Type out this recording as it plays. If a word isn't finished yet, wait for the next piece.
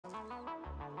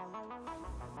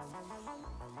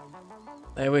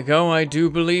There we go, I do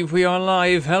believe we are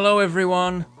live. Hello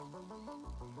everyone.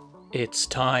 It's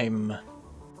time.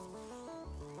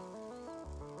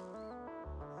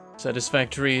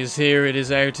 Satisfactory is here, it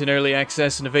is out in early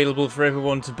access and available for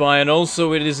everyone to buy, and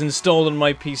also it is installed on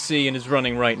my PC and is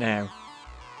running right now.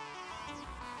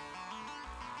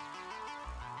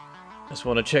 Just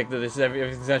want to check that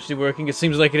everything's actually working. It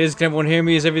seems like it is. Can everyone hear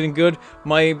me? Is everything good?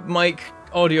 My mic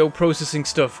audio processing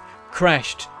stuff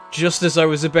crashed just as I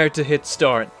was about to hit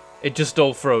start. It just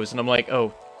all froze, and I'm like,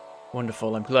 oh,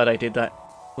 wonderful. I'm glad I did that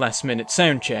last minute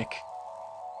sound check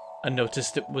and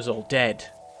noticed it was all dead.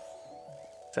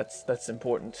 That's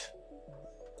important.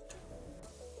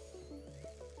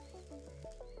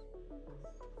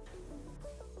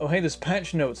 Oh hey, there's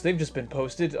patch notes. They've just been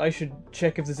posted. I should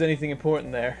check if there's anything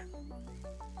important there.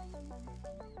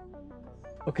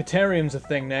 Oh, Catarium's a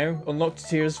thing now. Unlocked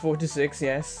tiers 4 to 6,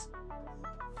 yes.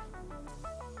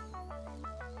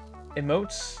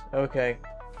 Emotes? Okay.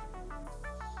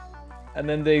 And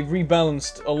then they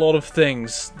rebalanced a lot of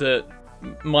things that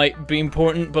might be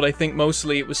important, but I think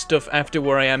mostly it was stuff after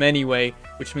where I am anyway,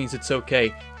 which means it's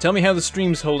okay. Tell me how the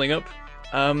stream's holding up.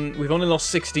 We've only lost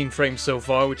 16 frames so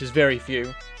far, which is very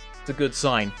few. It's a good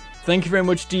sign. Thank you very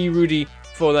much, D. Rudy,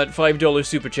 for that $5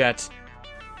 super chat.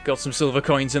 Got some silver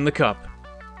coins in the cup.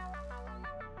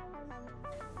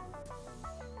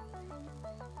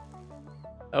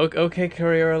 Okay,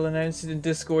 Courier, I'll announce it in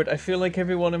Discord. I feel like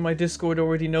everyone in my Discord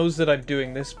already knows that I'm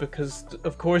doing this, because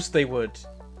of course they would.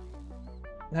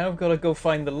 Now I've got to go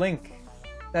find the link.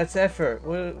 That's effort.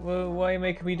 Why are you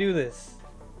making me do this?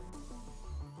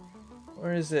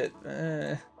 Where is it?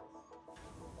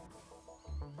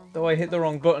 Though I hit the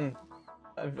wrong button.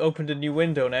 I've opened a new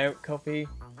window now. Copy.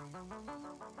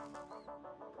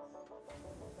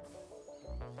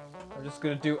 I'm just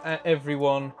going to do at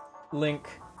everyone link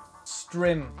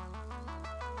strim.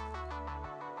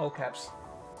 All caps.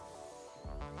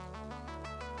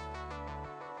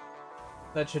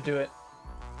 That should do it.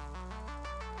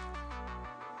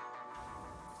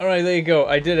 Alright, there you go.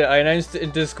 I did it. I announced it in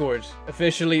Discord.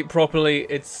 Officially, properly,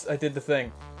 I did the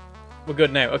thing. We're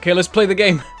good now. Okay, let's play the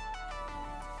game.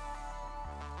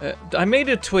 I made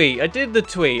a tweet. I did the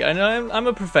tweet. I know I'm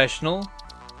a professional.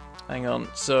 Hang on.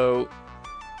 So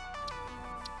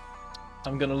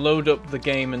I'm gonna load up the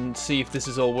game and see if this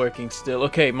is all working still.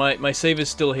 Okay, my save is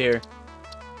still here.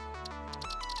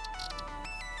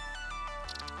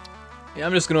 Yeah,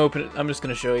 I'm just gonna open it. I'm just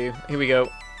gonna show you. Here we go.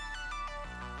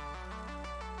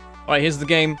 Alright, here's the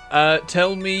game.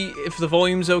 Tell me if the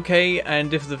volume's okay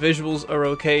and if the visuals are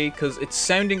okay, because it's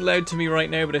sounding loud to me right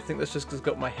now, but I think that's just because I've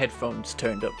got my headphones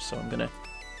turned up, so I'm gonna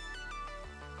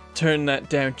turn that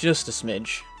down just a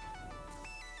smidge.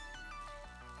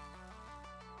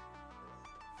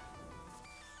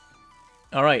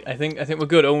 Alright, I think we're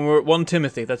good. Oh, we're at 1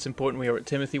 Timothy. That's important. We are at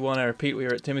Timothy 1. I repeat, we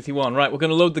are at Timothy 1. Right, we're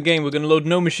gonna load the game. We're gonna load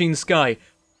No Machine Sky.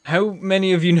 How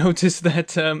many of you noticed that,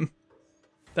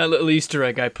 that little Easter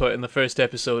egg I put in the first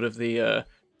episode of the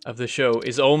show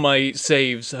is all my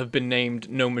saves have been named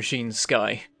No Machine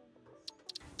Sky.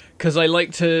 Because I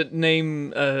like to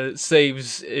name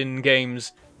saves in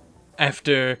games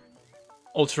after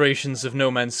alterations of No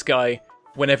Man's Sky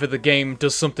whenever the game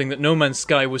does something that No Man's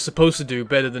Sky was supposed to do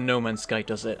better than No Man's Sky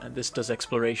does it, and this does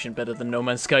exploration better than No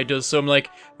Man's Sky does, so I'm like,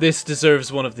 this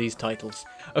deserves one of these titles.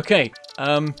 Okay,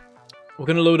 we're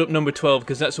gonna load up number 12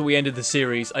 because that's where we ended the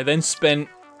series. I then spent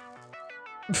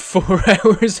 4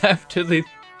 hours after the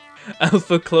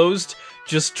alpha closed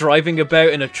just driving about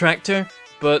in a tractor,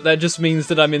 but that just means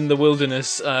that I'm in the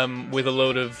wilderness with a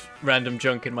load of random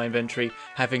junk in my inventory,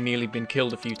 having nearly been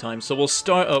killed a few times. So we'll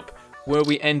start up where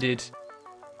we ended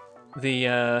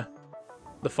the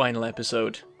final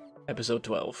episode, episode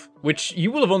 12, which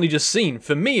you will have only just seen.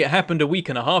 For me, it happened a week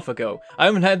and a half ago.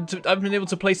 I've been able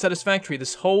to play Satisfactory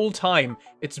this whole time.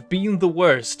 It's been the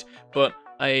worst, but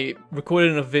I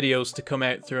recorded enough videos to come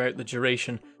out throughout the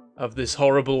duration of this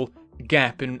horrible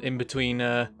gap in between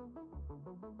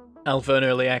alpha and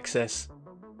early access.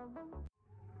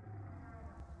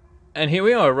 And here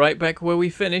we are, right back where we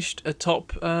finished,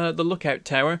 atop the lookout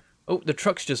tower. Oh, the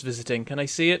truck's just visiting. Can I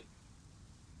see it?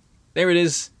 There it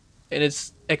is, in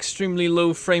its extremely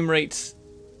low frame rate,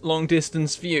 long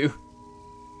distance view.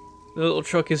 The little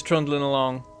truck is trundling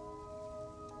along.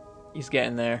 He's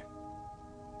getting there.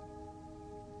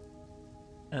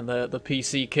 And the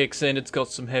PC kicks in. It's got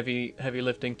some heavy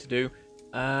lifting to do.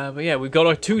 But yeah, we've got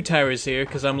our 2 towers here,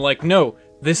 because I'm like, no,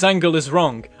 this angle is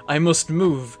wrong. I must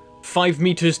move 5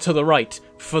 meters to the right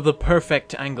for the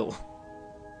perfect angle.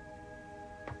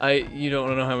 You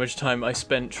don't know how much time I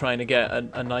spent trying to get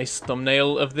a nice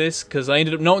thumbnail of this, because I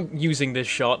ended up not using this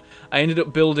shot. I ended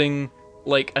up building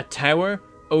like a tower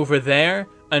over there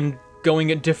and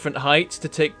going at different heights to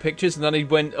take pictures, and then I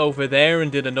went over there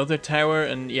and did another tower,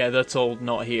 and yeah, that's all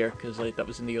not here because that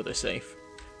was in the other safe.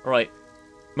 Alright,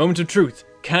 moment of truth.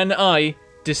 Can I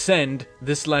descend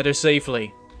this ladder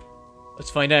safely? Let's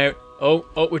find out. Oh,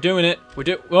 we're doing it.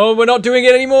 We're not doing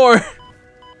it anymore.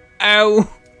 Ow.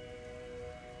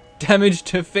 Damage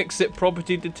to fix-it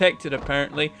property detected,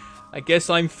 apparently. I guess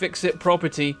I'm fix-it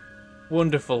property.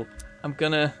 Wonderful. I'm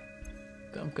gonna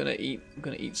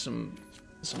eat some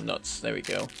nuts. There we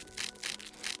go.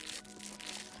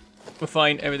 We're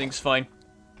fine. Everything's fine.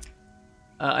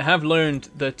 I have learned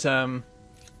that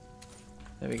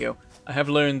there we go. I have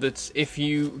learned that if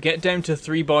you get down to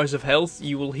 3 bars of health,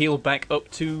 you will heal back up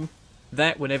to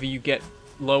that whenever you get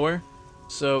lower.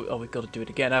 So, oh, we've got to do it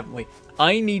again, haven't we?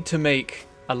 I need to make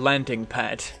a landing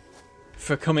pad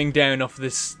for coming down off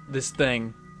this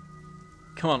thing.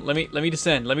 Come on, let me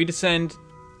descend. Let me descend.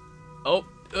 Oh,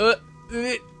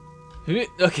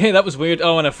 okay, that was weird.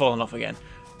 Oh, and I've fallen off again.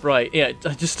 Right, yeah,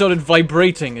 I just started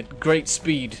vibrating at great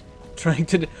speed. Trying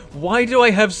to... Why do I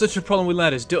have such a problem with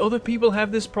ladders? Do other people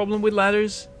have this problem with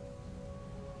ladders?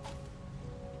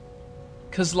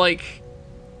 Because, like...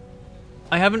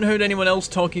 I haven't heard anyone else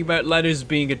talking about ladders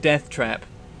being a death trap.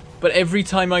 But every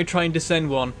time I try and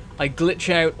descend one, I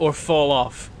glitch out or fall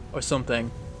off. Or something.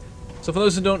 So for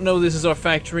those who don't know, this is our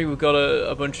factory. We've got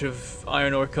a bunch of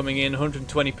iron ore coming in.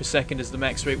 120 per second is the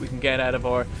max rate we can get out of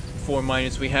our 4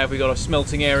 miners we have. We've got a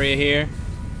smelting area here.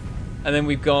 And then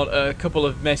we've got a couple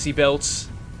of messy belts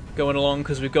going along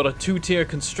because we've got a 2-tier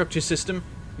constructor system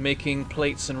making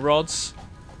plates and rods.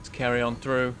 Let's carry on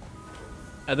through.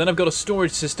 And then I've got a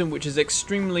storage system which is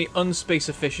extremely unspace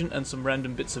efficient and some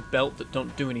random bits of belt that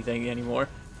don't do anything anymore.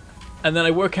 And then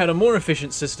I work out a more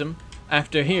efficient system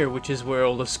after here, which is where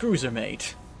all the screws are made.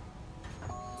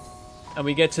 And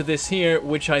we get to this here,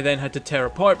 which I then had to tear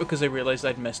apart because I realized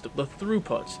I'd messed up the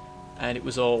throughput. And it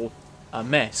was all a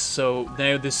mess. So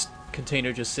now this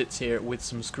container just sits here with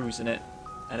some screws in it,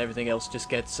 and everything else just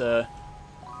gets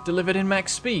delivered in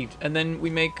max speed. And then we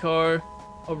make our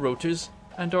rotors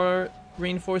and our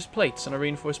reinforced plates, and our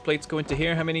reinforced plates go into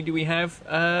here. How many do we have?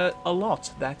 A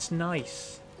lot. That's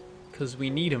nice, because we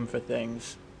need them for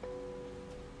things.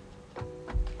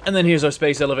 And then here's our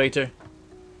space elevator.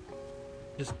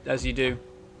 Just as you do.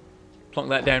 Plonk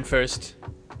that down first.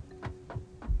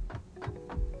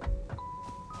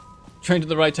 Trained at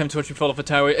the right time to watch me fall off a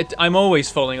tower. I'm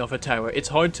always falling off a tower. It's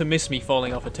hard to miss me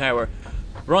falling off a tower.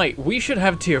 Right, we should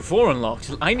have tier 4 unlocked.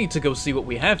 I need to go see what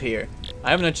we have here. I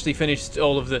haven't actually finished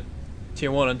all of the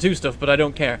tier 1 and 2 stuff, but I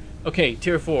don't care. Okay,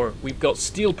 tier 4. We've got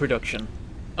steel production.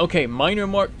 Okay, miner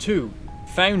mark 2.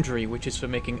 Foundry, which is for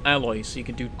making alloys, so you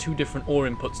can do 2 different ore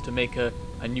inputs to make a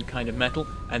new kind of metal.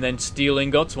 And then steel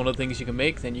ingots, one of the things you can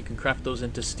make. Then you can craft those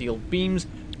into steel beams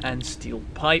and steel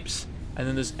pipes. And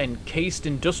then there's encased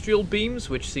industrial beams,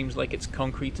 which seems like it's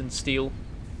concrete and steel.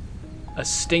 A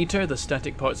stator, the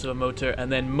static parts of a motor.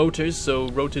 And then motors, so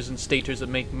rotors and stators that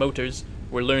make motors.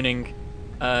 We're learning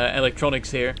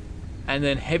electronics here. And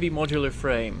then heavy modular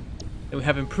frame. Then we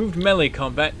have improved melee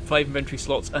combat, 5 inventory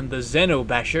slots, and the Xeno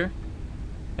Basher.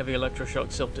 Heavy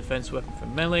electroshock self-defense weapon for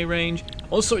melee range.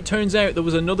 Also, it turns out there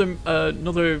was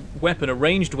another weapon, a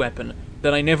ranged weapon,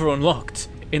 that I never unlocked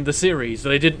in the series,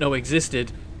 that I didn't know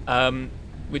existed.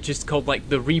 Which is called like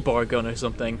the rebar gun or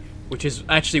something, which is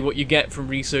actually what you get from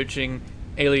researching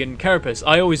Alien Carapace.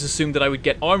 I always assumed that I would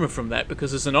get armor from that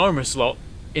because there's an armor slot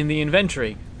in the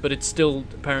inventory, but it's still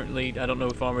apparently, I don't know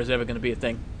if armor is ever going to be a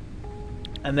thing.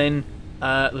 And then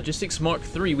Logistics Mark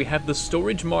 3, we have the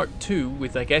Storage Mark 2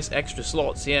 with, I guess, extra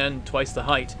slots, yeah, and twice the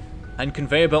height, and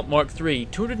Conveyor Belt Mark 3,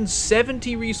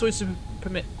 270 resources per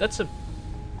minute. That's a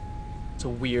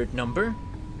weird number.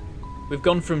 We've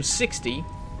gone from 60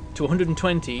 to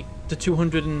 120 to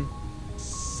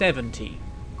 270.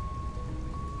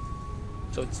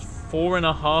 So it's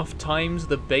 4.5 times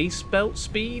the base belt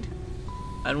speed?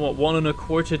 And what,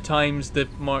 1.25 times the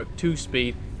Mark II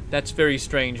speed? That's very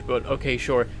strange, but okay,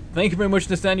 sure. Thank you very much,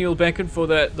 Nathaniel Beckett, for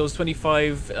those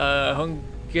 25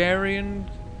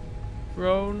 Hungarian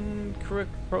kroner,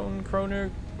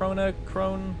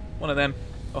 one of them.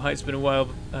 Oh, hi, it's been a while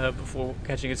before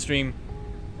catching a stream.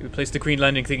 We placed the green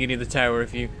landing thingy near the tower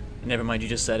if you... Never mind, you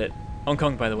just said it. Hong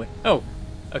Kong, by the way. Oh,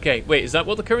 okay. Wait, is that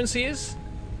what the currency is?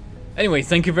 Anyway,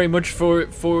 thank you very much for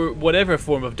whatever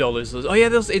form of dollars. Oh yeah,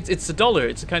 it's a dollar.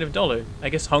 It's a kind of dollar. I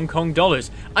guess Hong Kong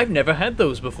dollars. I've never had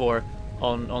those before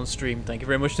on stream. Thank you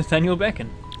very much, Nathaniel Becken.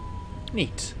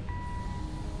 Neat.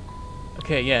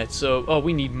 Okay, yeah, so... Oh,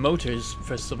 we need motors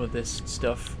for some of this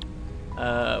stuff.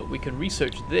 We can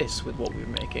research this with what we're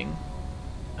making.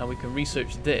 And we can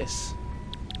research this.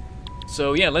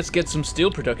 So yeah, let's get some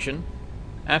steel production.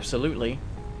 Absolutely.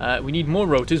 We need more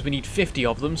rotors, we need 50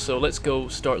 of them, so let's go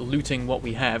start looting what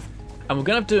we have. And we're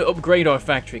going to have to upgrade our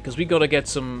factory, because we got to get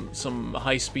some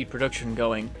high-speed production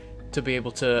going to be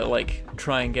able to, like,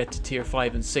 try and get to tier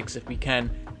 5 and 6 if we can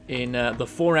in the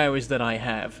 4 hours that I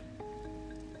have.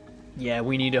 Yeah,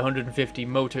 we need 150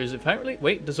 motors, apparently.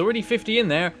 Wait, there's already 50 in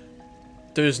there.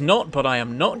 There's not, but I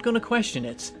am not going to question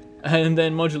it. And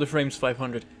then modular frames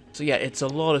 500. So yeah, it's a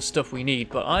lot of stuff we need,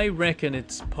 but I reckon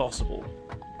it's possible.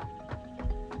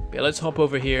 Yeah, let's hop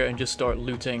over here and just start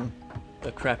looting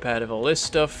the crap out of all this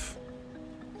stuff.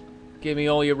 Give me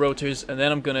all your rotors, and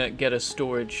then I'm gonna get a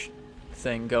storage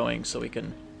thing going so we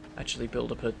can actually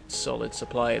build up a solid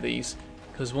supply of these,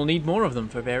 because we'll need more of them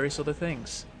for various other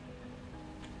things.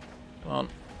 Come on.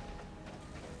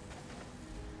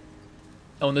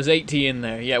 Oh, and there's 80 in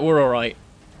there. Yeah, we're alright.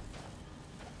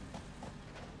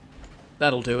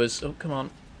 That'll do us. Oh, come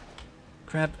on.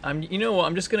 Crap. You know what?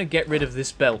 I'm just going to get rid of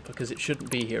this belt because it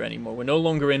shouldn't be here anymore. We're no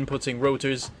longer inputting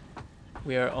rotors.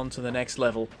 We are on to the next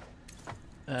level.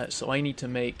 So I need to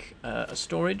make a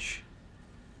storage.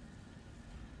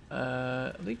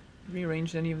 Have they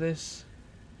rearranged any of this?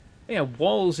 Yeah,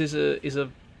 walls is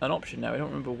an option now. I don't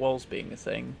remember walls being a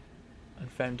thing. And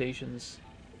foundations.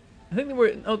 I think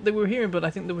they were here, but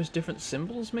I think there was different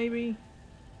symbols maybe.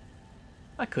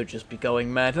 I could just be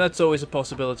going mad. That's always a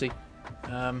possibility.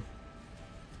 Can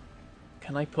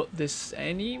I put this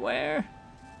anywhere?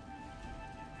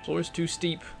 Floor's too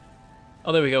steep.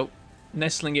 Oh, there we go.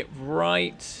 Nestling it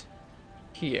right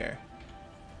here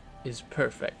is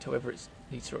perfect. However, it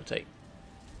needs to rotate.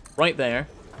 Right there.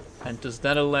 And does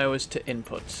that allow us to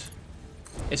input?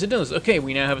 Yes, it does. Okay,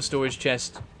 we now have a storage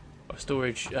chest, or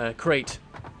storage crate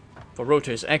for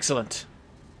rotors. Excellent.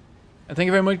 And thank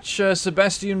you very much,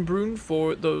 Sebastian Brun,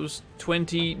 for those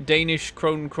 20 Danish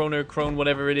kroner,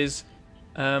 whatever it is.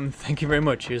 Thank you very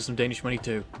much. Here's some Danish money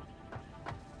too.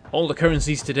 All the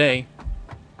currencies today.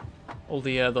 All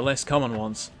the less common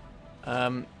ones.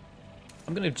 I'm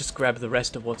going to just grab the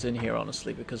rest of what's in here,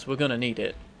 honestly, because we're going to need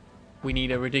it. We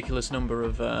need a ridiculous number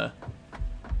of the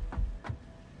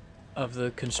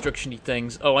construction-y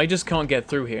things. Oh, I just can't get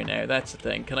through here now. That's the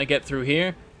thing. Can I get through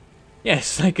here?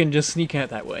 Yes, I can just sneak out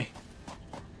that way.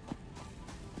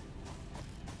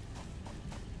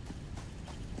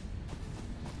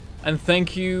 And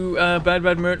thank you,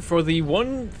 Bad Mert, for the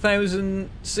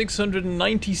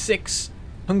 1,696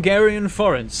 Hungarian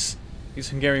forints. These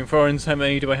Hungarian forints, how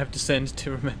many do I have to send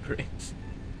to remember it?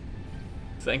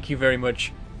 Thank you very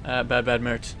much, Bad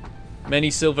Mert. Many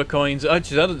silver coins.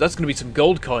 Actually, that's going to be some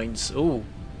gold coins. Ooh.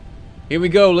 Here we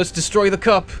go. Let's destroy the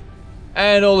cup.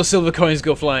 And all the silver coins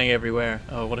go flying everywhere.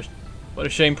 Oh, what a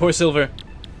shame. Poor Silver.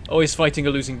 Always fighting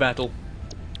a losing battle.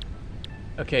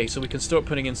 Okay, so we can start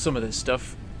putting in some of this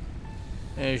stuff.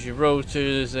 There's your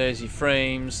rotors, there's your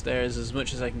frames, there's as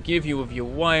much as I can give you of your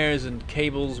wires and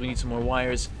cables. We need some more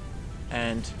wires.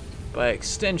 And by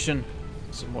extension,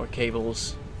 some more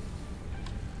cables.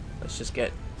 Let's just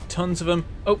get tons of them.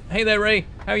 Oh, hey there, Ray.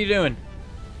 How you doing?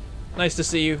 Nice to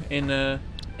see you in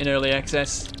early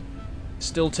access.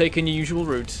 Still taking your usual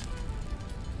route.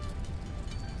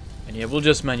 And yeah, we'll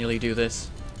just manually do this.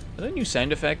 Are there new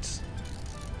sound effects?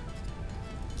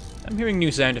 I'm hearing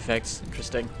new sound effects.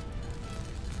 Interesting.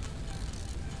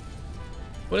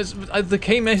 Well, the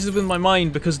K messes with my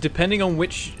mind because depending on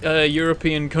which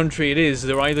European country it is,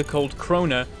 they're either called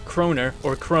Krona, Kroner,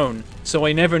 or Krone. So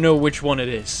I never know which one it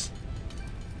is.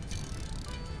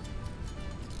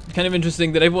 Kind of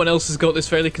interesting that everyone else has got this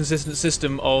fairly consistent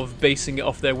system of basing it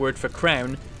off their word for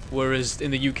crown, whereas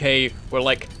in the UK we're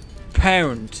like,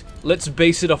 pound, let's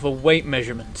base it off a weight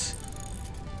measurement.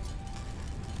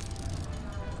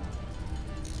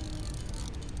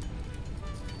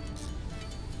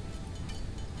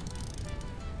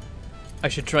 I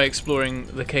should try exploring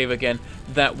the cave again.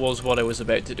 That was what I was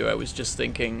about to do. I was just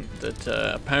thinking that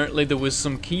apparently there was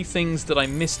some key things that I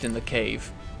missed in the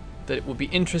cave that it would be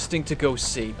interesting to go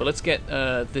see. But let's get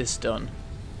this done.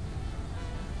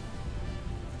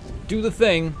 Do the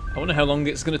thing. I wonder how long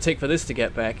it's going to take for this to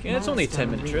get back. Yeah, it's only a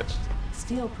 10-minute trip.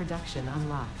 Steel production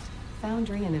unlocked.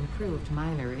 Foundry and improved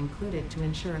miner included to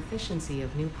ensure efficiency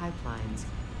of new pipelines.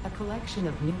 A collection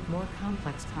of new, more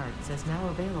complex parts is now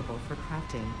available for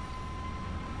crafting.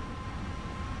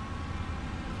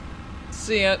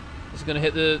 See ya. Just gonna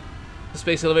hit the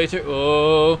space elevator.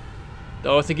 Oh,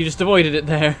 I think you just avoided it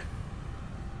there.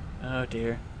 Oh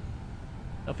dear.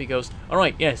 Up he goes.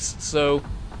 Alright, yes, so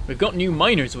we've got new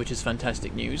miners, which is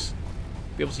fantastic news.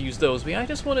 Be able to use those. But I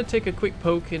just want to take a quick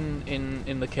poke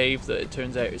in the cave that it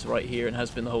turns out is right here and has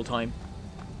been the whole time.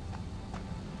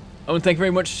 Oh, and thank you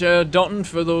very much, Dotton,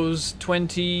 for those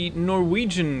 20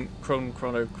 Norwegian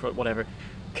whatever.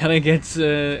 Can I get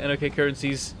NOK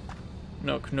currencies?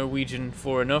 NOK Norwegian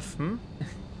for enough?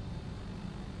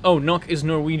 Oh, NOK is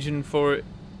Norwegian for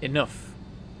enough.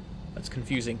 That's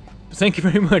confusing. But thank you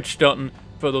very much, Dotton,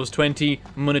 for those 20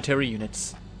 monetary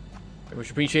units. Very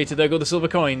much appreciated. There go the silver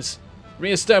coins.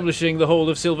 Re-establishing the hold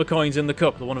of silver coins in the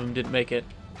cup. The one of them didn't make it.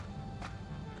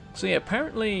 So yeah,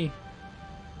 apparently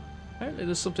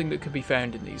there's something that could be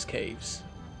found in these caves.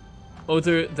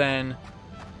 Other than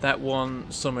that one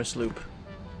summer sloop.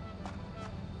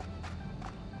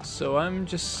 So I'm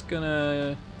just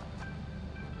gonna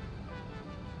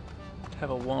have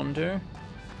a wander.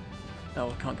 No,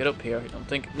 I can't get up here, I don't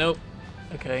think. Nope.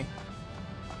 Okay.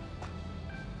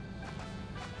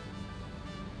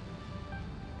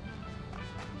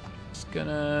 Just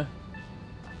gonna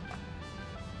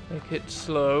take it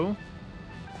slow.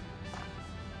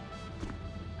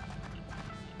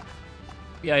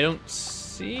 Yeah, I don't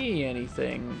see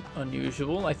anything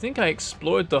unusual. I think I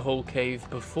explored the whole cave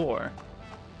before.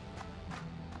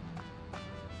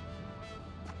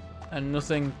 And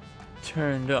nothing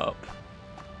turned up.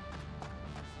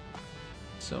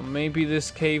 So maybe this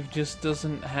cave just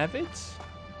doesn't have it?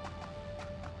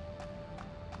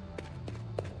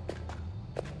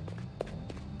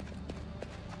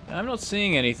 I'm not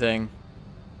seeing anything.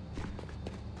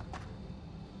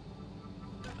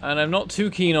 And I'm not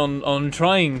too keen on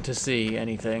trying to see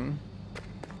anything.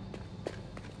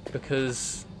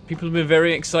 Because people have been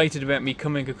very excited about me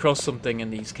coming across something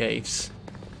in these caves.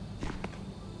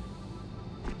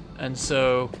 And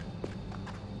so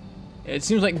it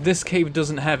seems like this cave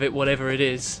doesn't have it, whatever it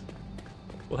is.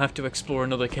 We'll have to explore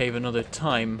another cave another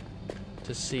time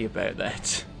to see about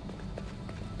that.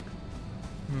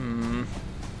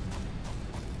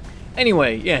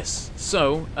 Anyway, yes,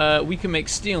 so we can make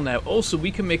steel now. Also, we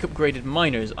can make upgraded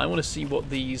miners. I want to see what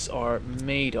these are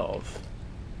made of.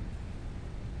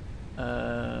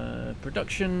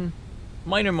 Production,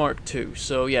 miner Mark II.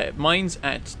 So yeah, mine's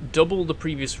at double the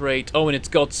previous rate. Oh, and it's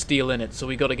got steel in it, so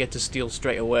we got to get to steel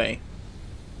straight away.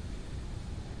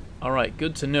 Alright,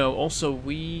 good to know. Also,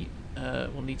 we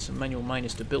will need some manual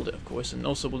miners to build it, of course, and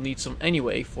also we'll need some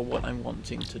anyway for what I'm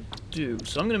wanting to do.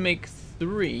 So I'm going to make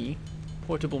 3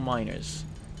 portable miners.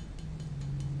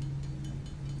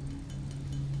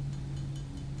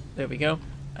 There we go.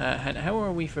 And how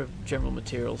are we for general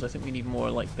materials? I think we need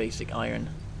more like basic iron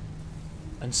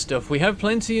and stuff. We have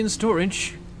plenty in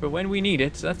storage for when we need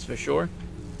it, that's for sure.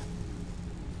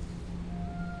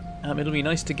 It'll be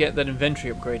nice to get that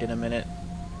inventory upgrade in a minute,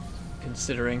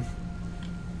 considering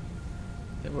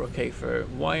that we're okay for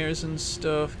wires and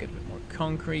stuff. Get a bit more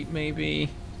concrete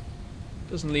maybe.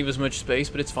 Doesn't leave us much space,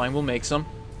 but it's fine, we'll make some.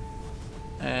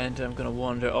 And I'm gonna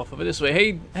wander off of it this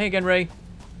way. Hey again, Ray.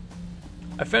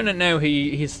 I found out now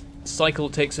his cycle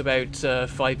takes about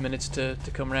 5 minutes to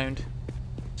come around.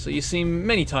 So you see him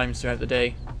many times throughout the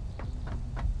day.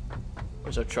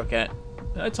 Where's our truck at?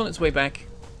 It's on its way back.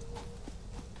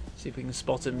 See if we can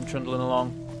spot him trundling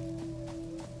along.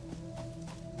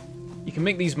 You can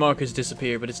make these markers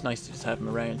disappear, but it's nice to just have him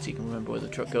around so you can remember where the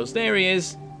truck goes. There he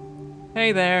is.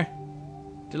 Hey there.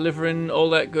 Delivering all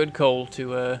that good coal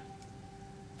to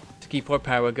keep our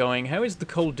power going. How is the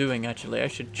coal doing, actually? I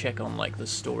should check on, like, the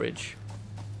storage.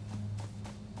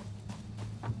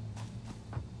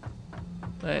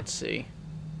 Let's see.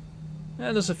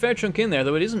 There's a fair chunk in there,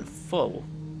 though it isn't full.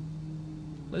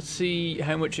 Let's see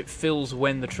how much it fills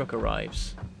when the truck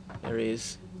arrives. There he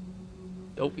is.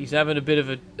 Oh, he's having a bit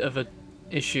of a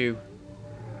issue.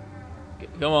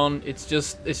 Go on, it's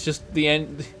just the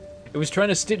end. It was trying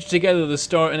to stitch together the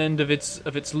start and end of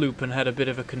its loop and had a bit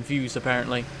of a confuse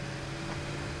apparently.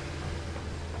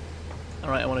 All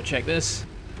right, I want to check this.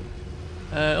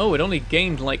 Oh, it only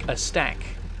gained like a stack.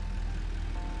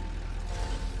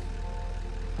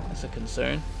 That's a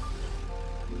concern.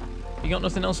 You got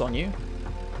nothing else on you?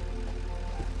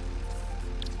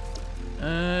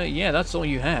 Yeah, that's all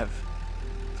you have.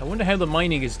 I wonder how the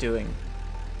mining is doing.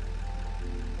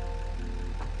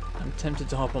 I'm tempted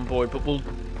to hop on board, but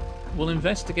we'll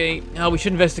investigate. Oh, we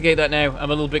should investigate that now.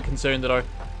 I'm a little bit concerned that our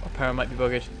power might be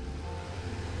buggered.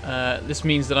 This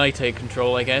means that I take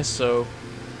control, I guess, so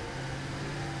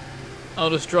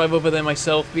I'll just drive over there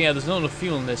myself. But yeah, there's not enough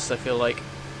fuel in this, I feel like.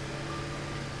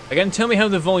 Again, tell me how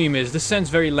the volume is. This sounds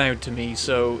very loud to me,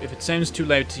 so if it sounds too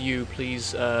loud to you,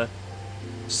 please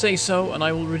say so, and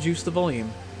I will reduce the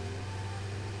volume.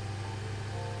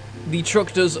 The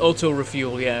truck does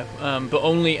auto-refuel, yeah, but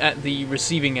only at the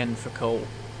receiving end for coal,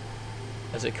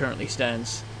 as it currently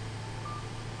stands.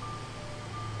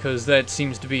 because that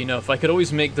seems to be enough. I could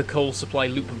always make the coal supply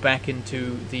loop back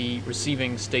into the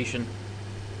receiving station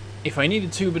if I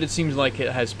needed to, but it seems like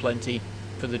it has plenty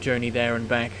for the journey there and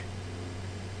back.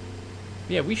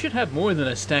 Yeah, we should have more than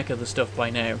a stack of the stuff by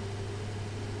now.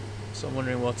 So I'm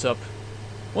wondering what's up.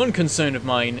 One concern of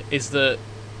mine is that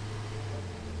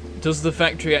does the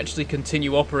factory actually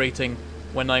continue operating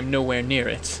when I'm nowhere near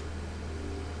it?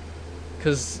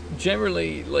 Because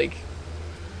generally, like,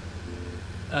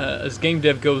 as game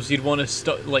dev goes, you'd want to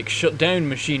shut down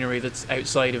machinery that's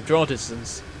outside of draw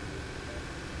distance.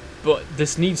 But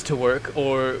this needs to work,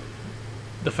 or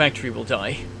the factory will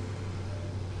die.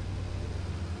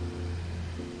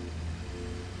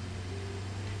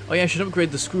 Oh yeah, I should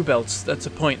upgrade the screw belts. That's a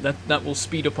point. That will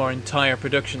speed up our entire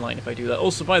production line if I do that.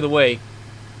 Also, by the way,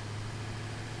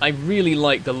 I really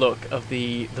like the look of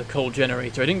the coal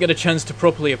generator. I didn't get a chance to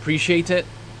properly appreciate it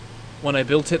when I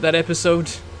built it that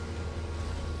episode.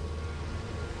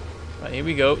 Right, here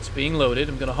we go. It's being loaded.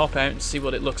 I'm going to hop out and see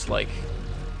what it looks like.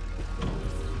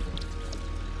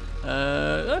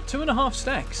 2.5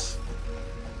 stacks.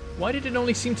 Why did it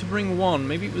only seem to bring one?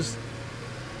 Maybe it was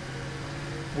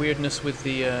weirdness with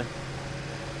the... I'm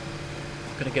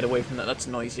going to get away from that. That's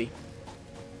noisy.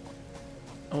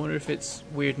 I wonder if it's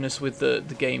weirdness with the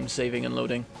game saving and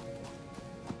loading.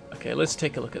 Okay, let's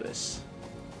take a look at this.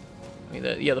 I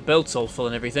mean, yeah, the belt's all full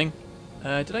and everything.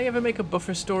 Did I ever make a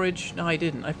buffer storage? No, I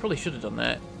didn't. I probably should have done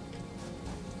that.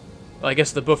 Well, I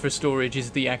guess the buffer storage is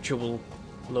the actual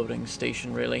loading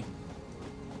station, really.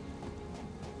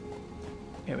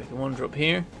 Yeah, we can wander up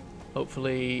here.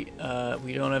 Hopefully,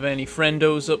 we don't have any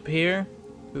friendos up here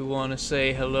who want to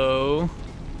say hello.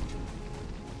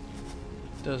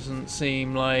 Doesn't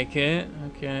seem like it.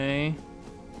 Okay.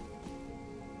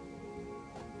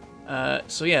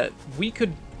 So yeah, we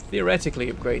could theoretically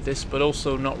upgrade this, but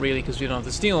also not really because we don't have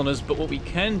the steel on us. But what we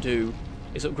can do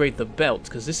is upgrade the belt,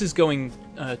 because this is going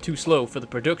too slow for the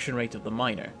production rate of the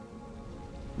miner.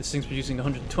 This thing's producing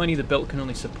 120, the belt can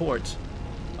only support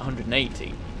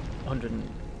 180.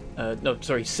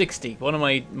 60. One of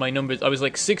my numbers, I was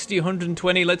like 60,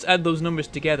 120, let's add those numbers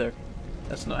together.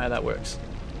 That's not how that works.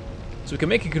 So we can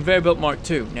make a conveyor belt Mark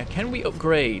II. Now, can we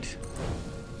upgrade?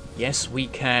 Yes, we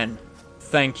can.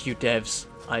 Thank you, devs.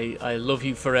 I love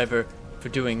you forever for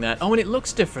doing that. Oh, and it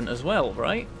looks different as well,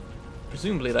 right?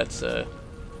 Presumably that's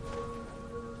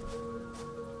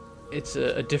it's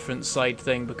a different side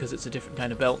thing because it's a different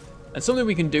kind of belt. And something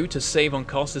we can do to save on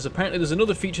cost is apparently there's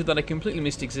another feature that I completely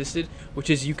missed existed, which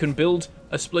is you can build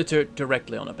a splitter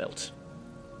directly on a belt.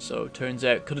 So turns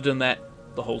out, could have done that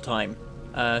the whole time.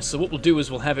 So what we'll do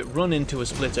is we'll have it run into a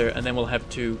splitter, and then we'll have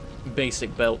two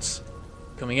basic belts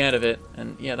coming out of it.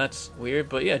 And yeah, that's weird,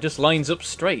 but yeah, it just lines up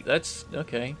straight. That's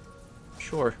okay.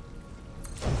 Sure.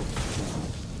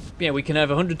 Yeah, we can have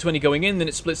 120 going in, then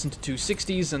it splits into two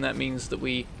 60s, and that means that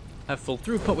we have full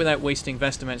throughput without wasting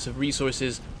vast amounts of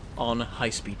resources on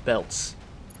high-speed belts.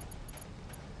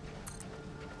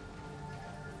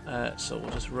 So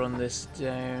we'll just run this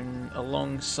down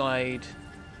alongside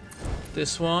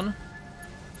this one.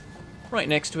 Right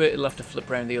next to it, it'll have to flip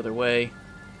around the other way.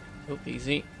 Oh,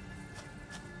 easy.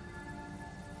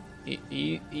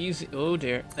 Easy. Oh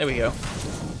dear. There we go.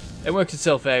 It worked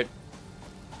itself out.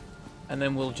 And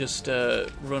then we'll just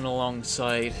run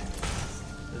alongside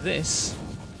this.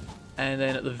 And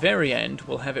then at the very end,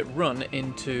 we'll have it run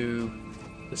into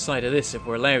the side of this if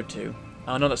we're allowed to.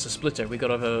 Oh no, that's a splitter. We got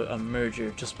to have a merger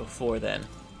just before then.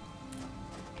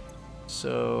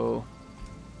 So,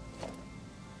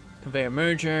 conveyor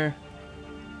merger.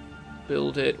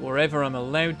 Build it wherever I'm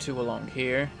allowed to along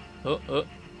here.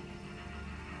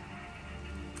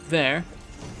 There.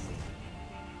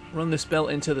 Run this belt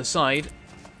into the side.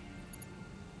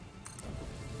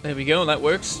 There we go, that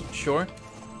works, sure.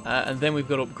 And then we've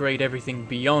got to upgrade everything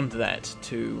beyond that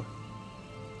to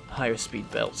higher speed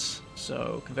belts.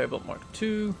 So, conveyor belt Mark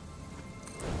II.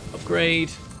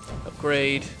 Upgrade.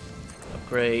 Upgrade.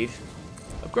 Upgrade.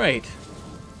 Upgrade.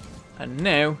 And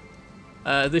now,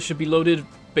 this should be loaded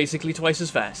basically twice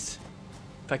as fast.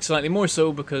 In fact, slightly more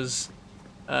so because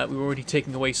we were already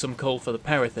taking away some coal for the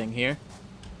power thing here.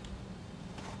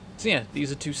 So yeah,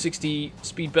 these are 260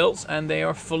 speed belts, and they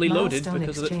are fully loaded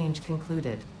because of the exchange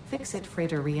concluded. Fix-it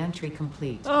freighter re-entry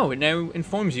complete. Oh, it now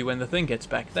informs you when the thing gets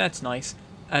back. That's nice.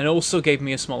 And also gave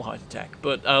me a small heart attack,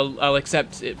 but I'll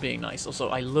accept it being nice. Also,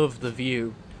 I love the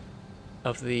view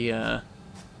of the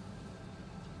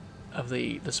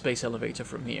space elevator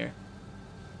from here.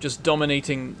 Just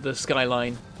dominating the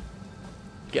skyline.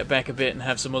 Get back a bit and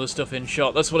have some other stuff in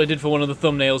shot. That's what I did for one of the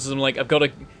thumbnails. Is I'm like, I've got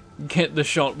to get the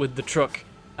shot with the truck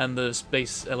and the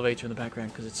space elevator in the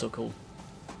background because it's so cool.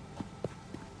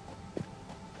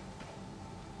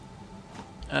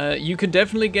 You could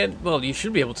definitely get... Well, you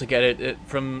should be able to get it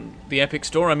from the Epic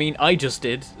Store. I mean, I just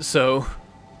did, so...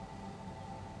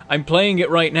 I'm playing it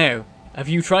right now. Have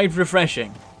you tried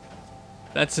refreshing?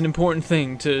 That's an important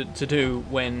thing to do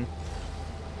when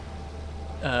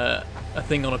a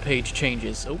thing on a page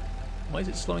changes. Oh, why is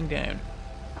it slowing down?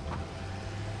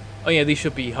 Oh yeah, these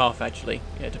should be half actually.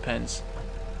 Yeah, it depends.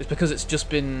 It's because it's just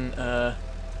been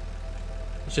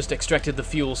it's just extracted the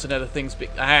fuel, so now the thing's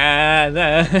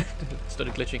there.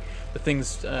 Started glitching. The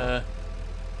thing's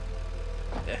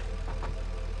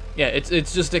yeah,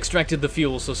 it's just extracted the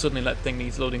fuel, so suddenly that thing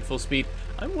needs loading full speed.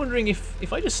 I'm wondering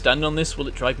if I just stand on this, will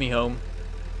it drive me home?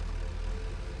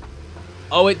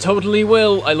 Oh, it totally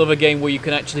will! I love a game where you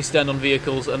can actually stand on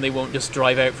vehicles and they won't just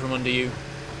drive out from under you.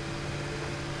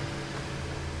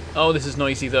 Oh, this is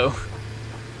noisy though.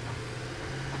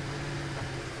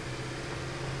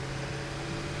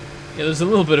 Yeah, there's a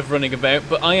little bit of running about,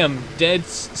 but I am dead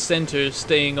center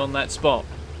staying on that spot.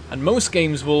 And most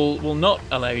games will not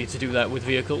allow you to do that with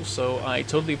vehicles, so I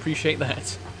totally appreciate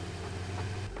that.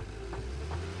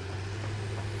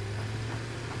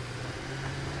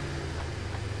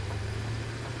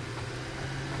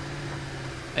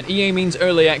 And EA means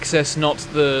early access, not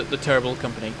the terrible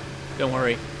company. Don't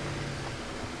worry.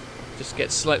 Just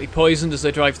get slightly poisoned as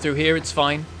I drive through here, it's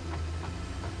fine.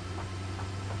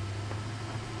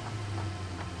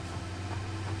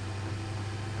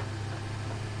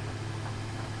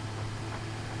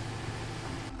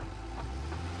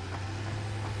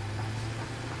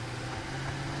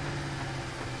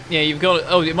 Yeah, you've got...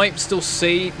 Oh, it might still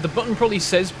say... The button probably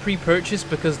says pre-purchase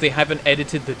because they haven't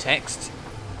edited the text.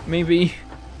 Maybe.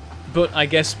 But I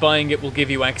guess buying it will give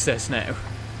you access now.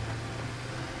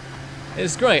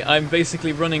 It's great. I'm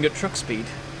basically running at truck speed.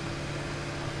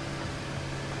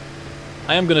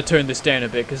 I am going to turn this down a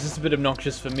bit because it's a bit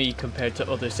obnoxious for me compared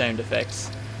to other sound effects.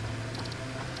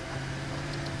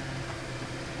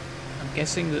 I'm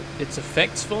guessing that it's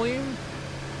effects volume?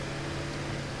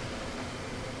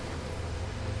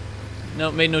 No,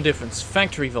 it made no difference.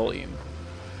 Factory volume.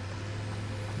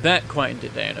 That quietened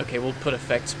it down. Okay, we'll put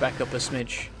effects back up a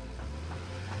smidge.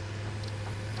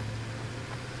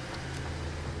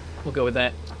 We'll go with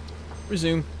that.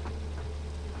 Resume.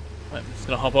 Right, I'm just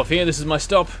gonna hop off here. This is my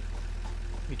stop.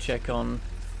 Let me check on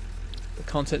the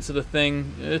contents of the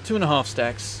thing. 2.5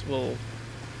 stacks. We'll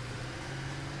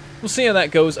see how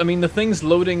that goes. I mean, the thing's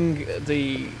loading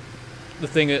the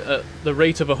thing at the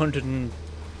rate of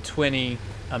 120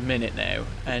 a minute now,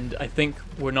 and I think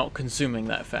we're not consuming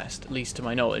that fast, at least to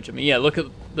my knowledge. I mean, yeah, look at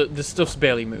the stuff's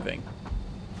barely moving.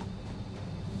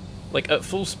 Like, at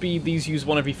full speed, these use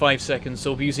 1 every 5 seconds, so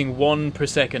we'll be using 1 per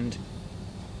second.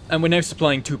 And we're now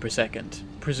supplying 2 per second,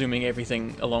 presuming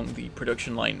everything along the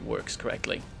production line works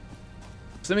correctly.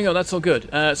 So there we go, that's all good.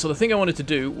 So the thing I wanted to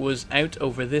do was out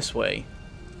over this way.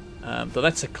 Though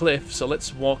that's a cliff, so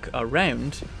let's walk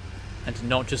around and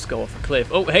not just go off a cliff.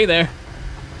 Oh, hey there!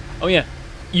 Oh yeah,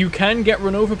 you can get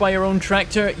run over by your own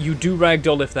tractor. You do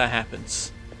ragdoll if that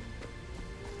happens.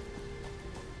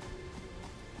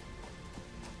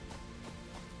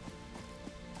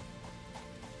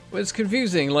 Well, it's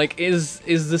confusing. Like, is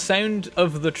the sound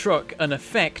of the truck an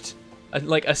effect,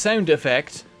 like a sound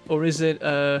effect, or is it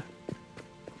a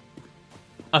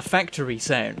factory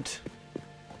sound?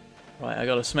 Right, I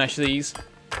gotta smash these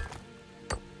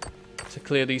to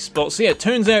clear these spots. So yeah, it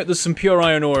turns out there's some pure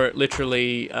iron ore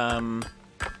literally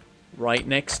right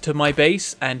next to my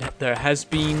base, and there has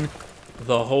been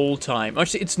the whole time.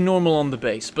 Actually, it's normal on the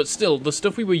base, but still, the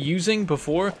stuff we were using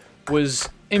before was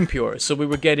impure, so we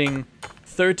were getting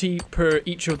 30 per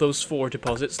each of those 4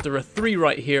 deposits. There are 3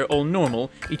 right here, all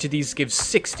normal. Each of these gives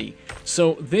 60.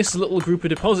 So this little group of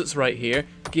deposits right here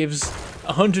gives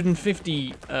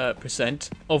 150%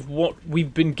 of what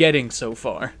we've been getting so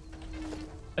far.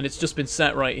 And it's just been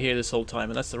sat right here this whole time,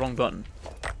 and that's the wrong button.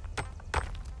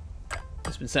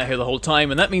 It's been sat here the whole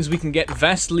time, and that means we can get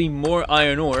vastly more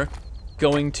iron ore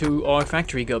going to our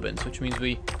factory gubbins, which means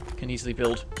we can easily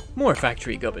build more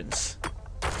factory gubbins.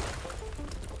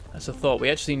 That's a thought. We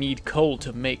actually need coal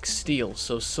to make steel,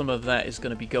 so some of that is going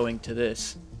to be going to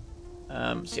this.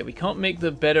 So yeah, we can't make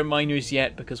the better miners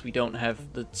yet because we don't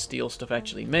have the steel stuff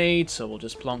actually made, so we'll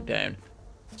just plonk down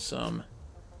some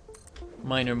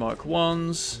miner Mark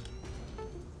 1s.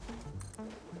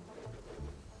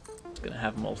 Just going to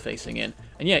have them all facing in.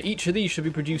 And yeah, each of these should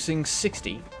be producing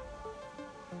 60.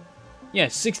 Yeah,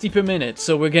 60 per minute,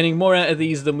 so we're getting more out of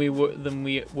these than we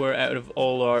were out of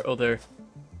all our other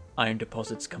iron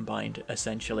deposits combined,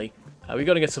 essentially. We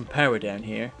got to get some power down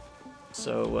here.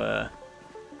 So,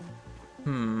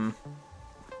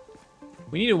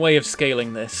 we need a way of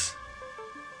scaling this.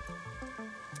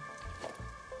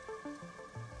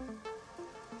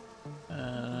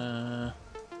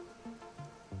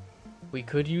 we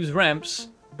could use ramps,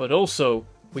 but also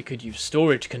we could use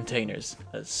storage containers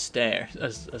as stairs,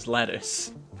 as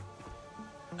ladders.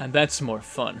 And that's more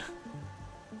fun.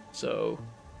 So,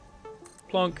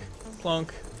 plonk,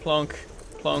 plonk, plonk,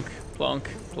 plonk, plonk,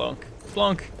 plonk,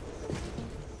 plonk.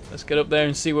 Let's get up there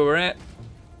and see where we're at.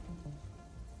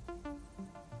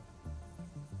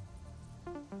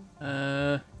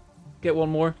 Get one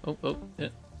more. Oh, yeah.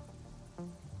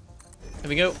 There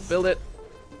we go. Build it.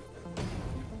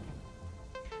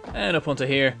 And up onto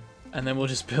here. And then we'll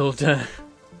just build a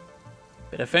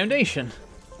bit of foundation.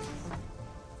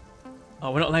 Oh,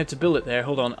 we're not allowed to build it there.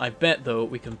 Hold on. I bet, though,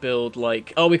 we can build,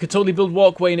 like... Oh, we could totally build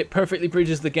walkway and it perfectly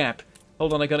bridges the gap.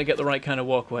 Hold on, I gotta get the right kind of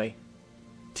walkway.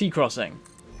 T-crossing.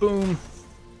 Boom.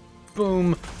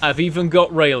 Boom. I've even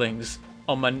got railings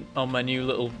on my new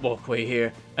little walkway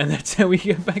here. And that's how we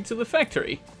get back to the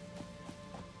factory.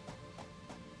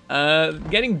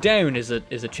 Getting down is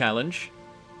a challenge.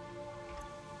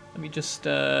 Let me just,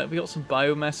 we got some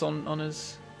biomass on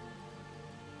us.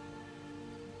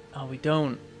 Oh, we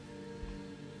don't.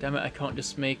 Damn it, I can't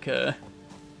just make a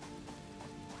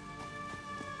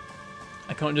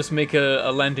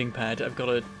landing pad. I've got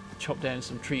to chop down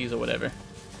some trees or whatever.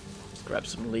 Just grab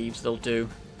some leaves, they'll do.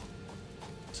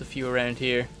 There's a few around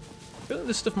here. I feel like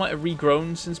this stuff might have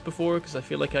regrown since before, because I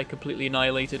feel like I completely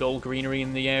annihilated all greenery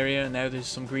in the area, and now there's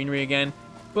some greenery again.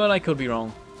 But I could be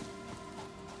wrong.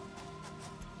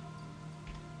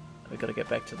 We've got to get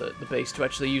back to the base to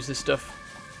actually use this stuff.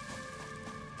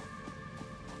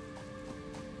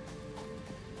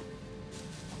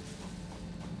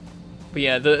 But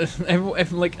yeah,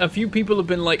 like a few people have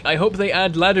been like, I hope they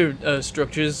add ladder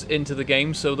structures into the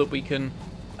game so that we can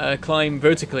climb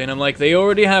vertically. And I'm like, they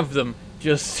already have them.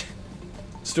 Just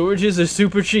storages are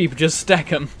super cheap. Just stack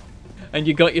them, and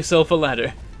you got yourself a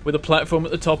ladder with a platform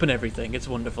at the top and everything. It's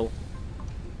wonderful.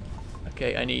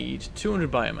 Okay, I need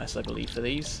 200 biomass, I believe, for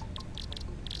these.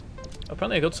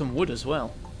 Apparently, I got some wood as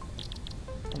well.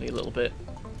 Only a little bit.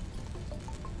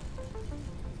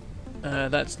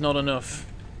 That's not enough.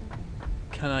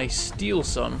 Can I steal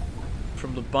some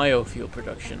from the biofuel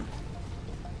production?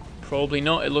 Probably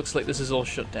not. It looks like this is all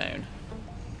shut down.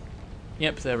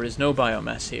 Yep, there is no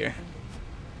biomass here.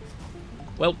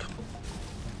 Welp.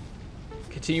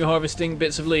 Continue harvesting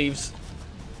bits of leaves.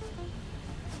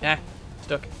 Ah,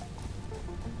 stuck.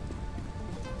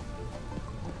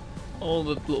 All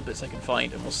the little bits I can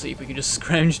find, and we'll see if we can just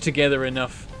scrounge together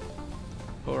enough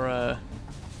for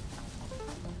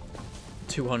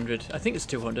 200. I think it's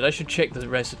 200. I should check the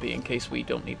recipe in case we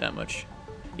don't need that much.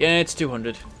 Yeah, it's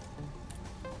 200.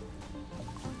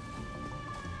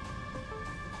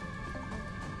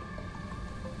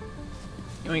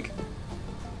 Yoink.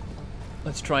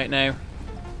 Let's try it now.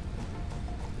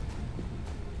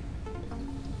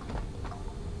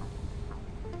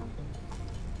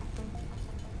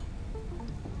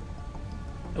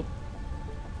 Oh.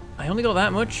 I only got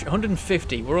that much?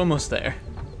 150. We're almost there.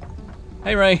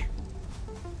 Hey, Ray.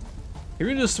 He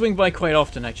really does swing by quite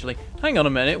often, actually. Hang on a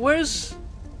minute. Where's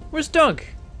Doug?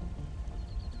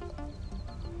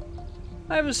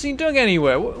 I haven't seen Doug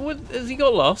anywhere. What has he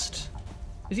got lost?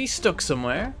 Is he stuck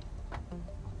somewhere?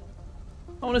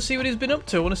 I want to see what he's been up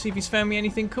to. I want to see if he's found me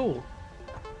anything cool.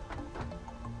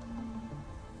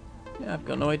 Yeah, I've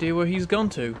got no idea where he's gone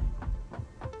to.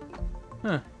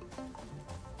 Huh.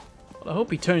 Well, I hope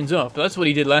he turns up. That's what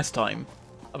he did last time.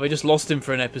 Have I just lost him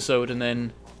for an episode and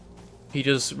then he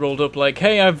just rolled up like,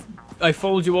 hey, I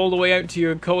followed you all the way out to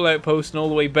your coal outpost and all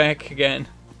the way back again.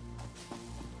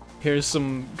 Here's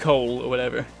some coal or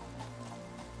whatever.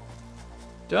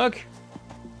 Doug?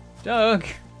 Doug?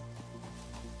 I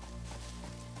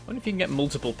wonder if you can get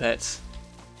multiple pets.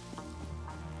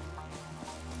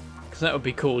 Because that would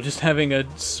be cool, just having a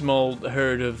small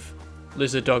herd of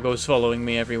lizard doggos following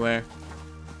me everywhere.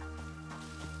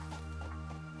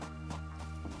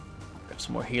 Grab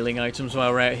some more healing items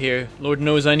while we're out here. Lord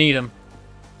knows I need them.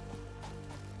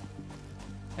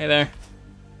 Hey there.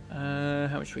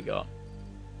 How much we got?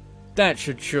 That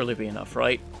should surely be enough,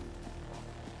 right?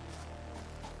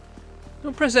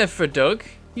 Don't press F for Doug.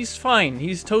 He's fine.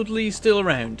 He's totally still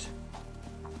around.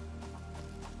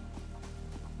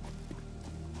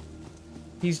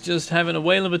 He's just having a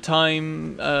whale of a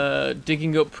time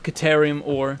digging up Caterium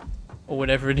ore, or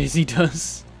whatever it is he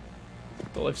does.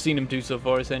 Well, I've seen him do so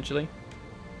far, essentially.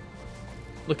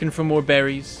 Looking for more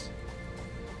berries.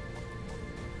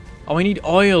 Oh, I need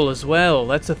oil as well.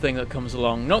 That's a thing that comes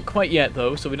along. Not quite yet,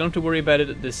 though, so we don't have to worry about it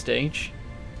at this stage.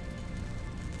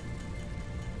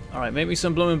 Alright, maybe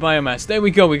some blooming biomass. There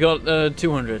we go, we got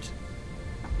 200.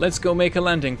 Let's go make a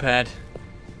landing pad.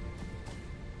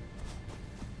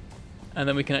 And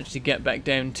then we can actually get back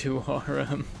down to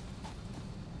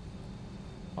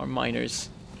our miners.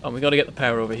 Oh, we got to get the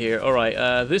power over here. Alright,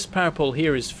 this power pole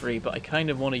here is free, but I kind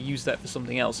of want to use that for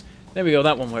something else. There we go,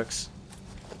 that one works.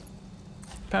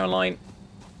 Power line.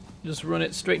 Just run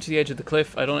it straight to the edge of the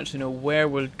cliff. I don't actually know where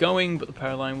we're going, but the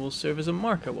power line will serve as a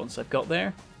marker once I've got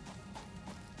there.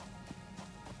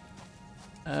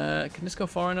 Can this go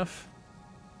far enough?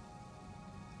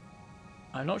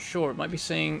 I'm not sure. It might be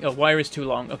saying... Oh, wire is too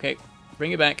long. Okay,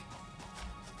 bring it back.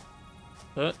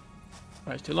 Wire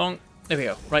is too long. There we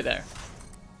go, right there.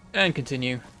 And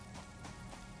continue.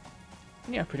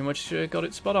 Yeah, pretty much got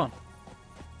it spot on.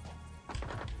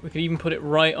 We could even put it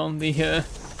right on the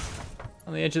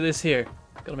edge of this here.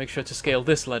 Gotta make sure to scale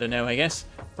this ladder now, I guess.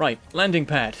 Right, landing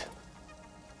pad.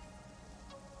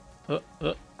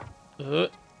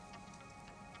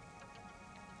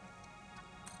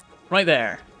 Right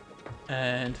there.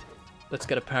 And let's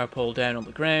get a power pole down on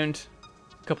the ground.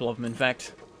 A couple of them, in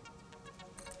fact.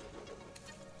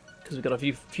 Because we've got a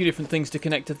few different things to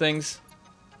connect to things.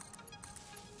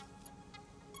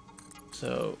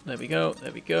 So, there we go,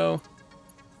 there we go.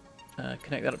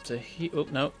 Connect that up to here. Oh,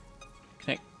 no.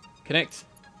 Connect.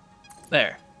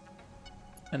 There.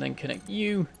 And then connect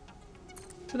you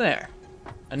to there.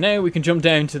 And now we can jump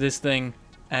down to this thing,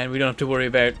 and we don't have to worry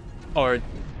about our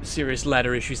serious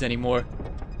ladder issues anymore.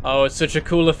 Oh, it's such a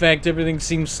cool effect. Everything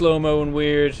seems slow-mo and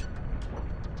weird.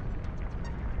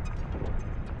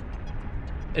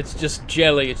 It's just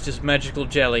jelly. It's just magical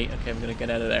jelly. Okay, I'm gonna get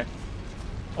out of there.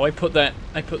 Oh, I put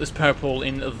this power pole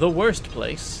in the worst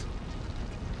place.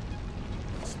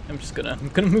 I'm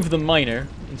gonna move the miner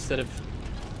instead of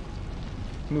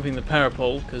moving the power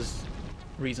pole, because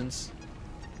reasons.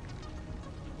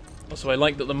 Also, I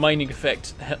like that the mining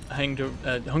effect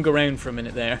hung around for a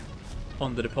minute there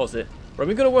on the deposit. Right,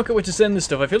 we've got to work out where to send this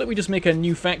stuff. I feel like we just make a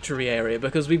new factory area,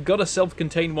 because we've got a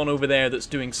self-contained one over there that's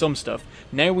doing some stuff.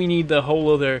 Now we need the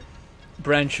whole other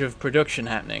branch of production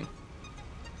happening.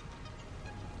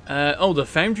 Oh, the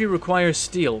foundry requires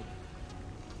steel.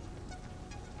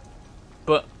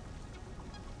 But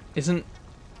isn't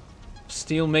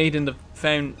steel made in the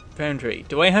foundry?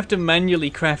 Do I have to manually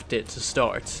craft it to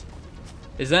start?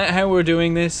 Is that how we're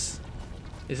doing this?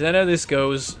 Is that how this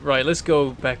goes? Right, let's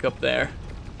go back up there.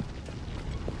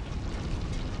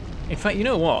 In fact, you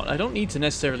know what? I don't need to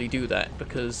necessarily do that,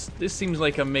 because this seems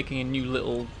like I'm making a new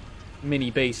little mini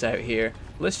base out here.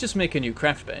 Let's just make a new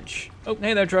craft bench. Oh,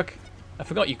 hey there, truck. I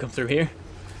forgot you come through here.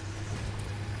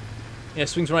 Yeah,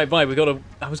 swings right by.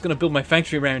 I was gonna build my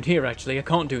factory around here, actually. I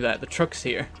can't do that. The truck's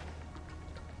here.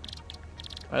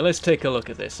 Alright, let's take a look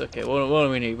at this. Okay, what do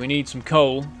we need? We need some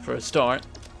coal for a start.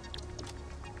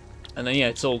 And then, yeah,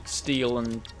 it's all steel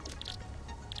and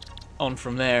on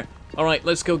from there. Alright,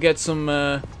 let's go get some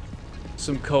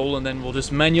coal, and then we'll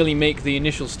just manually make the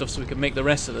initial stuff so we can make the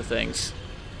rest of the things.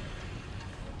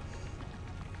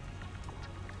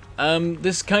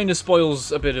 This kind of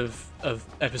spoils a bit of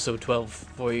episode 12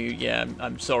 for you. Yeah,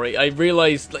 I'm sorry. I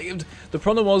realized, like, the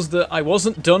problem was that I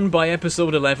wasn't done by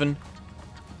episode 11.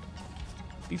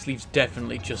 These leaves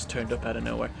definitely just turned up out of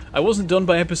nowhere. I wasn't done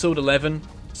by episode 11,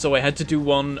 so I had to do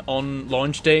one on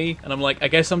launch day, and I'm like, I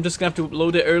guess I'm just gonna have to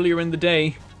upload it earlier in the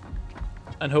day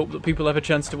and hope that people have a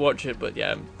chance to watch it, but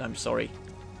yeah, I'm sorry.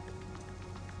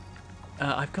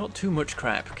 I've got too much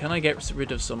crap. Can I get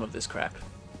rid of some of this crap?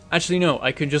 Actually, no,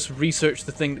 I can just research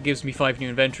the thing that gives me 5 new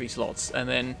inventory slots, and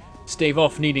then stave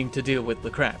off needing to deal with the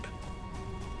crap.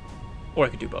 Or I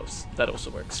could do both. That also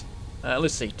works.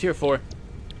 Let's see, tier 4.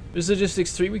 There's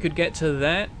logistics 3, we could get to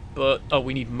that, but... Oh,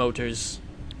 we need motors.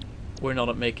 We're not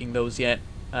at making those yet,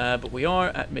 but we are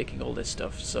at making all this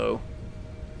stuff, so...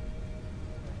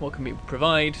 What can we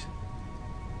provide?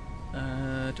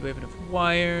 Do we have enough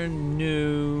wire?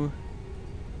 No.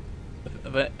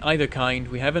 Of either kind.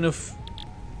 We have enough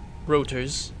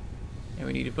rotors, and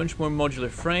we need a bunch more modular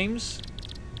frames.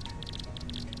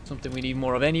 Something we need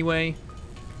more of anyway.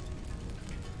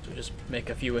 So we'll just make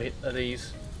a few of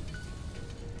these.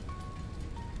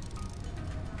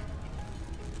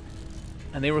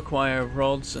 And they require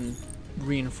rods and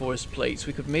reinforced plates.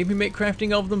 We could maybe make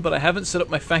crafting of them, but I haven't set up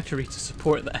my factory to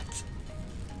support that.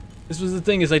 This was the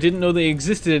thing, is I didn't know they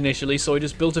existed initially, so I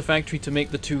just built a factory to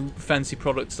make the 2 fancy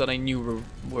products that I knew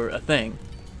were a thing.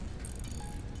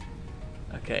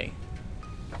 Okay.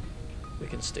 We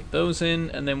can stick those in,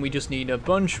 and then we just need a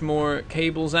bunch more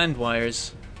cables and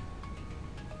wires.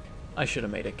 I should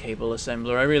have made a cable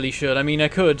assembler, I really should. I mean, I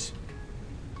could.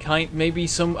 Maybe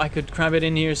I could crab it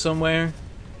in here somewhere.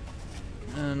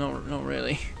 Not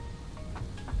really.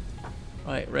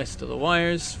 Right, rest of the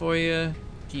wires for you.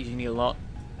 Geez, you need a lot.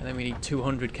 And then we need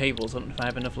 200 cables. I don't know if I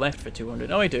have enough left for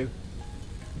 200. Oh, I do.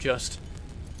 just.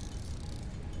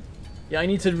 Yeah, I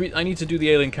need to do the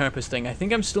alien carapace thing. I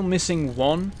think I'm still missing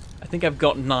one. I think I've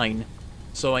got 9.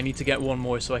 So I need to get one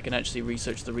more so I can actually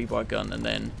research the rebar gun and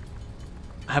then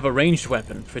have a ranged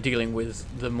weapon for dealing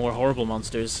with the more horrible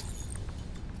monsters.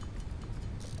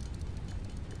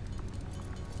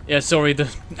 Yeah, sorry,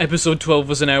 the episode 12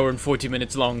 was an hour and 40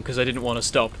 minutes long because I didn't want to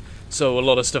stop. So a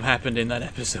lot of stuff happened in that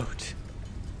episode.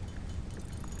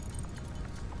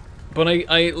 But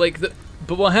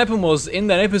but what happened was, in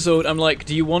that episode, I'm like,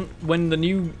 do you want, when the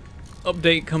new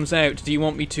update comes out, do you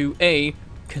want me to A,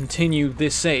 continue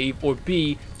this save, or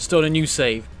B, start a new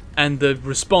save? And the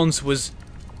response was,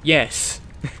 yes.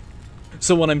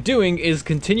 So what I'm doing is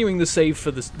continuing the save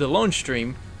for the launch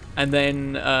stream, and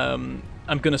then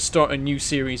I'm going to start a new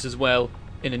series as well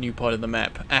in a new part of the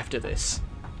map after this.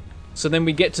 So then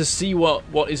we get to see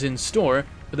what is in store,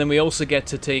 but then we also get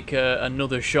to take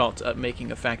another shot at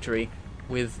making a factory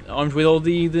armed with all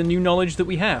the new knowledge that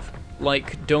we have.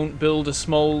 Like, don't build a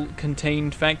small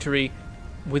contained factory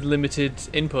with limited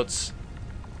inputs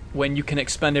when you can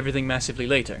expand everything massively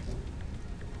later.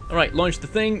 Alright, launch the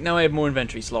thing. Now I have more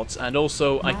inventory slots, and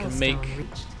also I can make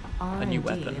a new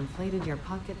weapon. Inflated your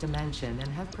pocket dimension and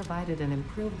have provided an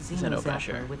improved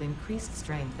Xenozapper with increased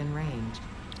strength and range.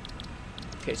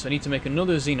 Okay, so I need to make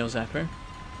another Xenozapper.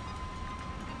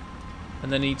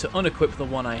 And then I need to unequip the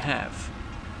one I have.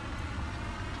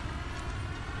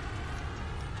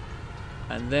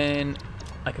 And then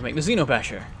I can make the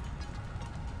Xenobasher.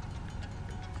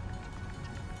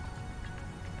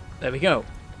 There we go.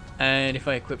 And if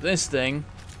I equip this thing...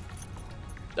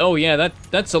 Oh yeah,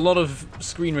 that's a lot of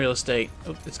screen real estate.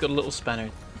 Oh, it's got a little spanner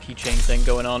keychain thing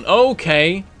going on.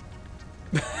 Okay!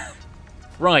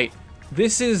 Right.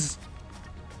 This is...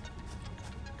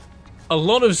 A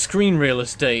lot of screen real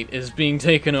estate is being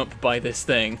taken up by this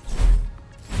thing.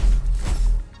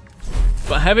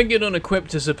 But having it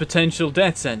unequipped is a potential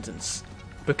death sentence.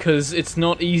 Because it's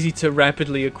not easy to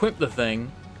rapidly equip the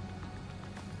thing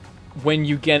when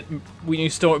you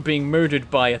start being murdered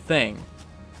by a thing.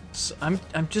 So I'm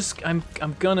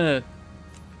gonna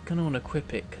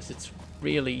unequip it because it's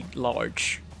really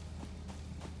large.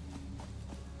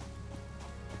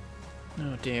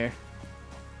 Oh dear.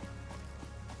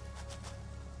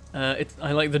 I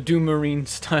like the Doom Marine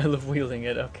style of wielding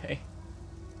it. Okay.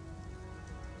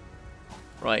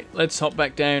 Right, let's hop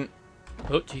back down.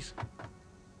 Oh jeez.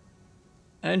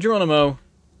 And Geronimo.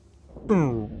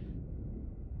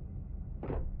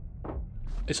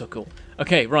 It's so cool.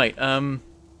 Okay, right.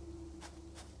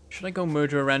 Should I go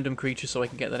murder a random creature so I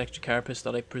can get that extra carapace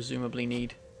that I presumably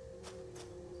need?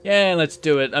 Yeah, let's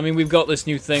do it. I mean, we've got this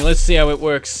new thing. Let's see how it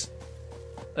works.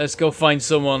 Let's go find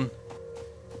someone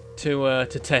to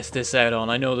test this out on.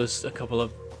 I know there's a couple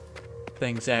of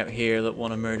things out here that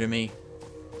want to murder me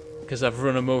because I've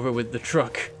run them over with the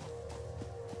truck.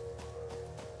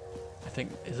 I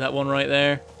think, is that one right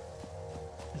there?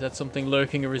 Is that something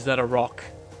lurking or is that a rock?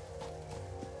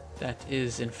 That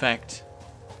is, in fact,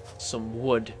 some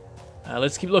wood.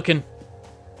 Let's keep looking.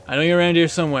 I know you're around here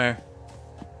somewhere.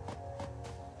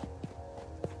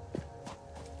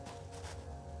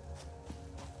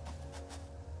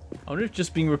 I wonder if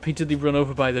just being repeatedly run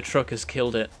over by the truck has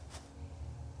killed it.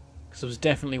 Because there was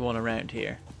definitely one around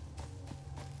here.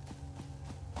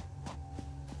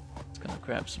 It's gonna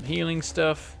grab some healing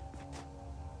stuff.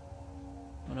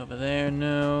 One over there,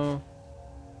 no.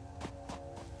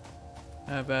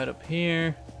 How about up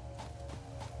here?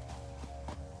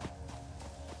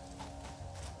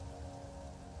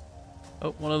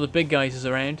 Oh, one of the big guys is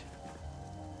around.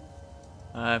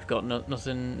 I've got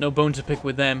nothing, no bone to pick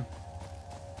with them.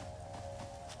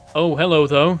 Oh, hello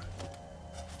though.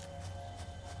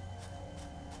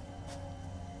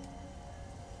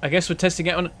 I guess we're testing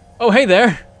out on. Oh, hey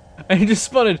there! I just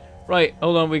spotted. Right,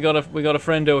 hold on. We got a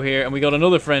friendo here, and we got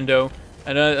another friendo,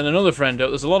 and another friendo.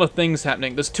 There's a lot of things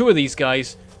happening. There's 2 of these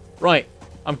guys. Right,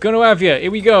 I'm gonna have you.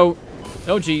 Here we go.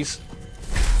 Oh, jeez.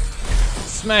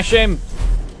 Smash him.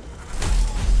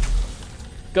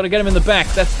 Gotta get him in the back.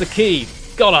 That's the key.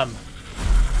 Got him.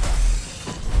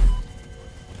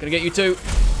 Gonna get you too.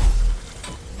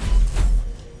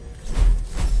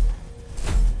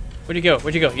 Where'd you go?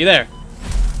 Where'd you go? You there?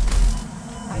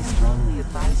 I strongly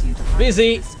advise you to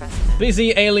Busy. this specimen.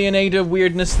 Busy alienator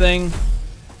weirdness thing.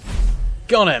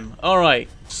 Got him. Alright.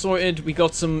 Sorted. We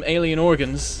got some alien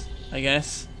organs, I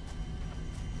guess.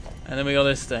 And then we got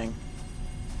this thing.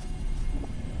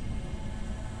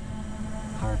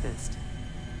 Harvest.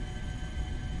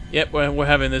 Yep, we're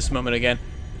having this moment again.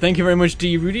 Thank you very much,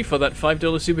 D. Rudy, for that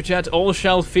 $5 super chat. All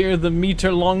shall fear the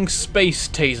meter-long space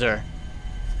taser.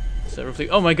 So roughly,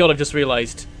 oh my god, I've just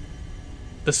realized.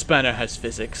 The spanner has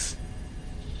physics.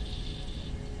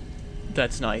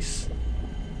 That's nice.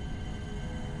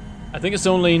 I think it's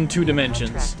only in 2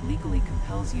 dimensions,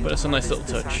 but it's a nice little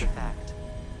touch.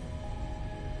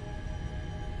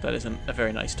 That is a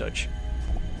very nice touch.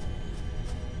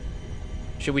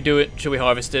 Should we do it? Should we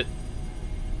harvest it?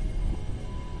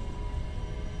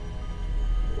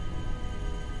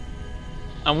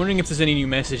 I'm wondering if there's any new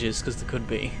messages, because there could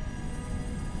be.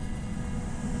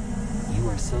 You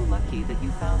are so lucky that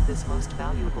you found this most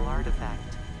valuable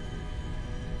artifact.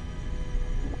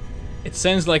 It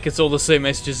sounds like it's all the same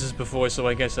messages as before, so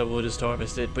I guess I will just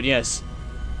harvest it. But yes,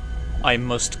 I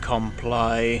must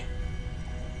comply.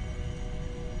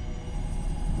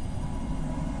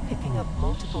 Picking up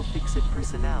multiple Fix-It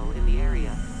personnel in the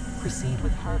area. Proceed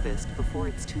with harvest before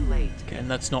it's too late. Okay, and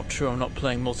that's not true. I'm not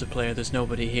playing multiplayer. There's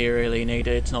nobody here, Alienata.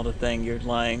 It's not a thing. You're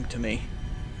lying to me.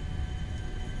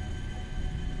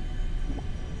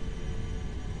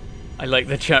 I like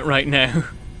the chat right now.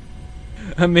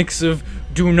 A mix of,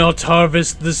 do not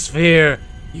harvest the sphere.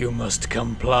 You must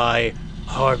comply.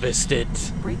 Harvest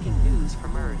it. Breaking news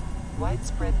from Earth.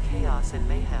 Widespread chaos and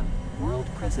mayhem. World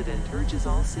President urges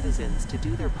all citizens to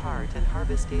do their part and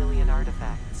harvest alien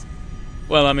artifacts.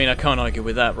 Well, I mean, I can't argue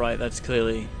with that, right? That's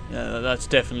clearly, that's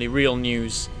definitely real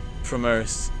news from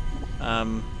Earth.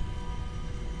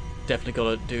 Definitely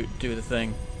gotta do the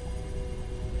thing.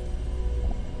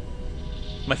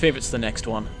 My favorite's the next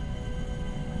one.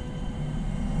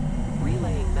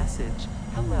 Relaying message.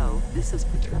 Hello, this is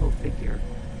Paternal Figure.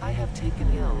 I have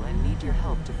taken ill and need your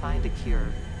help to find a cure.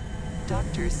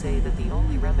 Doctors say that the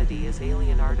only remedy is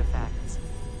alien artifacts.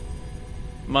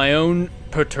 My own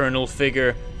paternal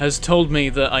figure has told me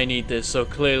that I need this, so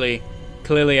clearly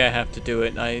I have to do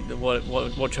it.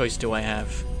 What choice do I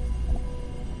have?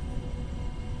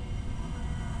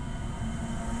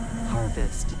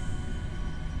 Harvest.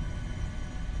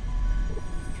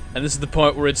 And this is the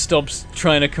part where it stops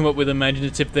trying to come up with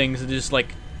imaginative things and just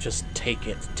like, just take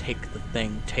it, take the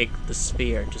thing, take the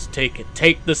sphere, just take it,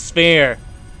 take the sphere!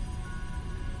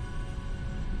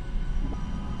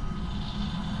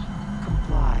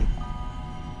 Comply.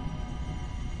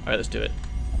 Alright, let's do it.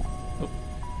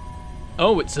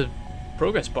 Oh, it's a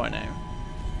progress bar now.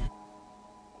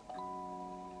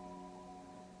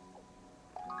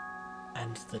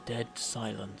 And the dead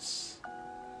silence.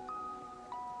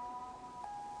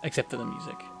 Except for the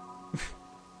music.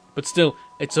 But still,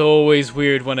 it's always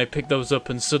weird when I pick those up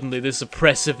and suddenly this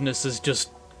oppressiveness is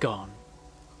just gone.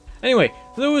 Anyway,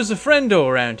 there was a friendo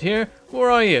around here.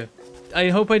 Where are you? I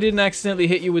hope I didn't accidentally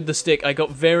hit you with the stick. I got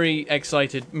very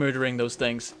excited murdering those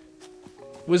things.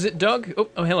 Was it Doug?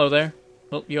 Oh, hello there.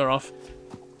 Well, you're off.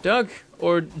 Doug?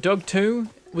 Or Doug 2?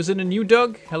 Was it a new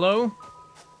Doug? Hello?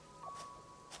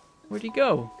 Where'd he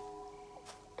go?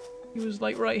 He was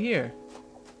like right here.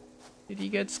 Did he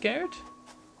get scared?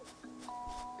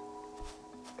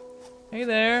 Hey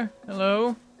there.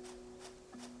 Hello.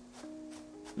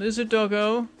 Lizard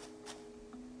doggo.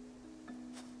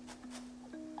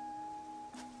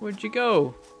 Where'd you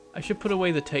go? I should put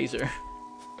away the taser.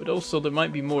 But also there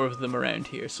might be more of them around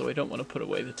here, so I don't want to put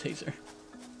away the taser.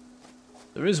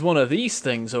 There is one of these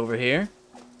things over here.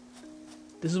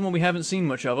 This is one we haven't seen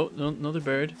much of. Oh, no, another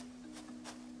bird.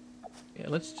 Yeah,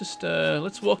 let's just,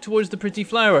 let's walk towards the pretty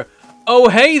flower. Oh,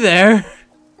 hey there!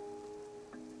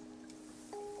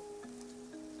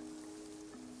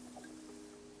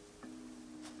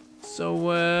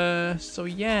 So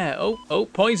yeah. Oh,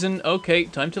 poison. Okay,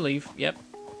 time to leave. Yep.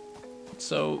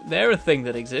 So, they're a thing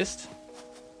that exists.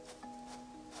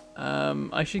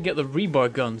 I should get the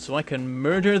rebar gun so I can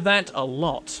murder that a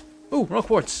lot. Ooh, rock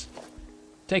quartz.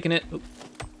 Taking it. Ooh.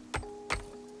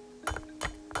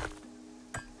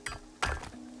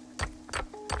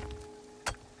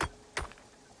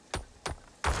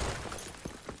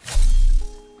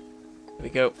 There we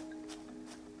go.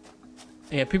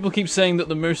 Yeah, people keep saying that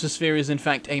the Mercer Sphere is in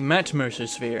fact a Matt Mercer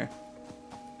Sphere.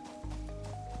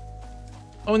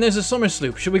 Oh, and there's a summer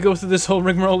sloop. Should we go through this whole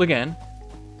rigmarole again?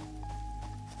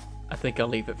 I think I'll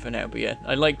leave it for now, but yeah,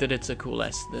 I like that it's a cool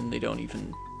S, then they don't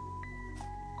even...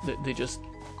 They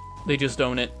just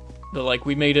own it. They're like,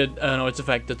 we made an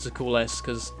artifact that's a cool S,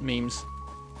 because memes.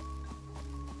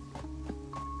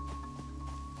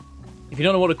 If you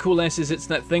don't know what a cool S is, it's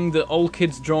that thing that all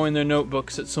kids draw in their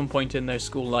notebooks at some point in their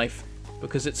school life,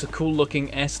 because it's a cool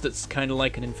looking S that's kind of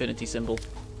like an infinity symbol.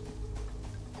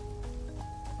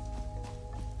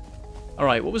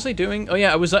 Alright, what was I doing? Oh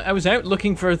yeah, I was out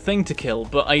looking for a thing to kill,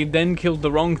 but I then killed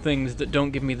the wrong things that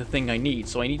don't give me the thing I need,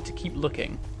 so I need to keep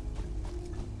looking.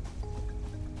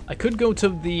 I could go to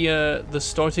the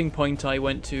starting point I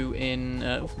went to in...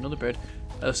 oh, another bird.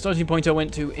 The starting point I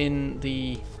went to in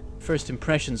the first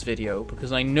impressions video,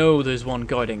 because I know there's one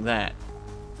guarding that.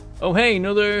 Oh hey,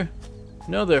 another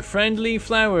friendly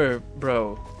flower,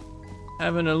 bro.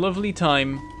 Having a lovely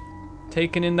time,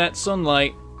 taking in that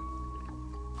sunlight,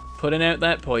 putting out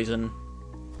that poison.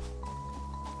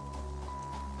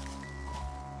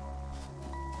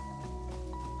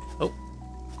 Oh,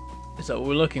 is that what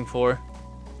we're looking for?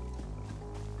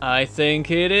 I think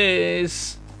it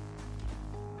is.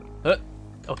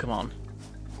 Oh, come on.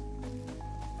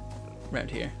 Round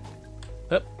here.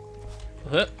 Up.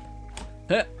 Up.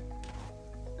 Up.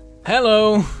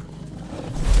 Hello.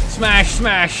 Smash,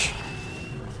 smash.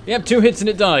 Yep, 2 hits and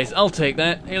it dies. I'll take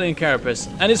that. Alien carapace.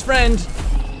 And his friend.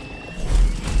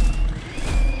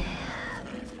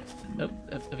 Oh,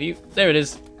 have you? There it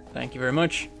is. Thank you very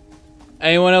much.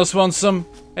 Anyone else want some?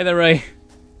 Hey there, Ray.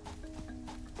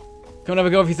 Come and have a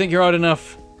go if you think you're hard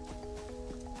enough.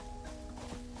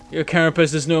 Your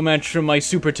carapace is no match for my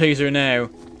super taser now.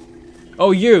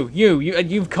 Oh,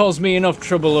 you've caused me enough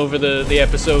trouble over the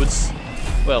episodes.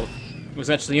 Well, it was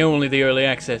actually only the early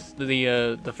access,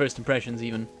 the first impressions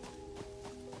even.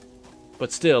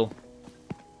 But still,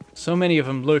 so many of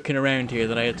them lurking around here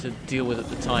that I had to deal with at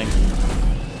the time.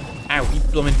 Ow, he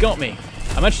blooming got me.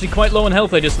 I'm actually quite low on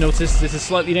health, I just noticed. This is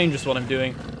slightly dangerous what I'm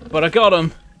doing. But I got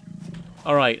him!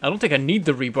 Alright, I don't think I need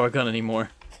the rebar gun anymore.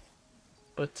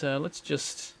 But let's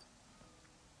just...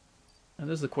 Oh,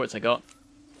 there's the quartz I got.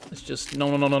 Let's just... No.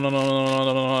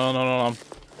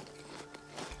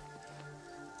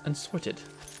 And sort it.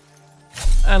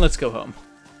 And let's go home.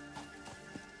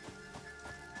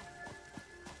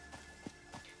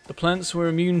 The plants were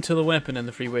immune to the weapon in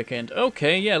the free weekend.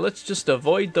 Okay, yeah, let's just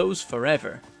avoid those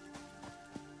forever.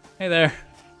 Hey there.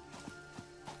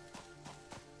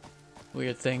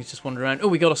 Weird things just wander around. Oh,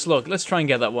 we got a slug. Let's try and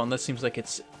get that one. That seems like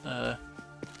it's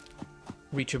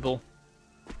reachable.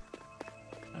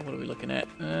 What are we looking at?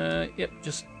 Yep,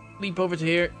 just leap over to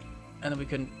here, and then we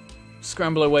can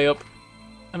scramble our way up.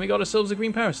 And we got ourselves a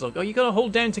green power slug. Oh, you gotta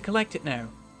hold down to collect it now.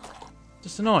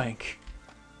 Just annoying.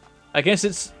 I guess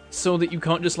it's so that you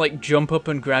can't just, like, jump up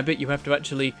and grab it. You have to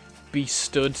actually be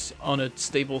stood on a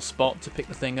stable spot to pick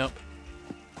the thing up.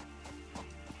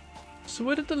 So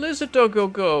where did the lizard doggo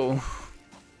go?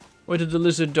 Where did the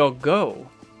lizard dog go?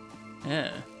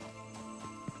 Yeah.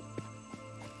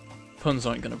 Puns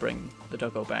aren't gonna bring the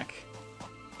doggo back.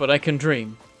 But I can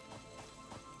dream.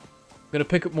 I'm gonna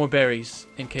pick up more berries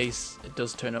in case it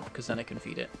does turn up, because then I can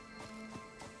feed it.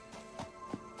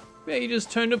 Yeah, he just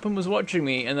turned up and was watching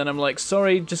me, and then I'm like,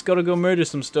 sorry, just gotta go murder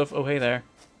some stuff. Oh, hey there.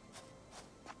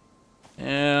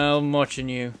 Yeah, I'm watching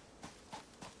you.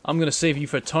 I'm gonna save you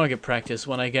for target practice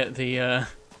when I get the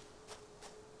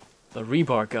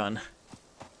rebar gun.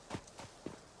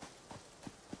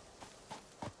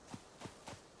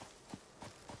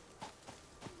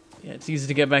 Yeah, it's easy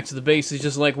to get back to the base. It's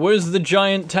just like, where's the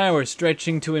giant tower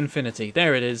stretching to infinity?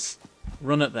 There it is.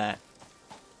 Run at that.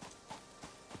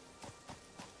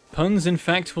 Puns, in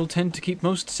fact, will tend to keep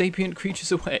most sapient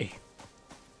creatures away.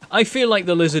 I feel like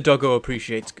the lizard doggo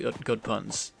appreciates good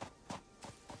puns.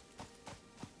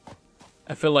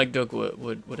 I feel like Doug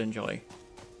would enjoy.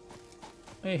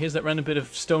 Hey, here's that random bit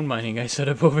of stone mining I set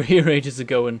up over here ages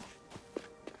ago and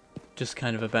just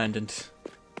kind of abandoned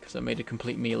because I made a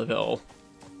complete meal of it all.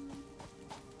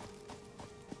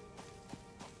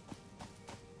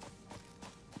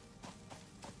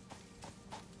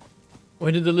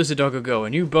 Where did the lizard doggo go?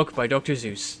 A new book by Dr.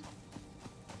 Zeus.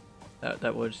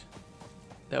 That would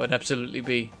absolutely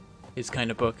be his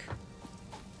kind of book.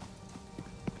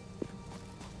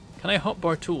 Can I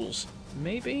hotbar tools?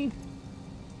 Maybe?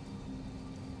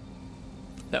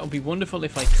 That would be wonderful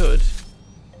if I could.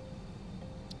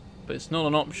 But it's not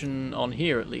an option on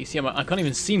here at least. Yeah, I can't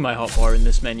even see my hotbar in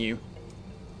this menu.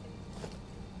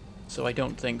 So I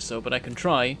don't think so, but I can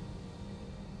try.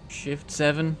 Shift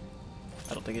 7.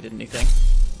 I don't think it did anything.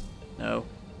 No.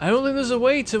 I don't think there's a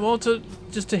way to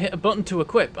just to hit a button to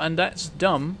equip, and that's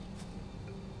dumb.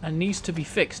 And needs to be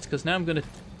fixed, because now I'm going to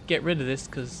get rid of this,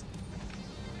 because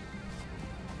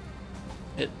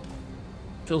it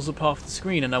fills up half the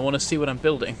screen, and I want to see what I'm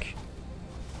building. Here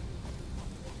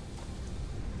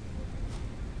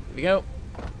we go.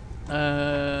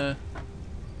 I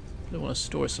want to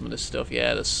store some of this stuff.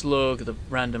 Yeah, the slug, the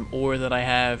random ore that I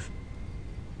have.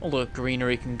 All the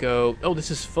greenery can go. Oh, this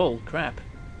is full. Crap.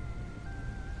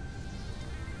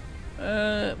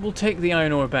 We'll take the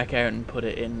iron ore back out and put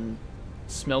it in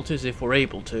smelters if we're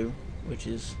able to, which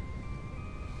is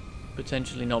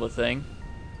potentially not a thing.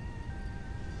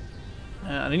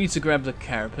 And I need to grab the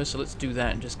carapace, so let's do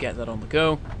that and just get that on the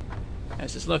go.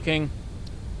 How's this looking?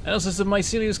 Analysis of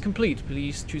mycelia is complete.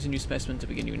 Please choose a new specimen to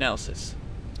begin your analysis.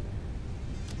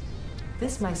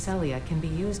 This mycelia can be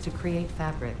used to create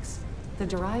fabrics. The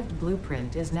derived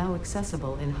blueprint is now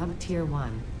accessible in Hub Tier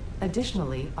 1.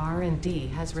 Additionally, R&D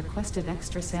has requested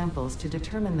extra samples to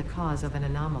determine the cause of an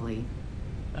anomaly.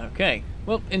 Okay,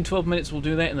 well, in 12 minutes we'll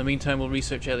do that. In the meantime, we'll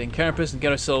research alien carapace and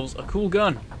get ourselves a cool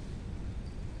gun.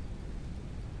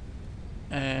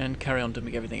 And carry on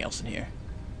doing everything else in here.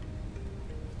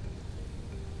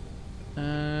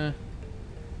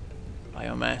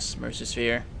 Biomass,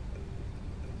 Mercersphere.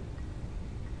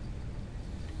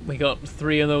 We got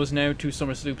 3 of those now, 2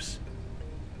 summer sloops.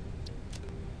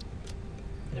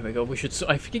 There we go. We should.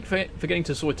 I keep forgetting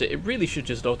to sort it. It really should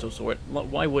just auto sort.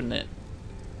 Why wouldn't it?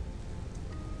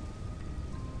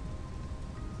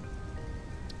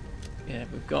 Yeah,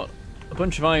 we've got a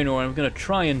bunch of iron ore. I'm gonna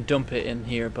try and dump it in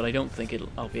here, but I don't think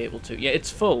I'll be able to. Yeah, it's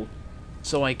full,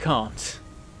 so I can't.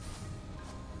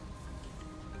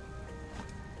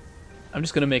 I'm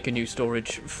just going to make a new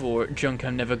storage for junk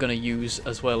I'm never going to use,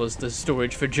 as well as the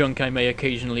storage for junk I may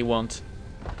occasionally want.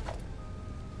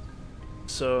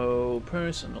 So,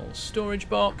 personal storage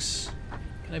box.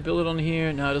 Can I build it on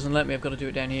here? No, it doesn't let me. I've got to do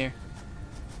it down here.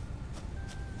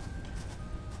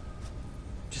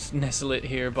 Just nestle it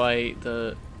here by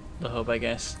the hub, I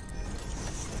guess.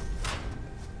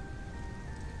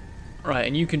 Right,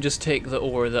 and you can just take the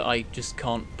ore that I just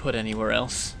can't put anywhere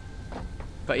else.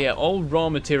 But yeah, all raw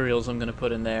materials I'm going to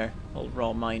put in there. All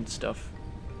raw mined stuff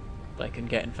that I can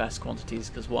get in fast quantities,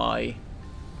 because why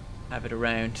have it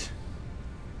around?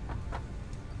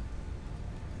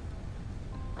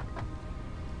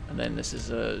 And then this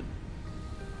is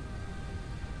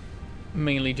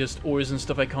mainly just ores and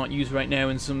stuff I can't use right now,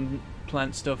 and some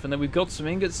plant stuff. And then we've got some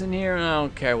ingots in here, and I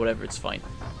don't care, whatever, it's fine.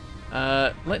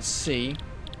 Let's see.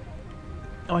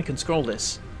 Oh, I can scroll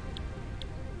this.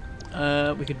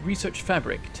 We could research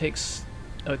fabric.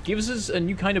 Gives us a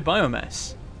new kind of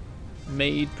biomass,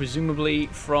 made presumably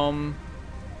from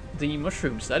the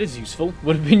mushrooms. That is useful.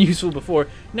 Would have been useful before.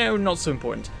 Now, not so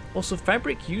important. Also,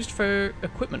 fabric used for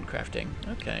equipment crafting.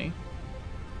 Okay.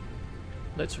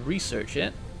 Let's research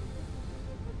it.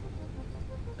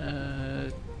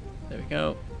 There we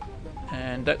go.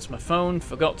 And that's my phone.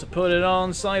 Forgot to put it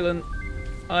on silent.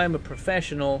 I'm a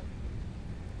professional.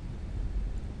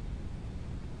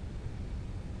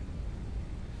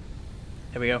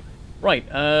 There we go. Right,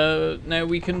 now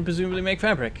we can presumably make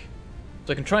fabric.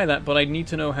 So I can try that, but I need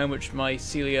to know how much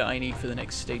mycelia I need for the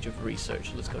next stage of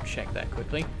research. Let's go check that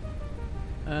quickly.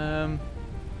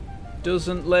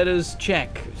 Doesn't let us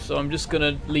check, so I'm just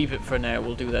gonna leave it for now.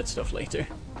 We'll do that stuff later.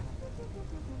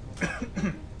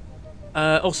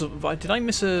 Also, did I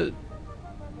miss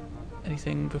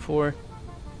anything before?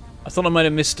 I thought I might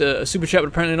have missed a super chat, but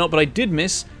apparently not. But I did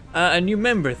miss a new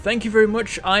member. Thank you very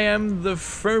much. I am the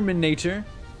Ferminator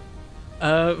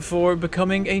for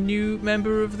becoming a new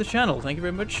member of the channel. Thank you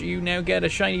very much. You now get a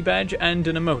shiny badge and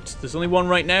an emote. There's only one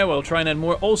right now. I'll try and add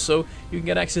more. Also, you can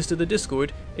get access to the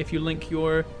Discord if you link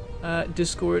your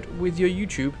Discord with your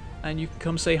YouTube, and you can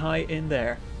come say hi in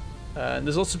there. And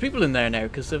there's lots of people in there now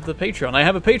because of the Patreon. I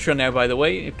have a Patreon now, by the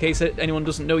way, in case anyone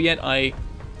doesn't know yet. I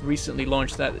recently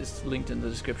launched that. It's linked in the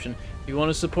description. If you want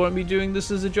to support me doing this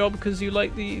as a job because you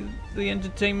like the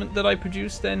entertainment that I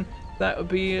produce, then that would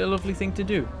be a lovely thing to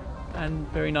do. And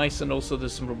very nice, and also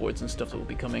there's some rewards and stuff that will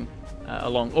be coming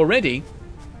along. Already,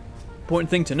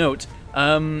 important thing to note,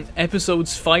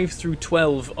 episodes 5 through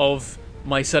 12 of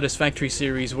my Satisfactory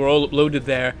series were all uploaded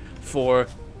there for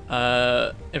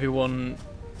everyone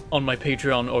on my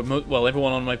Patreon, or well,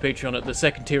 everyone on my Patreon at the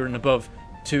second tier and above,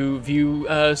 to view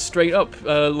straight up,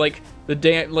 like the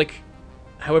day, like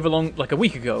however long, like a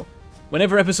week ago.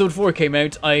 Whenever episode 4 came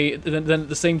out, I then at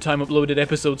the same time uploaded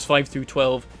episodes 5 through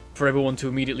 12 for everyone to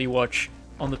immediately watch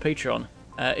on the Patreon.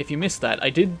 If you missed that, I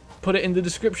did put it in the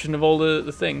description of all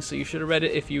the things, so you should have read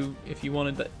it if you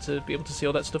wanted that to be able to see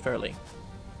all that stuff early.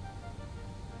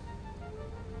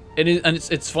 It is, and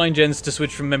it's fine, gents, to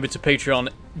switch from member to Patreon.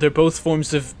 They're both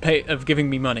forms of giving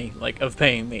me money, like of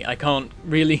paying me. I can't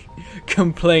really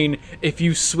complain if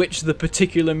you switch the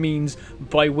particular means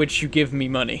by which you give me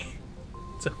money.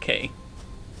 It's okay.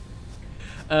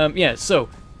 Yeah, so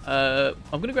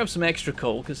I'm gonna grab some extra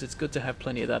coal because it's good to have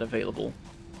plenty of that available.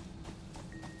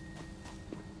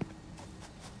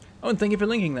 Oh, and thank you for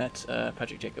linking that,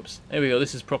 Patrick Jacobs. There we go.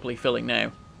 This is properly filling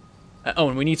now. Oh,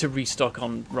 and we need to restock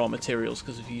on raw materials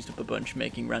because we've used up a bunch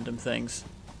making random things.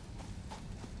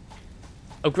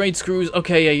 Upgrade screws.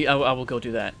 Okay, yeah, I will go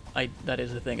do that. That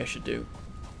is a thing I should do.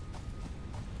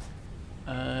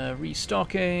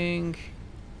 Restocking.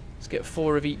 Let's get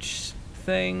 4 of each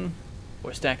thing.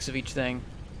 4 stacks of each thing.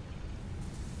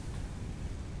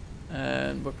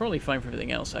 And we're probably fine for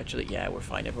everything else, actually. Yeah, we're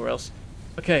fine everywhere else.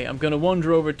 Okay, I'm going to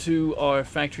wander over to our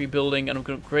factory building, and I'm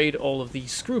going to upgrade all of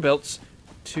these screw belts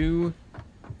to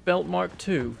belt Mark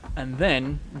II. And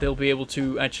then they'll be able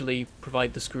to actually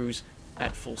provide the screws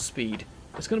at full speed.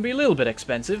 It's going to be a little bit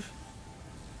expensive,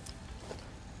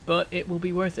 but it will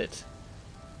be worth it.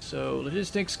 So,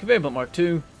 logistics, conveyor belt Mark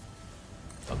II.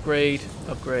 Upgrade,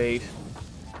 upgrade,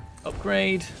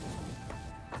 upgrade.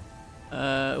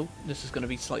 Oh, this is going to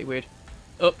be slightly weird.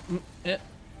 Oh, yeah.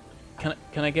 Can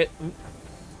I get...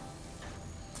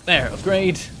 There,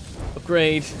 upgrade,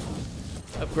 upgrade,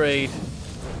 upgrade,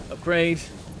 upgrade.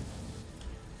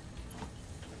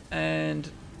 And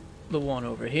the one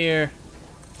over here.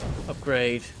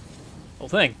 Upgrade. Whole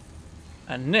thing.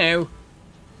 And now,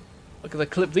 look at the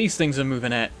clip these things are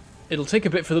moving at. It'll take a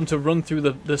bit for them to run through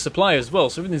the supply as well,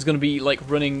 so everything's going to be like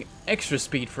running extra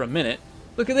speed for a minute.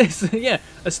 Look at this, yeah,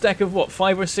 a stack of what,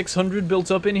 500 or 600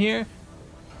 built up in here?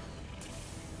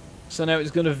 So now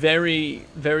it's going to very,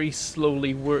 very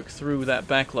slowly work through that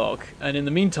backlog. And in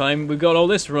the meantime, we've got all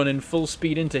this running full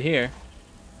speed into here.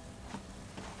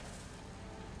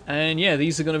 And yeah,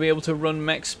 these are going to be able to run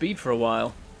max speed for a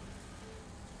while.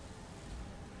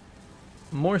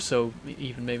 More so,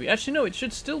 even maybe. Actually, no, it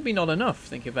should still be not enough,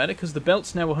 think about it, because the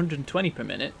belt's now 120 per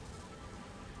minute.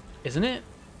 Isn't it?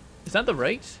 Is that the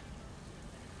rate?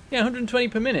 Yeah, 120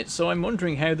 per minute, so I'm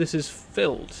wondering how this is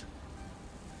filled.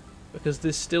 Because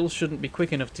this still shouldn't be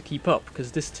quick enough to keep up,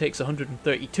 because this takes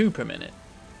 132 per minute.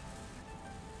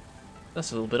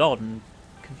 That's a little bit odd and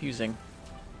confusing.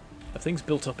 Have things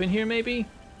built up in here, maybe?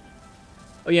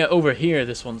 Oh yeah, over here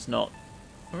this one's not.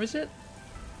 Or is it?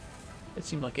 It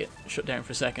seemed like it shut down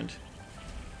for a second.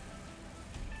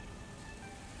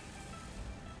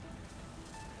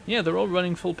 Yeah, they're all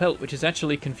running full pelt, which is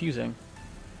actually confusing.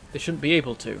 They shouldn't be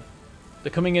able to.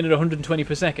 They're coming in at 120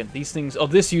 per second. These things... Oh,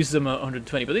 this uses them at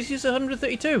 120, but this uses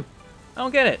 132. I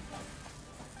don't get it.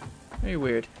 Very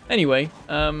weird. Anyway,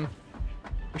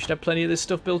 we should have plenty of this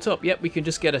stuff built up. Yep, we can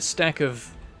just get a stack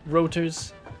of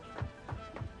rotors.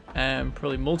 And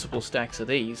probably multiple stacks of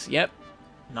these. Yep.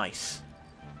 Nice.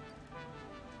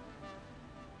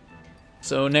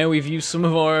 So now we've used some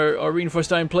of our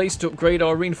reinforced iron plates to upgrade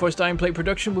our reinforced iron plate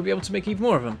production. We'll be able to make even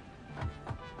more of them.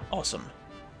 Awesome.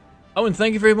 Oh, and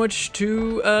thank you very much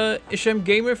to Isham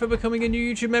Gamer for becoming a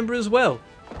new YouTube member as well.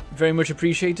 Very much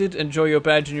appreciated. Enjoy your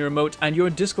badge and your emote and your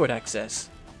Discord access.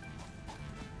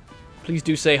 Please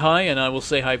do say hi, and I will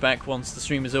say hi back once the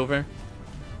stream is over.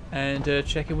 And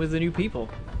check in with the new people.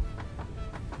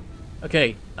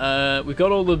 Okay, we've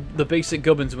got all the basic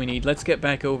gubbins we need. Let's get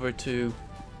back over to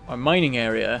our mining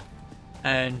area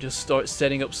and just start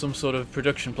setting up some sort of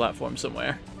production platform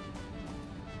somewhere.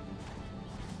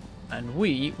 And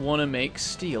we want to make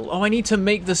steel. Oh, I need to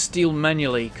make the steel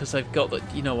manually because I've got the.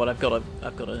 You know what? I've got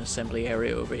an assembly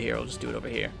area over here. I'll just do it over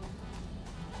here.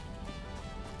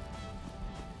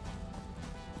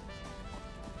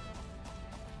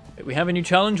 Wait, we have a new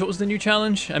challenge. What was the new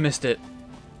challenge? I missed it.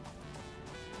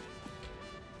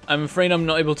 I'm afraid I'm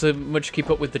not able to much keep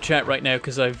up with the chat right now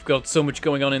because I've got so much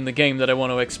going on in the game that I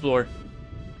want to explore.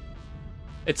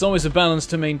 It's always a balance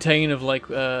to maintain of like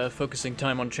focusing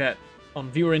time on chat. On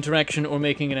viewer interaction or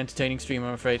making an entertaining stream,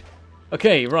 I'm afraid.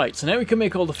 Okay, right, so now we can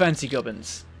make all the fancy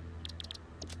gubbins.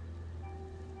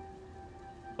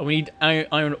 Oh, we need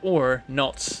iron ore,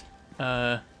 not...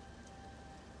 That's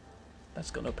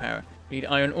got no power. We need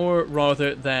iron ore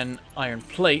rather than iron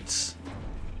plates.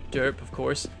 Derp, of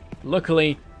course.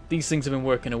 Luckily, these things have been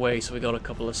working away, so we got a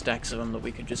couple of stacks of them that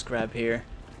we can just grab here.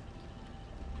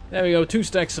 There we go, 2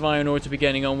 stacks of iron ore to be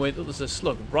getting on with. Oh, there's a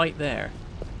slug right there.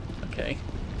 Okay.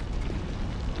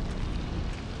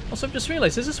 Also, I've just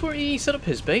realised, is this where he set up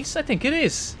his base? I think it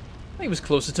is. I think it was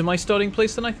closer to my starting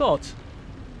place than I thought.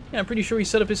 Yeah, I'm pretty sure he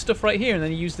set up his stuff right here and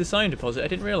then he used this iron deposit. I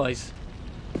didn't realise.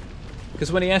 Because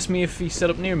when he asked me if he set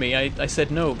up near me, I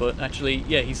said no, but actually,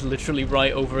 yeah, he's literally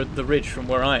right over the ridge from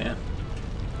where I am.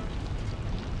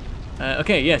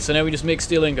 Okay, yeah, so now we just make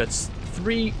steel ingots.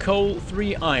 3 coal,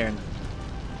 3 iron.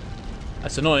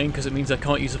 That's annoying because it means I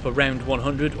can't use up around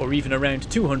 100 or even around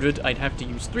 200. I'd have to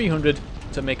use 300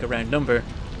 to make a round number.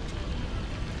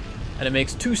 And it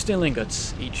makes 2 steel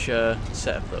ingots, each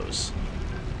set of those.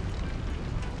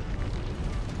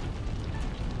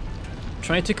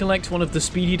 Try to collect one of the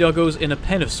speedy doggos in a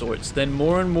pen of sorts, then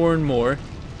more and more and more.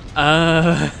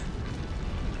 An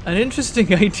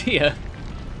interesting idea.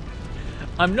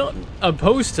 I'm not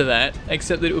opposed to that,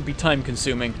 except that it would be time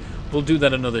consuming. We'll do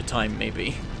that another time,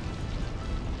 maybe.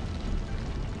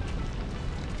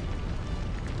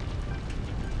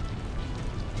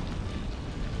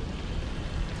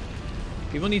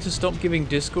 People need to stop giving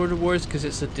Discord rewards because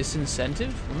it's a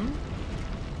disincentive?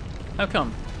 Hmm? How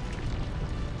come?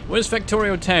 Where's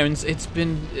Factorio Towns? It's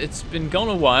been gone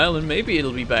a while, and maybe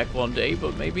it'll be back one day,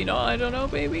 but maybe not. I don't know,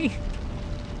 maybe.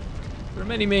 There are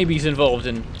many maybes involved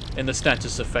in the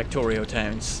status of Factorio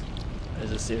Towns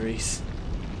as a series.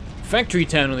 Factory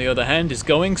Town, on the other hand, is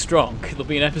going strong. There'll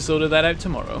be an episode of that out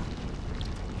tomorrow.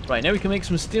 Right, now we can make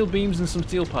some steel beams and some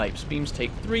steel pipes. Beams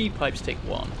take 3, pipes take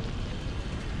 1.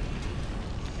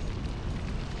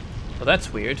 Well,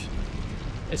 that's weird.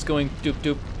 It's going doop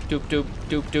doop doop doop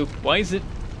doop doop. Why is it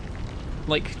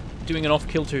like doing an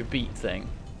off-kilter beat thing?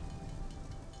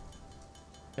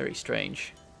 Very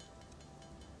strange.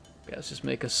 Okay, let's just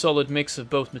make a solid mix of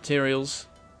both materials.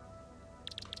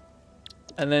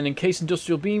 And then encase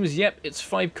industrial beams, yep, it's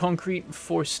 5 concrete and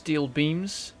 4 steel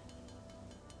beams.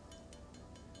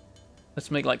 Let's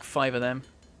make like 5 of them.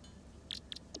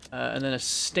 And then a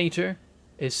stator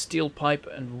is steel pipe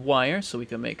and wire, so we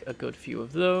can make a good few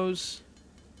of those.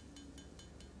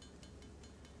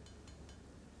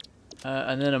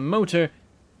 And then a motor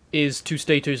is 2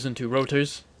 stators and 2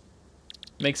 rotors.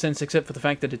 Makes sense except for the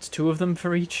fact that it's 2 of them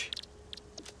for each.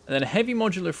 And then a heavy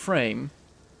modular frame.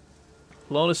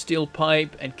 A lot of steel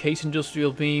pipe, encase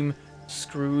industrial beam,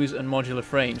 screws, and modular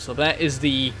frame. So that's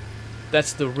the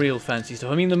real fancy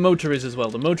stuff. I mean, the motor is as well.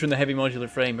 The motor and the heavy modular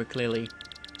frame are clearly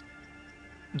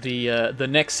the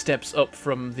next steps up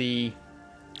from the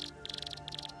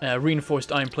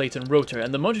reinforced iron plate and rotor.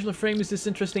 And the modular frame is this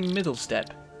interesting middle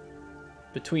step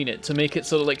between it to make it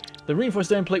sort of like the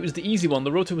reinforced iron plate was the easy one,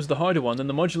 the rotor was the harder one, then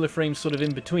the modular frame's sort of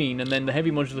in between, and then the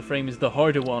heavy modular frame is the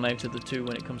harder one out of the 2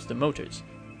 when it comes to motors.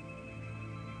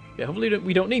 Yeah, hopefully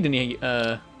we don't need any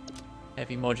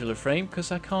heavy modular frame,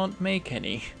 because I can't make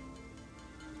any.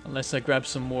 Unless I grab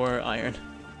some more iron.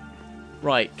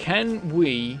 Right, can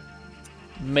we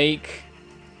make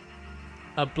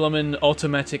a blummin'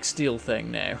 automatic steel thing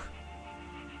now?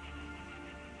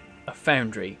 A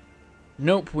foundry.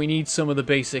 Nope, we need some of the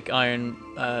basic iron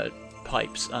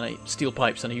pipes, and steel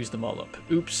pipes, and I used them all up.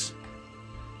 Oops.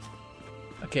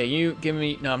 Okay, you give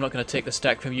me... No, I'm not going to take the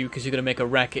stack from you, because you're going to make a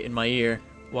racket in my ear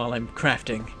while I'm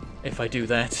crafting, if I do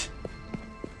that.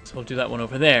 So I'll do that one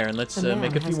over there, and let's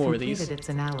make a few more of these. Its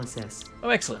analysis. Oh,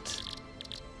 excellent.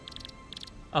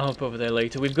 I'll hop over there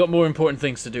later. We've got more important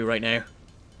things to do right now.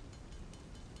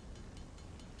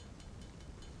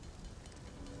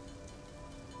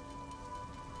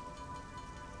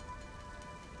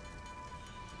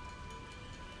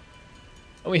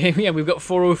 Oh yeah, we've got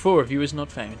 404 viewers not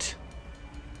found.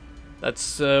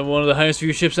 That's one of the highest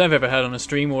viewerships I've ever had on a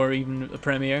stream or even a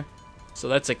premiere. So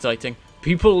that's exciting.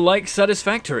 People like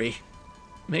Satisfactory.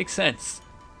 Makes sense.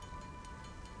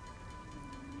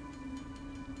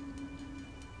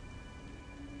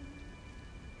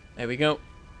 There we go.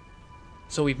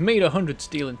 So we've made 100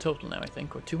 steel in total now, I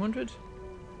think, or 200?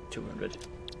 200.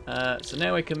 So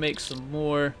now I can make some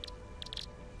more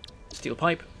steel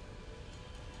pipe.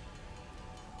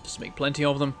 Just make plenty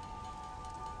of them.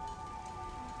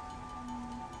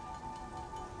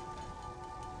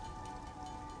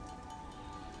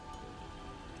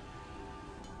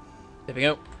 There we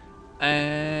go.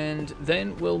 And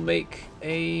then we'll make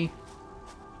a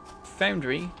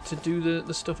foundry to do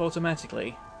the stuff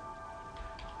automatically.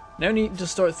 Now I need to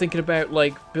start thinking about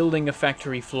like building a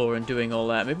factory floor and doing all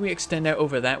that. Maybe we extend out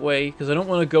over that way, because I don't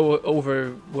want to go over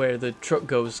where the truck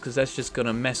goes, because that's just going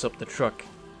to mess up the truck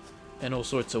in all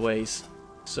sorts of ways.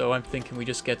 So I'm thinking we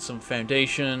just get some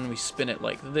foundation, we spin it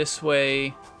like this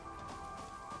way,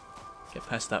 get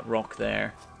past that rock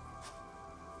there.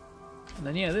 And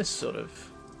then yeah, this sort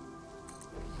of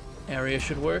area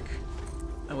should work.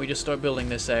 And we just start building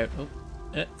this out. Oh,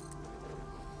 eh.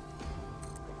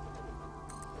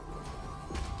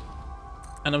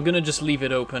 And I'm gonna just leave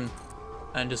it open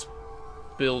and just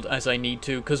build as I need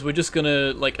to, because we're just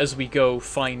gonna, like, as we go,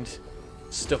 find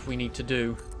stuff we need to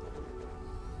do.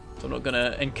 So I'm not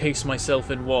gonna encase myself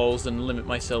in walls and limit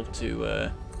myself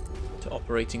to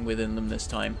operating within them this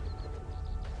time.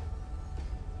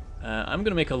 I'm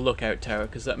gonna make a lookout tower,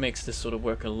 because that makes this sort of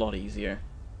work a lot easier.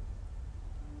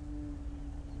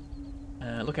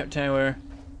 Lookout tower,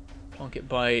 plonk it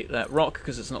by that rock,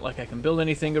 because it's not like I can build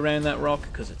anything around that rock,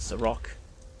 because it's a rock.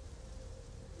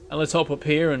 And let's hop up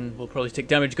here, and we'll probably take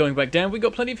damage going back down. We've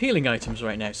got plenty of healing items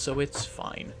right now, so it's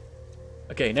fine.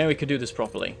 Okay, now we can do this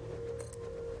properly.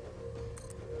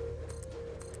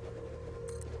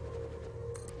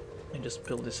 And just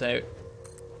build this out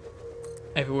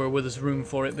everywhere where there's room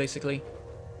for it, basically.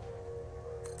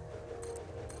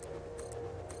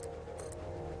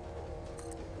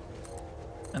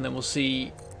 And then we'll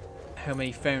see how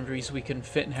many foundries we can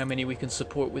fit and how many we can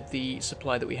support with the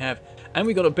supply that we have. And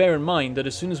we got to bear in mind that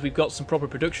as soon as we've got some proper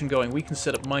production going, we can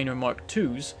set up miner Mark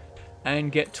IIs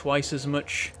and get twice as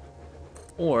much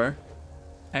ore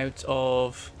out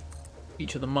of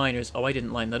each of the miners. Oh, I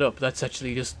didn't line that up. That's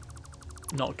actually just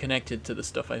not connected to the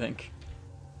stuff, I think.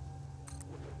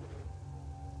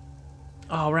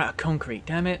 Oh, we're out of concrete,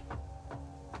 damn it.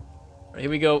 Right, here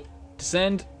we go.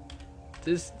 Descend.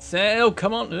 Descend. Oh,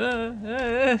 come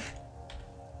on.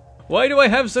 Why do I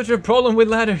have such a problem with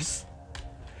ladders?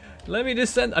 Let me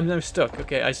descend. I'm now stuck.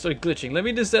 Okay, I started glitching. Let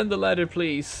me descend the ladder,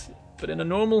 please. But in a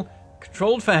normal,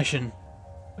 controlled fashion.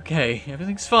 Okay,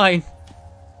 everything's fine.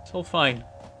 It's all fine.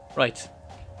 Right.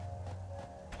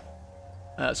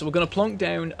 So we're going to plonk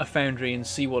down a foundry and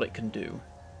see what it can do.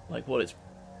 Like, what its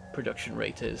production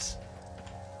rate is.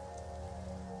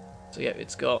 So yeah,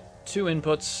 it's got 2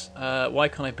 inputs. Why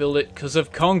can't I build it? Because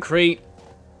of concrete.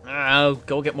 I'll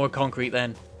go get more concrete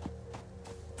then.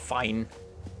 Fine.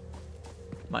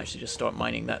 Might actually just start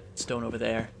mining that stone over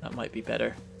there. That might be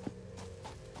better.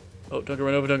 Oh, don't go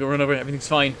run over, don't go run over. Everything's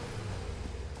fine.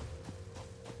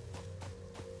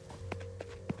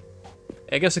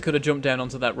 I guess I could have jumped down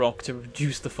onto that rock to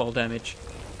reduce the fall damage.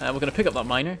 We're going to pick up that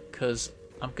miner, because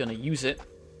I'm going to use it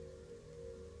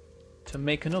to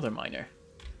make another miner.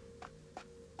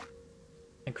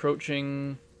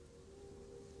 Encroaching.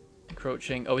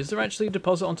 Encroaching. Oh, is there actually a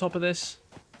deposit on top of this?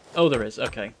 Oh, there is.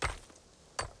 Okay.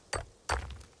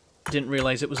 Didn't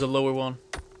realize it was a lower one.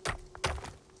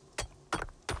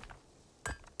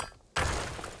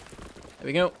 There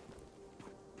we go.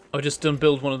 Oh, just done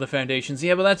build one of the foundations.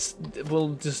 Yeah, but that's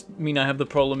will just mean I have the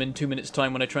problem in 2 minutes'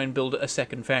 time when I try and build a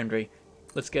second foundry.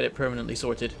 Let's get it permanently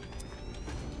sorted.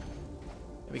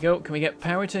 There we go. Can we get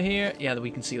power to here? Yeah,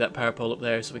 we can see that power pole up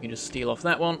there, so we can just steal off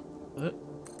that one.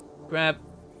 Grab.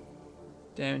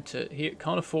 Down to here.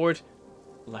 Can't afford.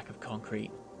 Lack of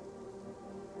concrete.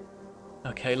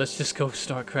 Okay, let's just go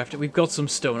start crafting. We've got some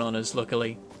stone on us,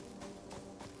 luckily.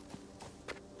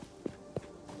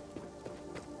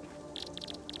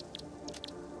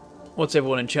 What's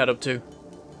everyone in chat up to?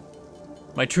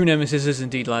 My true nemesis is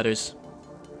indeed ladders.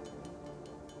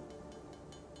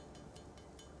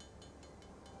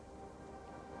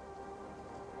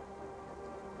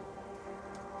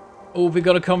 Oh, we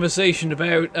got a conversation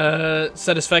about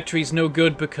Satisfactory's no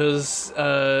good because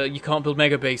you can't build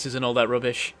mega bases and all that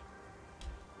rubbish.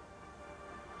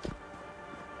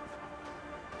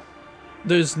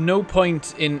 There's no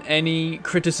point in any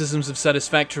criticisms of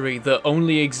Satisfactory that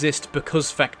only exist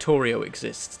because Factorio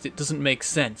exists. It doesn't make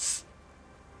sense.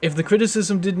 If the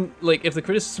criticism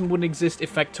wouldn't exist,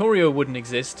 if Factorio wouldn't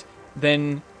exist,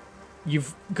 then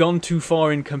you've gone too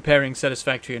far in comparing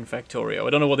Satisfactory and Factorio.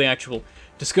 I don't know what the actual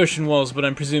discussion was, but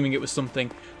I'm presuming it was something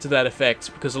to that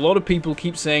effect, because a lot of people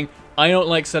keep saying, I don't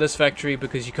like Satisfactory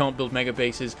because you can't build mega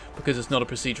bases, because it's not a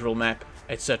procedural map,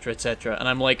 etc, etc. And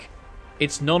I'm like,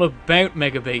 it's not about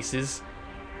mega bases,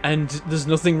 and there's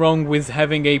nothing wrong with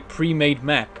having a pre-made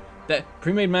map. That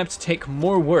pre-made maps take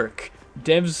more work.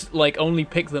 Devs only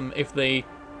pick them if they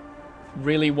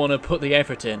really want to put the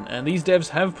effort in, and these devs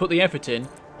have put the effort in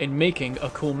making a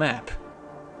cool map.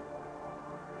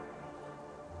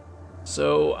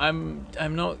 So I'm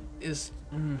not just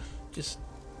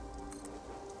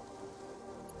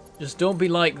don't be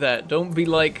like that. Don't be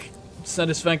like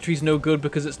Satisfactory's no good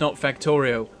because it's not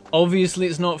Factorio. Obviously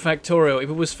it's not Factorio. If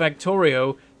it was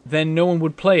Factorio, then no one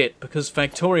would play it because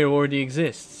Factorio already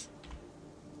exists.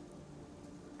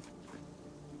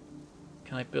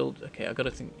 Can I build? Okay, I've got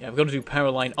to think. Yeah, I've got to do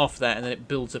power line off that, and then it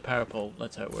builds a power pole.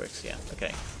 That's how it works. Yeah.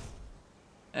 Okay.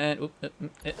 And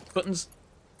buttons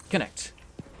connect.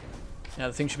 Now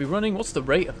the thing should be running. What's the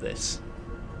rate of this?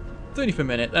 30 per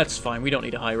minute. That's fine. We don't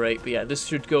need a high rate. But yeah, this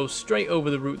should go straight over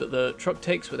the route that the truck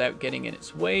takes without getting in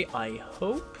its way. I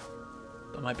hope.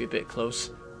 That might be a bit close.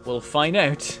 We'll find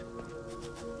out.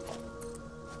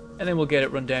 And then we'll get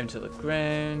it run down to the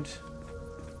ground.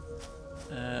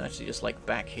 Actually, just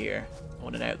back here. I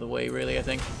want it out of the way, really, I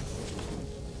think.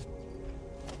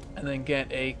 And then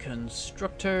get a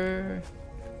constructor.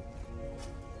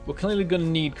 We're clearly going to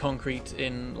need concrete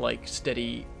in a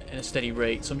steady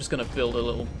rate, so I'm just going to build a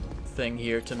little thing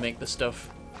here to make the stuff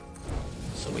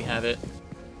so we have it.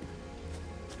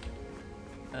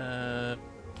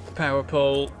 Power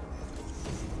pole.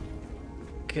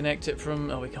 Connect it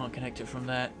from... Oh, we can't connect it from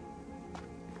that.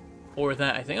 Or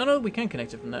that, I think. Oh no, we can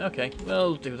connect it from that. Okay,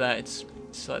 well, do that. It's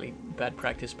slightly bad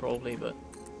practice, probably, but...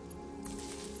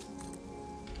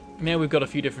 Now we've got a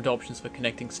few different options for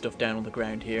connecting stuff down on the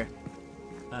ground here.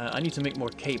 I need to make more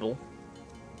cable.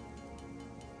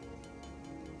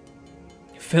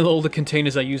 fill all the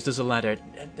containers I used as a ladder.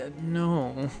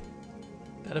 No.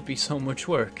 That'd be so much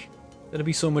work. That'd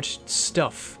be so much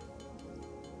stuff.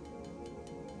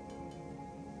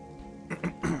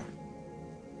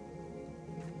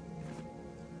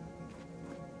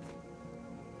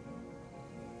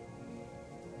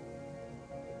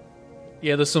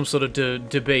 Yeah, there's some sort of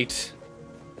debate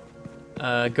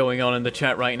going on in the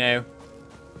chat right now.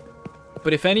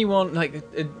 But if anyone, like,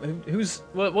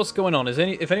 what's going on?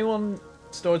 If anyone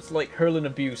starts, like, hurling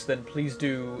abuse, then please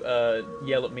do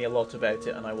yell at me a lot about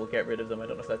it, and I will get rid of them. I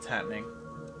don't know if that's happening.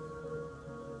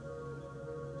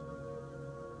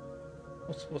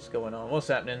 What's going on? What's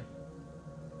happening?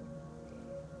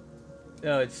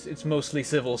 No, it's mostly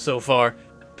civil so far.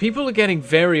 People are getting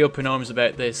very up in arms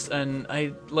about this, and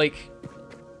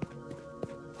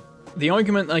the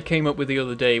argument I came up with the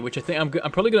other day, which I think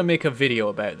I'm probably going to make a video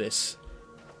about this.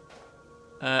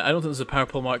 I don't think there's a Power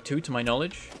Pole Mark II, to my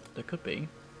knowledge. There could be.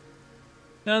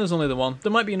 No, there's only the one.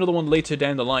 There might be another one later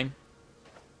down the line.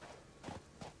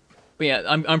 But yeah,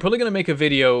 I'm probably going to make a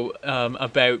video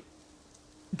about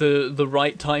the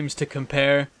right times to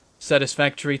compare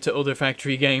Satisfactory to other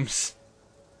Factory games.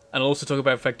 And I'll also talk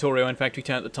about Factorio and Factory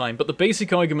Town at the time. But the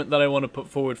basic argument that I want to put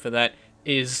forward for that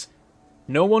is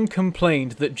no one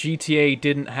complained that GTA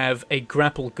didn't have a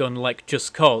grapple gun like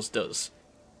Just Cause does.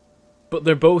 But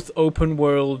they're both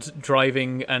open-world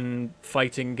driving and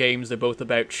fighting games. They're both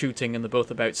about shooting, and they're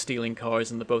both about stealing cars,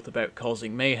 and they're both about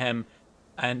causing mayhem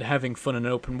and having fun in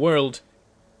an open world.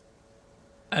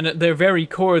 And at their very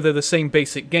core, they're the same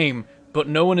basic game, but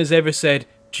no one has ever said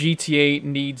GTA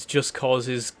needs Just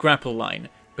Cause's grapple line,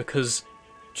 because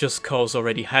Just Cause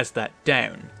already has that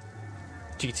down.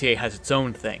 GTA has its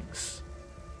own things.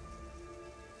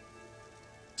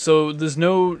 So there's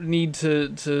no need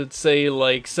to say,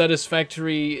 like,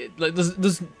 Satisfactory... Like,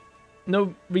 there's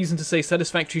no reason to say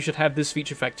Satisfactory should have this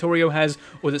feature Factorio has,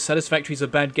 or that Satisfactory is a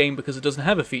bad game because it doesn't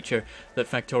have a feature that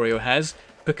Factorio has,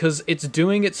 because it's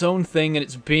doing its own thing and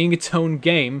it's being its own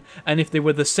game, and if they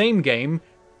were the same game,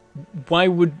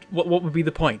 what would be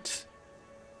the point?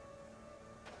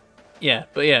 Yeah,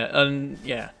 but yeah,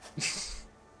 yeah.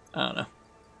 I don't know.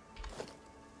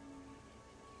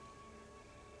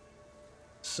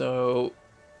 So,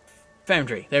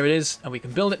 Foundry, there it is, and we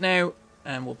can build it now,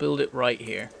 and we'll build it right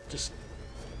here, just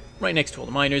right next to all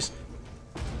the miners.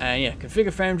 And yeah,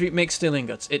 configure Foundry, make steel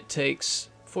ingots. It takes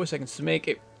 4 seconds to make.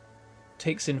 It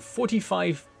takes in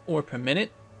 45 ore per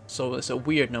minute, so it's a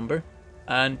weird number,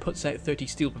 and puts out 30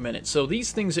 steel per minute. So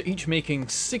these things are each making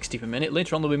 60 per minute.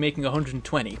 Later on they'll be making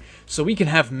 120, so we can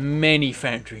have many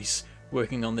foundries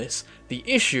working on this. The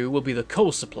issue will be the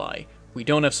coal supply. We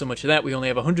don't have so much of that. We only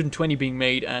have 120 being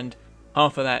made, and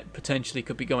half of that potentially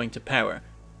could be going to power.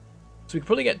 So we could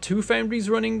probably get 2 foundries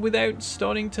running without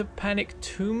starting to panic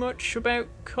too much about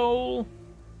coal,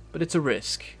 but it's a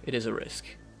risk. It is a risk.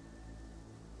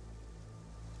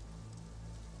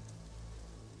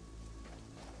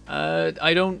 I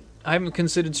haven't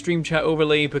considered stream chat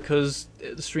overlay because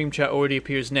the stream chat already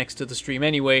appears next to the stream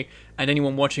anyway, and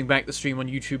anyone watching back the stream on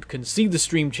YouTube can see the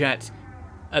stream chat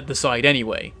at the side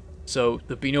anyway. So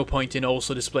there'd be no point in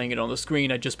also displaying it on the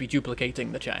screen. I'd just be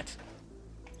duplicating the chat.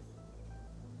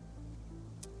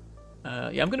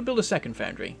 Yeah, I'm going to build a second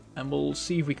foundry, and we'll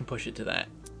see if we can push it to that.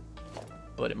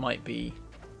 But it might be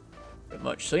a bit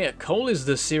much. So yeah, coal is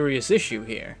the serious issue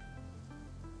here.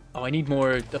 Oh, I need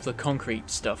more of the concrete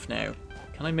stuff now.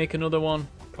 Can I make another one?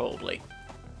 Probably.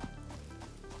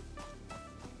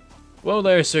 Whoa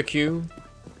there, Sir Q.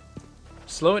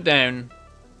 Slow it down.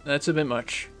 That's a bit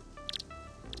much.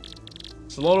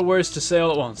 It's a lot of words to say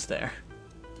all at once there.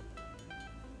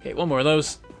 Okay, one more of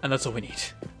those, and that's all we need.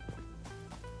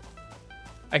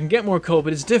 I can get more coal,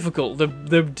 but it's difficult.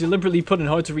 They're deliberately put in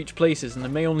hard-to-reach places, and there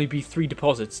may only be 3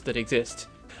 deposits that exist.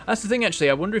 That's the thing, actually.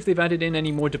 I wonder if they've added in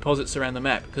any more deposits around the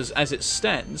map, because as it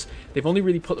stands, they've only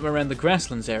really put them around the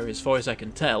grasslands area, as far as I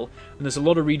can tell, and there's a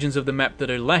lot of regions of the map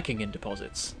that are lacking in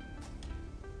deposits.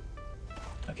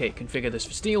 Okay, configure this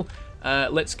for steel.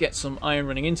 Let's get some iron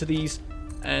running into these,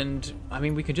 and, I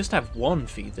mean, we can just have one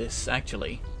feed this,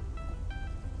 actually.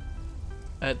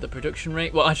 At the production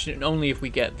rate? Well, actually, only if we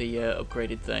get the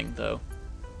upgraded thing, though.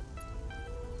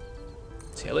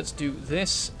 So yeah, let's do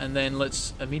this, and then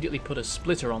let's immediately put a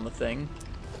splitter on the thing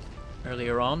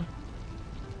earlier on.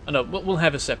 Oh no, we'll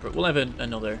have a separate. We'll have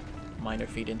another miner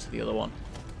feed into the other one.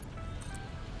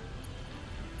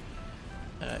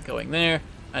 Going there.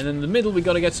 And then in the middle, we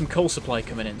got to get some coal supply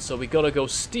coming in, so we got to go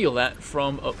steal that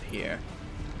from up here.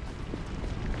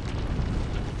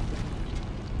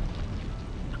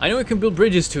 I know we can build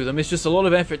bridges to them, it's just a lot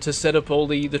of effort to set up all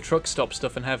the truck stop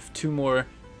stuff and have 2 more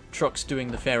trucks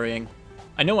doing the ferrying.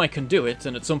 I know I can do it,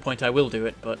 and at some point I will do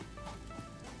it, but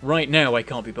right now I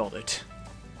can't be bothered.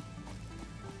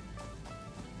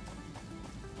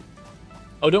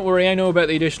 Oh, don't worry, I know about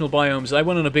the additional biomes. I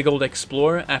went on a big old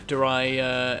explore after I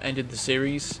ended the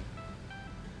series,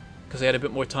 because I had a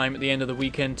bit more time at the end of the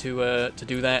weekend to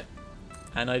do that,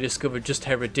 and I discovered just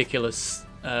how ridiculously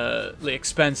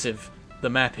expansive the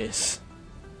map is,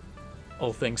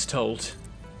 all things told.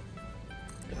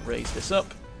 Gonna raise this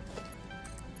up,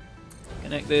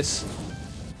 connect this,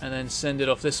 and then send it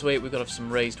off this way. We've got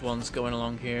some raised ones going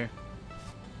along here.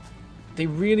 They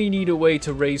really need a way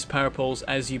to raise power poles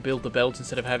as you build the belt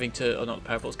instead of having to, or not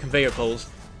power poles, conveyor poles,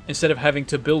 instead of having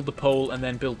to build the pole and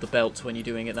then build the belt when you're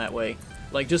doing it that way.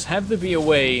 Like, just have there be a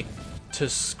way to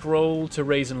scroll to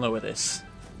raise and lower this.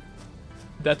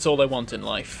 That's all I want in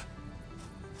life.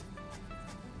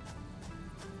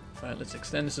 Right, let's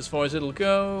extend this as far as it'll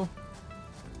go.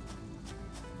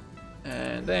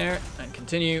 And there, and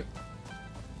continue.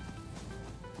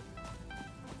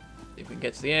 See if we can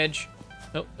get to the edge.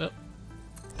 Oh, oh.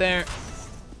 There.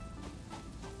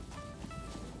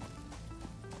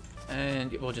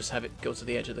 And we'll just have it go to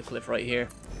the edge of the cliff right here.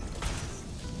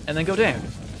 And then go down.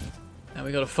 Now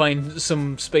we gotta find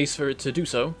some space for it to do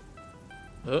so.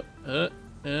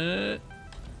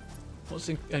 What's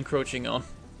encroaching on?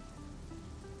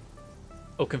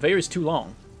 Oh, conveyor is too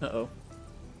long. Uh-oh.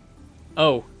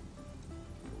 Oh.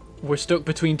 We're stuck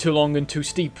between too long and too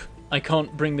steep. I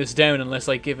can't bring this down unless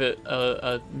I give it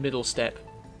a middle step.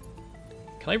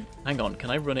 Can I... Hang on, can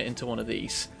I run it into one of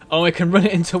these? Oh, I can run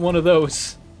it into one of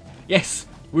those. Yes,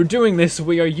 we're doing this.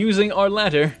 We are using our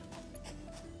ladder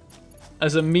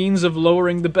as a means of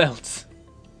lowering the belt.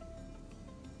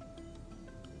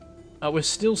 We're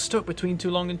still stuck between too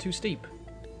long and too steep.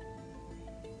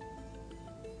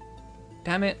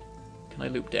 Damn it. Can I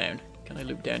loop down? Can I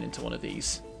loop down into one of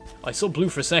these? I saw blue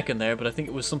for a second there, but I think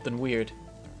it was something weird.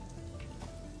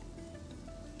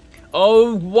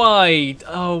 Oh, why?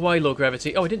 Oh, why low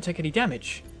gravity? Oh, I didn't take any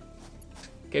damage.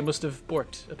 Game must have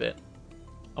borked a bit.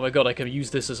 Oh my god, I can use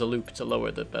this as a loop to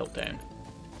lower the belt down.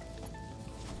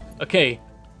 Okay,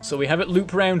 so we have it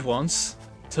loop round once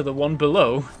to the one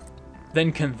below.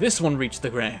 Then can this one reach the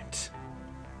ground?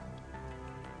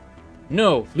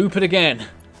 No, loop it again.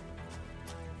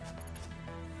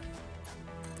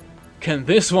 Can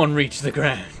this one reach the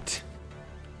ground?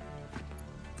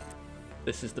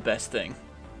 This is the best thing.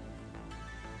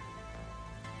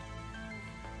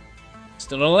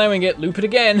 Still not allowing it. Loop it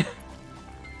again.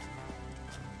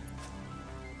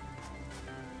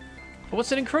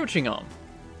 What's it encroaching on?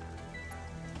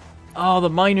 Oh, the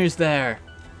miner's there.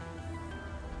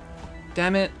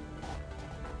 Damn it.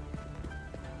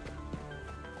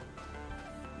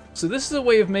 So this is a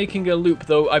way of making a loop,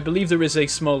 though I believe there is a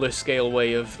smaller scale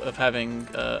way of having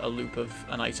a loop of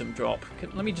an item drop.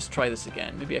 Let me just try this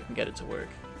again. Maybe I can get it to work.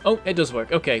 Oh, it does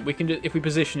work. Okay, we can do, if we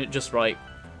position it just right,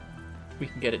 we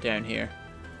can get it down here.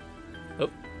 Oh,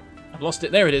 I've lost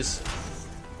it. There it is.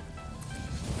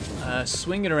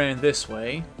 Swing it around this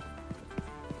way.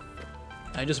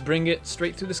 And just bring it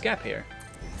straight through this gap here.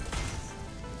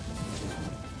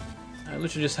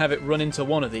 Literally just have it run into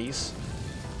one of these.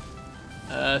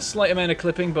 Slight amount of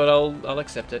clipping, but I'll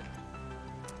accept it.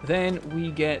 Then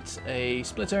we get a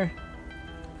splitter.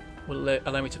 Will it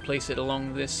allow me to place it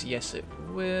along this? Yes, it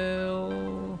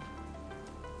will.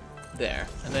 There.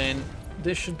 And then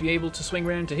this should be able to swing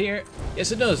around to here.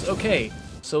 Yes, it does. Okay.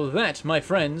 So that, my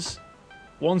friends,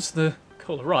 once the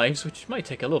coal arrives, which might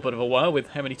take a little bit of a while with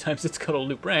how many times it's got to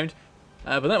loop round,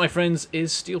 but that, my friends,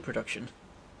 is steel production.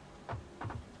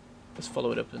 Let's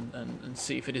follow it up and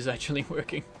see if it is actually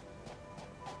working.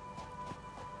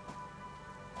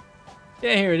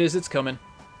 Yeah, here it is. It's coming.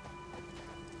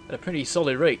 At a pretty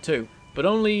solid rate, too. But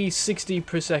only 60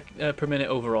 per minute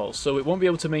overall, so it won't be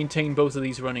able to maintain both of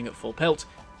these running at full pelt,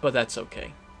 but that's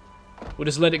okay. We'll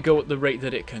just let it go at the rate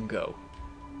that it can go.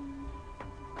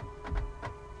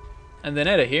 And then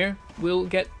out of here, we'll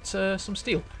get some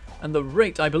steel. And the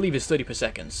rate, I believe, is 30 per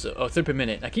second, so, or 30 per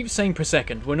minute. I keep saying per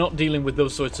second. We're not dealing with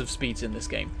those sorts of speeds in this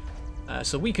game.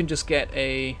 So we can just get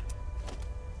a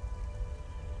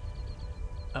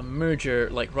merger,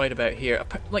 like, right about here.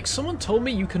 Like, someone told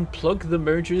me you can plug the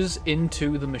mergers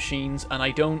into the machines, and I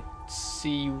don't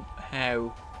see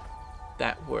how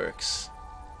that works.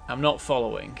 I'm not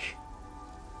following.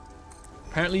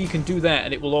 Apparently you can do that,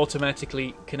 and it will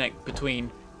automatically connect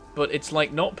between... But it's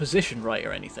like not positioned right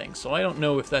or anything, so I don't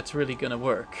know if that's really gonna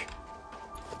work.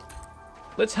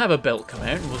 Let's have a belt come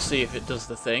out and we'll see if it does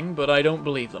the thing, but I don't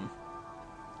believe them.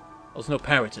 There's no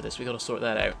power to this, we gotta sort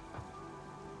that out.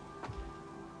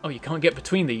 Oh, you can't get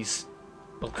between these.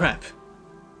 Well, crap.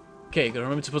 Okay, gotta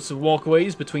remember to put some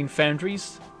walkways between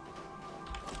foundries.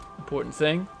 Important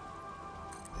thing.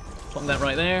 Plumb that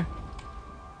right there.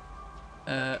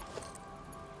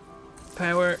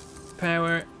 Power,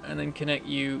 power, and then connect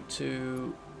you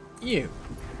to you.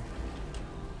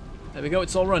 There we go,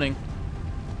 it's all running.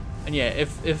 And yeah,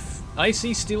 if I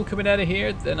see steel coming out of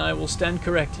here, then I will stand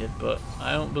corrected, but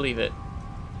I don't believe it.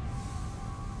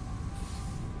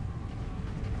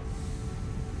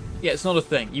 Yeah, it's not a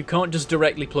thing. You can't just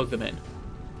directly plug them in.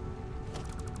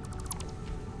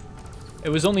 It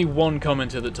was only one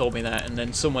commenter that told me that, and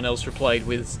then someone else replied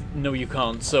with, no you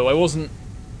can't, so I wasn't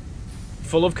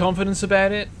full of confidence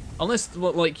about it. Unless,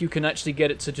 like, you can actually get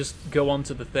it to just go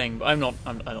onto the thing, but I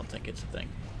don't think it's a thing.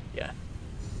 Yeah.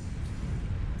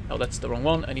 Oh, that's the wrong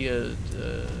one. I need a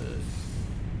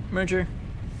merger.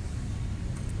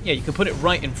 Yeah, you can put it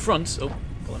right in front. Oh,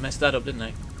 well, I messed that up, didn't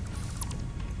I?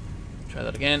 Try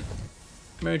that again.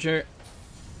 Merger.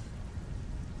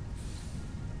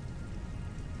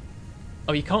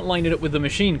 Oh, you can't line it up with the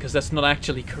machine because that's not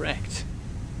actually correct.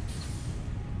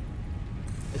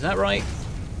 Is that right?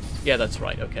 Yeah, that's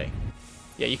right, okay.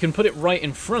 Yeah, you can put it right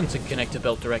in front and connect a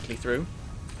belt directly through.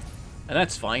 And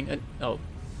that's fine. And, oh,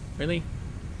 really?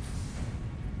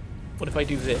 What if I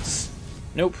do this?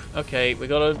 Nope. Okay, we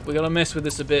gotta mess with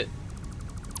this a bit.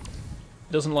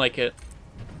 Doesn't like it.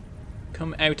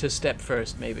 Come out a step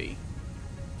first, maybe.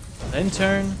 Then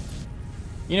turn.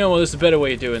 You know what? There's a better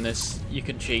way of doing this. You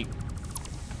can cheat.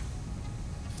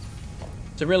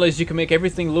 So I realized you can make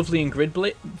everything lovely and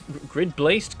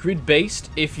grid-based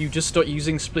if you just start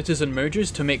using splitters and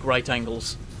mergers to make right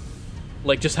angles.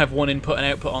 Like, just have one input and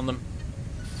output on them.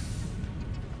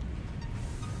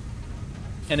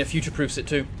 And it future-proofs it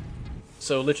too.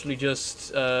 So literally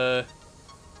just put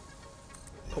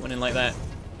one in like that.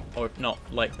 Or not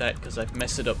like that, because I've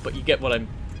messed it up, but you get what I'm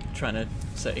trying to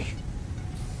say.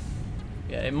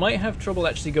 Yeah, it might have trouble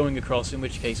actually going across, in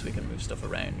which case we can move stuff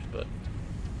around, but...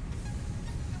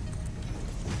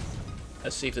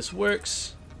 Let's see if this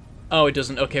works. Oh, it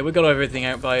doesn't. Okay, we got everything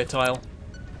out by a tile.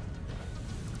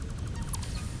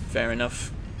 Fair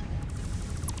enough.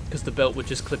 Because the belt would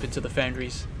just clip into the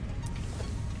foundries.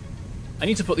 I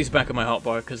need to put these back on my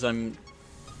hotbar, because I'm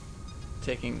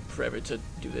taking forever to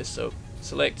do this, so...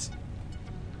 Select.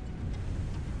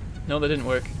 No, that didn't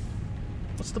work.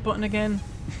 What's the button again?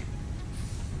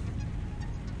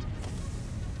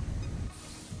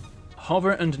 Hover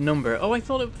and number. Oh, I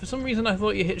thought it, for some reason I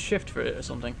thought you hit shift for it or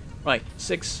something. Right,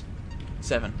 6,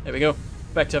 7. There we go.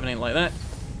 Back to having it like that.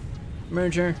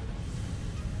 Merger.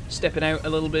 Step it out a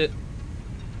little bit.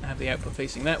 Have the output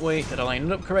facing that way. Did I line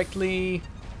it up correctly?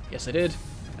 Yes, I did.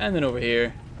 And then over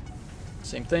here.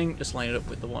 Same thing, just line it up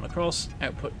with the one across,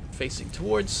 output facing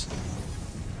towards.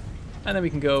 And then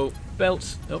we can go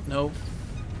belt. Oh, no.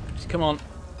 Just come on.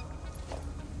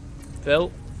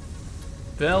 Belt.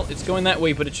 Belt. It's going that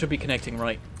way, but it should be connecting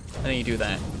right. And then you do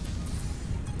that.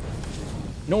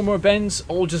 No more bends,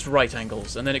 all just right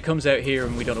angles. And then it comes out here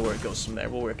and we don't know where it goes from there.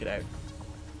 We'll work it out.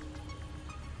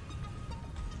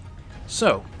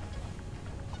 So.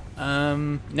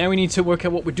 Now we need to work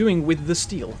out what we're doing with the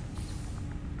steel.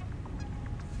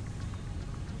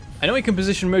 I know I can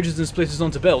position mergers and splitters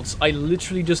onto belts. I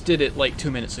literally just did it like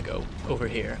 2 minutes ago over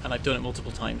here, and I've done it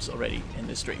multiple times already in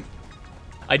this stream.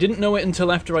 I didn't know it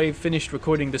until after I finished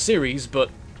recording the series, but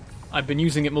I've been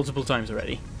using it multiple times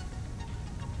already.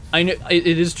 I know it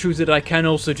is true that I can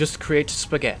also just create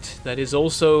spaghetti. That is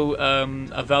also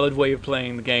a valid way of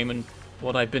playing the game, and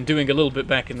what I've been doing a little bit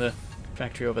back in the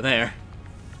factory over there.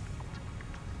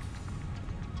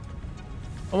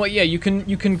 Oh, well, yeah, you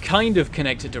can kind of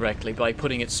connect it directly by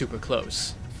putting it super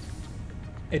close.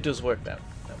 It does work that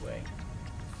way.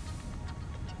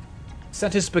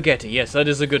 Satisfactory, yes, that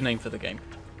is a good name for the game.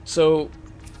 So,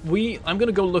 I'm going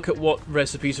to go look at what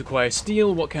recipes require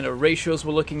steel, what kind of ratios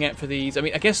we're looking at for these. I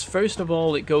mean, I guess first of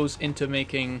all it goes into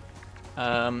making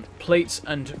plates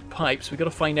and pipes. We've got to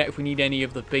find out if we need any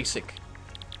of the basic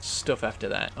stuff after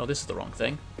that. Oh, this is the wrong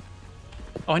thing.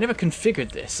 Oh, I never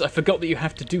configured this. I forgot that you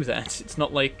have to do that. It's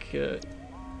not like...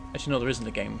 Actually, no, there isn't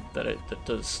a game that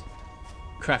does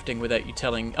crafting without you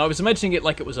telling... I was imagining it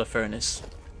like it was a furnace.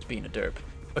 It's being a derp.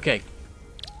 Okay.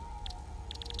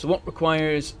 So what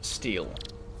requires steel?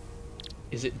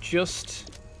 Is it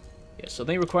just... Yeah, so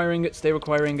they require ingots, they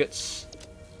require ingots.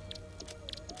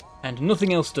 And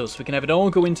nothing else does. We can have it all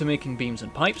go into making beams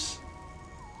and pipes.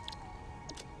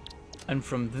 And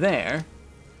from there...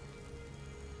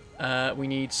 we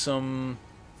need some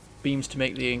beams to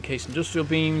make the encased industrial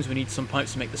beams. We need some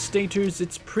pipes to make the stators.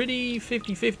 It's pretty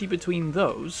 50-50 between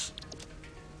those.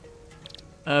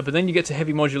 But then you get to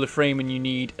heavy modular frame and you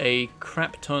need a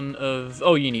crap ton of...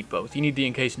 Oh, you need both. You need the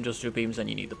encased industrial beams and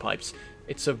you need the pipes.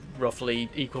 It's a roughly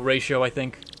equal ratio, I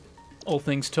think. All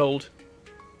things told.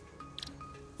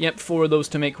 Yep, 4 of those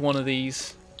to make one of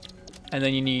these. And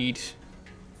then you need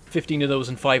 15 of those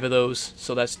and 5 of those.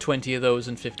 So that's 20 of those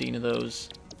and 15 of those.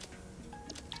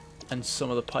 And some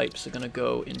of the pipes are going to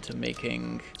go into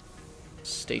making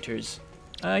stators.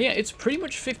 Yeah, it's pretty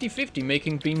much 50-50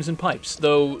 making beams and pipes,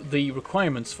 though the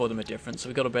requirements for them are different, so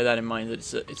we've got to bear that in mind,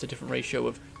 that it's a different ratio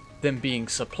of them being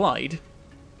supplied.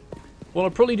 What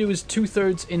I'll probably do is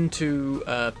 2/3 into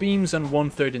beams and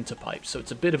 1/3 into pipes, so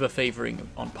it's a bit of a favouring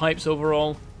on pipes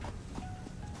overall.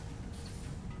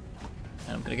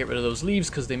 And I'm going to get rid of those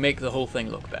leaves because they make the whole thing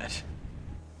look bad.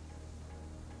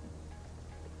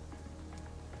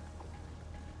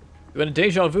 You had a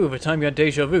deja vu every time you had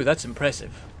deja vu, that's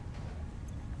impressive.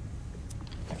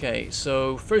 Okay,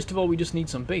 so first of all we just need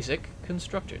some basic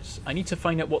constructors. I need to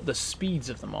find out what the speeds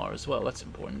of them are as well, that's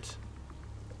important.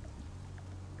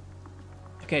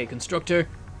 Okay, constructor.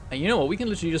 And you know what, we can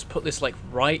literally just put this like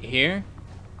right here.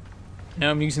 Now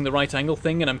I'm using the right angle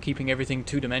thing and I'm keeping everything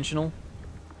two-dimensional.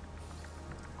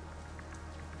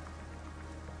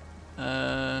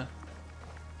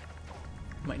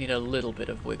 Might need a little bit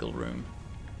of wiggle room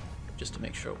just to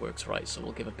make sure it works right, so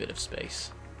we'll give a bit of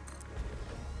space.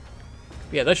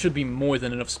 Yeah, that should be more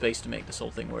than enough space to make this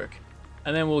whole thing work.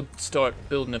 And then we'll start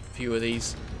building a few of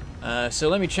these. So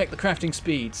let me check the crafting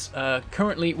speeds.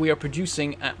 Currently, we are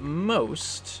producing at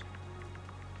most...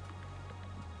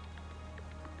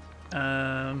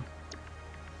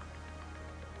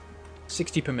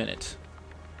 60 per minute.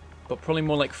 But probably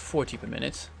more like 40 per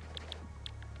minute.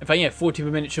 In fact, yeah, 40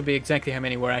 per minute should be exactly how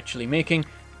many we're actually making.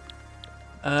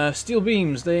 Steel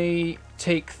beams, they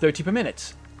take 30 per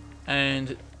minute.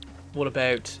 And... what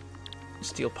about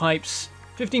steel pipes?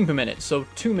 15 per minute, so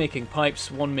 2 making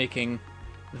pipes, 1 making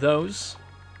those.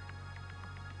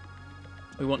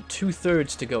 We want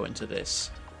 2/3 to go into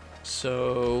this.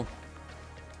 So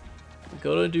we've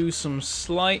got to do some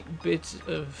slight bit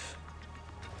of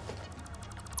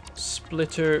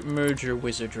splitter merger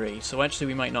wizardry. So actually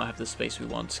we might not have the space we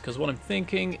want, because what I'm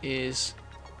thinking is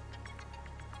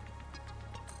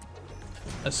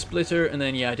a splitter, and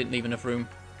then yeah, I didn't leave enough room.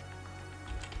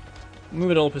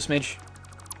 Move it all up a smidge.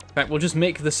 In fact, we'll just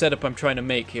make the setup I'm trying to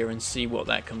make here and see what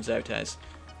that comes out as.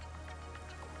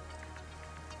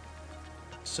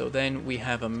 So then we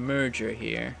have a merger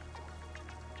here.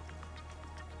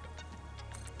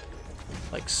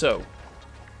 Like so.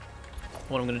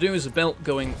 What I'm going to do is a belt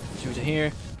going through to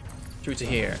here, through to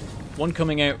here. One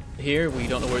coming out here, we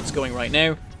don't know where it's going right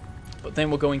now. But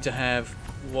then we're going to have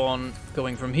one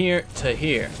going from here to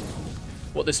here.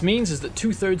 What this means is that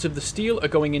 2/3 of the steel are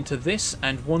going into this,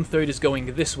 and 1/3 is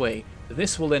going this way.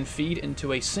 This will then feed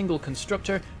into a single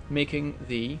constructor, making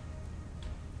the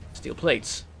steel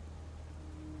plates.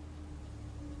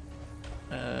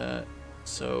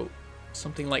 So,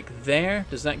 something like there.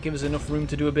 Does that give us enough room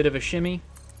to do a bit of a shimmy?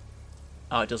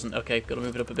 Oh, it doesn't. Okay, got to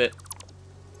move it up a bit.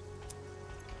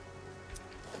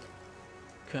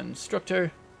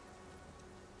 Constructor.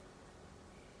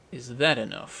 Is that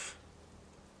enough?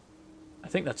 I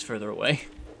think that's further away.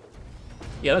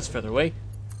 Yeah, that's further away.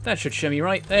 That should shimmy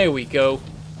right. There we go.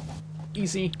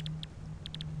 Easy.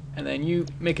 And then you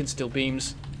making steel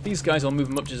beams. These guys, I'll move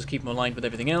them up just to keep them aligned with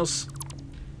everything else.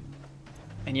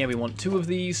 And yeah, we want 2 of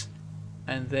these.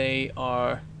 And they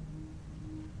are...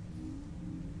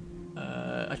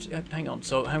 actually, hang on.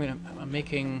 So how many? I'm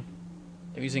making...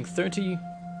 I'm using 30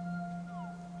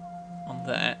 on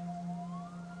that.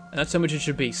 And that's how much it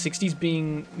should be. 60's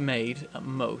being made at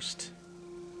most.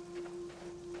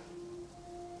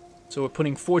 So we're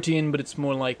putting 40 in, but it's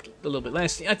more like a little bit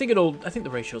less. I think the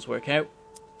ratios work out.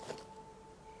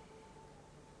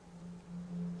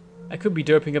 I could be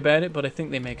derping about it, but I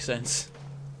think they make sense.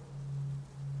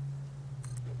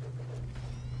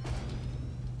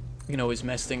 We can always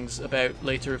mess things about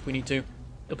later if we need to.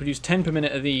 It'll produce 10 per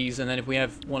minute of these, and then if we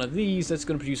have one of these, that's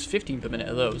going to produce 15 per minute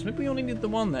of those. Maybe we only need the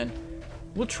one then.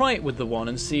 We'll try it with the one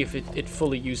and see if it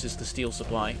fully uses the steel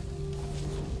supply.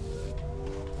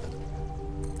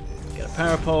 Get a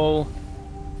power pole.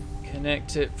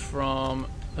 Connect it from...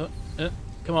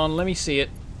 come on, let me see it.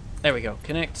 There we go.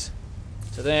 Connect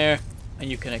to there, and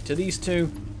you connect to these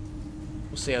two.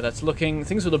 We'll see how that's looking.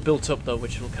 Things will have built up though,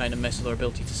 which will kind of mess with our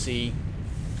ability to see.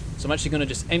 So I'm actually going to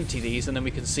just empty these, and then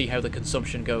we can see how the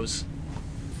consumption goes.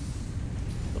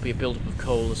 There'll be a build-up of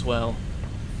coal as well.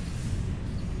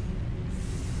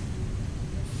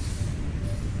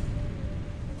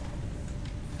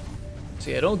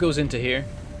 So yeah, it all goes into here.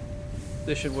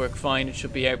 This should work fine. It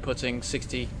should be outputting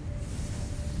 60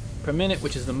 per minute,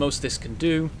 which is the most this can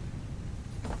do.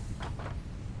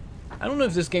 I don't know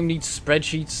if this game needs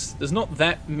spreadsheets. There's not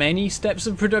that many steps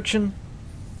of production.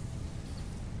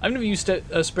 I've never used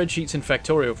spreadsheets in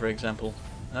Factorio, for example.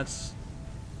 That's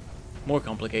more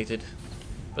complicated.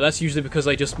 But that's usually because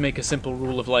I just make a simple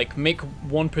rule of like, make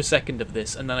 1 per second of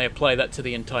this, and then I apply that to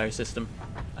the entire system.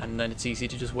 And then it's easy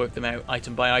to just work them out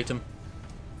item by item.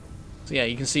 So yeah,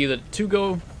 you can see that 2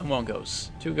 go and 1 goes.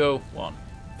 2 go, 1.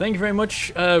 Thank you very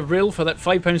much, Rill, for that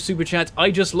 £5 super chat. I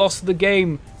just lost the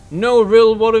game. No,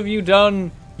 Rill, what have you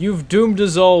done? You've doomed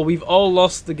us all. We've all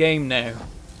lost the game now.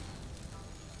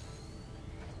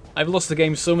 I've lost the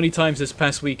game so many times this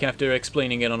past week after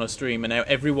explaining it on a stream, and now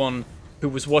everyone who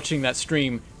was watching that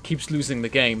stream keeps losing the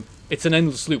game. It's an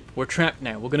endless loop. We're trapped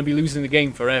now. We're going to be losing the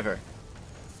game forever.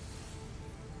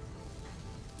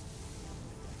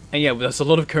 And yeah, that's a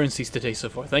lot of currencies today so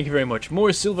far. Thank you very much.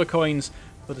 More silver coins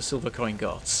for the silver coin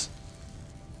gods.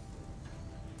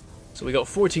 So we got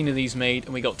 14 of these made,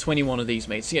 and we got 21 of these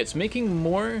made. So yeah, it's making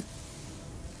more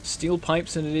steel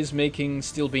pipes than it is making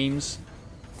steel beams.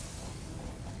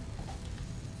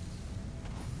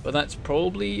 But that's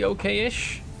probably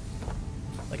okay-ish.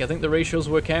 Like, I think the ratios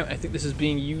work out. I think this is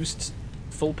being used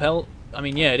full pelt. I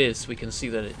mean, yeah, it is. We can see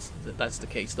that that's the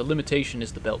case. The limitation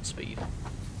is the belt speed.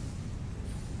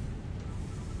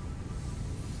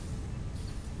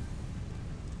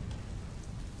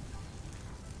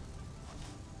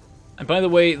 And by the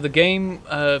way, the game,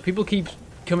 people keep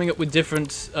coming up with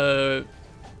different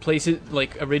places,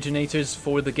 like originators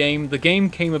for the game. The game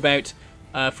came about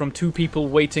from 2 people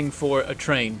waiting for a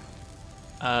train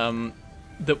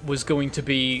that was going to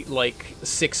be like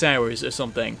 6 hours or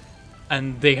something,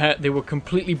 and they were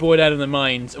completely bored out of their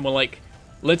minds and were like,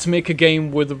 let's make a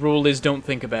game where the rule is don't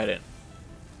think about it.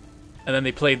 And then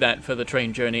they played that for the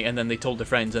train journey, and then they told their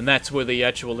friends, and that's where the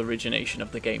actual origination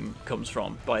of the game comes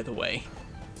from, by the way.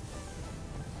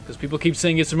 Because people keep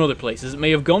saying it's from other places. It may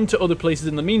have gone to other places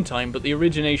in the meantime, but the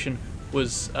origination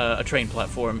was a train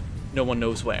platform. No one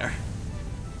knows where.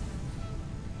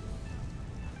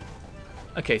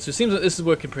 Okay, so it seems like this is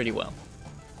working pretty well.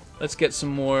 Let's get some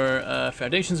more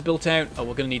foundations built out. Oh,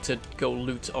 we're going to need to go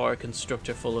loot our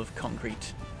constructor full of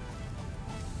concrete.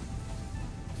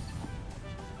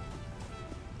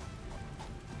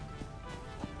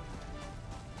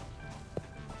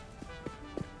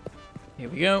 Here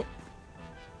we go.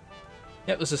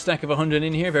 Yep, there's a stack of 100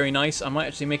 in here. Very nice. I might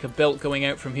actually make a belt going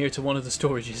out from here to one of the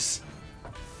storages.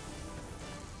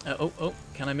 Oh,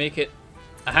 can I make it?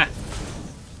 Aha!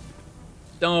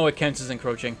 Oh, it counts as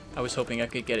encroaching. I was hoping I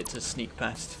could get it to sneak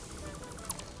past.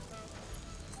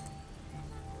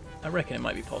 I reckon it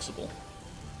might be possible.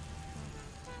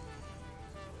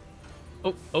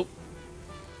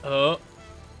 Oh.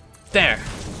 There!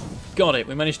 Got it.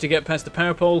 We managed to get past the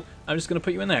power pole. I'm just going to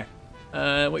put you in there. What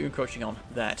are you encroaching on?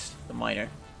 That. The miner.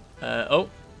 Oh.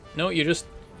 No, you're just...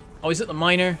 Oh, is it the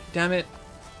miner? Damn it.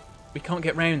 We can't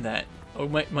get round that. Or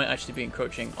we might actually be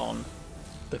encroaching on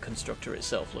the constructor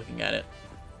itself, looking at it.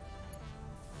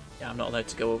 Yeah, I'm not allowed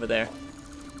to go over there.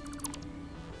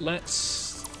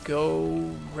 Let's go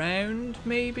round,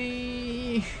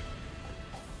 maybe?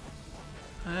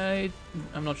 I'm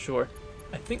not sure.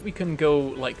 I think we can go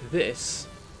like this.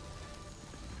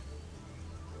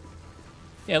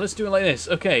 Yeah, let's do it like this.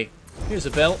 Okay, here's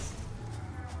a belt.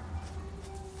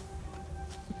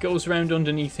 Goes round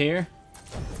underneath here.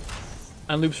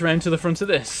 And loops around to the front of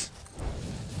this.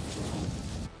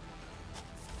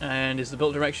 And is the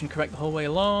build direction correct the whole way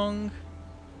along?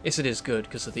 Yes, it is good,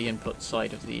 because of the input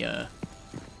side of the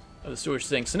storage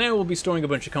thing. So now we'll be storing a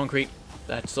bunch of concrete.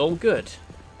 That's all good.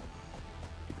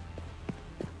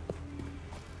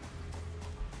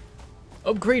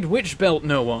 Upgrade which belt,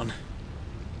 no one?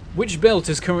 Which belt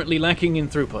is currently lacking in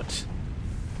throughput?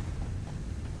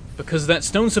 Because that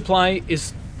stone supply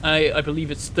is, I believe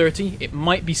it's 30. It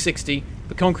might be 60.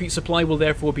 The concrete supply will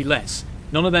therefore be less.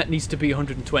 None of that needs to be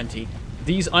 120.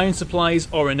 These iron supplies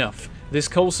are enough. This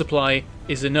coal supply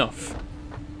is enough.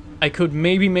 I could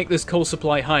maybe make this coal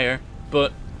supply higher,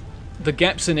 but the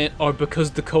gaps in it are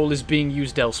because the coal is being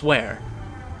used elsewhere.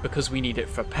 Because we need it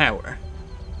for power.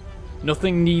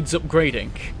 Nothing needs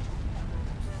upgrading.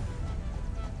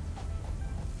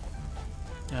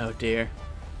 Oh dear.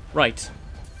 Right.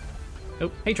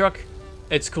 Oh, hey truck.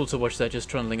 It's cool to watch that just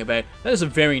trundling about. That is a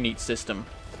very neat system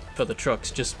for the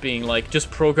trucks, just being like,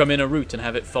 just program in a route and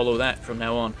have it follow that from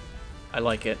now on. I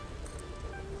like it.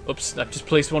 Oops, I've just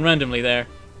placed one randomly there.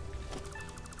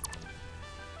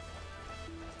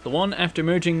 The one after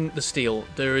merging the steel,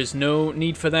 there is no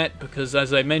need for that because,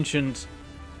 as I mentioned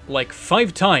like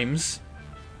 5 times,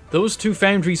 those 2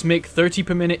 foundries make 30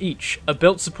 per minute each. A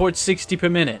belt supports 60 per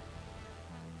minute.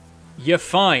 You're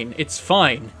fine. It's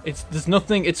fine. There's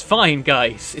nothing. It's fine,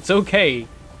 guys. It's okay.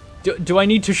 Do I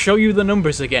need to show you the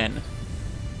numbers again?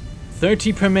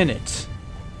 30 per minute.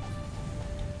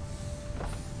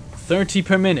 30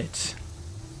 per minute.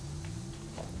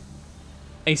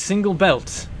 A single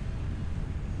belt.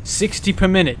 60 per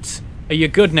minute. Are you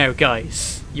good now,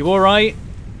 guys? You alright?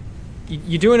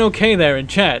 You doing okay there in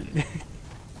chat?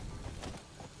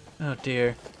 Oh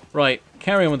dear. Right,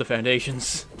 carry on with the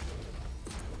foundations.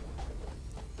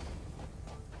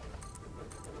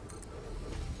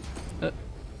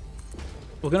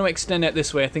 We're going to extend out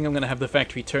this way. I think I'm going to have the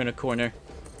factory turn a corner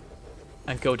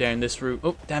and go down this route.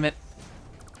 Oh, damn it.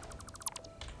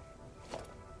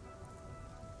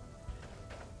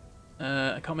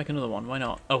 I can't make another one. Why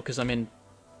not? Oh, because I'm in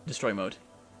destroy mode.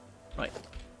 Right.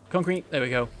 Concrete. There we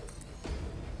go.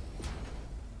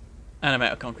 And I'm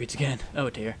out of concrete again.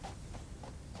 Oh dear.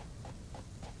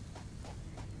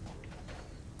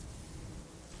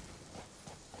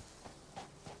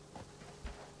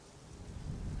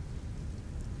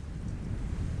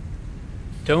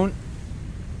 Don't...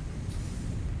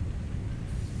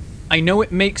 I know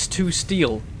it makes 2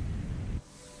 steel,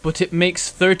 but it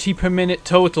makes 30 per minute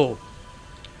total.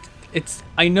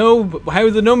 I know how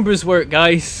the numbers work,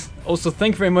 guys. Also,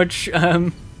 thank you very much,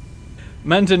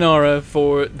 Mandanara,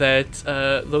 for that,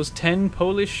 those 10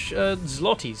 Polish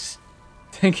zlotys.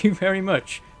 Thank you very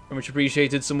much. Very much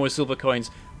appreciated. Some more silver coins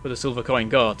for the silver coin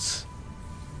gods.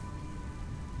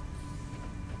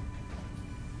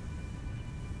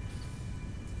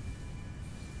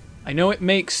 I know it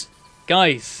makes...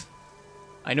 Guys,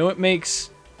 I know it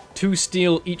makes 2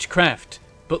 steel each craft,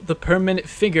 but the per minute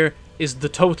figure is the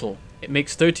total. It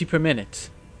makes 30 per minute.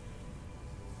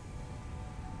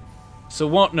 So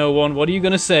what, no one? What are you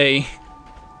gonna say?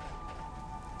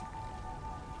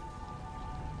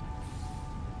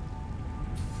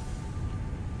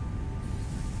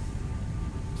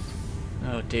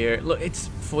 Oh dear. Look, it's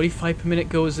 45 per minute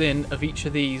goes in of each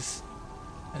of these.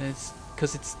 And it's...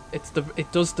 because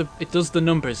it does the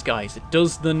numbers, guys. It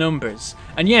does the numbers.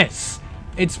 And yes,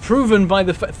 it's proven by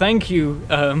the thank you,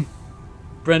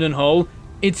 Brendan Hall.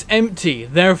 It's empty,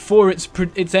 therefore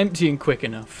it's emptying quick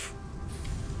enough.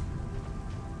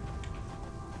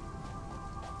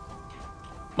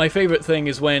 My favorite thing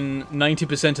is when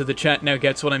 90% of the chat now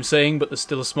gets what I'm saying, but there's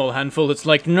still a small handful. It's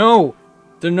like, no,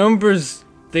 the numbers,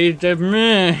 they're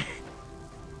meh.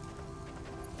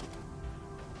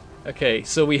 Okay,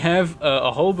 so we have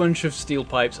a whole bunch of steel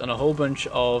pipes and a whole bunch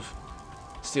of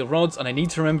steel rods, and I need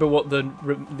to remember what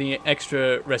the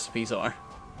extra recipes are.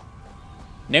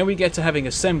 Now we get to having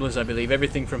assemblers, I believe.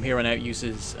 Everything from here on out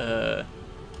uses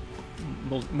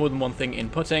more than one thing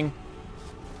inputting.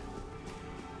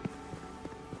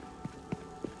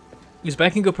 It was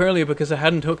backing up earlier because I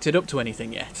hadn't hooked it up to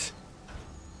anything yet.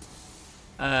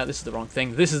 This is the wrong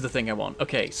thing. This is the thing I want.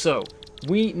 Okay, so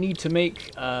we need to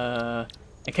make...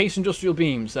 encased industrial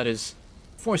beams, that is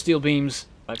 4 steel beams,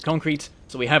 5 concrete,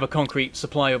 so we have a concrete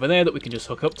supply over there that we can just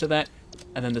hook up to that,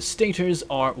 and then the stators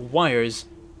are wires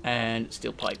and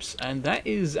steel pipes, and that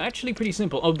is actually pretty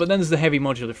simple. Oh, but then there's the heavy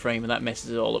modular frame, and that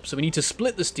messes it all up, so we need to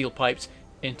split the steel pipes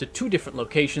into 2 different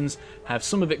locations, have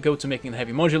some of it go to making the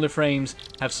heavy modular frames,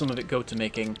 have some of it go to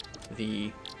making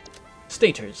the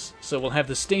stators. So we'll have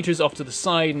the stators off to the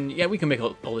side, and yeah, we can make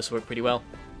all this work pretty well.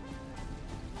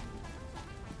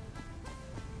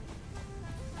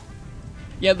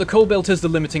 Yeah, the coal belt is the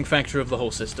limiting factor of the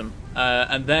whole system,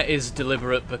 and that is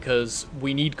deliberate because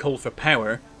we need coal for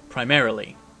power,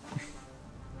 primarily.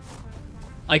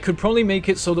 I could probably make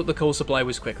it so that the coal supply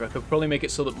was quicker. I could probably make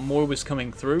it so that more was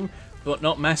coming through, but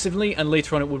not massively, and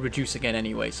later on it would reduce again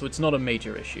anyway, so it's not a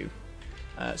major issue.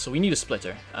 So we need a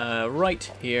splitter.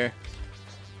 Right here.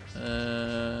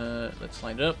 Let's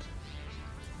line it up.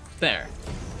 There.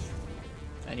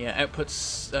 And yeah,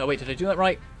 outputs... wait, did I do that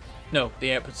right? No, the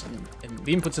outputs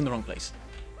the input's in the wrong place.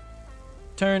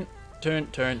 Turn, turn,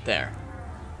 turn, there.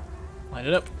 Line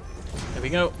it up. There we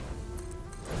go.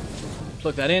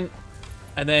 Plug that in.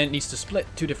 And then it needs to split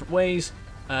 2 different ways.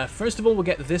 First of all, we'll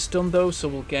get this done though, so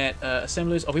we'll get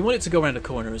assemblers. Oh, we want it to go around the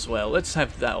corner as well. Let's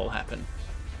have that all happen.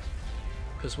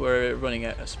 Because we're running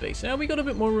out of space. Now we got a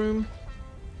bit more room.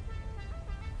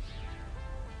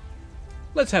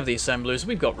 Let's have the assemblers.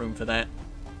 We've got room for that.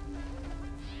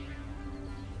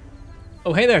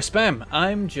 Oh, hey there, Spam.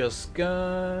 I'm just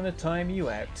gonna time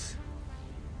you out.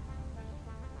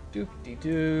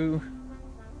 Doop-de-doo.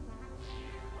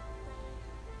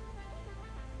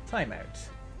 Timeout.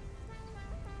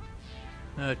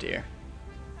 Oh dear.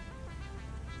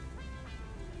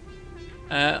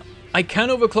 I can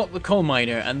overclock the coal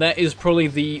miner, and that is probably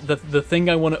the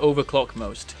thing I want to overclock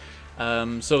most.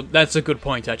 So that's a good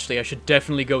point, actually. I should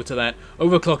definitely go to that.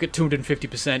 Overclock at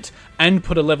 250% and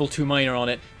put a level 2 miner on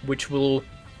it, which will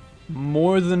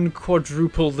more than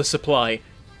quadruple the supply.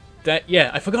 That, yeah,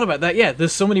 I forgot about that. Yeah,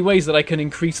 there's so many ways that I can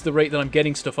increase the rate that I'm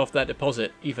getting stuff off that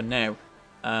deposit, even now.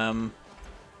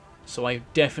 So I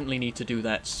definitely need to do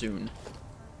that soon.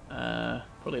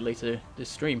 Probably later this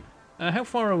stream. How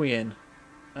far are we in?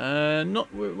 We're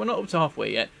not up to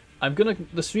halfway yet.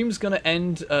 The stream's gonna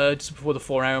end just before the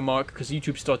 4-hour mark, because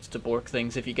YouTube starts to bork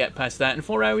things if you get past that, and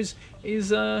 4 hours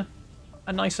is a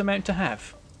nice amount to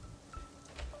have.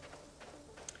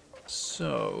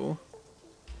 So,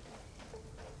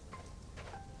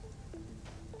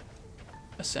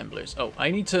 assemblers. Oh,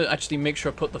 I need to actually make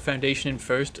sure I put the foundation in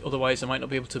first, otherwise I might not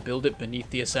be able to build it beneath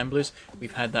the assemblers.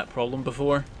 We've had that problem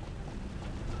before.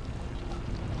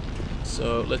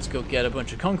 So let's go get a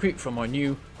bunch of concrete from our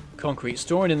new concrete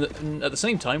store, and at the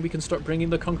same time we can start bringing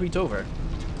the concrete over.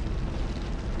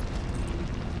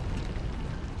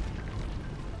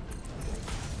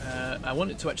 I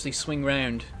want it to actually swing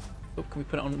round. Oh, can we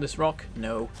put it on this rock?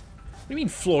 No. What do you mean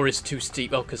floor is too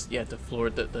steep? Oh, because, yeah, the floor,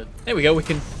 there we go, we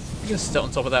can sit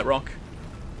on top of that rock.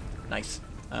 Nice.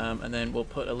 And then we'll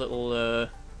put a little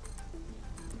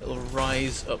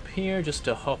rise up here just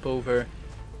to hop over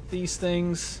these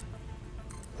things.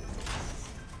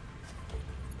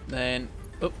 Then,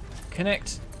 oh,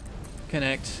 connect.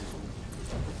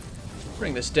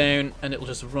 Bring this down, and it'll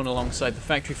just run alongside the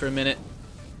factory for a minute.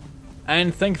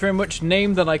 And thank you very much,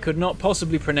 name that I could not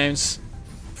possibly pronounce,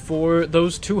 for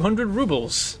those 200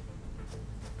 rubles.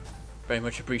 Very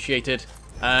much appreciated.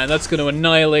 And that's going to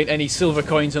annihilate any silver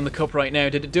coins on the cup right now.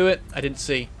 Did it do it? I didn't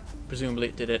see. Presumably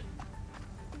it did it.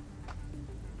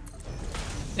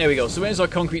 There we go. So there's our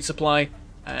concrete supply,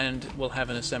 and we'll have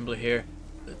an assembler here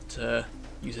that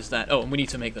uses that. Oh, and we need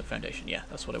to make the foundation. Yeah,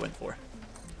 that's what I went for.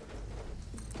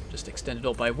 Just extend it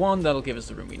all by 1. That'll give us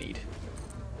the room we need.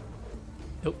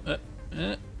 Oh,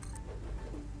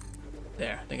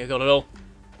 there. I think I got it all.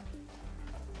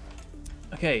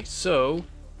 Okay, so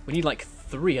we need like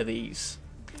 3 of these.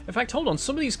 In fact, hold on.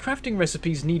 Some of these crafting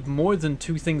recipes need more than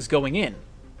 2 things going in.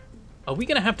 Are we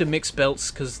going to have to mix belts?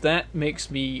 Because that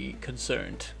makes me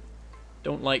concerned.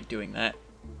 Don't like doing that.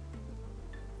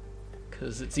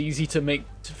 Because it's easy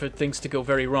for things to go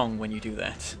very wrong when you do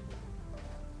that.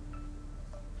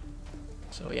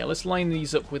 So yeah, let's line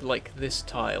these up with like this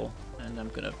tile. And I'm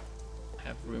going to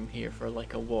have room here for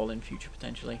like a wall in future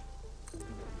potentially.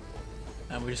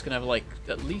 And we're just going to have like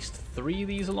at least 3 of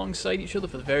these alongside each other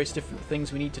for the various different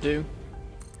things we need to do.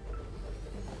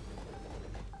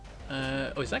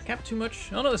 Oh, is that gap too much?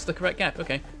 Oh no, that's the correct gap,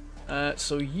 okay.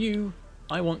 So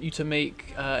I want you to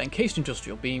make encased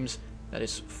industrial beams. That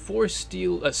is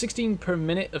 16 per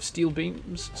minute of steel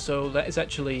beams. So that is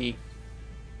actually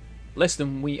less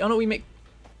than oh no, we make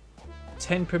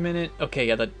 10 per minute. Okay,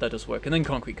 yeah, that does work. And then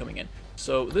concrete coming in.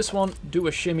 So this one, do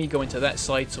a shimmy, go into that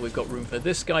side, so we've got room for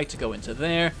this guy to go into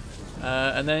there.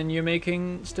 And then you're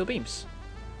making steel beams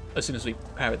as soon as we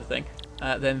power the thing.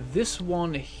 Then this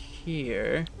one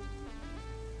here...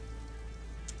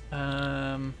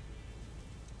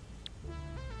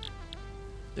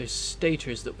 there's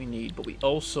stators that we need, but we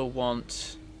also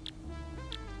want...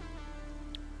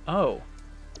 Oh,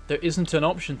 there isn't an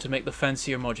option to make the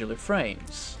fancier modular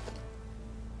frames.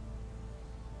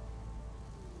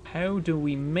 How do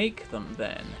we make them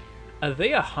then? Are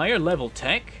they a higher level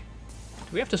tech?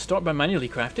 Do we have to start by manually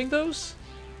crafting those?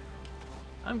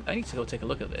 I need to go take a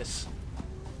look at this.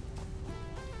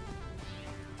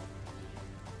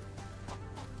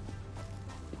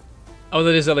 Oh,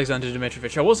 that is Alexander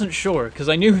Dmitrovich. I wasn't sure, because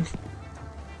I knew...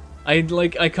 I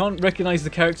can't recognize the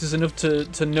characters enough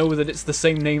to know that it's the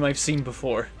same name I've seen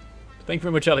before. Thank you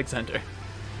very much, Alexander.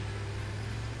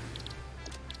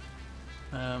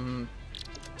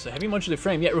 So heavy modular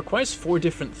frame. Yeah, it requires 4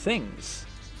 different things.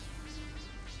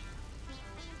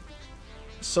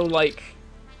 So, like...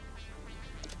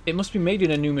 It must be made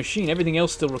in a new machine. Everything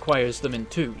else still requires them in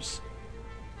 2s.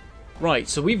 Right,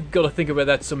 so we've got to think about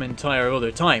that some entire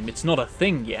other time. It's not a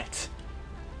thing yet.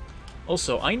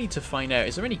 Also, I need to find out,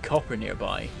 is there any copper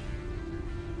nearby?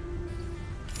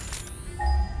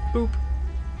 Boop.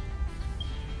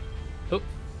 Oh,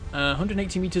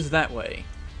 180 meters that way.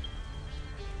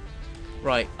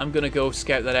 Right, I'm going to go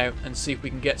scout that out and see if we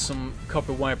can get some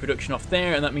copper wire production off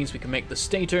there, and that means we can make the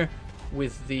stator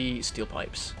with the steel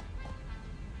pipes.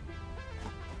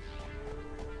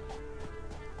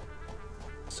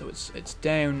 So it's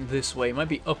down this way. It might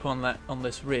be up on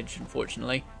this ridge,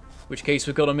 unfortunately. In which case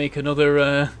we've got to make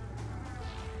another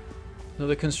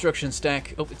construction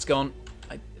stack. Oh, it's gone.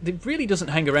 It really doesn't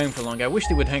hang around for long. I wish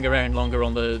they would hang around longer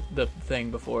on the thing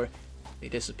before They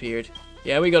disappeared.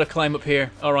 Yeah, we gotta climb up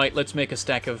here. Alright, let's make a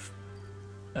stack of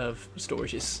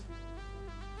storages.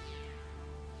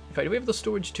 In fact, do we have the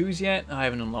storage 2s yet? I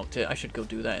haven't unlocked it. I should go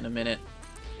do that in a minute.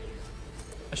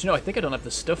 Actually, no, I think I don't have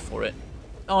the stuff for it.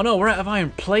 Oh no, we're out of iron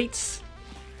plates!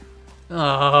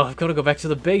 Oh, I've got to go back to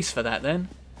the base for that then.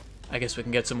 I guess we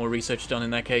can get some more research done in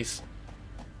that case.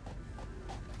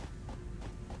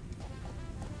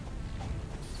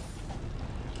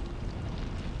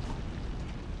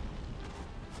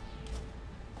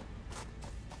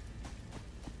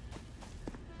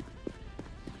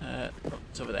 Oh,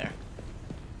 it's over there.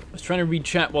 I was trying to read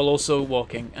chat while also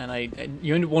walking, and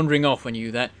you end up wandering off when you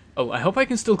do that. Oh, I hope I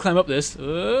can still climb up this.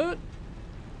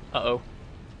 Uh-oh.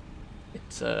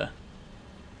 It's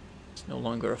no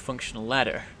longer a functional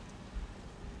ladder.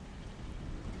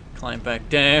 Climb back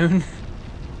down.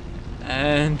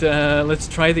 And let's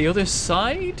try the other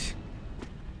side.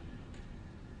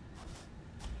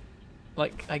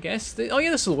 Like, I guess... oh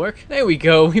yeah, this will work. There we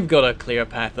go. We've got a clear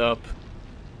path up.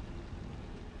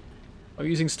 Are we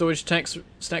using storage stacks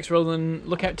rather than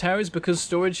lookout towers? Because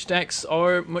storage stacks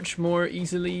are much more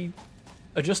easily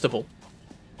adjustable.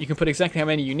 You can put exactly how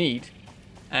many you need.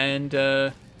 And,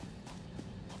 I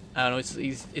don't know,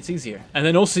 it's easier. And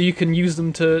then also you can use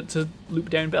them to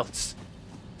loop down belts.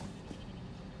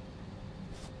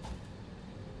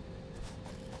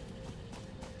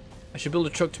 I should build a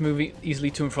truck to move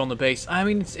easily to and from the base. I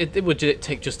mean, it would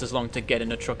take just as long to get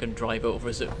in a truck and drive over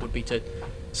as it would be to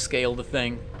scale the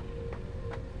thing.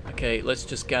 Okay, let's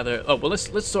just gather... oh, well,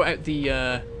 let's sort out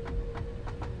the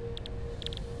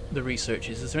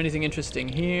researches. Is there anything interesting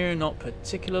here? Not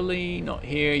particularly. Not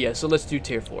here. Yeah, so let's do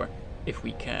tier 4, if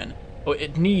we can. Oh,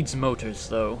 it needs motors,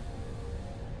 though.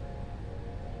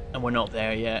 And we're not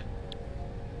there yet.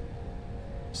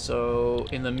 So,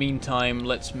 in the meantime,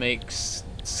 let's make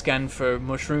scan for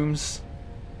mushrooms.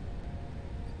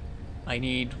 I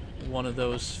need one of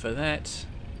those for that.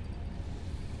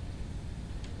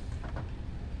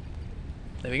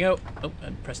 There we go. Oh,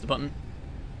 and press the button.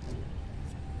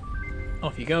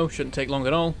 Off you go. Shouldn't take long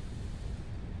at all.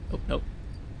 Oh, nope.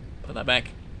 Put that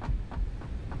back.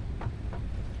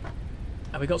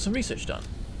 And we got some research done.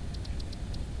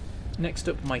 Next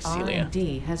up, mycelia.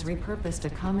 R&D has repurposed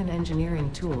a common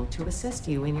engineering tool to assist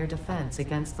you in your defense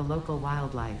against the local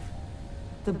wildlife.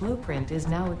 The blueprint is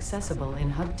now accessible in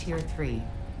Hub Tier 3.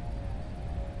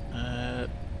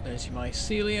 There's your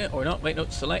mycelia. Or not. Wait, no.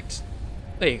 Select.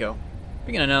 There you go.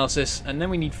 Begin analysis, and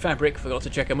then we need fabric. Forgot to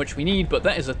check how much we need, but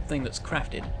that is a thing that's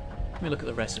crafted. Let me look at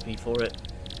the recipe for it.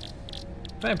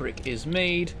 Fabric is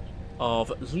made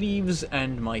of leaves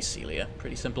and mycelia.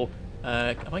 Pretty simple.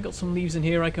 Have I got some leaves in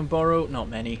here I can borrow? Not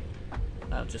many.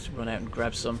 I'll just run out and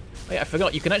grab some. Oh yeah, I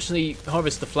forgot, you can actually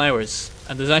harvest the flowers,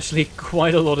 and there's actually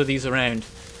quite a lot of these around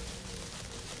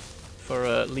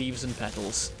for leaves and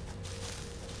petals.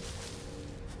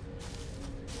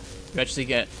 You actually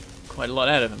get quite a lot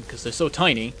out of them because they're so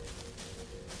tiny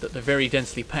that they're very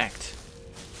densely packed.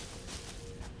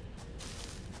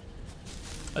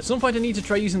 At some point I need to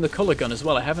try using the colour gun as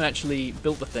well. I haven't actually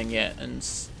built the thing yet and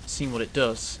seen what it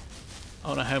does. I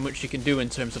don't know how much you can do in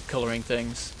terms of colouring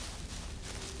things.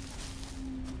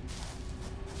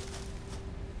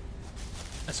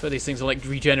 That's why these things are like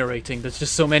regenerating. There's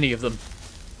just so many of them.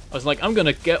 I was like, I'm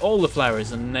gonna get all the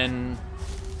flowers, and then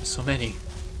there's so many.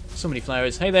 So many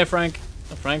flowers. Hey there, Frank.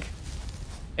 Oh, Frank.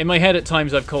 In my head at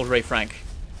times I've called Ray Frank.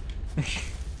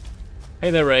 Hey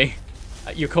there, Ray.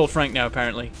 You're called Frank now,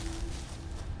 apparently.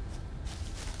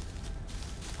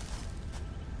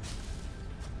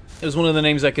 It was one of the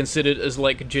names I considered as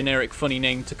like a generic funny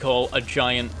name to call a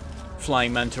giant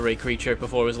flying manta ray creature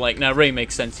before it was like, now Ray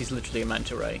makes sense, he's literally a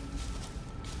manta ray.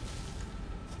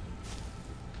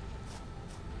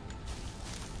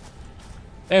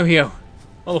 There we go.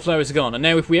 All the flowers are gone. And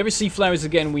now if we ever see flowers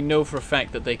again, we know for a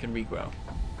fact that they can regrow.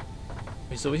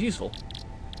 Which is always useful.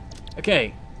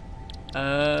 Okay.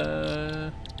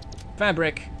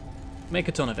 Fabric. Make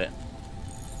a ton of it.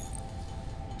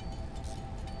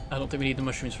 I don't think we need the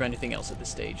mushrooms for anything else at this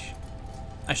stage.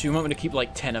 Actually, we might want to keep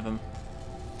like 10 of them.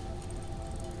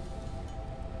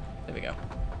 There we go.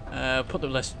 Put the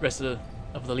rest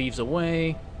of the leaves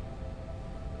away.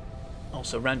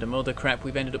 Also random other crap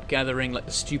we've ended up gathering, like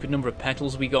the stupid number of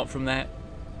petals we got from that.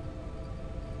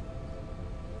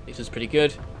 This is pretty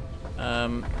good. How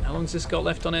long's this got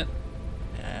left on it?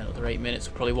 Another 8 minutes.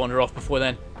 We'll probably wander off before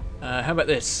then. How about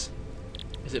this?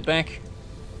 Is it back?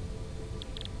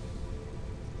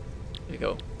 There we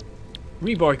go.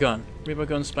 Rebar gun. Rebar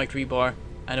gun, spiked rebar.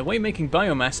 And a way making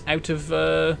biomass out of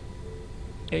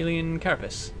alien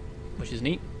carapace. Which is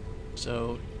neat.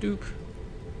 So, dupe,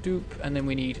 dupe, and then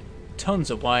we need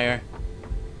tons of wire.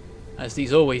 as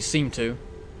these always seem to.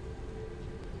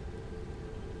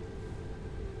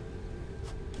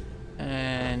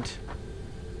 And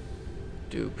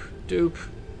doop, doop,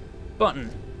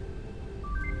 button.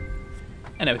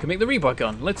 And now we can make the rebar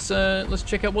gun. Let's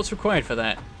check out what's required for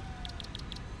that.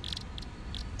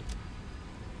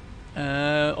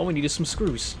 All we need is some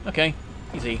screws. Okay,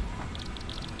 easy.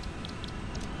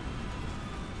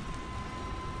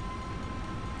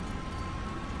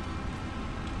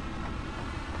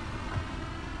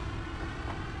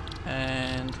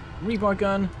 And rebar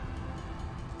gun.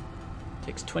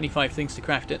 Takes 25 things to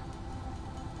craft it.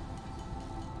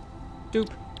 Doop.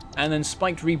 And then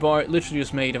spiked rebar, literally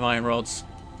just made of iron rods.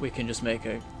 We can just make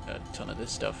a ton of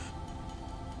this stuff.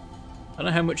 I don't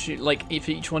know how much, like, if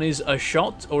each one is a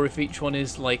shot, or if each one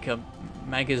is like a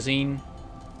magazine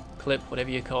clip, whatever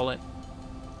you call it.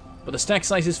 But the stack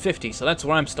size is 50, so that's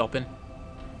where I'm stopping.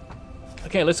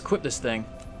 Okay, let's equip this thing.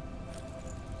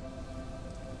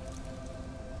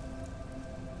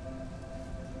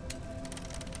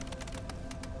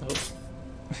 Oh.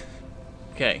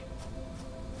 Okay.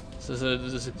 So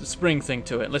there's a spring thing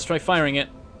to it. Let's try firing it.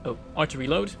 Oh, R to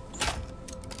reload.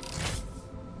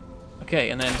 Okay,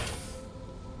 and then...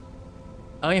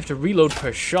 Oh, you have to reload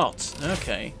per shot.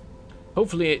 Okay.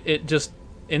 Hopefully it just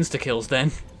insta-kills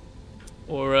then.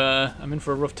 Or I'm in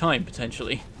for a rough time,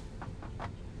 potentially.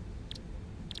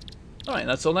 Alright,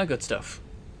 that's all that good stuff.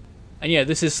 And yeah,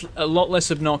 this is a lot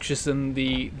less obnoxious than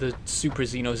the Super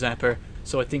Xeno Zapper,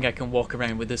 so I think I can walk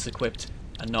around with this equipped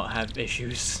and not have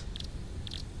issues.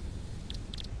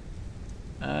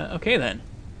 Okay then.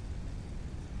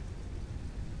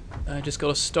 I just got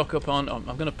to stock up on... I'm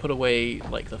going to put away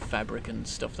like the fabric and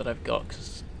stuff that I've got,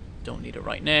 because don't need it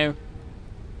right now.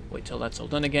 Wait till that's all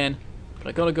done again. But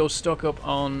I got to go stock up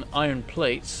on iron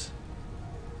plates.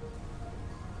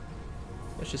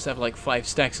 Let's just have like 5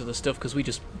 stacks of the stuff, because we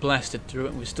just blasted through it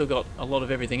and we've still got a lot of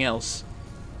everything else.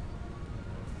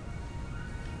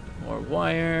 More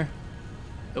wire.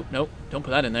 Oh, nope. Don't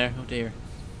put that in there. Oh dear.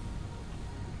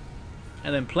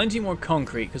 And then plenty more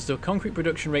concrete, because the concrete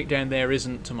production rate down there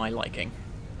isn't to my liking.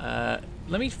 Let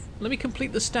me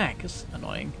complete the stack. It's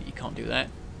annoying. You can't do that.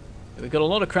 We've got a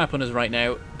lot of crap on us right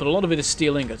now, but a lot of it is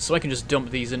steel ingots, so I can just dump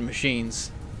these in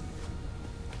machines.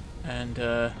 And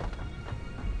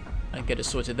get it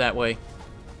sorted that way.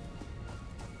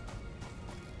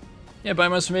 Yeah,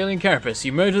 biomass from alien carapace.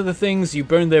 You murder the things, you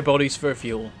burn their bodies for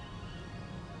fuel.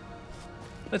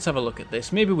 Let's have a look at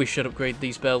this. Maybe we should upgrade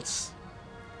these belts.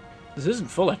 This isn't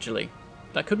full, actually.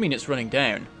 That could mean it's running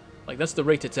down. Like, that's the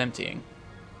rate it's emptying.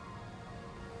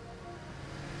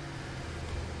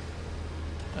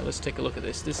 Now, let's take a look at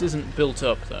this. This isn't built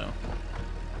up, though.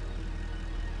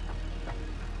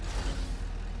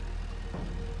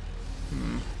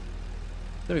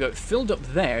 There we go. It filled up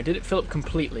there. Did it fill up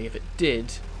completely? If it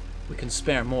did, we can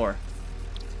spare more.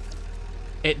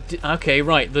 Okay,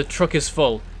 right. The truck is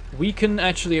full. We can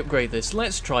actually upgrade this.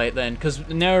 Let's try it then, because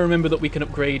now I remember that we can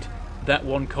upgrade that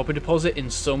one copper deposit in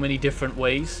so many different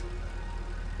ways.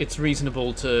 It's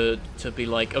reasonable to be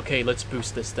like, okay, let's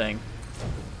boost this thing.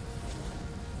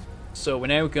 So we're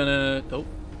now gonna... Oh,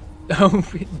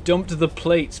 oh, it dumped the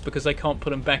plates because I can't put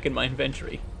them back in my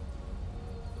inventory.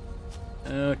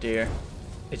 Oh dear.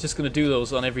 It's just gonna do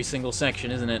those on every single section,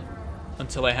 isn't it?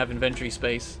 Until I have inventory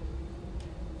space.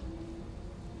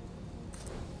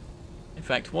 In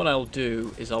fact, what I'll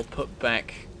do is I'll put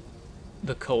back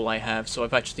the coal I have, so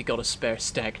I've actually got a spare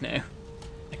stack now.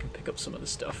 I can pick up some of the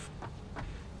stuff.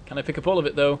 Can I pick up all of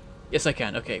it, though? Yes, I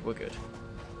can. Okay, we're good.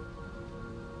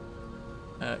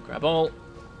 Grab all.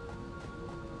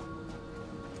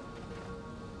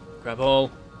 Grab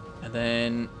all. And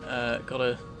then, got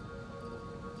a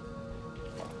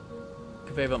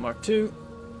conveyor belt Mark II.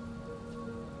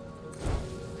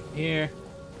 Here.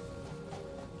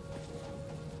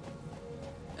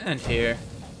 And here.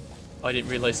 Oh, I didn't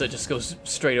realize that just goes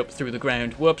straight up through the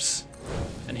ground. Whoops.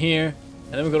 And here.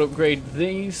 And then we've got to upgrade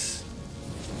these.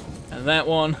 And that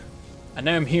one. And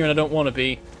now I'm here and I don't want to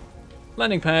be.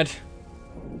 Landing pad.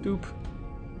 Doop.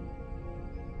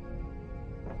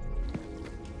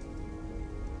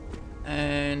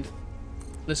 And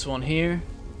this one here.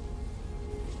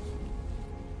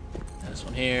 And this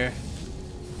one here.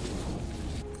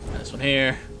 And this one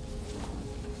here.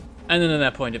 And then at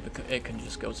that point it can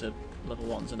just go to level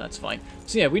 1s and that's fine.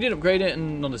 So yeah, we did upgrade it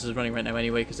and none of this is running right now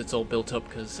anyway because it's all built up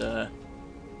because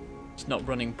it's not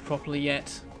running properly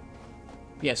yet.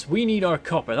 Yes, we need our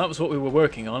copper. That was what we were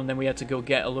working on and then we had to go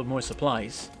get a little more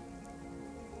supplies.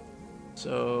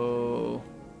 So...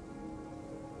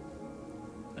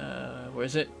 where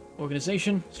is it?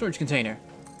 Organization? Storage container.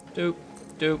 Doop.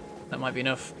 Doop. That might be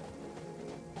enough.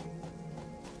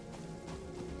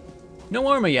 No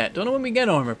armor yet. Don't know when we get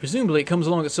armor. Presumably it comes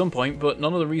along at some point, but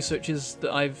none of the researches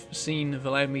that I've seen have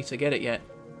allowed me to get it yet.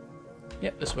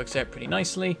 Yep, this works out pretty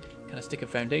nicely. Can I stick a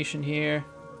foundation here?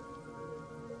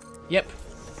 Yep.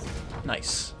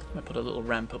 Nice. Might put a little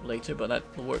ramp up later, but that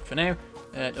will work for now.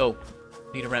 Oh,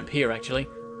 need a ramp here actually.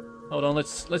 Hold on,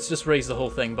 let's just raise the whole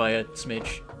thing by a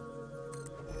smidge.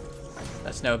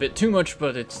 That's now a bit too much,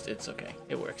 but it's okay.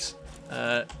 It works.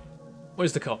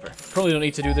 Where's the copper? Probably don't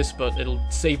need to do this, but it'll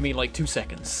save me like 2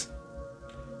 seconds.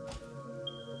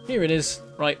 Here it is.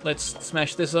 Right, let's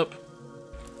smash this up.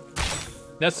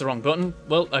 That's the wrong button.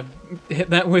 Well, I've hit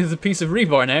that with a piece of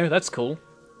rebar now. That's cool.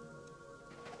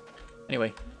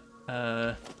 Anyway.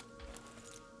 What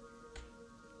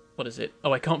is it?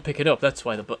 Oh, I can't pick it up. That's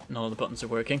why none of the buttons are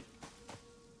working.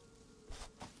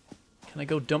 Can I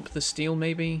go dump the steel,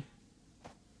 maybe?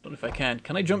 Don't know if I can.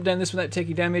 Can I jump down this without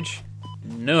taking damage?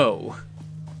 No.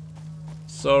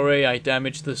 Sorry, I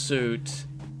damaged the suit.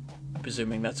 I'm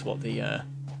presuming that's what the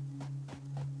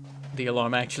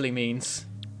alarm actually means.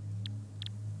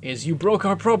 Is you broke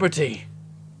our property.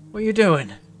 What are you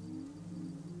doing?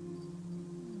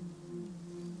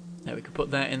 Now we can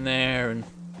put that in there, and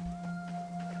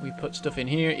can we put stuff in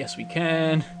here? Yes, we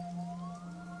can.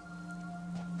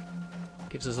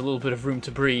 Gives us a little bit of room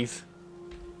to breathe.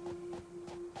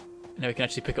 Now we can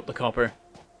actually pick up the copper.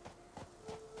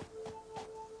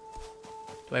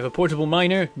 Do I have a portable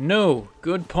miner? No.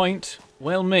 Good point.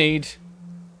 Well made.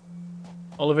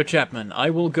 Oliver Chapman. I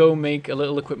will go make a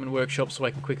little equipment workshop so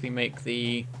I can quickly make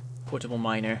the portable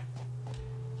miner.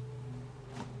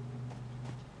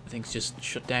 Things just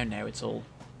shut down now. It's all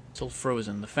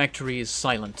frozen. The factory is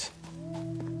silent.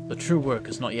 The true work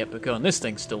has not yet begun. This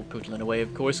thing's still pootling away,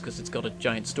 of course, because it's got a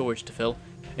giant storage to fill.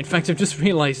 In fact, I've just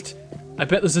realised, I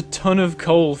bet there's a ton of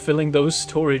coal filling those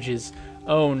storages.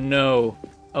 Oh no.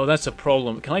 Oh, that's a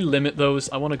problem. Can I limit those?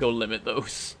 I want to go limit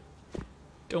those.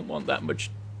 Don't want that much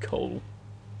coal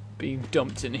being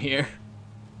dumped in here.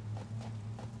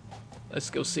 Let's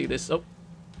go see this. Oh.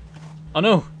 Oh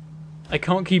no. I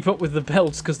can't keep up with the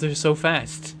belts because they're so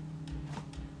fast.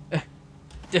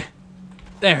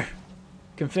 There.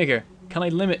 Configure. Can I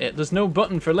limit it? There's no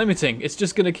button for limiting. It's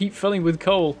just going to keep filling with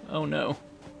coal. Oh no.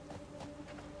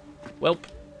 Welp.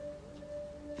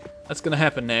 That's going to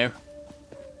happen now.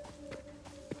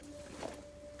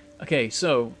 Okay,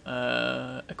 so,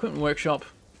 equipment workshop.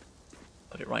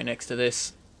 Put it right next to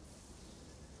this.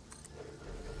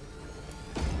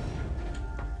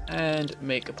 And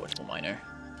make a portable miner.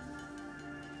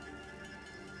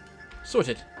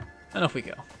 Sorted. And off we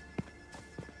go.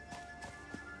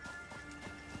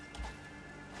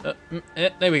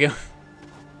 There we go.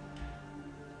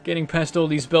 Getting past all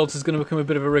these belts is going to become a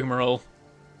bit of a rigmarole.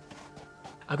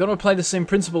 I've got to apply the same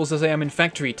principles as I am in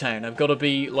Factory Town. I've got to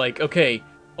be like, okay,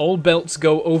 all belts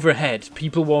go overhead,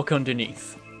 people walk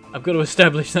underneath. I've got to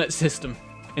establish that system.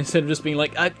 Instead of just being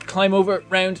like, climb over,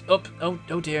 round, up,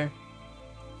 oh dear.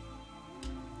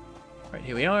 Right,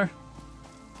 here we are.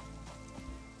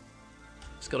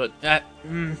 Just gotta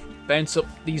bounce up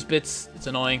these bits. It's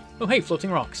annoying. Oh, hey,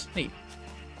 floating rocks. Neat.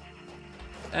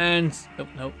 And oh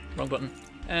no, wrong button.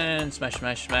 And smash,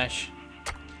 smash, smash.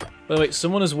 By the way,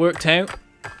 someone has worked out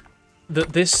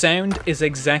that this sound is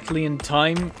exactly in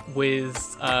time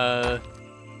with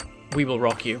 "We Will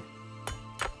Rock You."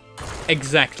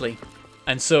 Exactly.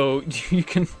 And so you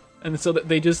can, and so that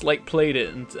they just like played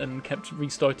it and kept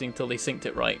restarting until they synced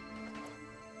it right.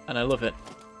 And I love it.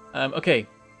 Okay.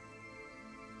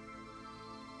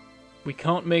 We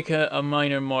can't make a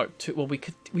minor Mark 2. Well, we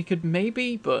could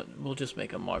maybe, but we'll just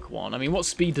make a Mark 1. I mean, what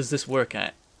speed does this work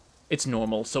at? It's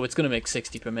normal, so it's going to make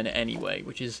 60 per minute anyway,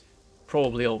 which is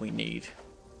probably all we need.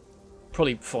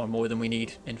 Probably far more than we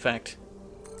need, in fact.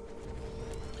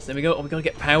 So there we go. Oh, we got to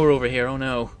get power over here. Oh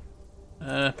no.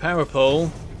 Power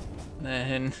pole.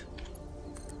 Then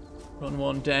run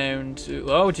one down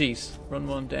to... Oh, jeez. Run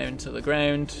one down to the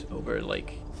ground over,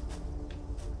 like...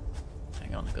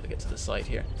 Hang on, I've got to get to the side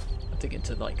here. To get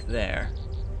to like there.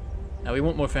 Now we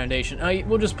want more foundation.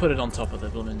 We'll just put it on top of the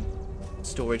blooming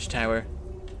storage tower.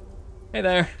 Hey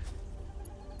there.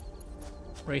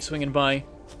 Ray swinging by.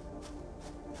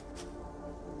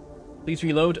 Please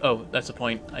reload. Oh, that's a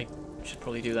point. I should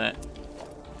probably do that.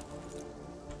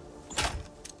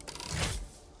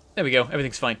 There we go.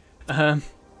 Everything's fine. Yep,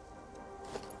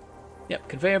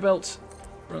 conveyor belt.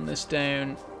 Run this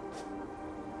down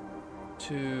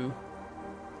to...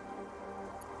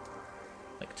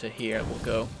 to here we'll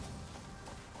go.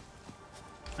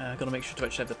 Gotta make sure to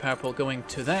actually have the power pole going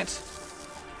to that.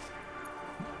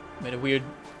 Made a weird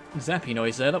zappy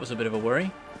noise there. That was a bit of a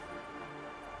worry.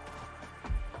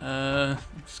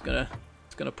 It's gonna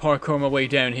gonna parkour my way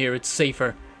down here, it's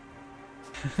safer.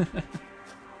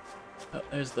 Oh,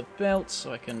 there's the belt,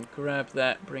 so I can grab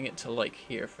that, bring it to like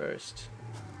here first.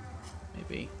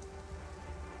 Maybe.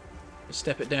 Just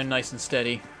step it down nice and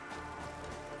steady.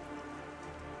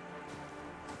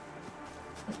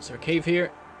 Oh, is there a cave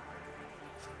here?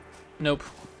 Nope.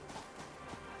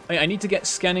 I need to get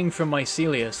scanning from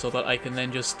mycelia so that I can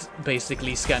then just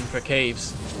basically scan for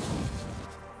caves.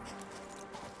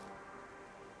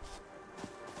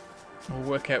 We'll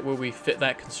work out where we fit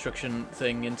that construction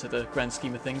thing into the grand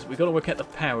scheme of things. We've got to work out the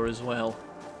power as well.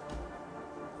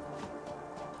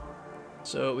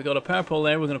 So we got a power pole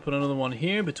there. We're going to put another one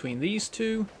here between these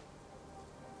two.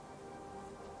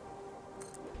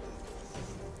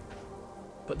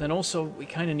 But then also we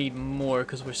kind of need more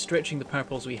because we're stretching the power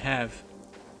poles we have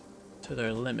to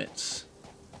their limits.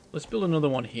 Let's build another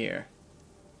one here.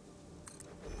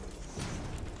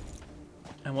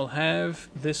 And we'll have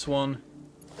this one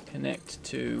connect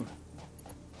to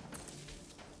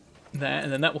that,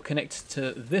 and then that will connect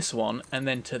to this one, and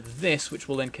then to this, which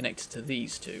will then connect to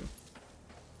these two.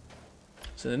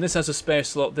 So then this has a spare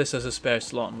slot, this has a spare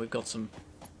slot, and we've got some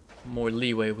more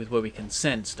leeway with where we can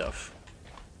send stuff.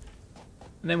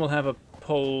 And then we'll have a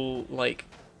pole, like...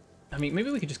 I mean,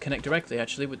 maybe we could just connect directly,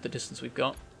 actually, with the distance we've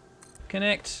got.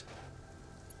 Connect.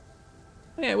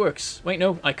 Yeah, it works. Wait,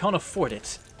 no, I can't afford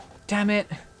it. Damn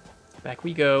it. Back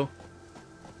we go.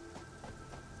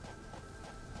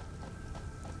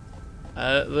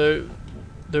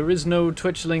 There is no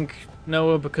Twitch link,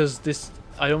 Noah, because this...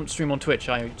 I don't stream on Twitch,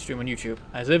 I stream on YouTube,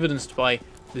 as evidenced by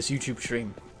this YouTube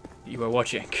stream you are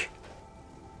watching.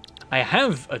 I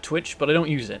have a Twitch, but I don't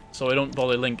use it, so I don't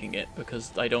bother linking it,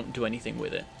 because I don't do anything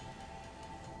with it.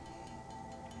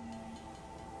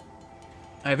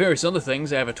 I have various other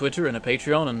things. I have a Twitter and a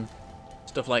Patreon and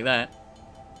stuff like that.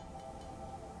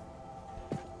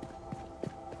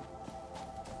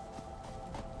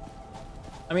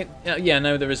 I mean, yeah,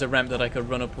 now there is a ramp that I could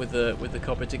run up with the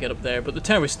copper to get up there, but the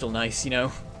tower's still nice, you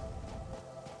know.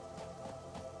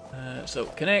 So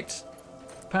connect,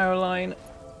 power line,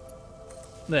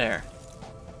 there.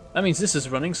 That means this is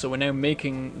running, so we're now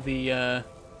making the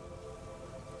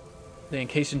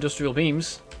encased industrial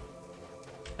beams,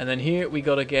 and then here we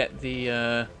gotta get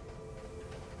the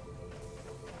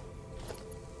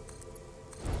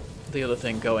other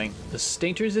thing going. The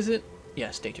stators, is it?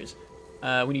 Yeah, stators.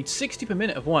 We need 60 per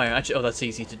minute of wire. Actually, oh, that's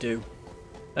easy to do.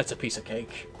 That's a piece of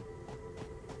cake.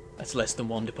 That's less than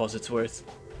one deposit's worth.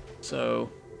 So,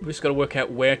 we've just got to work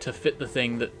out where to fit the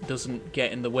thing that doesn't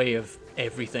get in the way of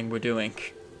everything we're doing.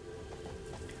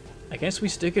 I guess we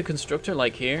stick a constructor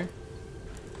like here.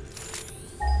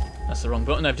 That's the wrong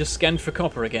button. I've just scanned for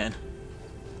copper again.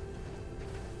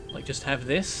 Like, just have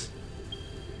this.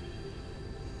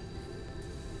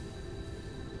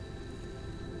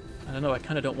 I don't know, I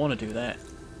kind of don't want to do that.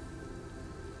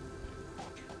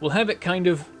 We'll have it kind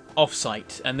of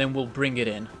off-site, and then we'll bring it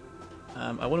in.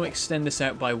 I want to extend this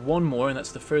out by one more, and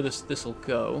that's the furthest this will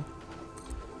go.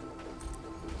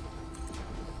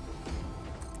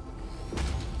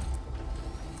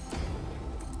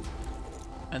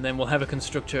 And then we'll have a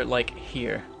constructor like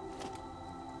here.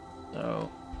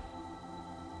 So...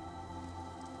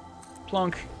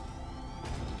 plonk.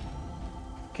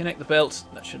 Connect the belt,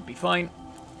 that should be fine.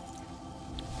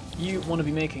 You want to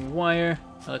be making wire.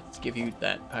 Let's give you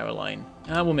that power line.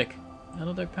 We'll make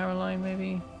another power line,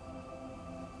 maybe?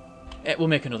 Yeah, we'll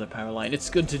make another power line. It's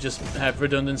good to just have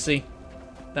redundancy.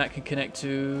 That can connect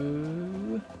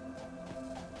to...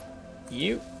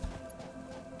 you.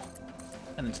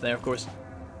 And it's there, of course.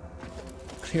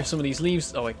 Clear some of these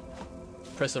leaves. Oh, I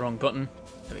pressed the wrong button.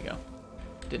 There we go.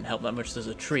 Didn't help that much. There's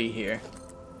a tree here.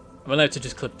 I'm allowed to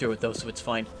just clip through it, though, so it's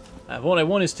fine. What I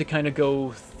want is to kind of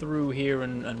go through here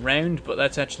and round, but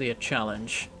that's actually a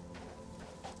challenge.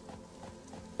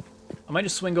 I might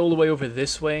just swing all the way over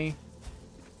this way.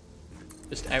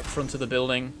 Just out front of the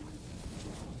building.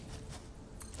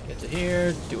 Get to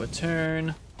here, do a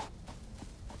turn.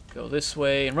 Go this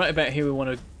way, and right about here we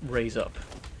want to raise up.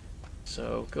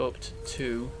 So go up to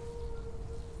 2.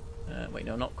 Wait,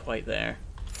 no, not quite there.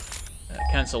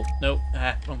 Cancel. No,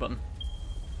 wrong button.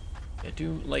 Yeah,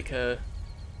 do like a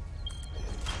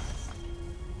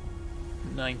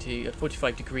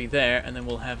 45 degree there, and then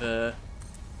we'll have a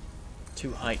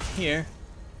 2 height here.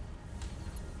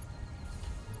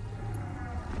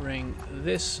 Bring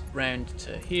this round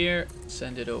to here,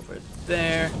 send it over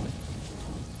there,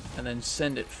 and then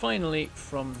send it finally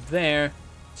from there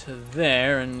to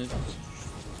there, and it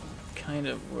kind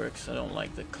of works. I don't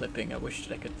like the clipping. I wish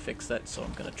I could fix that, so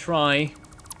I'm gonna try.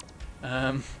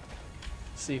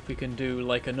 See if we can do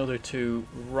like another 2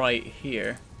 right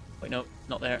here. Wait, no,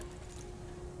 not there.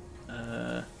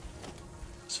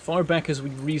 As far back as we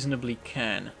reasonably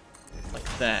can.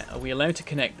 Like that. Are we allowed to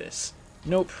connect this?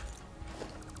 Nope.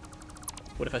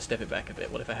 What if I step it back a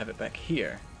bit? What if I have it back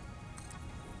here?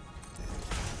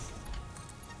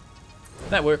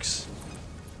 That works.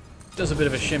 Does a bit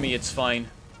of a shimmy, it's fine.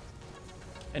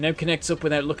 And now connects up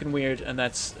without looking weird, and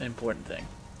that's an important thing.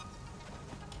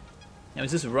 Now,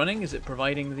 is this running? Is it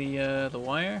providing the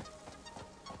wire?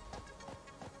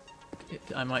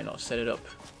 I might not set it up.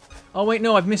 Oh wait,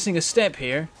 no, I'm missing a step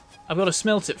here. I've got to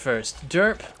smelt it first.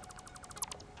 Derp.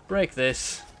 Break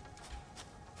this.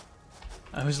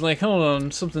 I was like, hold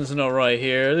on, something's not right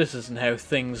here. This isn't how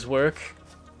things work.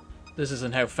 This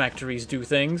isn't how factories do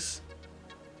things.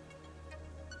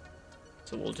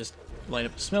 So we'll just line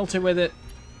up the smelter with it,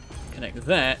 connect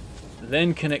that,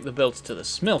 then connect the belts to the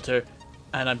smelter,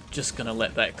 and I'm just going to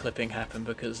let that clipping happen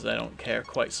because I don't care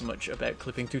quite so much about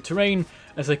clipping through terrain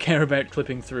as I care about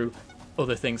clipping through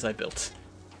other things I built.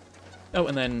 Oh,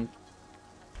 and then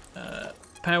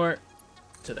power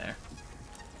to there.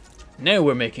 Now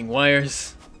we're making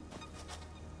wires.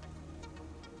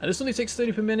 And this only takes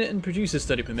 30 per minute and produces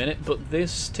 30 per minute, but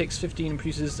this takes 15 and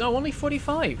produces, oh, only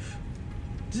 45.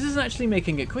 This isn't actually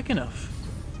making it quick enough.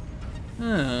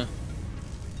 Huh.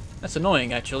 That's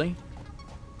annoying, actually.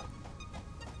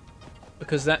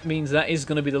 Because that means that is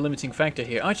going to be the limiting factor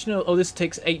here. Actually, no, oh, this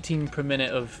takes 18 per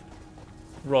minute of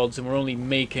rods, and we're only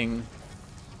making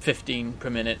 15 per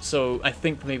minute, so I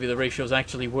think maybe the ratios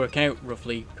actually work out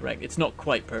roughly correct. It's not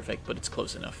quite perfect, but it's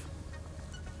close enough.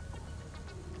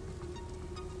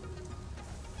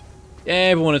 Yeah,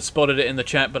 everyone had spotted it in the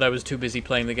chat, but I was too busy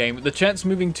playing the game. The chat's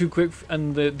moving too quick,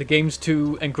 and the game's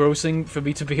too engrossing for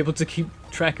me to be able to keep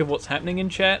track of what's happening in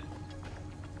chat.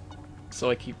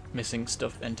 So I keep missing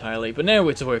stuff entirely. But now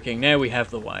it's working. Now we have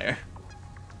the wire.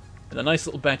 And the nice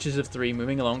little batches of 3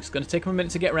 moving along. It's going to take them a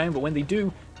minute to get around, but when they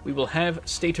do, we will have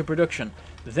stator production.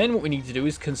 Then what we need to do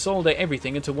is consolidate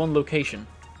everything into one location.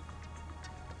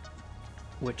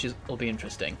 Which will be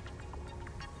interesting.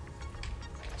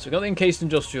 So we've got the encased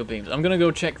industrial beams. I'm going to go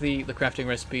check the crafting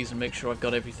recipes and make sure I've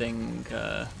got everything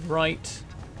right.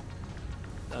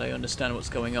 That I understand what's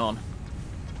going on.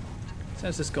 So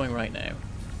how's this going right now?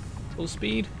 Full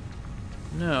speed?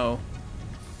 No.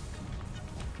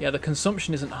 Yeah, the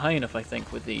consumption isn't high enough, I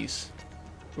think, with these.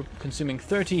 We're consuming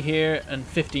 30 here and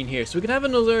 15 here. So we could have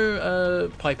another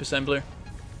pipe assembler.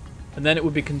 And then it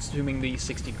would be consuming the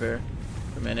 60 per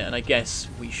minute. And I guess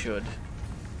we should...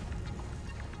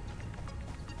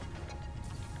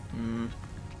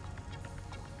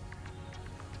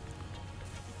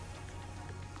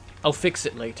 I'll fix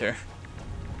it later.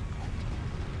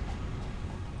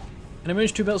 Can I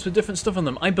merge 2 belts with different stuff on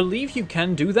them? I believe you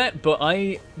can do that, but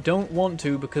I don't want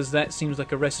to because that seems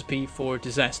like a recipe for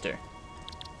disaster.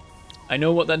 I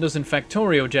know what that does in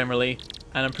Factorio generally,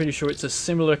 and I'm pretty sure it's a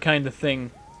similar kind of thing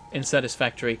in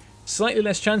Satisfactory. Slightly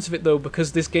less chance of it though,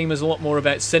 because this game is a lot more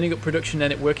about setting up production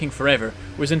and it working forever,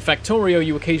 whereas in Factorio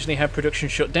you occasionally have production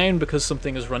shut down because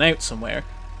something has run out somewhere.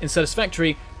 In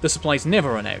Satisfactory, the supplies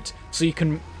never run out, so you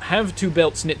can have 2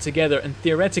 belts knit together and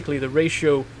theoretically the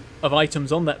ratio of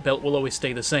items on that belt will always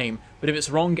stay the same, but if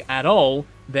it's wrong at all,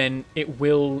 then it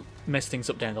will mess things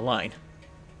up down the line.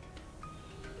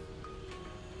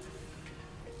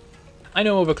 I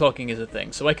know overclocking is a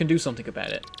thing, so I can do something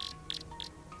about it.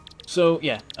 So,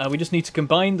 yeah, we just need to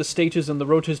combine the stators and the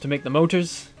rotors to make the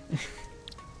motors.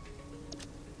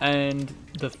 And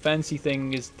the fancy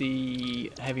thing is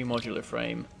the heavy modular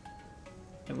frame.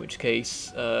 In which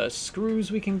case,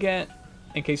 screws we can get,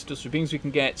 encased industrial beams we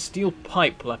can get, steel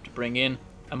pipe we'll have to bring in,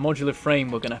 and modular frame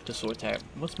we're going to have to sort out.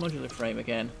 What's modular frame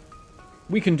again?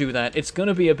 We can do that. It's going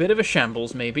to be a bit of a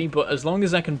shambles maybe, but as long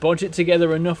as I can bodge it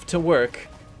together enough to work,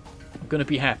 I'm going to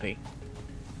be happy.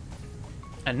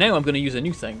 And now I'm going to use a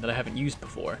new thing that I haven't used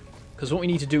before. Because what we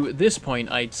need to do at this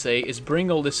point, I'd say, is bring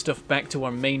all this stuff back to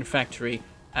our main factory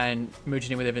and merge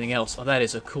it in with everything else. Oh, that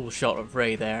is a cool shot of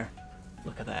Ray there.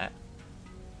 Look at that.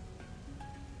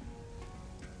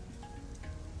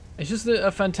 It's just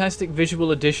a fantastic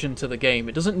visual addition to the game.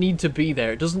 It doesn't need to be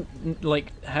there. It doesn't,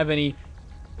 like, have any,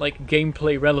 like,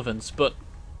 gameplay relevance, but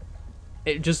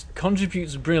it just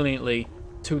contributes brilliantly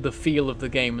to the feel of the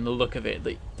game and the look of it.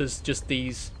 There's just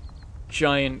these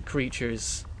giant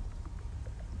creatures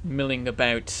milling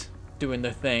about, doing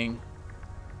their thing,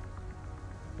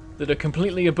 that are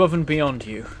completely above and beyond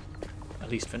you.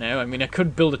 At least for now. I mean, I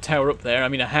could build a tower up there. I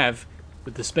mean, I have,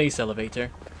 with the space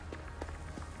elevator.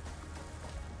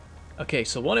 Okay,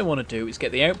 so what I want to do is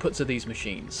get the outputs of these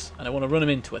machines, and I want to run them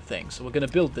into a thing. So we're going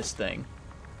to build this thing.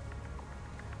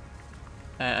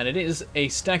 And it is a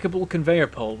stackable conveyor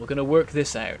pole. We're going to work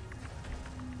this out.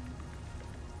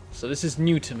 So this is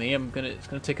new to me. It's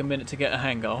gonna take a minute to get a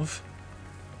hang of.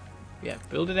 Yeah,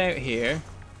 build it out here.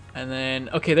 And then,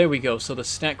 okay, there we go. So the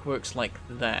stack works like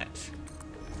that.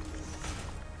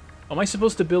 Am I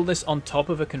supposed to build this on top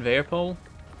of a conveyor pole?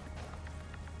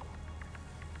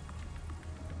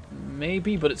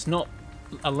 Maybe, but it's not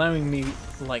allowing me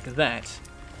like that.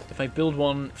 If I build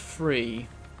one free...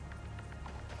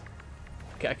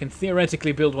 Okay, I can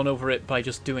theoretically build one over it by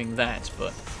just doing that,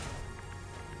 but...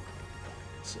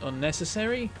 It's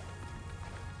unnecessary?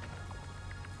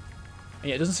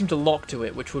 Yeah, it doesn't seem to lock to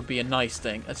it, which would be a nice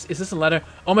thing. Is this a ladder?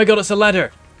 Oh my god, it's a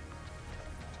ladder!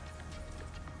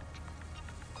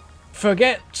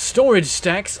 Forget storage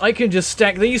stacks, I can just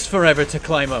stack these forever to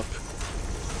climb up.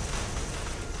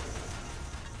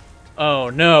 Oh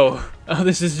no. Oh,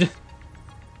 this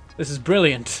is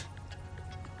brilliant.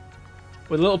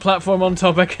 With a little platform on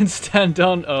top I can stand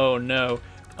on. Oh no.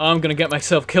 I'm gonna get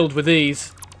myself killed with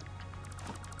these.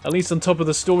 At least on top of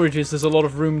the storages there's a lot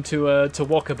of room to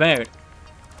walk about.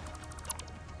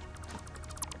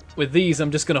 With these I'm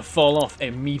just gonna fall off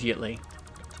immediately.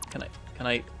 Can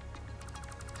I...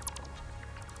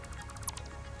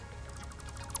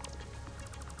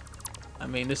 I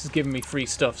mean, this is giving me free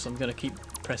stuff, so I'm gonna keep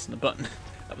pressing the button.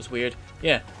 That was weird.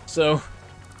 Yeah, so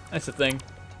that's the thing.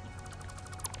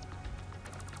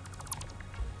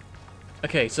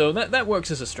 Okay, so that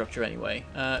works as a structure anyway.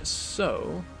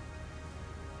 So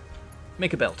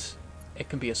make a belt. It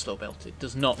can be a slow belt. It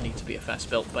does not need to be a fast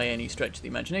belt by any stretch of the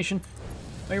imagination.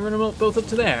 I run them both up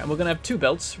to there, and we're gonna have two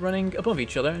belts running above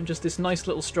each other, and just this nice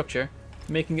little structure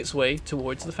making its way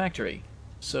towards the factory.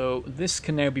 So this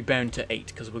can now be bound to 8,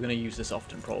 because we're going to use this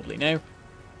often probably now.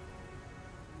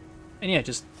 And yeah,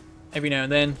 just every now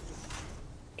and then,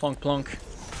 plonk plonk.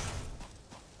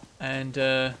 And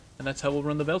that's how we'll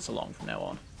run the belts along from now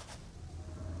on.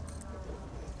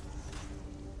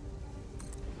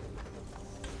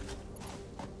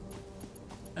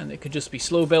 And it could just be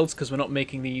slow belts, because we're not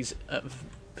making these at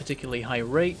particularly high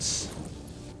rates.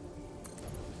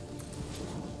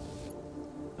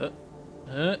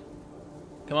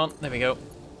 Come on, there we go.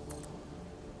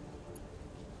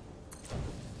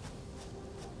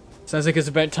 Sounds like it's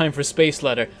about time for a space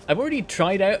ladder. I've already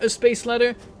tried out a space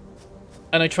ladder,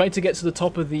 and I tried to get to the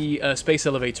top of the space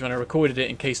elevator, and I recorded it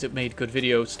in case it made good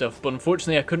video stuff, but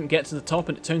unfortunately I couldn't get to the top,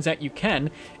 and it turns out you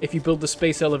can if you build the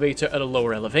space elevator at a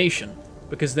lower elevation,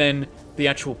 because then the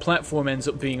actual platform ends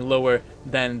up being lower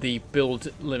than the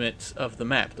build limit of the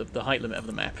map, the height limit of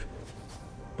the map.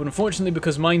 But unfortunately,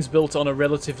 because mine's built on a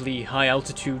relatively high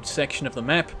altitude section of the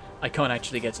map, I can't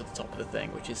actually get to the top of the thing,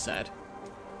 which is sad.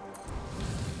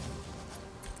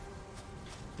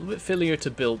 A little bit fillier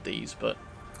to build these, but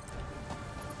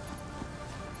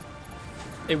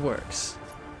it works.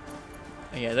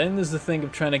 And yeah, then there's the thing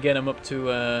of trying to get them up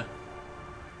to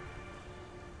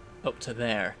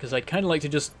there, because I'd kind of like to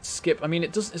just skip. I mean,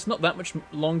 it's not that much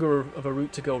longer of a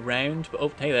route to go round, but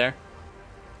oh, hey there.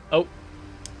 Oh.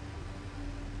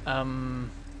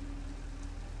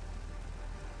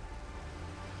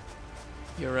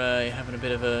 You're having a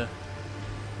bit of an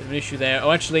issue there.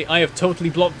 Oh, actually, I have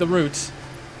totally blocked the route.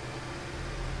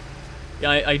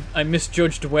 Yeah, I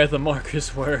misjudged where the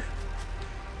markers were.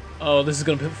 Oh, this is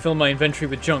going to fill my inventory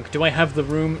with junk. Do I have the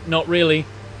room? Not really.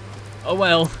 Oh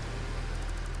well.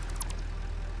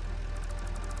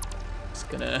 Just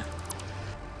gonna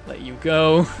let you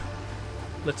go.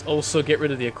 Let's also get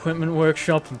rid of the equipment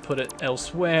workshop and put it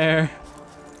elsewhere.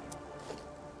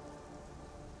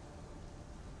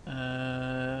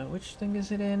 Which thing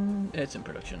is it in? It's in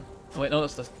production. Oh wait, no,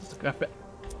 that's the graphic.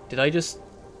 Did I just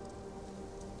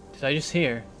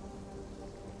hear?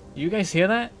 You guys hear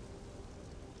that?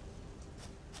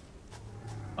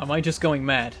 Am I just going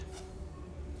mad?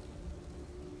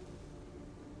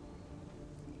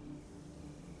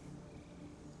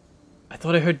 I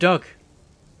thought I heard Doug.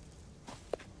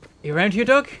 You around here,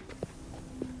 Doug?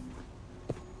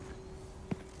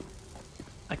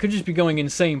 I could just be going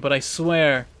insane, but I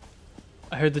swear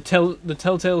I heard the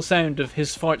telltale sound of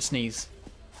his fart sneeze.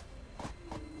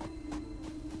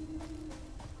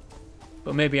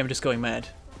 But maybe I'm just going mad.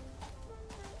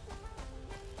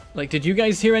 Like, did you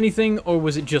guys hear anything, or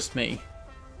was it just me?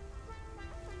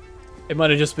 It might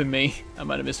have just been me. I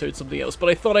might have misheard something else, but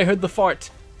I thought I heard the fart.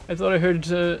 I thought I heard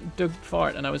Doug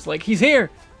fart, and I was like, he's here!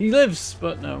 He lives!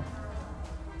 But no.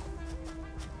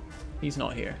 He's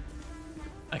not here.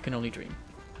 I can only dream.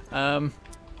 I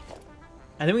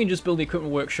think we can just build the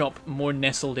equipment workshop more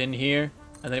nestled in here,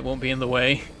 and then it won't be in the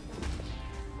way.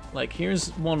 Like, here's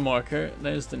one marker,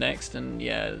 there's the next, and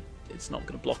yeah, it's not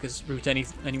going to block his route any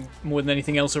more than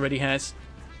anything else already has.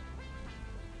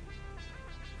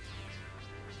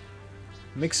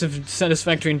 Mix of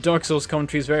Satisfactory and Dark Souls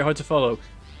commentary is very hard to follow.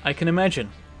 I can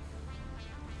imagine.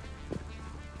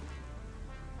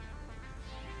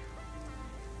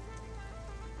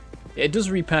 It does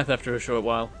repath after a short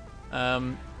while.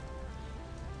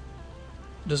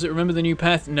 Does it remember the new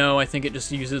path? No, I think it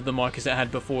just uses the markers it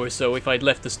had before, so if I'd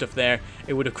left the stuff there,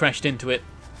 it would have crashed into it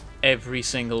every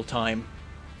single time.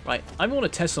 Right, I want to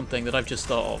test something that I've just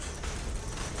thought of.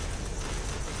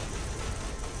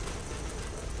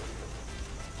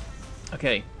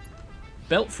 Okay,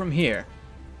 belt from here.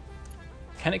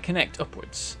 Can it connect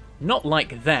upwards? Not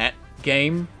like that,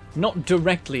 game. Not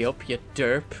directly up, you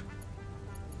derp.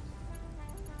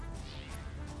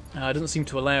 It doesn't seem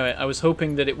to allow it. I was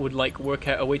hoping that it would like work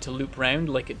out a way to loop round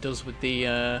like it does with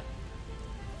the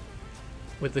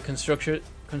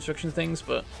construction things,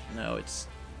 but no, it's...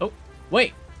 Oh,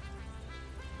 wait!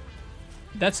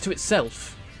 That's to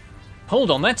itself. Hold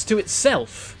on, that's to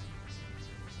itself!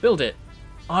 Build it.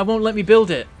 Oh, it won't let me build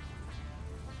it.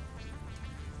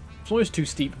 Floor is too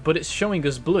steep, but it's showing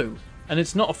us blue. And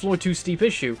it's not a floor too steep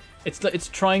issue. It's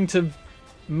trying to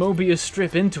Mobius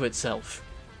strip into itself.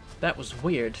 That was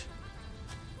weird.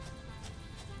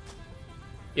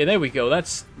 Yeah, there we go.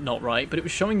 That's not right, but it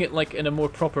was showing it like in a more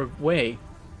proper way.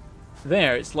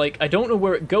 There, it's like, I don't know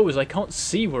where it goes. I can't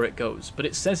see where it goes, but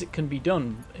it says it can be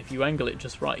done if you angle it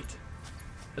just right.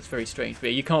 That's very strange.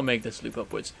 But yeah, you can't make this loop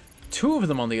upwards. Two of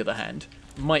them, on the other hand,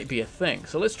 might be a thing.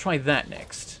 So let's try that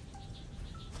next.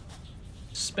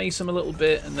 Space them a little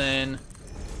bit, and then...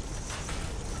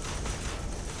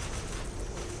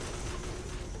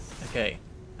 Okay.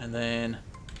 And then...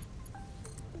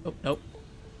 Oh, nope.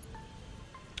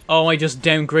 Oh, I just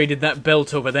downgraded that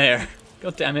belt over there.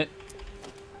 God damn it.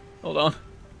 Hold on.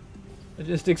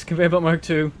 Logistics conveyor belt Mark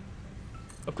II.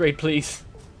 Upgrade, please.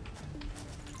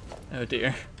 Oh,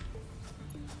 dear.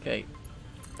 Okay.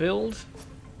 Build.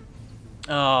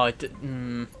 Oh, it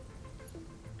did...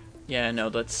 Yeah, no,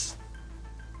 that's...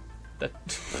 That...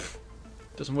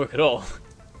 doesn't work at all.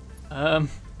 Have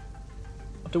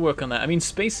to work on that. I mean,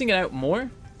 spacing it out more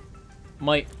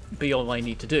might be all I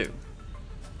need to do.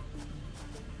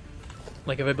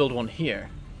 Like if I build one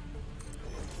here.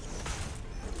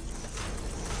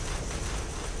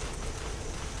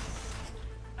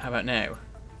 How about now?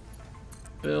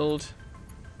 Build.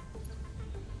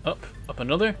 Up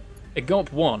another. It go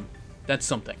up one. That's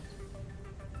something.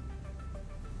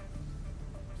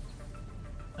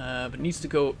 But it needs to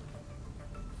go...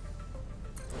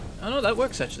 Oh no, that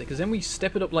works actually, because then we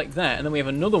step it up like that, and then we have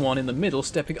another one in the middle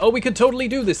stepping... Oh, we could totally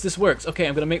do this! This works! Okay,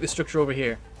 I'm going to make the structure over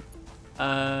here.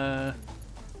 I'm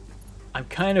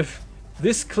kind of...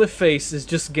 This cliff face is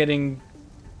just getting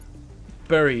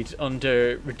buried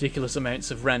under ridiculous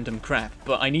amounts of random crap,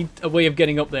 but I need a way of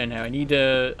getting up there now. I need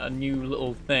a new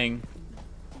little thing.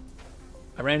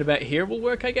 Around about here will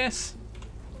work, I guess?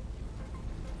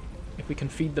 If we can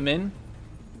feed them in.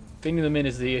 Feeding them in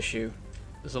is the issue.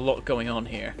 There's a lot going on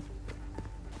here.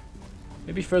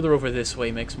 Maybe further over this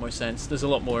way makes more sense. There's a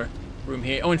lot more room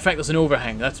here. Oh, in fact, there's an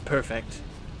overhang. That's perfect.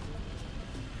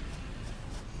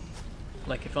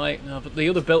 Like if I... No, but the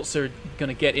other belts are going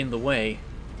to get in the way.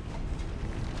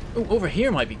 Oh, over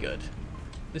here might be good.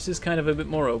 This is kind of a bit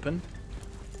more open.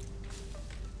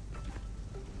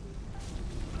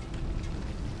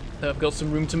 I've got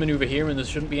some room to maneuver here, and there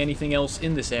shouldn't be anything else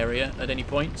in this area at any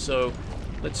point, so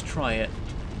let's try it.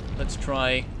 Let's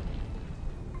try...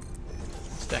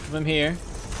 Stack of them here.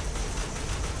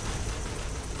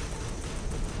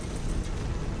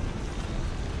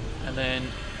 And then...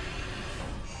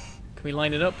 Can we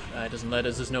line it up? It doesn't let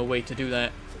us. There's no way to do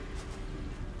that.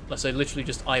 Unless I literally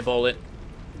just eyeball it.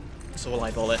 So we'll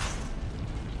eyeball it.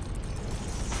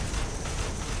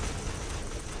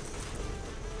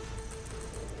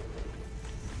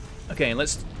 Okay,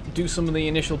 let's do some of the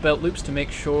initial belt loops to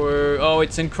make sure... Oh,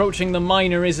 it's encroaching the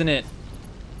miner, isn't it?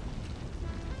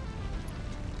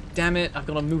 Damn it, I've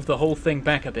got to move the whole thing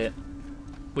back a bit.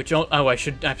 Which, oh, I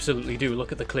should absolutely do.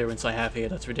 Look at the clearance I have here,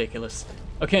 that's ridiculous.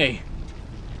 Okay.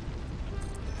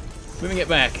 Moving it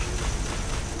back.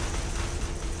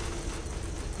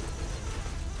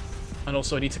 And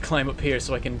also I need to climb up here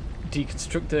so I can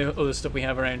deconstruct the other stuff we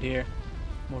have around here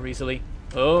more easily.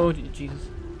 Oh, Jesus.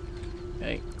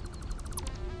 Okay.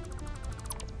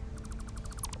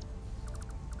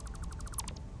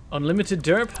 Unlimited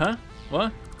derp, huh?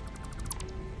 What?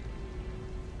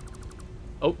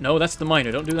 Oh, no, that's the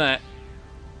miner. Don't do that.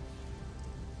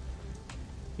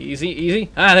 Easy, easy.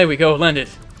 Ah, there we go. Landed.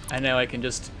 And now I can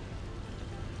just...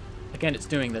 Again, it's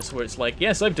doing this where it's like,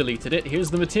 yes, I've deleted it.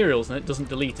 Here's the materials, and it doesn't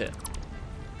delete it.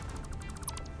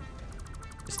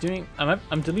 It's doing...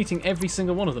 I'm deleting every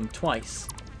single one of them twice.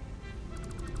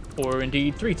 or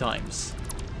indeed 3 times.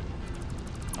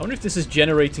 I wonder if this is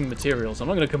generating materials. I'm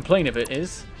not going to complain if it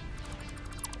is.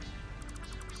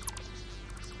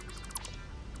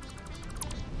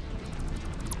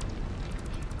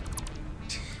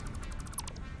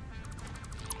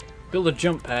 Build a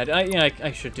jump pad. Yeah,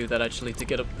 I should do that actually to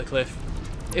get up the cliff.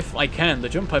 If I can. The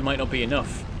jump pad might not be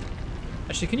enough.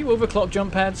 Actually, can you overclock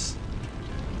jump pads?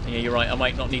 Yeah, you're right. I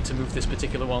might not need to move this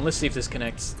particular one. Let's see if this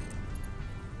connects.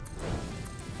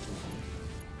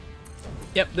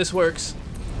 Yep, this works.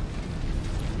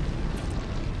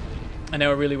 I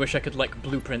now really wish I could, like,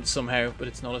 blueprint somehow, but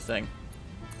it's not a thing.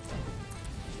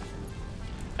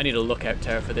 I need a lookout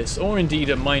tower for this, or indeed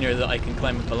a miner that I can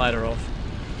climb up a ladder off.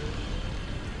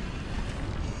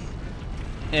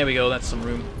 There we go, that's some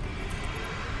room.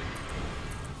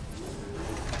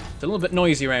 It's a little bit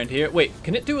noisy around here. Wait,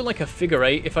 can it do like a figure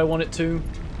 8 if I want it to?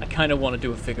 I kind of want to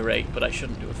do a figure 8, but I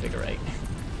shouldn't do a figure 8.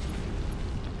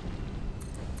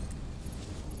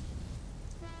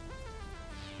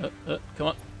 Come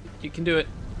on. You can do it.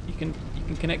 You can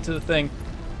connect to the thing.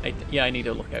 Yeah, I need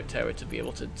a lookout tower to be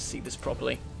able to see this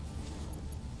properly.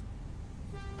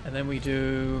 And then we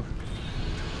do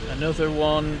another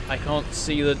one. I can't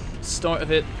see the start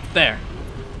of it. There.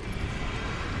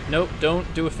 Nope,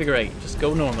 don't do a figure 8. Just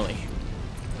go normally.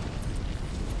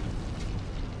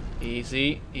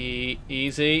 Easy.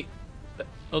 Easy.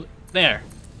 Oh, there.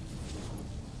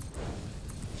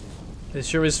 This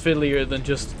sure is fiddlier than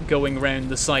just going round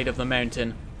the side of the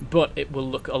mountain, but it will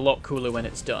look a lot cooler when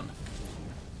it's done.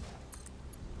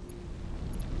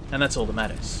 And that's all that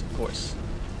matters, of course.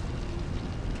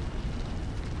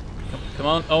 Come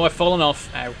on. Oh, I've fallen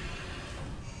off. Ow.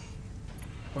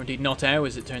 Or indeed not ow,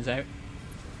 as it turns out.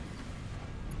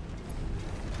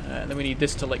 And then we need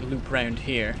this to, like, loop round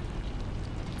here.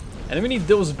 And then we need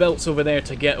those belts over there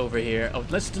to get over here. Oh,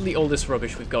 let's delete all this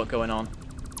rubbish we've got going on.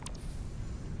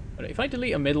 But if I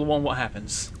delete a middle one, what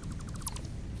happens?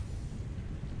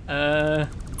 It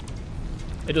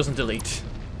doesn't delete.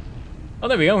 Oh,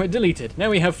 there we go. It deleted. Now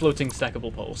we have floating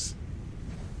stackable poles.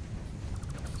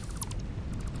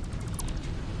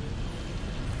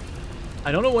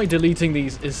 I don't know why deleting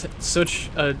these is such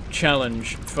a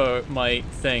challenge for my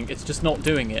thing. It's just not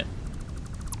doing it.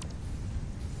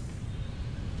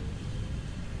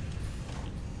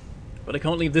 But I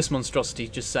can't leave this monstrosity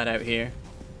just sat out here.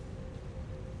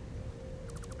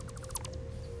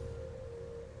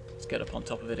 Let's get up on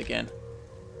top of it again.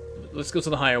 Let's go to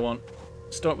the higher one.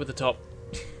 Start with the top.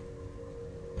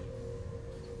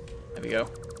 There we go.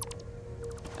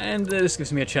 And this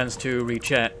gives me a chance to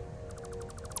re-chat.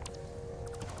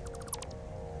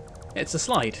 It's a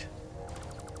slide.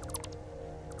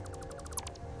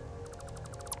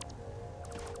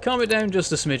 Calm it down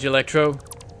just a smidge, Electro.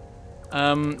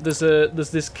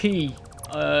 There's this key.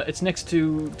 It's next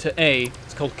to A.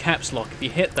 It's called caps lock. If you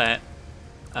hit that,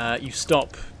 you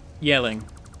stop yelling.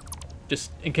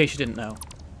 Just in case you didn't know.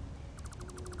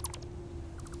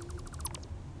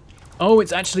 Oh,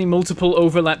 it's actually multiple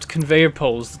overlapped conveyor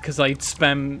poles because I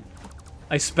spammed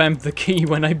the key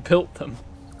when I built them.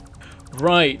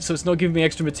 Right, so it's not giving me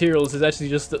extra materials, it's actually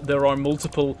just that there are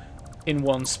multiple in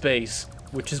one space,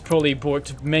 which has probably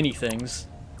borked many things.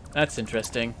 That's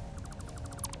interesting.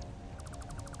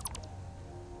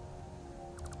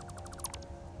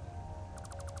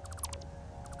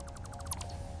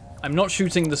 I'm not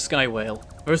shooting the sky whale.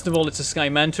 First of all, it's a sky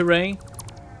manta ray.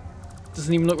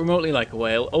 Doesn't even look remotely like a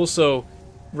whale. Also,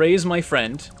 Ray is my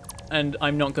friend, and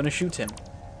I'm not going to shoot him.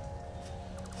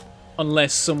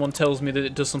 Unless someone tells me that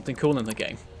it does something cool in the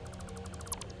game.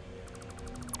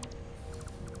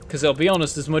 Because I'll be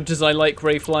honest, as much as I like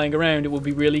Ray flying around, it will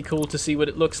be really cool to see what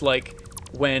it looks like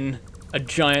when a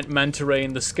giant manta ray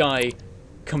in the sky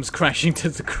comes crashing to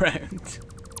the ground.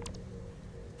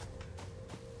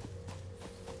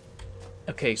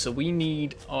 Okay, so we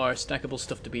need our stackable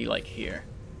stuff to be like here.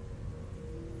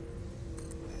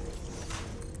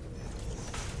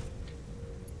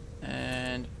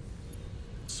 And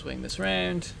swing this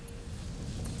round.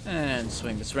 And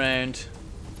swing this round.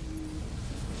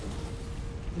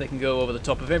 They can go over the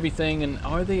top of everything, and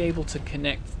are they able to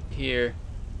connect here?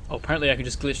 Oh, apparently I can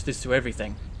just glitch this to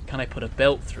everything. Can I put a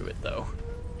belt through it, though?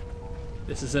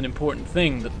 This is an important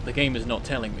thing that the game is not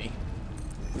telling me.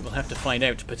 We will have to find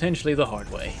out, potentially the hard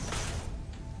way.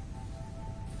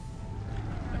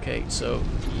 Okay, so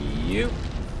you...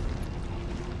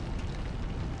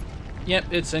 Yep,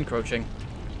 it's encroaching.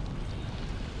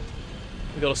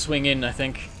 We gotta swing in, I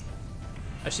think.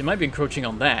 Actually, it might be encroaching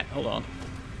on that. Hold on.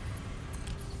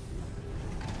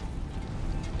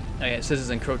 Oh yeah, it says it's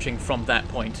encroaching from that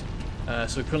point.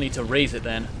 So we probably need to raise it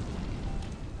then.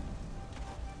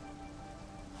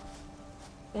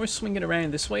 Or swing it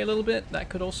around this way a little bit. That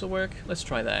could also work. Let's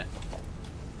try that.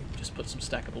 Just put some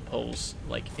stackable poles,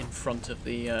 like, in front of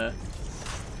the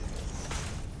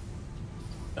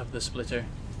splitter.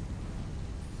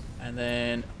 And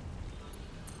then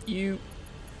you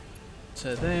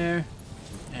to there,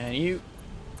 and you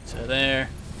to there.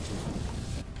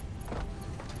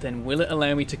 Then will it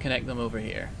allow me to connect them over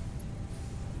here?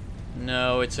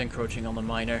 No, it's encroaching on the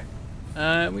miner.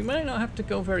 We might not have to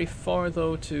go very far,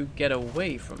 though, to get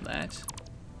away from that.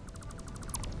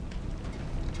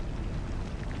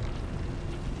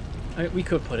 We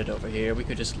could put it over here. We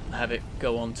could just have it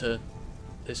go onto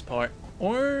this part.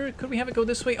 Or could we have it go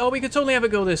this way? Oh, we could totally have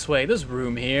it go this way. There's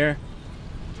room here.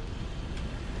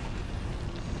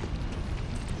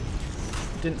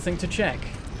 Didn't think to check.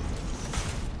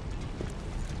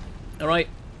 Alright.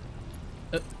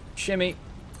 Shimmy.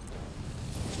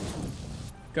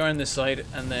 Go around this side,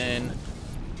 and then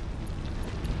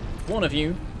one of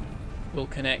you will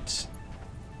connect.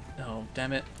 Oh,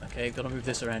 damn it. Okay, gotta move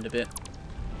this around a bit.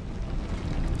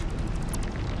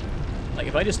 Like,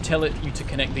 if I just tell you to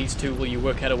connect these two, will you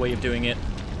work out a way of doing it?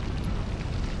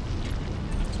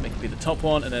 Let's make it be the top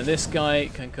one, and then this guy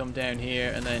can come down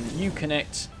here, and then you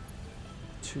connect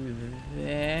to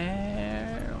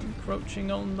there.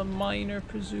 Encroaching on the miner,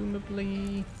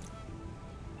 presumably.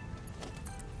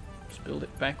 Just build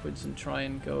it backwards and try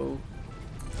and go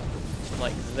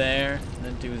like there, and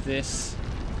then do this.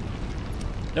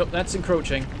 Nope, that's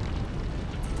encroaching.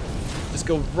 Just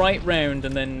go right round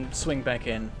and then swing back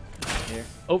in. Here.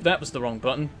 Oh, that was the wrong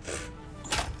button.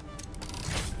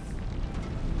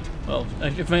 Well,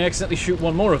 if I accidentally shoot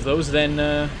one more of those, then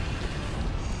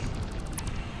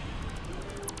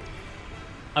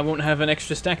I won't have an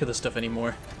extra stack of the stuff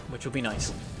anymore, which will be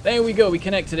nice. There we go, we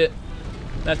connected it.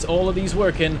 That's all of these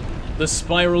working. The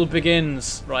spiral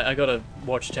begins. Right, I gotta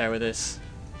watchtower this.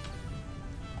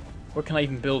 Where can I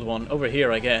even build one? Over here,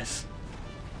 I guess.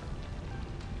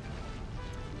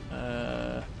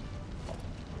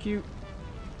 Cute.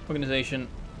 Organization.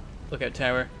 Lookout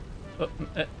tower. Oh,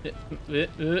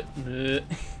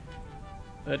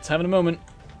 it's having a moment.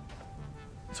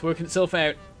 It's working itself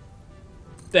out.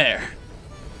 There.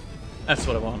 That's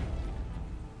what I want.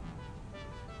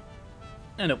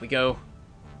 And up we go.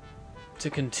 To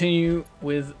continue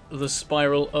with the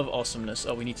spiral of awesomeness.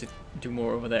 Oh, we need to do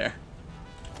more over there.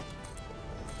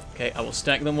 Okay, I will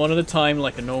stack them one at a time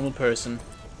like a normal person,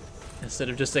 instead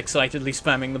of just excitedly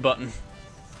spamming the button.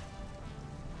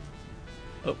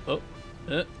 Oh,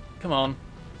 come on.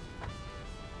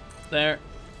 There.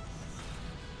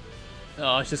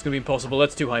 Oh, it's just going to be impossible.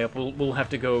 That's too high up. We'll have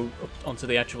to go up onto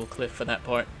the actual cliff for that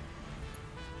part.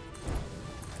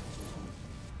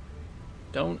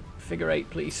 Don't figure eight,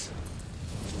 please.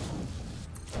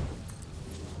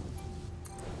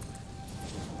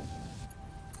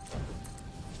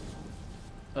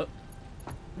 Oh,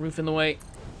 roof in the way.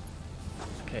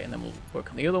 Okay, and then we'll work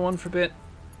on the other one for a bit.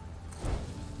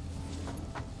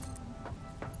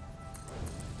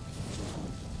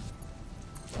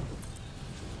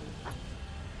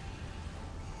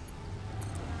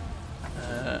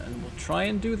 And we'll try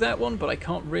and do that one, but I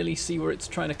can't really see where it's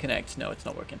trying to connect. No, it's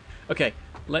not working. Okay,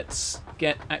 let's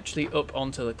get actually up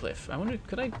onto the cliff. I wonder,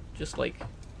 could I just, like,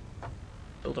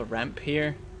 build a ramp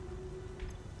here?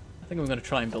 I think I'm going to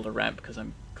try and build a ramp because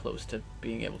I'm close to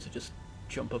being able to just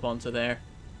jump up onto there.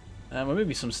 Or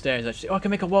maybe some stairs, actually. Oh, I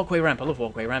can make a walkway ramp. I love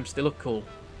walkway ramps. They look cool.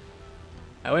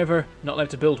 However, not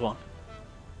allowed to build one.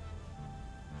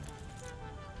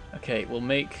 Okay, we'll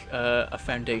make a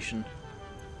foundation.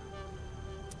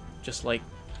 Just like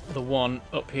the one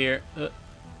up here.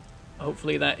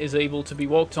 Hopefully that is able to be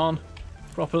walked on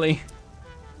properly.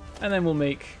 And then we'll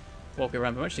make walkway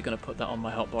ramp. I'm actually going to put that on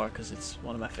my hotbar because it's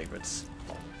one of my favorites.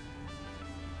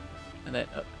 And then,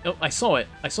 oh, I saw it.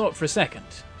 I saw it for a second.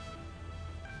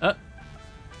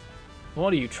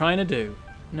 What are you trying to do?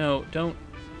 No, don't.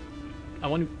 I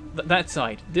want that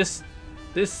side. This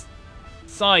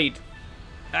side.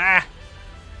 Ah!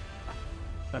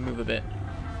 If I move a bit.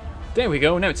 There we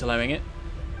go. Now it's allowing it.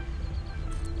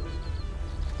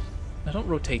 Now don't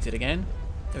rotate it again.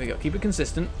 There we go. Keep it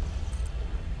consistent.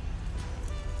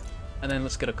 And then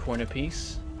let's get a corner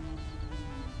piece.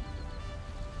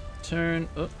 Turn.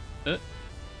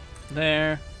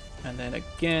 There. And then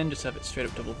again, just have it straight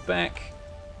up double back.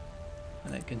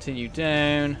 And then continue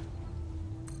down.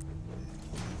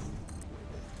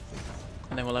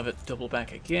 And then we'll have it double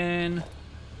back again.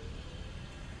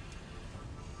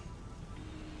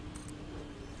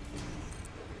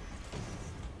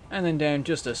 And then down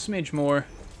just a smidge more.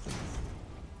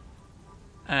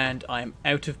 And I'm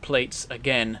out of plates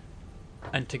again.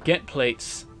 And to get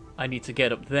plates, I need to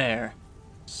get up there.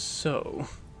 So...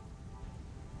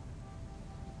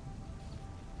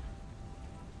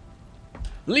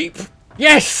 Leap!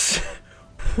 Yes!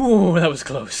 Whew, that was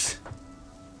close.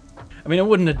 I mean, I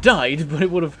wouldn't have died, but it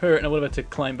would have hurt, and I would have had to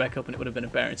climb back up, and it would have been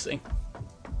embarrassing.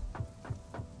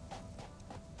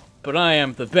 But I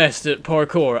am the best at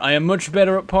parkour. I am much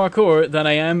better at parkour than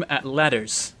I am at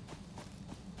ladders.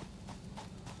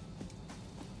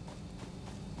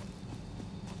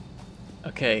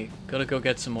 Okay, gotta go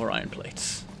get some more iron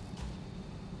plates.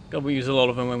 God, we use a lot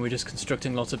of them when we're just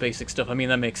constructing lots of basic stuff. I mean,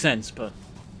 that makes sense, but...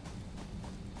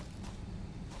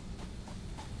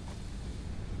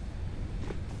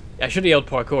 I should have yelled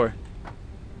parkour.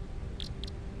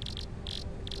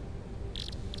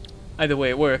 Either way,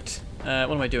 it worked. What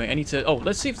am I doing? I need to... Oh,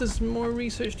 let's see if there's more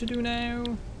research to do now.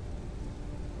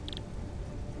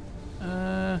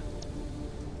 I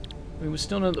mean, we're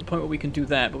still not at the point where we can do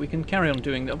that, but we can carry on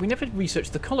doing that. We never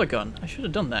researched the color gun. I should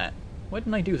have done that. Why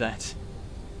didn't I do that?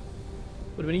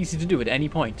 Would have been easy to do at any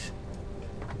point.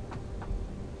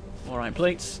 More iron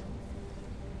plates.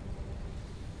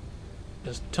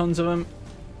 There's tons of them.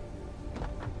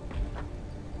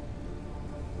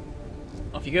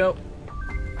 Off you go.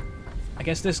 I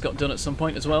guess this got done at some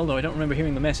point as well, though I don't remember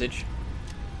hearing the message.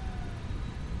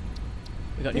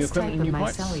 We got new equipment and new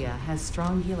parts. This type of mycelia has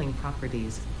strong healing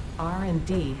properties.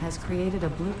 R&D has created a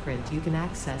blueprint you can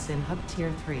access in Hub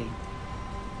Tier 3.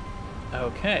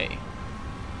 Okay.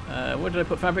 Where did I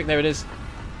put fabric? There it is.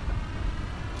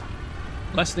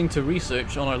 Last thing to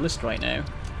research on our list right now.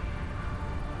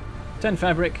 10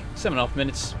 fabric, 7.5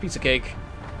 minutes, piece of cake.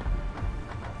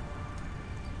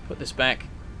 Put this back.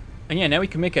 And yeah, now we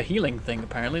can make a healing thing,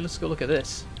 apparently. Let's go look at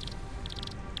this.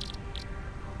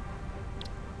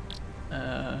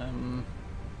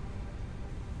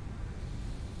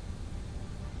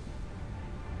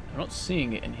 I'm not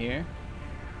seeing it in here.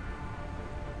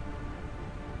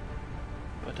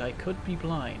 But I could be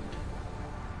blind.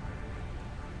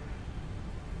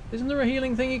 Isn't there a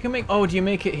healing thing you can make? Oh, do you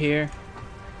make it here?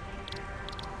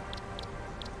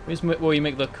 Where's where you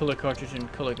make the color cartridge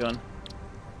and color gun?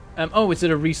 Oh, is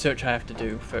it a research I have to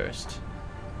do first?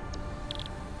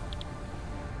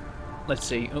 Let's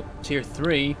see. Oh, tier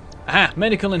 3. Aha!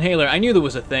 Medical inhaler. I knew there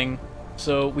was a thing.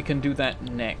 So we can do that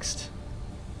next.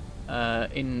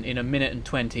 In a minute and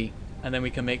 20. And then we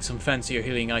can make some fancier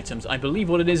healing items. I believe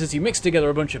what it is you mix together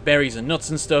a bunch of berries and nuts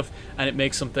and stuff, and it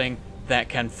makes something that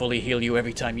can fully heal you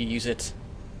every time you use it.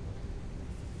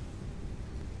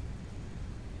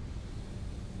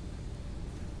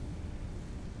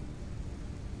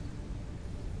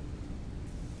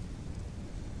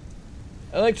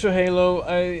 Electro Halo,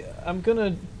 I'm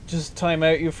gonna just time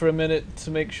out you for a minute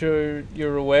to make sure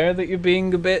you're aware that you're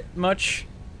being a bit much.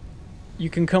 You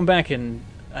can come back in,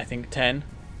 I think, 10.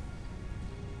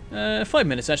 5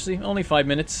 minutes, actually. Only 5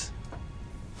 minutes.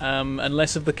 And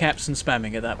less of the caps and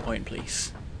spamming at that point,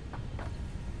 please.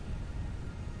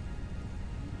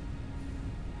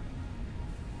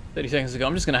 $30 ago.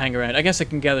 I'm just going to hang around. I guess I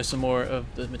can gather some more of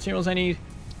the materials I need.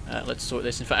 Let's sort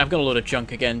this. In fact, I've got a load of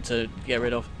junk again to get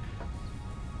rid of.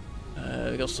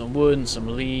 We got some wood and some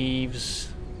leaves.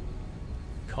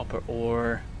 Copper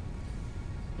ore.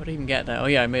 What did I even get that? Oh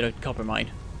yeah, I made a copper mine.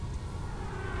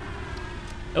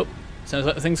 Oh, sounds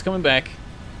like the thing's coming back.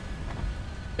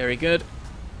 Very good.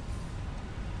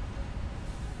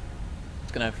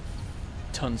 It's gonna have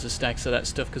tons of stacks of that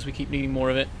stuff because we keep needing more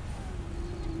of it.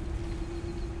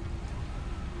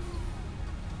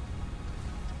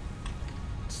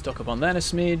 Stock up on that a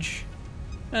smidge.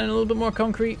 And a little bit more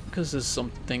concrete, because there's some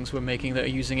things we're making that are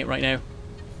using it right now.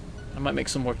 I might make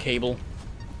some more cable.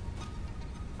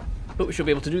 But we should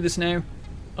be able to do this now.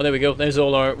 Oh, there we go. There's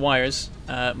all our wires.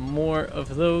 More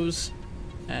of those.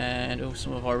 And oh,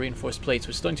 some of our reinforced plates.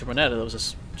 We're starting to run out of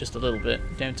those just a little bit.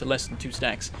 Down to less than 2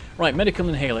 stacks. Right, medical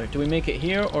inhaler. Do we make it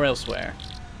here or elsewhere?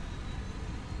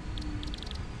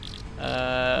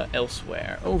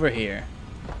 Elsewhere. Over here.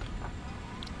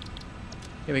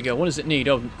 Here we go. What does it need?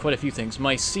 Oh, quite a few things.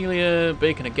 Mycelia,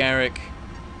 bacon agaric,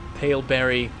 pale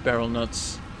berry, beryl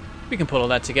nuts. We can put all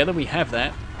that together. We have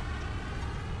that.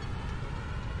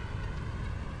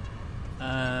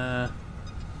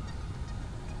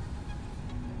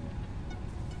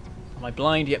 Am I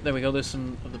blind? Yep, there we go. There's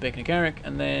some of the bacon agaric.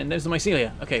 And then there's the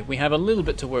mycelia. Okay, we have a little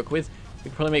bit to work with. We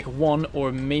can probably make 1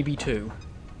 or maybe 2.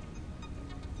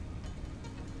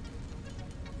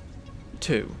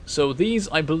 2. So these,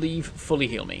 I believe, fully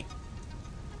heal me.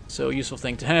 So a useful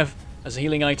thing to have as a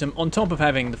healing item. On top of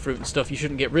having the fruit and stuff, you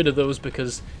shouldn't get rid of those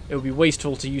because it would be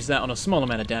wasteful to use that on a small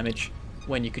amount of damage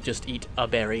when you could just eat a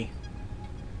berry.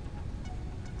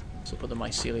 So put the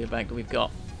mycelia back that we've got.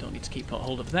 Don't need to keep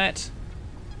hold of that.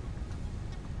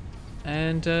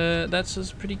 And that's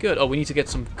us pretty good. Oh, we need to get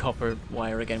some copper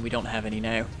wire again. We don't have any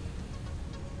now.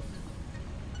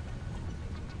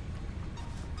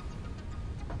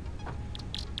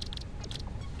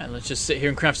 And let's just sit here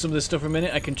and craft some of this stuff for a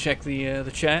minute. I can check the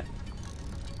chat.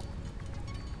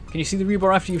 Can you see the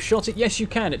rebar after you've shot it? Yes, you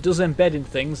can. It does embed in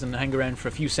things and hang around for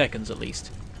a few seconds at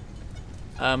least.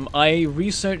 I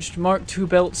researched Mark II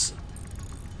belts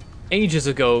ages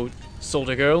ago,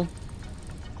 Soldier Girl.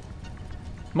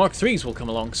 Mark IIIs will come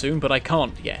along soon, but I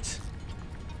can't yet.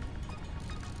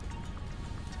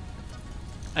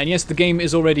 And yes, the game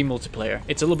is already multiplayer.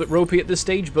 It's a little bit ropey at this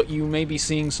stage, but you may be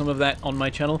seeing some of that on my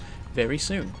channel very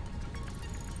soon.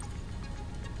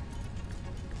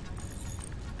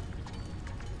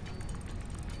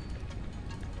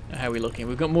 How are we looking?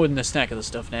 We've got more than a stack of the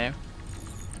stuff now.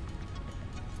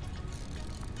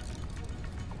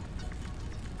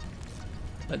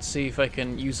 Let's see if I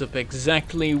can use up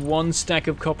exactly one stack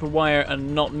of copper wire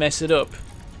and not mess it up.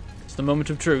 It's the moment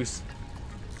of truth.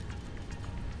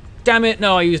 Damn it!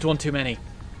 No, I used one too many.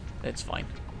 It's fine.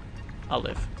 I'll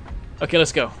live. Okay,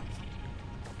 let's go.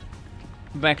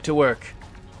 Back to work.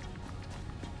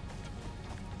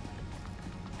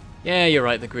 Yeah, you're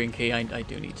right, the green key. I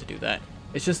do need to do that.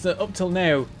 It's just that up till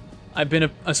now, I've been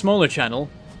a smaller channel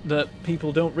that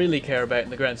people don't really care about in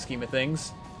the grand scheme of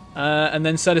things. And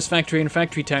then Satisfactory and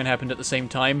Factory Town happened at the same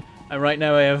time, and right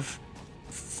now I have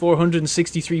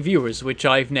 463 viewers, which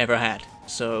I've never had.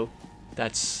 So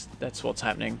that's what's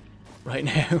happening right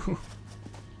now.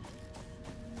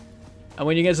 And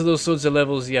when you get to those sorts of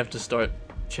levels, you have to start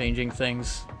changing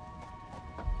things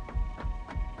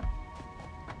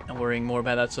and worrying more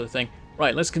about that sort of thing.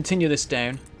 Right, let's continue this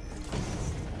down.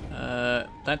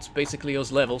 That's basically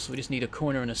us level, so we just need a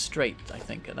corner and a straight, I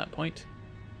think, at that point.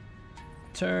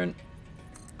 Turn.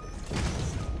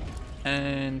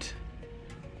 And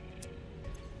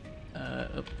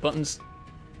buttons.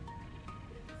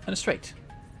 And a straight.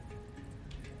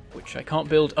 Which I can't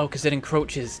build. Oh, because it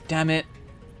encroaches. Damn it.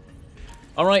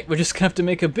 Alright, we're just going to have to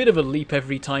make a bit of a leap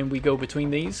every time we go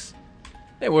between these.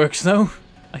 It works, though,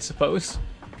 I suppose.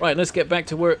 Right, let's get back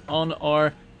to work on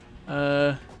our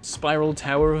spiral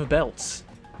tower of belts.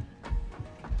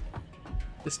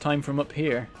 This time from up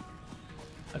here.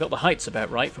 I got the heights about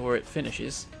right for where it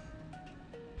finishes.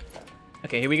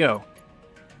 Okay, here we go.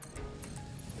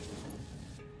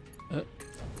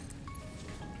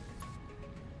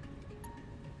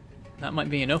 That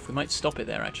might be enough. We might stop it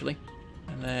there, actually.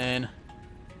 And then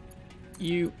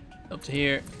you up to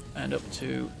here and up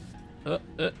to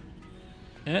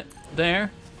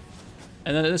there.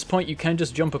 And then at this point, you can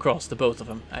just jump across the both of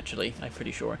them, actually. I'm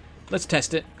pretty sure. Let's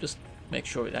test it. Just make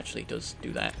sure it actually does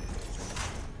do that.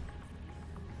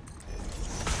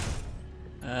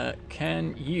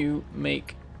 Can you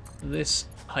make this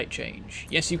height change?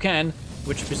 Yes, you can,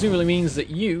 which presumably means that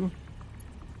you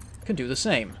can do the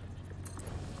same.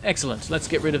 Excellent. Let's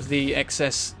get rid of the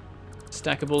excess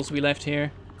stackables we left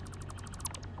here.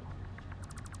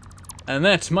 And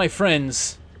that, my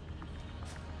friends,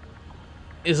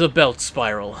 is a belt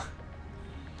spiral.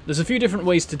 There's a few different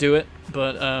ways to do it,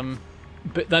 but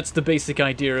that's the basic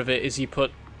idea of it, is you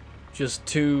put just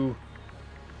two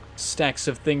stacks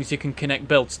of things you can connect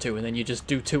belts to, and then you just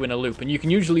do two in a loop. And you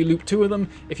can usually loop two of them.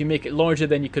 If you make it larger,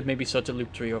 then you could maybe start to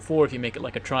loop 3 or 4 if you make it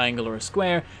like a triangle or a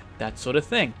square, that sort of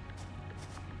thing.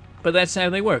 But that's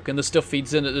how they work, and the stuff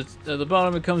feeds in at the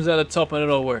bottom, it comes out at the top, and it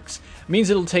all works. It means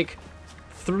it'll take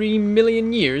 3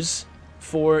 million years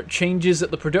for changes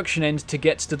at the production end to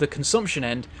get to the consumption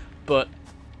end, but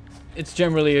it's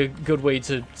generally a good way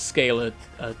to scale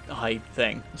a high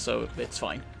thing, so it's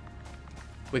fine.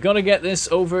 We gotta get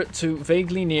this over to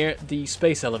vaguely near the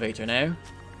space elevator now.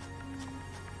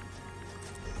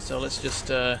 So let's just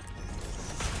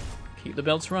keep the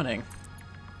belts running.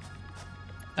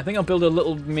 I think I'll build a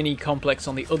little mini complex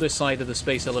on the other side of the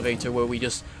space elevator where we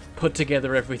just put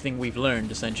together everything we've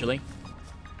learned, essentially.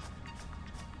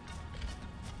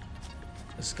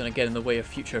 This is gonna get in the way of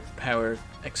future power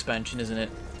expansion, isn't it?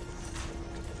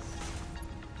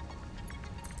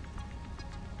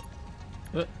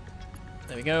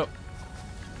 There we go.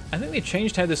 I think they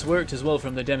changed how this worked as well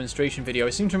from the demonstration video. I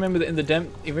seem to remember that in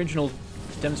the original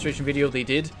demonstration video they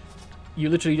did, you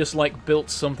literally just like built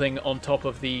something on top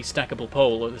of the stackable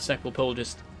pole, or the stackable pole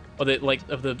just, or the like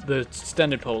of the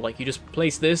standard pole. Like you just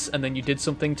placed this and then you did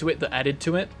something to it that added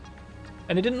to it,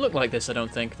 and it didn't look like this. I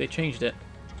don't think they changed it.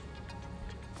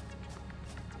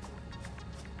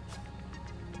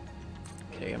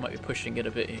 Okay, I might be pushing it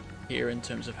a bit here in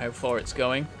terms of how far it's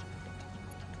going.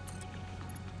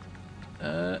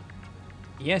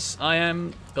 Yes, I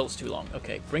am. Belt's too long.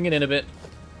 Okay, bring it in a bit.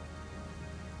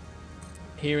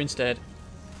 here instead.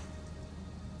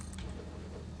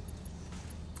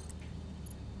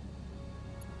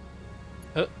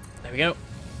 Oh, there we go.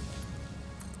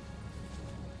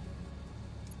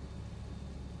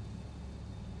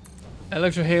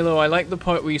 Electro Halo, I like the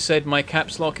part where you said my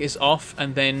caps lock is off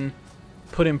and then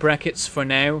put in brackets for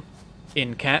now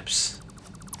in caps.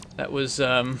 That was,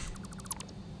 Now,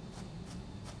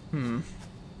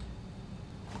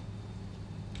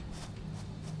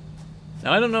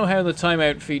 I don't know how the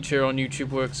timeout feature on YouTube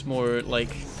works more,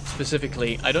 like,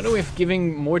 specifically. I don't know if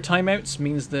giving more timeouts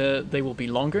means they will be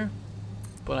longer,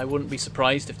 but I wouldn't be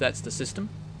surprised if that's the system.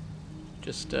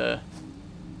 Just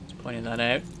pointing that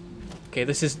out. Okay,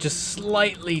 this is just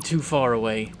slightly too far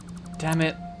away. Damn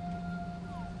it.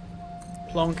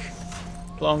 Plonk.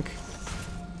 Plonk.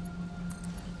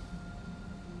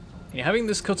 Yeah, having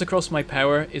this cut across my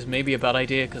power is maybe a bad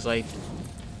idea, because I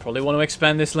probably want to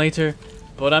expand this later.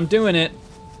 But I'm doing it.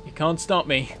 You can't stop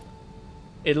me.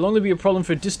 It'll only be a problem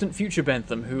for distant future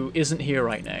Bentham, who isn't here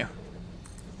right now.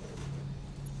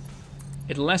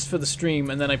 It'll last for the stream,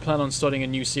 and then I plan on starting a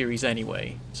new series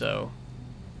anyway, so...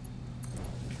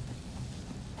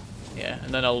 yeah,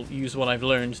 and then I'll use what I've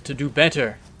learned to do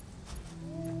better.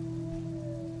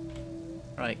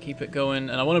 Right, keep it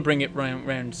going, and I want to bring it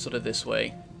round sort of this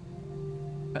way.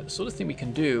 The sort of thing we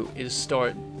can do is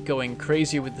start going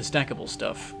crazier with the stackable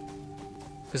stuff.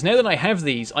 Because now that I have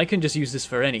these, I can just use this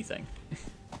for anything.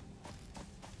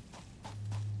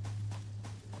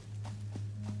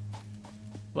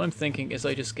 What I'm thinking is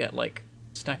I just get, like,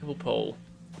 stackable pole.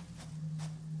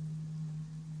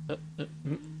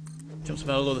 Jumps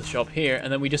about all the shop here,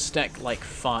 and then we just stack, like,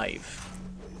 5.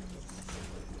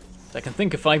 So I can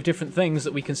think of 5 different things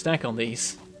that we can stack on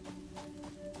these.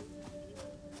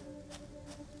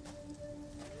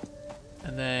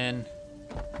 And then...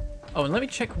 oh, and let me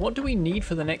check, what do we need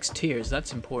for the next tiers?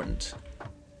 That's important.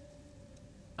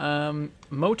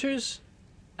 Motors,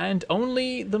 and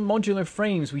only the modular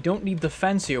frames. We don't need the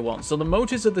fancier ones. So the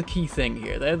motors are the key thing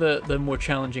here. They're the more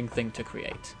challenging thing to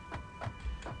create.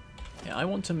 Yeah, I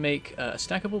want to make a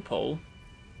stackable pole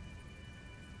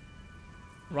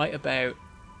right about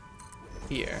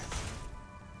here.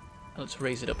 Let's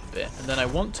raise it up a bit. And then I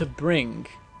want to bring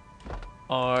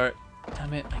our...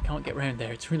 damn it, I can't get round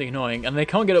there. It's really annoying. And they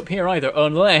can't get up here either,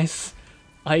 unless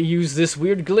I use this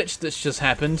weird glitch that's just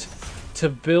happened to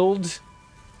build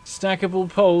stackable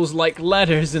poles like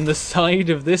ladders in the side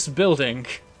of this building.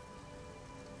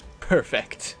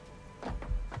 Perfect.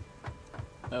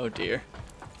 Oh dear.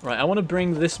 Right, I want to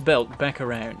bring this belt back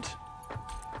around.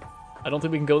 I don't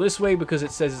think we can go this way because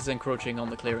it says it's encroaching on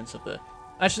the clearance of the...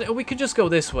 actually, oh, we could just go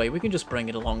this way. We can just bring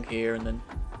it along here and then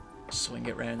swing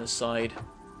it round the side.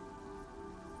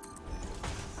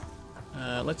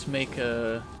 Let's make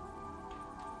a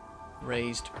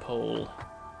raised pole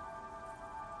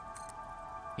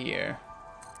here.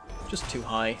 Just too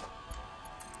high.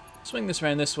 Swing this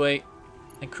around this way.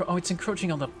 Oh, it's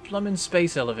encroaching on the plumbing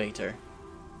space elevator.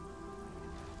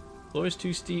 Floor is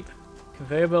too steep.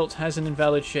 Conveyor belt has an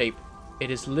invalid shape. It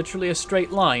is literally a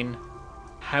straight line.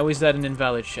 How is that an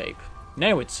invalid shape?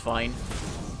 Now it's fine.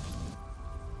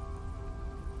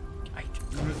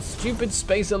 Stupid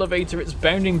space elevator, it's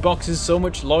bounding boxes so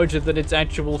much larger than its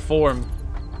actual form.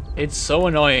 It's so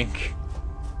annoying.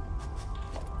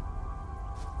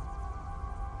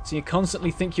 So you constantly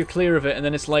think you're clear of it, and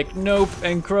then it's like, nope,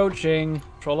 encroaching.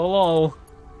 Trollolol.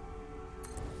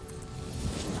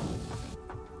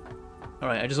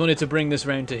 Alright, I just wanted to bring this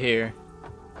round to here.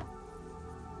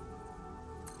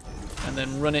 And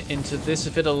then run it into this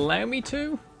if it'll allow me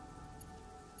to.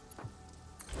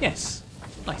 Yes.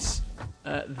 Nice.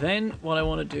 Then what I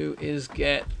want to do is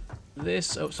get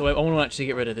this. Oh, so I want to actually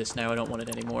get rid of this now. I don't want it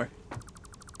anymore.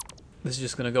 This is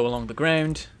just going to go along the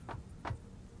ground.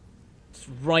 It's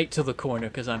right to the corner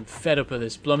because I'm fed up of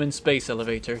this bloomin' space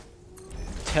elevator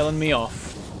telling me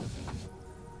off.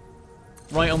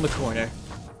 Right on the corner.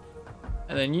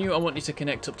 And then you, I want you to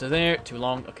connect up to there. Too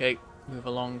long. Okay, move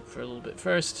along for a little bit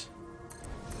first.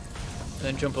 And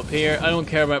then jump up here. I don't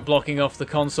care about blocking off the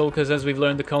console because as we've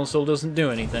learned, the console doesn't do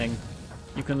anything.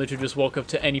 You can literally just walk up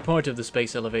to any part of the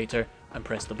space elevator and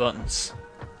press the buttons.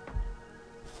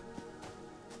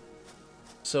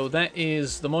 So that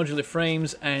is the modular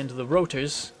frames and the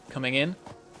rotors coming in.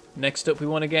 Next up we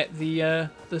want to get the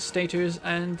stators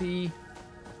and the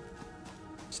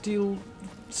steel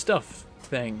stuff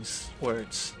things,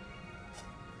 words.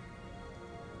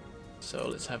 So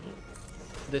let's have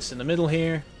this in the middle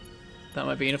here. That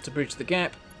might be enough to bridge the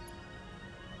gap.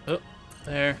 Oh,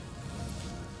 there.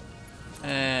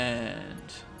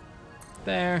 And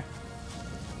there.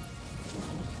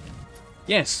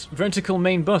 Yes, vertical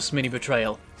main bus mini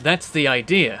betrayal. That's the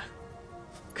idea.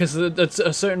 Because at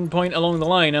a certain point along the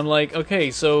line, I'm like,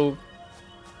 okay, so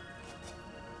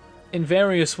in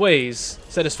various ways,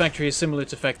 Satisfactory is similar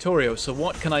to Factorio, so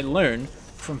what can I learn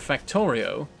from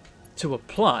Factorio to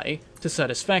apply to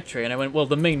Satisfactory? And I went, well,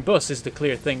 the main bus is the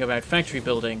clear thing about factory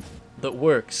building that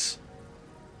works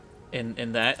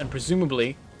in that, and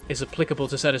presumably is applicable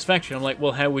to Satisfactory. I'm like,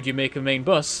 well, how would you make a main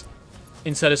bus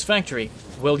in Satisfactory?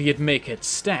 Well, you'd make it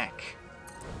stack.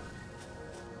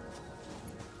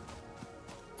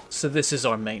 So this is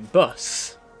our main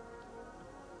bus.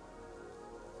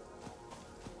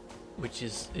 Which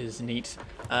is neat.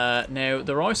 Now,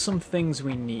 there are some things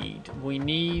we need. We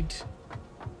need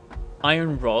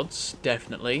iron rods,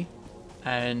 definitely.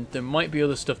 And there might be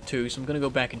other stuff too, so I'm going to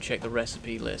go back and check the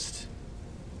recipe list.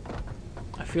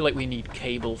 I feel like we need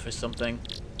cable for something.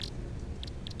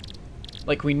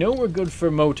 Like, we know we're good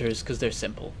for motors because they're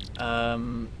simple.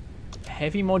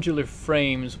 Heavy modular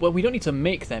frames, well, we don't need to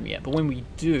make them yet, but when we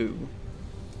do...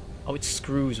 Oh, it's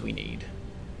screws we need.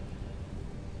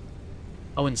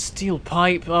 Oh, and steel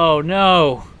pipe. Oh,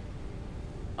 no.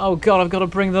 Oh, God, I've got to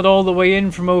bring that all the way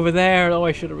in from over there. Oh,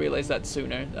 I should have realized that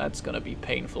sooner. That's going to be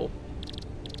painful.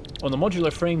 Oh, the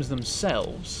modular frames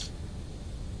themselves.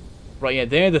 Right, yeah,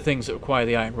 they're the things that require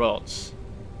the iron rods.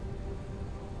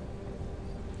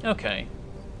 Okay.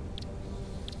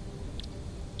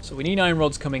 So we need iron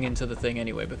rods coming into the thing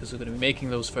anyway, because we're going to be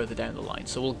making those further down the line.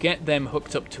 So we'll get them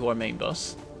hooked up to our main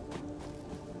bus.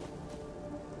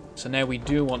 So now we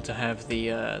do want to have the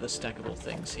stackable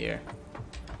things here.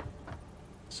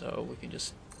 So we can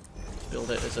just build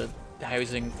it as a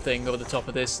housing thing over the top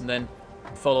of this, and then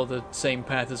follow the same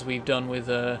path as we've done with...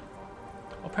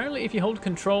 Apparently if you hold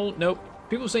control... Nope.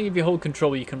 People say if you hold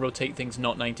control you can rotate things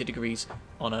not 90 degrees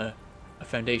on a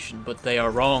foundation, but they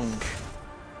are wrong.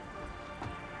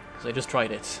 Because I just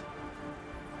tried it.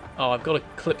 Oh, I've got to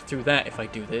clip through that if I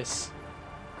do this.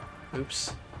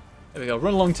 Oops. There we go.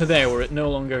 Run along to there where it no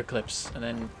longer clips. And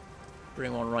then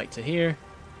bring one right to here.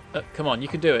 Come on, you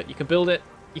can do it. You can build it.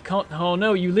 You can't... Oh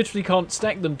no, you literally can't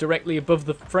stack them directly above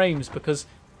the frames because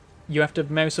you have to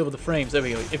mouse over the frames. There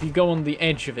we go. If you go on the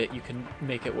edge of it, you can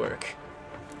make it work.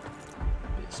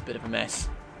 It's a bit of a mess.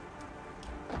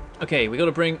 Okay, we got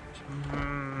to bring...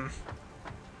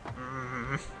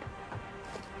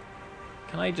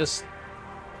 Can I just...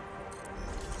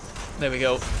 There we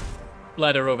go.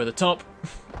 Ladder over the top.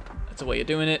 That's the way you're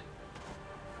doing it.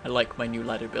 I like my new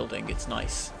ladder building. It's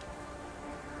nice.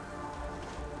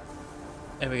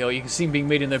 There we go. You can see them being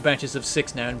made in their batches of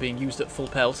 6 now and being used at full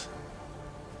pelt.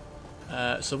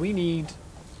 So we need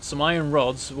some iron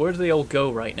rods. Where do they all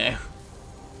go right now?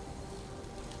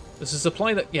 There's a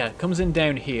supply that, yeah, comes in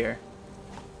down here.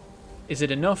 Is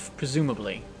it enough?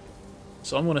 Presumably.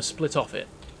 So I'm going to split off it.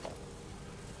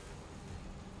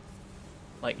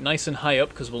 Like, nice and high up,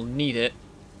 because we'll need it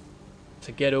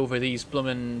to get over these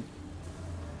bloomin'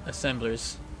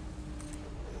 assemblers.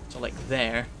 So, like,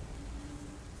 there.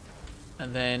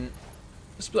 And then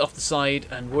split off the side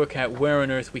and work out where on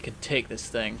earth we could take this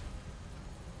thing.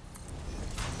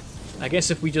 I guess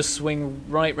if we just swing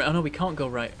right... Oh, no, we can't go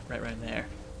right around there.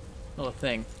 Not a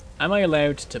thing. Am I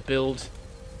allowed to build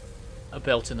a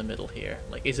belt in the middle here?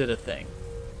 Like, is it a thing?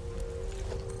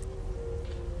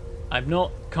 I'm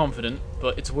not confident,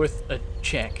 but it's worth a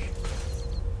check.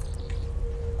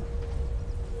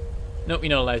 Nope, you're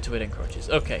not allowed to hit encroaches.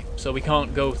 Okay, so we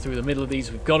can't go through the middle of these.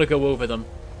 We've got to go over them,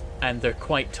 and they're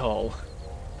quite tall.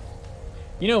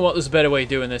 You know what? There's a better way of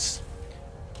doing this.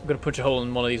 I'm going to punch a hole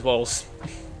in one of these walls.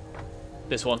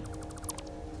 This one.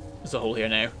 There's a hole here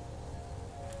now.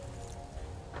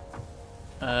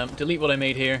 Delete what I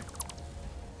made here.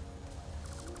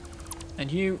 And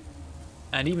you,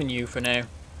 and even you for now.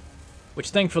 Which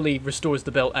thankfully restores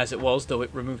the belt as it was, though it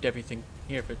removed everything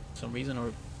here for some reason,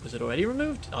 or was it already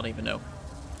removed? I don't even know.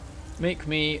 Make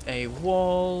me a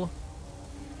wall.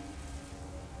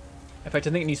 In fact, I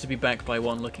think it needs to be back by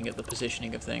 1 looking at the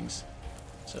positioning of things.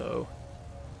 So...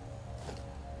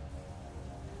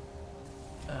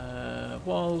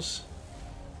 walls.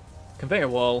 Conveyor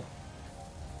wall.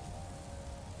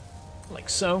 Like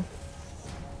so.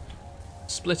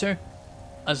 Splitter.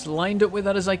 As lined up with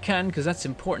that as I can, because that's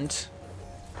important.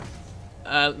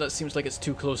 That seems like it's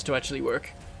too close to actually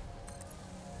work.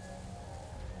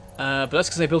 But that's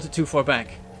because I built it too far back.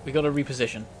 We got to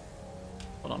reposition.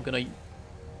 Well, I'm going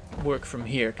to work from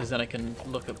here, because then I can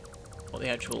look at what the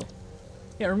actual...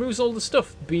 Yeah, it removes all the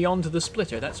stuff beyond the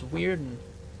splitter. That's weird and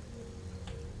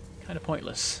kind of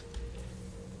pointless.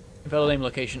 Invalid aim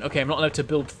location. Okay, I'm not allowed to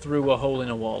build through a hole in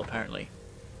a wall, apparently.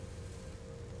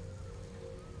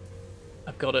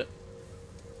 I've got it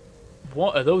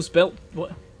What are those belt...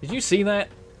 What? Did you see that?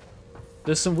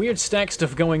 There's some weird stack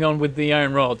stuff going on with the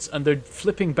iron rods, and they're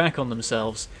flipping back on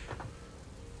themselves.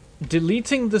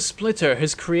 Deleting the splitter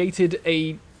has created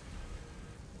a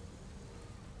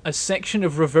section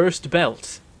of reversed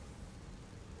belt.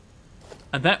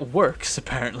 And that works,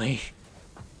 apparently.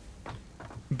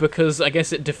 Because I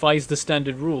guess it defies the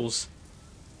standard rules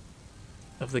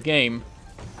of the game.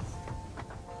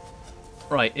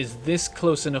 Right, is this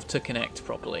close enough to connect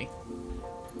properly?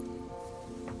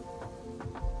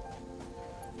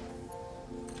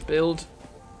 Build.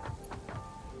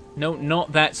 No,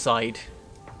 not that side.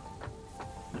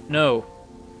 No.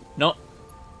 Not.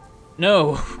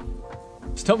 No!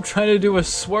 Stop trying to do a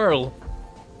swirl.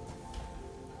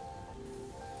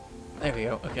 There we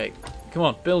go, okay. Come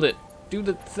on, build it. Do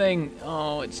the thing.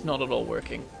 Oh, it's not at all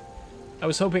working. I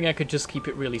was hoping I could just keep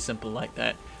it really simple like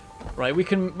that. Right, we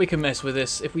can mess with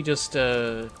this. If we just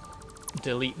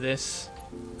delete this,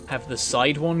 have the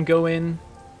side one go in.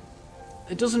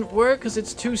 It doesn't work because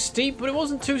it's too steep, but it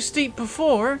wasn't too steep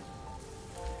before.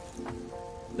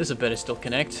 This had better still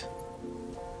connect.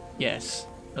 Yes.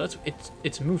 Oh,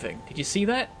 it's moving. Did you see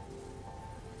that?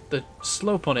 The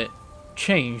slope on it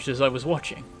changed as I was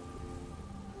watching.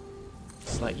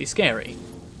 Slightly scary.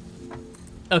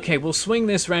 Okay, we'll swing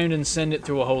this round and send it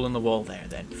through a hole in the wall there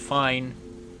then. Fine.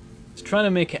 It's trying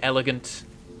to make it elegant,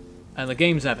 and the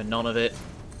game's having none of it.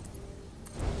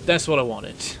 That's what I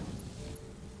wanted.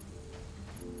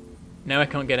 Now I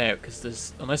can't get out, because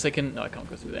there's... Unless I can... No, I can't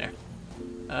go through there.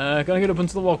 Gotta get up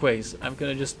onto the walkways. I'm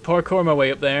gonna just parkour my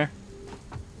way up there.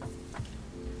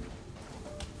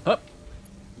 Up.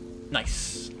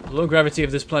 Nice. The low gravity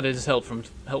of this planet is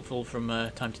helpful from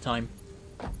time to time.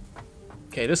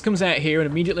 Okay, this comes out here and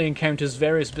immediately encounters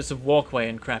various bits of walkway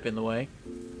and crap in the way.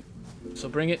 So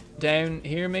bring it down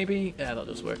here, maybe? Yeah, that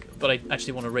does work. But I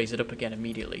actually want to raise it up again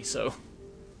immediately, so...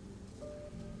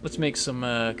 Let's make some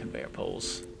conveyor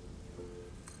poles.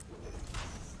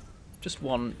 Just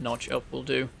one notch up will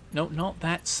do. No, not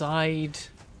that side.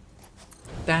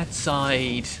 That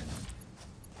side.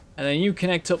 And then you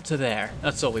connect up to there.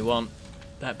 That's all we want.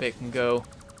 That bit can go.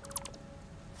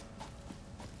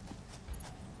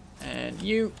 And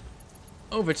you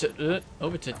over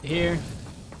to here.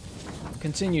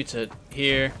 Continue to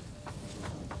here.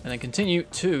 And then continue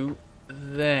to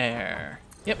there.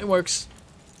 Yep, it works.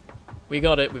 We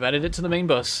got it. We've added it to the main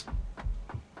bus.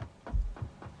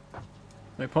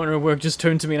 My partner at work just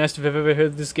turned to me and asked if I've ever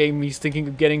heard this game he's thinking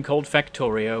of getting called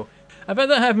Factorio. I've had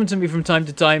that happen to me from time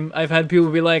to time. I've had people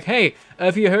be like, hey,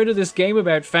 have you heard of this game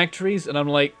about factories? And I'm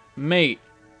like, mate.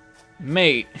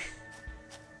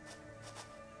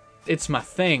 It's my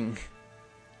thing.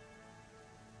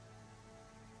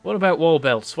 What about wall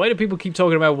belts? Why do people keep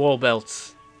talking about wall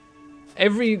belts?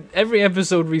 Every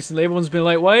episode recently, everyone's been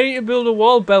like, why didn't you build a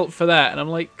wall belt for that? And I'm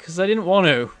like, because I didn't want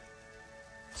to.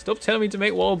 Stop telling me to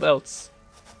make wall belts.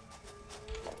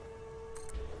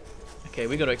 Okay,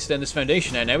 we got to extend this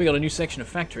foundation out now. We got a new section of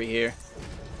factory here.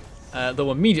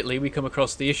 Though immediately we come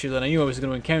across the issue that I knew I was going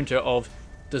to encounter of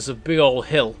there's a big old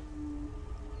hill.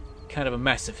 Kind of a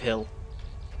massive hill.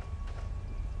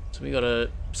 So we got to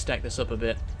stack this up a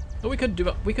bit. Oh, we could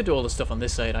do all the stuff on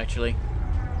this side actually.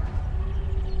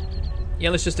 Yeah,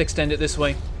 let's just extend it this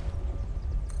way.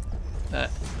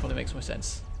 That probably makes more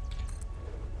sense.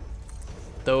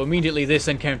 Though immediately this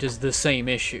encounters the same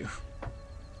issue.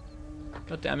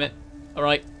 God damn it.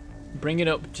 Alright, bring it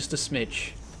up just a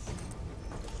smidge.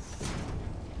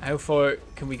 How far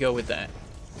can we go with that?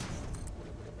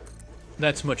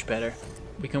 That's much better.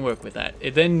 We can work with that.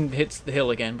 It then hits the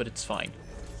hill again, but it's fine.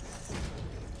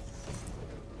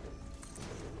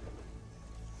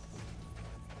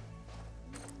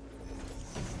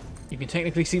 You can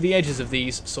technically see the edges of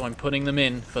these, so I'm putting them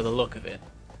in for the look of it.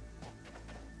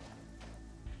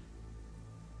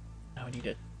 Now I need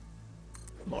a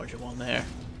larger one there.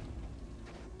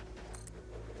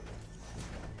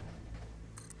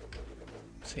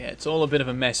 So yeah, it's all a bit of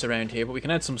a mess around here, but we can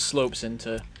add some slopes in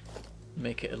to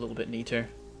make it a little bit neater.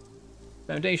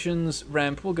 Foundations,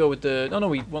 ramp, we'll go with the... Oh no,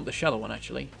 we want the shallow one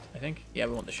actually, I think. Yeah,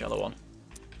 we want the shallow one.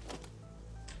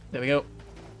 There we go.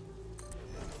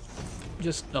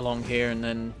 Just along here and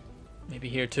then maybe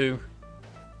here too.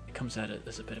 It comes out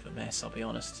as a bit of a mess, I'll be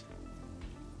honest.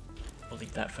 We'll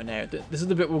leave that for now. This is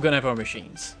the bit we're going to have our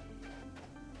machines.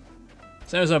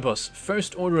 So there's our bus.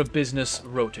 First order of business,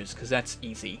 rotors, because that's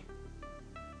easy.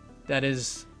 That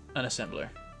is an assembler.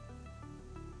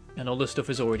 And all the stuff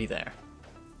is already there.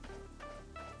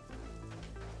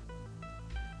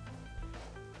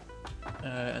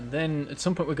 And then at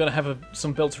some point we've got to have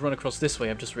some belt to run across this way,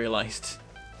 I've just realised.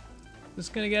 It's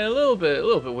gonna get a little bit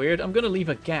weird. I'm gonna leave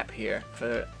a gap here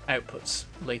for outputs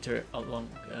later along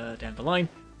down the line.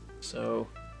 So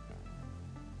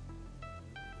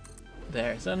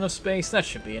there. Is that enough space? That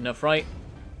should be enough, right?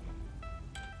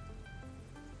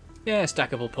 Yeah,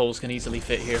 stackable poles can easily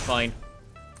fit here. Fine.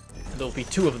 And there'll be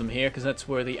 2 of them here because that's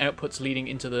where the outputs leading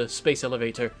into the space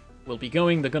elevator will be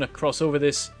going. They're gonna cross over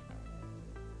this.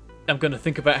 I'm gonna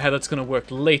think about how that's gonna work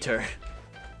later.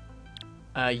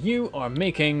 You are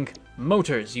making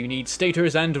motors. You need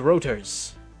stators and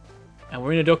rotors. And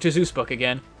we're in a Dr. Zeus book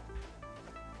again.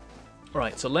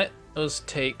 Right, so let us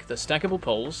take the stackable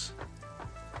poles.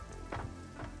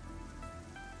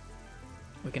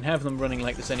 We can have them running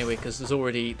like this anyway, because they're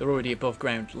already above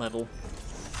ground level.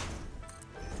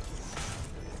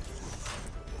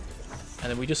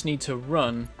 And then we just need to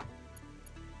run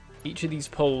each of these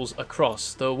poles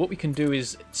across, though what we can do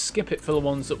is skip it for the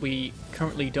ones that we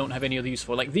currently don't have any other use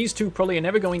for. Like these 2 probably are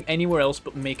never going anywhere else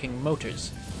but making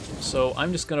motors. So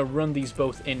I'm just going to run these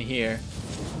both in here,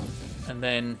 and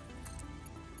then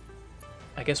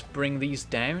I guess bring these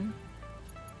down.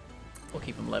 We'll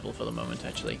keep them level for the moment,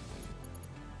 actually.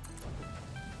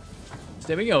 So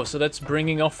there we go, so that's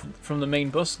bringing off from the main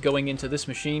bus, going into this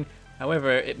machine.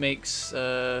 However, it makes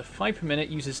 5 per minute,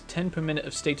 uses 10 per minute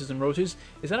of stators and rotors.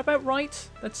 Is that about right?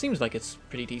 That seems like it's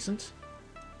pretty decent.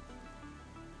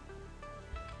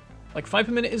 Like 5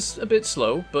 per minute is a bit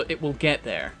slow, but it will get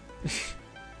there.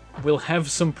 We'll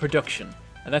have some production,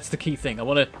 and that's the key thing. I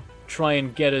want to try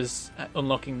and get us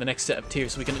unlocking the next set of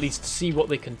tiers so we can at least see what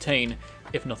they contain,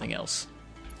 if nothing else.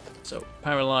 So,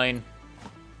 power line.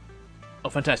 Oh,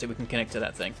 fantastic, we can connect to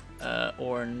that thing.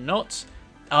 Or not.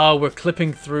 Oh, we're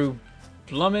clipping through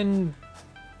blummin'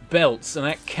 belts, and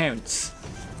that counts.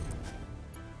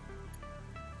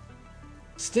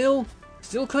 Still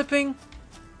clipping?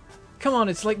 Come on,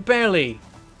 it's like barely.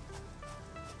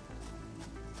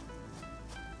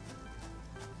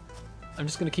 I'm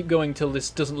just going to keep going till this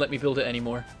doesn't let me build it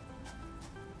anymore.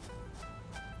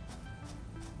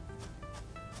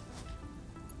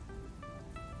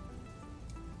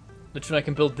 Literally, I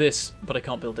can build this, but I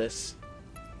can't build this.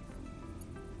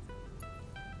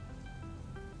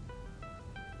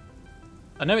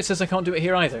 And now it says I can't do it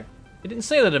here either. It didn't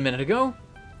say that a minute ago.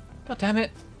 God damn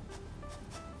it.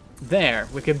 There.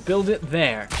 We can build it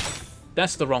there.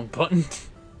 That's the wrong button.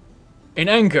 In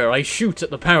anger, I shoot at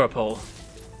the power pole.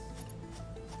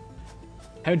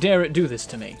 How dare it do this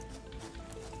to me?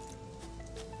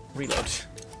 Reload.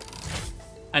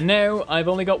 And now I've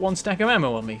only got 1 stack of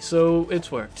ammo on me, so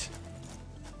it's worked.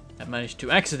 I've managed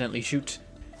to accidentally shoot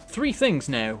 3 things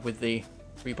now with the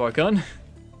rebar gun.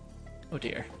 Oh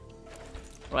dear.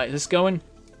 Right, is this going?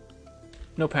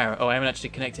 No power. Oh, I haven't actually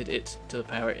connected it to the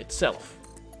power itself.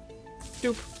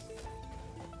 Doop.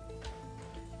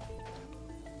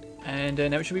 And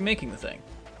now it should be making the thing.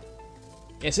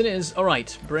 Yes, it is.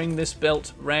 Alright, bring this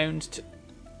belt round to...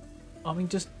 I mean,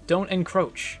 just don't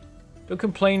encroach. Don't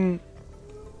complain.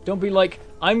 Don't be like,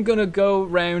 I'm gonna go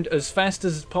round as fast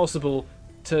as possible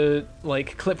to,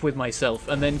 like, clip with myself,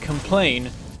 and then complain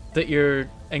that you're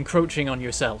encroaching on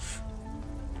yourself.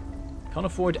 Can't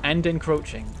afford and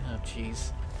encroaching. Oh,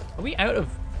 jeez. Are we out of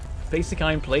basic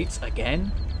iron plates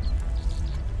again?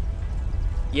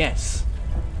 Yes.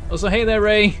 Also, hey there,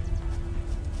 Ray.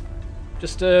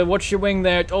 Just watch your wing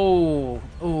there. Oh,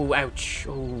 oh, ouch.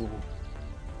 Oh,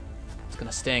 it's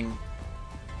gonna sting.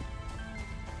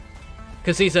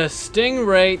 Because he's a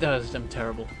stingray. Oh, I'm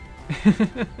terrible.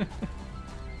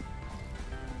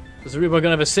 Is the rebar gonna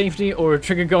have a safety or a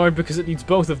trigger guard because it needs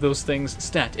both of those things?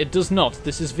 Stat. It does not.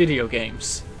 This is video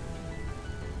games.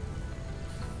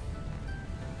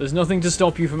 There's nothing to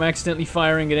stop you from accidentally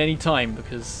firing at any time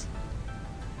because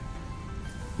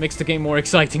it makes the game more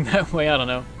exciting that way. I don't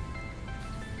know.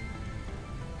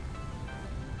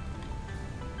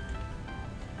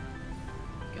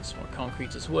 Get some more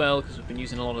concrete as well because we've been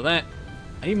using a lot of that.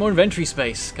 I need more inventory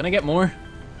space. Can I get more?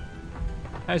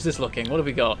 How's this looking? What have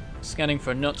we got? Scanning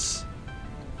for nuts.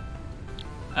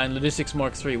 And logistics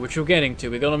mark 3, which we're getting to.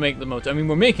 We're gonna make the motor. I mean,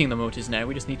 we're making the motors now.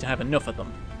 We just need to have enough of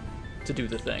them to do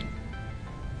the thing.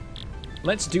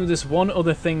 Let's do this one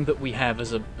other thing that we have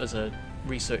as a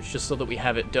research, just so that we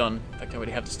have it done. In fact, I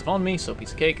already have the stuff on me, so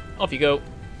piece of cake. Off you go.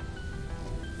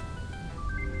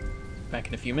 Back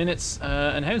in a few minutes.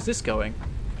 And how's this going?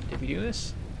 Did we do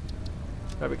this?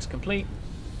 Fabric's complete.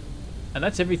 And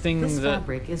that's everything this that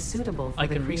fabric is suitable for I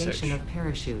the can creation research. of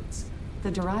parachutes.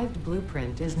 The derived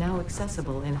blueprint is now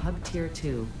accessible in Hub Tier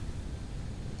 2.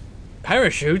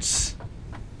 Parachutes?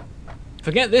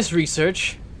 Forget this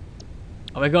research.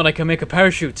 Oh my god, I can make a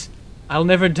parachute. I'll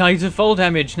never die to fall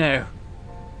damage now.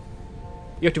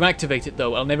 You have to activate it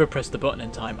though. I'll never press the button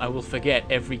in time. I will forget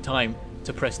every time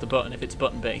to press the button if it's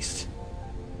button based.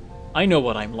 I know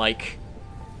what I'm like.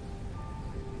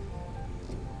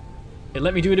 It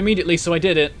let me do it immediately, so I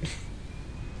did it.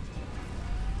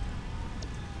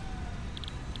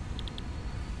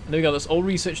 There we go, that's all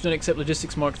research done except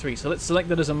Logistics Mark 3. So let's select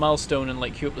that as a milestone and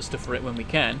like queue up the stuff for it when we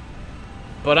can.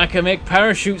 But I can make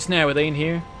parachutes now, are they in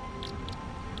here?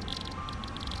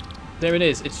 There it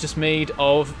is, it's just made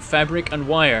of fabric and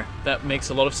wire. That makes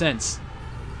a lot of sense.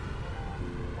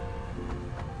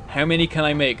 How many can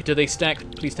I make? Do they stack?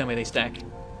 Please tell me they stack.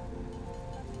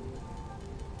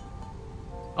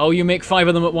 Oh, you make 5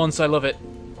 of them at once, I love it.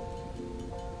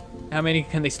 How many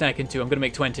can they stack into? I'm gonna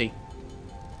make 20.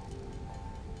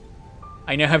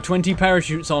 I now have 20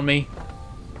 parachutes on me.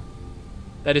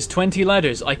 That is 20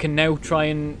 ladders I can now try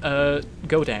and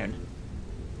go down.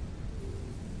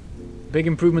 Big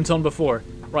improvement on before.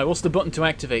 Right, what's the button to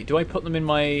activate? Do I put them in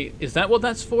my... Is that what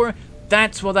that's for?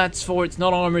 That's what that's for. It's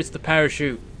not armor, it's the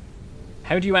parachute.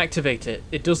 How do you activate it?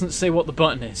 It doesn't say what the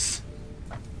button is.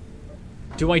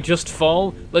 Do I just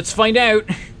fall? Let's find out!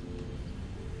 Here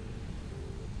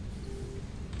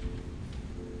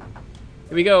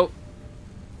we go.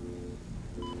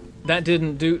 That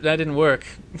didn't work.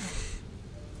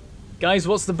 Guys,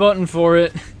 what's the button for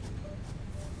it?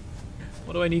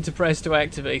 What do I need to press to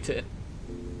activate it?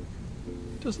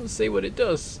 It doesn't say what it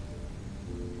does.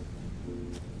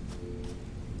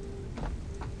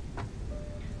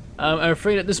 I'm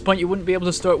afraid at this point you wouldn't be able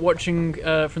to start watching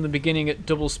from the beginning at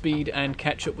double speed and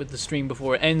catch up with the stream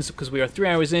before it ends, because we are 3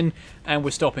 hours in and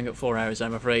we're stopping at 4 hours,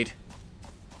 I'm afraid.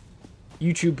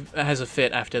 YouTube has a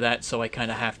fit after that, so I kind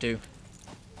of have to.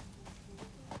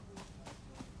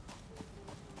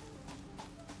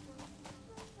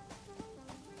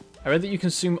 I read that you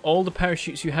consume all the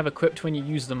parachutes you have equipped when you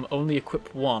use them, only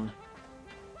equip one.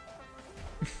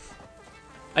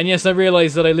 And yes, I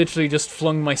realised that I literally just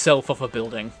flung myself off a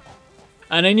building.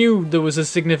 And I knew there was a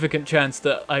significant chance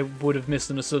that I would have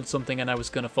misunderstood something and I was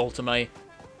going to fall to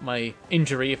my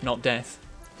injury, if not death.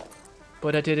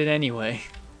 But I did it anyway.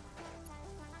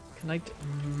 Can I...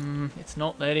 it's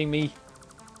not letting me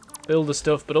build the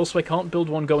stuff, but also I can't build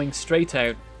one going straight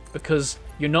out, because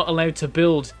you're not allowed to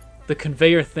build the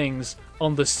conveyor things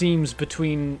on the seams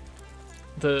between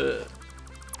the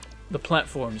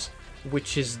platforms,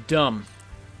 which is dumb.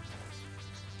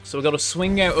 So we've got to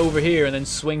swing out over here and then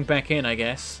swing back in, I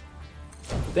guess.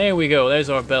 There we go, there's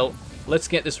our belt. Let's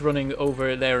get this running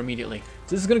over there immediately.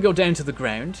 So this is going to go down to the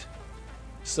ground,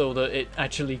 so that it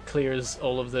actually clears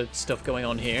all of the stuff going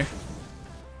on here.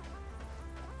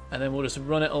 And then we'll just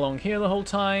run it along here the whole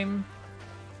time,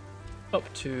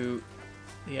 up to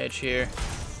the edge here.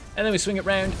 And then we swing it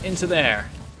round into there.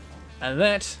 And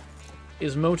that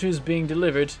is motors being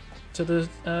delivered to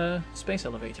the space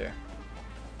elevator.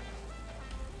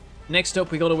 Next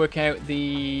up, we got to work out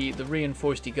the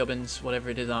reinforced gubbins, whatever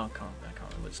it is. Oh, I can't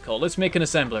remember what it's called. Let's make an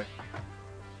assembler.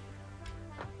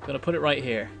 I'm going to put it right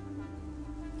here.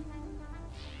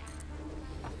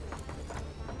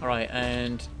 Alright,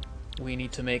 and we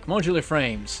need to make modular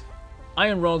frames.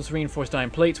 Iron rods, reinforced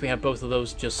iron plates, we have both of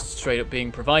those just straight up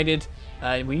being provided.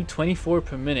 We need 24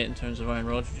 per minute in terms of iron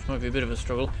rods, which might be a bit of a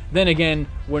struggle. Then again,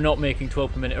 we're not making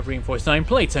 12 per minute of reinforced iron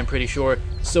plates, I'm pretty sure,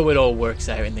 so it all works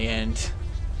out in the end.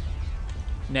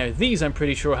 Now these, I'm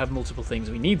pretty sure, have multiple things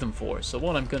we need them for, so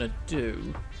what I'm going to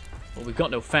do... Well, we've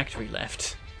got no factory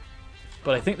left.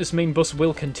 But I think this main bus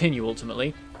will continue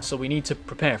ultimately, so we need to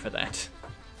prepare for that.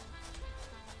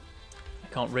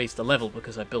 I can't raise the level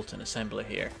because I built an assembler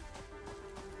here.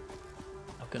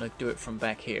 I'm going to do it from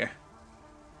back here.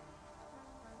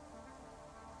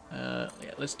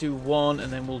 Yeah, let's do one,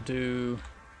 and then we'll do...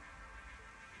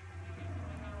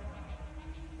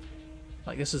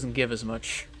 Like, this doesn't give us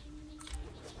much.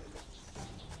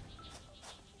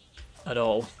 At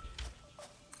all.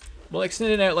 We'll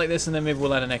extend it out like this, and then maybe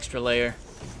we'll add an extra layer.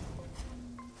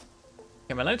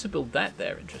 Okay, I'm allowed to build that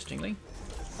there, interestingly.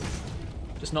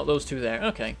 Just not those two there.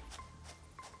 Okay.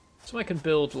 So I can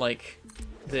build, like,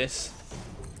 this.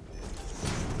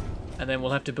 And then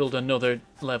we'll have to build another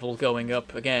level going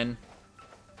up again.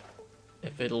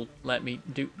 If it'll let me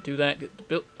do that.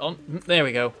 Build on. There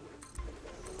we go.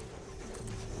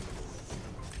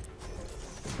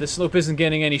 This slope isn't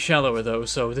getting any shallower though,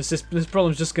 so this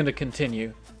problem's just going to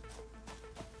continue.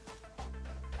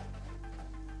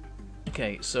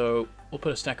 Okay, so we'll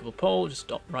put a stackable pole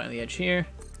just right on the edge here.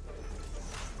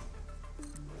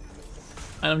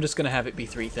 And I'm just going to have it be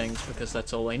 3 things because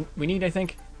that's all we need, I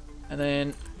think. And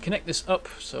then connect this up,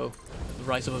 so it'll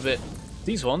rise up a bit.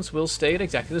 These ones will stay at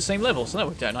exactly the same level, so that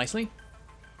worked out nicely.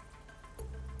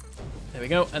 There There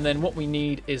we go. And then what we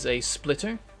need is a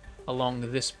splitter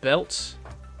along this belt.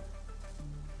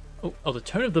 Oh, the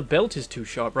turn of the belt is too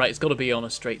sharp. Right, it's got to be on a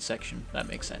straight section. That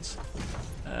makes sense.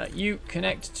 You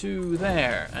connect to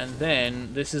there, and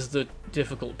then this is the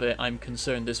difficult bit. I'm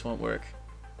concerned this won't work.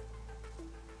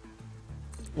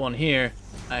 One here.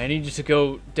 I need you to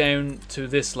go down to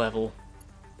this level.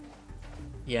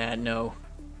 Yeah, no.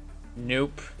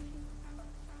 Nope.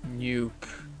 Nope.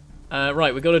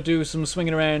 Right, we got to do some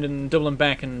swinging around and doubling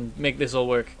back and make this all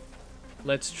work.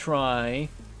 Let's try.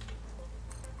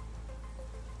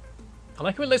 I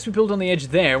like how it lets me build on the edge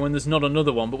there when there's not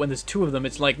another one, but when there's two of them,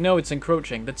 it's like, no, it's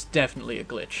encroaching. That's definitely a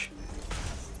glitch.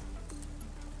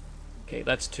 Okay,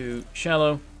 that's too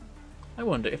shallow. I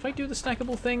wonder, if I do the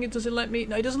stackable thing, does it let me...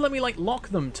 No, it doesn't let me, like, lock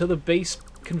them to the base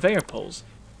conveyor poles.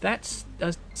 That's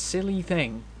a silly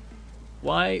thing.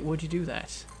 Why would you do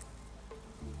that?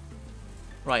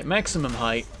 Right, maximum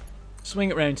height.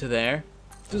 Swing it round to there.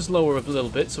 Just lower up a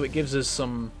little bit, so it gives us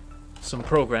some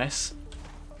progress.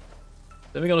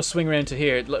 Then we gotta swing around to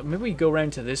here. Maybe we go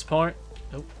around to this part.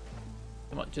 Oh,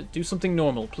 come on, just do something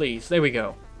normal, please. There we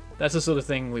go. That's the sort of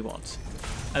thing we want.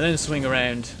 And then swing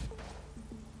around.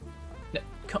 No,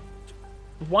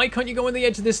 why can't you go on the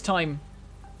edge this time?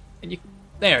 And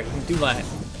there, you can do that.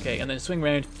 Okay, and then swing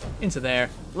around into there.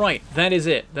 Right, that is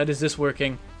it. That is this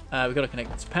working. We gotta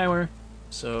connect its power.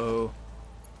 So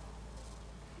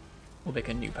we'll make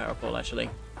a new power pole actually.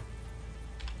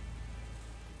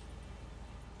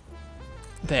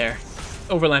 There.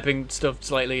 Overlapping stuff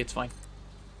slightly, it's fine.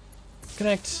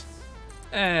 Connect.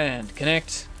 And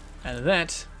connect. And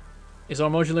that is our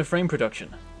modular frame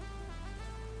production.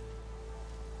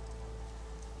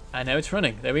 And now it's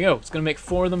running. There we go. It's going to make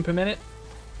 4 of them per minute.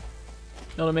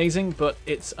 Not amazing, but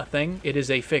it's a thing. It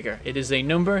is a figure. It is a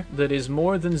number that is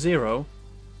more than 0.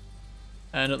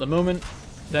 And at the moment,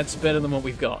 that's better than what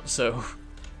we've got, so...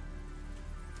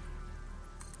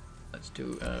 Let's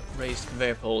do a raised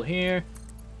conveyor pole here.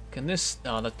 Can this...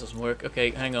 Oh, that doesn't work.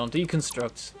 Okay, hang on.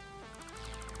 Deconstruct.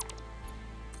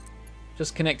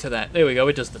 Just connect to that. There we go.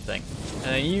 It does the thing.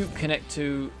 And then you connect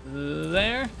to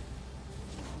there.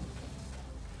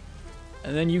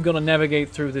 And then you've got to navigate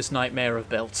through this nightmare of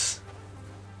belts.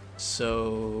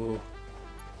 So...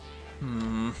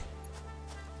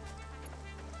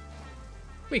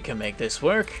 We can make this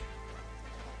work.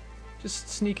 Just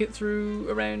sneak it through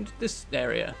around this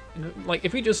area. Like,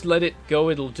 if we just let it go,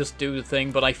 it'll just do the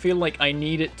thing, but I feel like I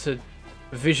need it to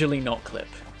visually not clip.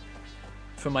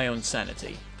 For my own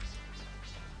sanity.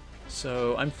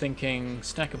 So, I'm thinking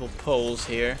stackable poles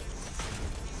here.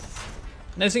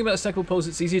 Nice thing about the stackable poles,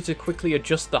 it's easier to quickly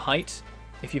adjust the height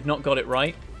if you've not got it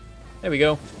right. There we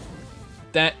go.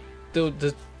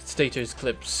 The stators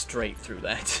clip straight through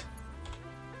that.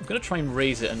 I'm going to try and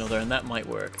raise it another, and that might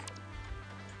work.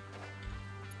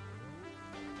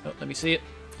 Oh, let me see it.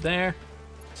 There.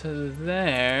 To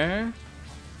there.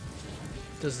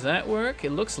 Does that work?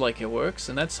 It looks like it works,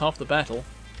 and that's half the battle.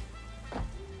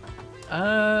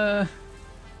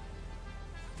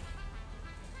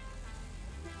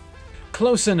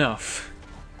 Close enough.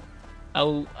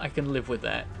 I can live with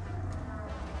that.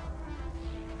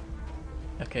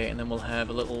 Okay, and then we'll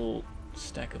have a little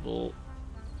stackable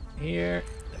here.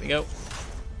 There we go.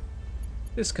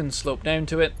 This can slope down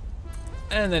to it.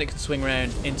 And then it can swing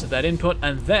around into that input,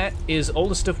 and that is all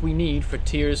the stuff we need for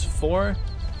tiers 4,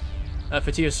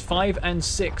 for tiers 5 and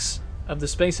 6 of the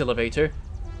space elevator.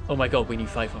 Oh my god, we need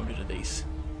 500 of these.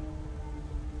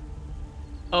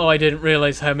 Oh, I didn't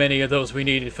realize how many of those we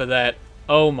needed for that.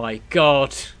 Oh my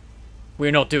god.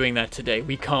 We're not doing that today.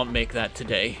 We can't make that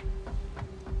today.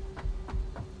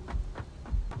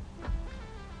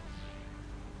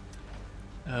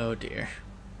 Oh dear.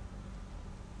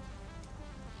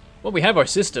 Well, we have our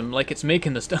system, like it's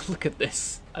making the stuff. Look at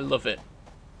this. I love it.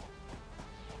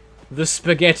 The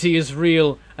spaghetti is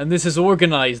real, and this is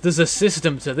organized. There's a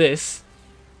system to this.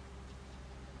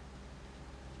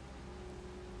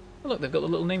 Oh, look, they've got the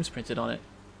little names printed on it.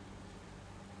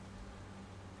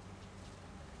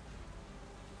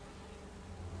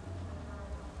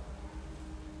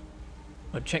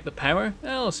 Oh, check the power?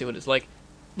 Oh, I'll see what it's like.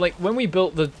 Like, when we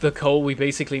built the coal, we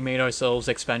basically made ourselves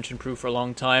expansion-proof for a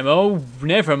long time. Oh,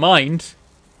 never mind.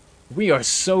 We are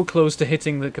so close to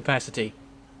hitting the capacity.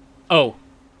 Oh.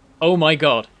 Oh my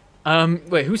god.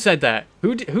 Wait, who said that?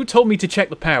 Who told me to check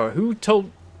the power? Who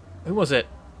was it?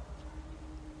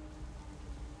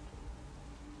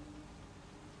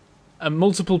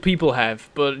 Multiple people have,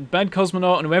 but Bad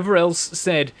Cosmonaut and whoever else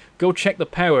said, go check the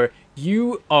power.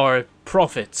 You are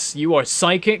prophets. You are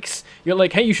psychics. You're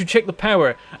like, hey, you should check the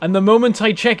power. And the moment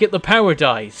I check it, the power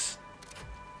dies.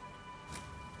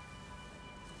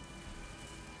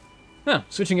 Well,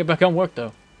 switching it back on worked,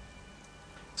 though.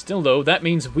 Still, though, that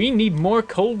means we need more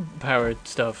coal-powered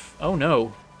stuff. Oh,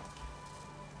 no.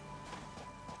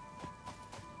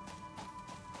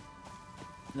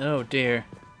 Oh, dear.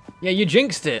 Yeah, you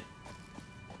jinxed it.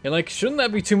 You're like, shouldn't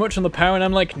that be too much on the power? And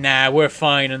I'm like, nah, we're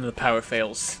fine, and the power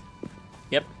fails.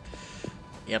 Yep.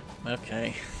 Yep,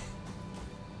 okay.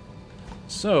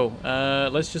 So,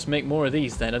 let's just make more of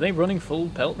these then. Are they running full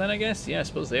pelt then, I guess? Yeah, I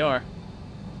suppose they are.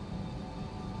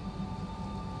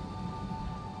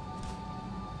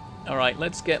 Alright,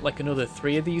 let's get like another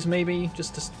 3 of these maybe,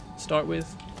 just to start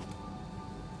with.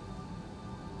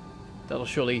 That'll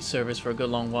surely serve us for a good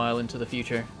long while into the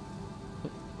future.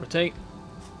 Rotate.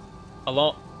 A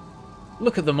lot.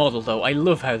 Look at the model though, I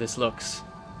love how this looks.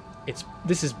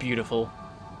 This is beautiful.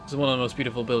 This is one of the most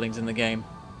beautiful buildings in the game.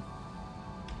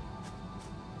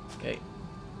 Okay,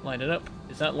 line it up.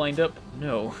 Is that lined up?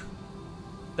 No.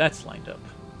 That's lined up.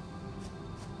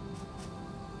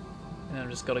 And I've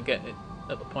just got to get it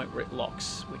at the point where it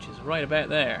locks, which is right about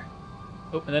there.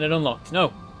 Oh, and then it unlocked.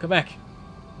 No, come back.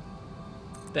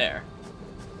 There.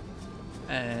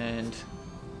 And...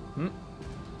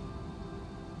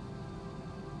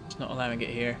 It's not allowing it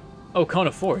here. Oh, can't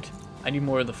afford. I need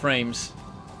more of the frames.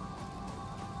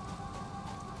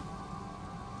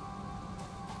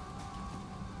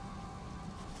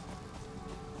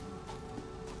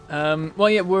 Well,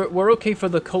 yeah, we're okay for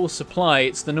the coal supply.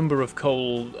 It's the number of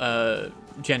coal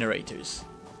generators.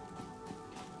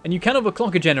 And you can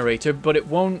overclock a generator, but it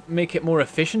won't make it more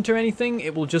efficient or anything.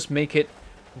 It will just make it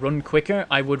run quicker.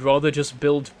 I would rather just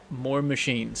build more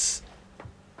machines.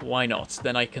 Why not?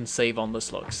 Then I can save on the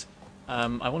slugs. I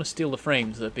want to steal the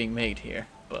frames that are being made here,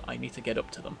 but I need to get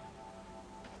up to them.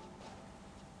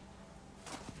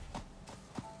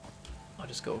 I'll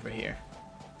just go over here.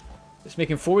 It's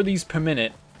making 4 of these per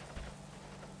minute.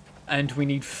 And we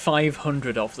need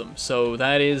 500 of them. So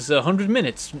that is 100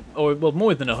 minutes, or well,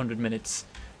 more than 100 minutes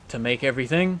to make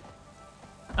everything.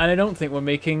 And I don't think we're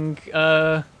making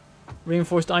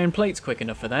reinforced iron plates quick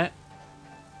enough for that.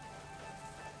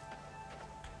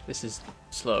 This is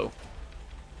slow.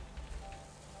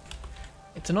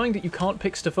 It's annoying that you can't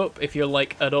pick stuff up if you're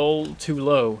like at all too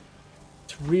low.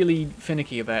 It's really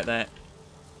finicky about that.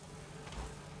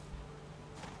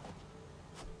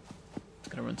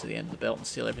 Gonna run to the end of the belt and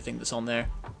steal everything that's on there.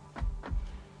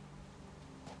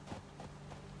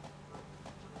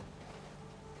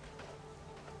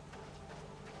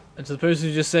 And to the person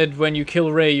who just said when you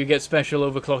kill Ray you get special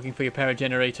overclocking for your power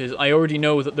generators, I already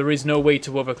know that there is no way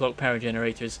to overclock power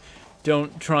generators.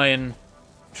 Don't try and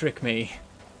trick me.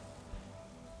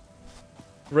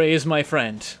 Ray is my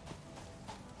friend.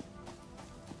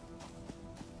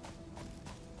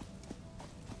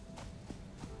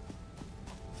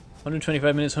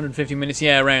 125 minutes, 150 minutes,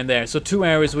 yeah, around there. So 2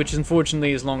 hours, which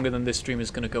unfortunately is longer than this stream is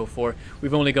going to go for.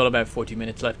 We've only got about 40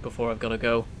 minutes left before I've got to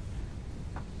go.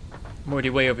 I'm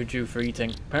already way overdue for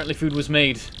eating. Apparently food was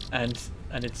made, and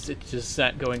it's just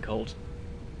sat going cold.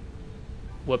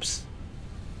 Whoops.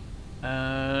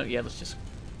 Yeah, let's just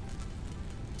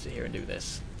sit here and do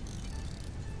this.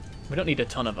 We don't need a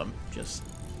ton of them, just...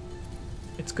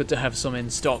 It's good to have some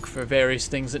in stock for various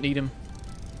things that need them.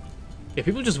 Yeah,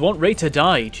 people just want Ray to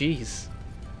die, jeez.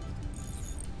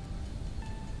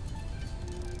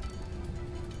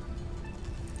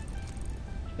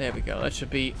 There we go, that should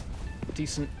be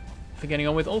decent for getting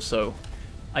on with. Also,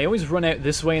 I always run out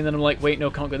this way and then I'm like, wait, no,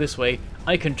 can't go this way.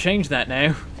 I can change that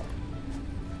now.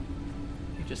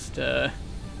 You just, doop,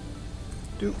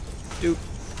 doop,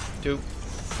 doop.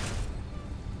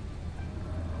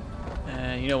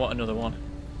 And you know what, another one.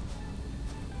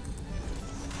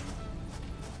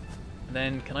 And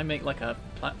then, can I make like a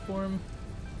platform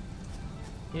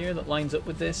here that lines up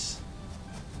with this?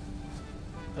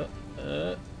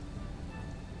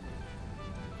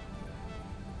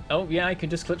 Oh, yeah, I can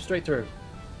just clip straight through.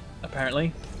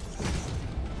 Apparently.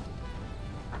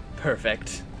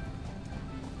 Perfect.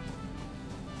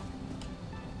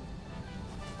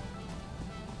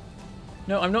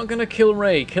 No, I'm not gonna kill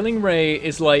Ray. Killing Ray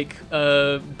is like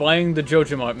buying the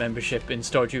Jojo Mart membership in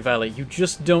Stardew Valley. You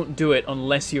just don't do it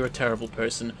unless you're a terrible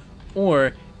person.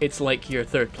 Or it's like your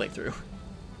 3rd playthrough.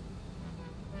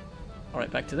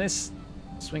 Alright, back to this.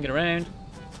 Swing it around.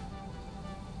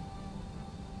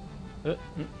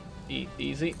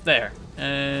 Easy. There.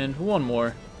 And one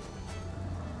more.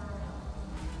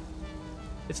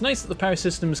 It's nice that the power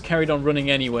system's carried on running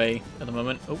anyway at the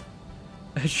moment. Oh.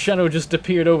 A shadow just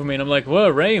appeared over me and I'm like, whoa,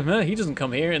 Ray, huh? He doesn't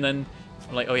come here. And then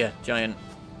I'm like, oh yeah, giant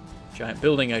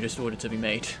building I just ordered to be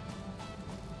made.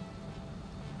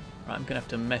 Right, I'm gonna have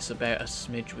to mess about a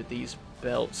smidge with these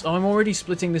belts. Oh, I'm already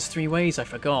splitting this 3 ways, I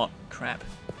forgot. Crap.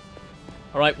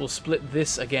 Alright, we'll split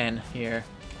this again here.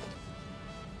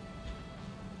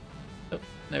 Oh,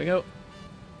 there we go.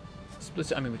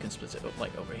 Split it. I mean, we can split it up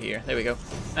like over here. There we go.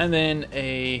 And then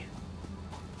a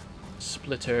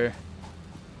splitter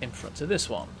in front of this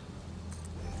one.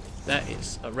 That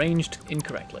is arranged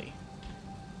incorrectly.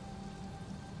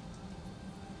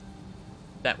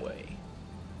 That way.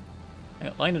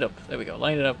 Hang on, line it up. There we go.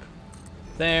 Line it up.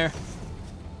 There.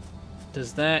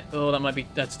 Does that... Oh, that might be...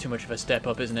 That's too much of a step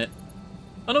up, isn't it?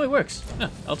 Oh, no, it works. Ah,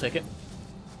 I'll take it.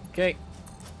 Okay.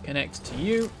 Connect to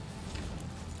you.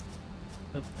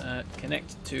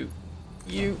 Connect to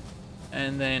you.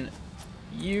 And then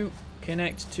you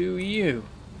connect to you.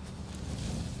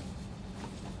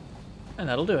 And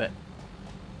that'll do it.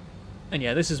 And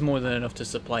yeah, this is more than enough to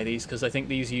supply these, because I think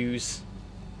these use...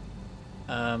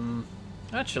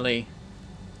 actually,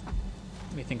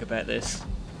 let me think about this.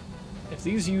 If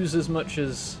these use as much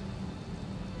as...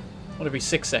 What, every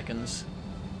 6 seconds?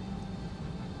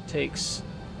 Takes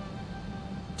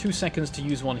 2 seconds to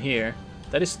use one here.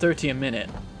 That is 30 a minute.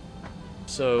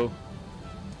 So...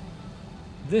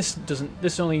 This doesn't...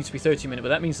 This only needs to be 30 a minute, but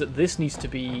that means that this needs to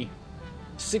be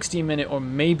 60 a minute or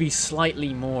maybe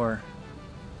slightly more.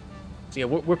 So yeah,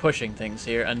 we're pushing things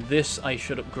here, and this I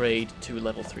should upgrade to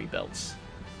level 3 belts.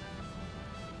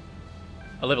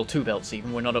 A level 2 belts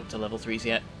even, we're not up to level 3s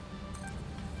yet.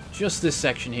 Just this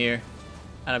section here.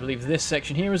 And I believe this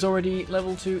section here is already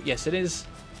level 2. Yes, it is.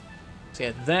 So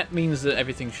yeah, that means that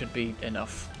everything should be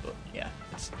enough. But yeah,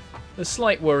 it's a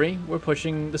slight worry. We're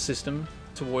pushing the system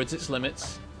towards its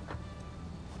limits.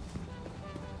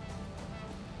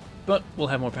 But we'll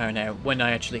have more power now when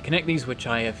I actually connect these, which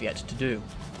I have yet to do.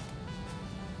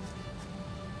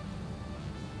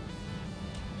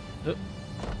 Oh,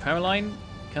 power line?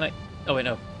 Can I... Oh wait,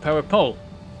 no. Power pole.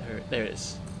 There it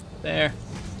is. There.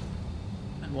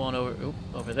 And one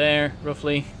over there,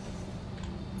 roughly.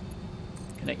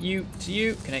 Connect you to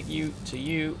you, connect you to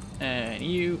you, and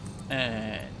you,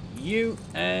 and you,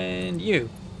 and you.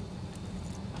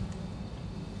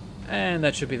 And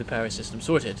that should be the power system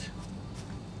sorted.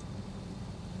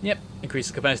 Yep, increase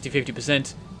the capacity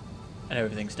 50%, and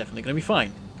everything's definitely going to be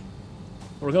fine.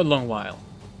 For a good long while.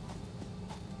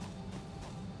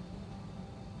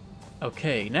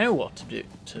 Okay, now what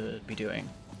to be doing?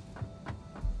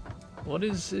 What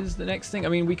is the next thing? I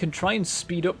mean, we can try and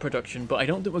speed up production, but I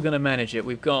don't think we're going to manage it.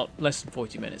 We've got less than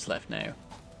 40 minutes left now.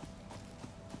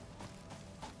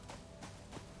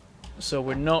 So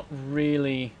we're not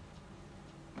really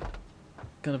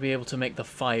going to be able to make the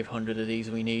 500 of these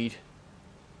we need.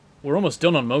 We're almost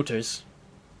done on motors.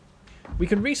 We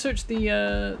can research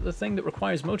the thing that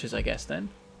requires motors, I guess, then.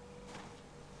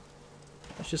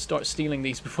 Let's just start stealing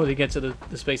these before they get to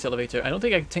the space elevator. I don't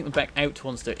think I can take them back out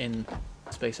once they're in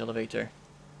the space elevator.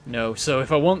 No, so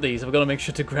if I want these, I've got to make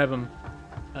sure to grab them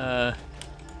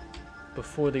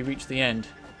before they reach the end.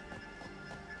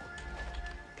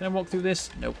 Can I walk through this?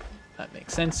 Nope. That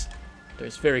makes sense.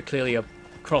 There's very clearly a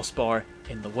crossbar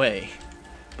in the way.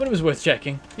 But it was worth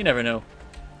checking. You never know.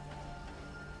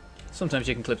 Sometimes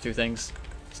you can clip through things.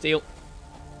 Steal.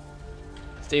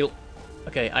 Steal.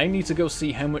 Okay, I need to go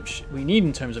see how much we need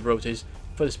in terms of rotors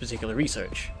for this particular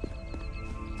research.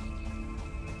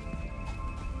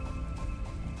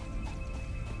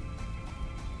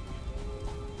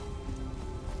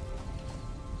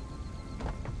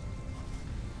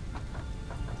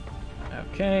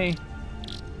 Okay.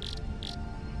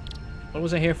 What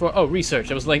was I here for? Oh,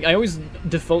 research. I was like, I always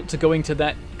default to going to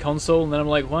that console, and then I'm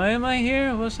like, why am I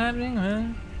here? What's happening? Huh?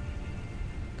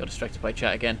 Got distracted by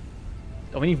chat again.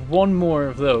 Oh, we need one more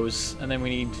of those, and then we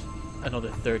need another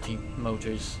 30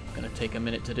 motors. Gonna take a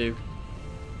minute to do.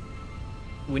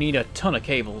 We need a ton of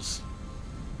cables.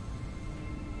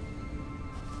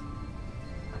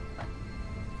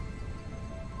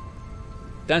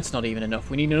 That's not even enough.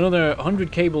 We need another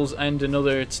 100 cables and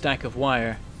another stack of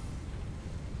wire.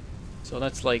 So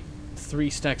that's like 3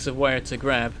 stacks of wire to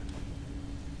grab.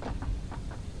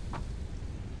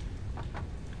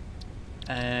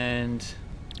 And...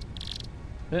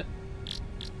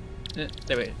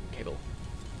 there we go, cable.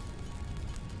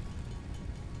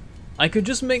 I could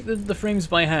just make the frames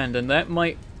by hand, and that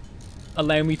might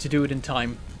allow me to do it in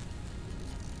time.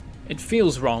 It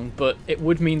feels wrong, but it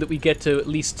would mean that we get to at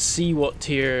least see what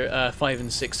tier 5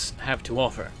 and 6 have to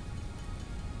offer.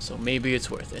 So maybe it's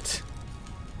worth it.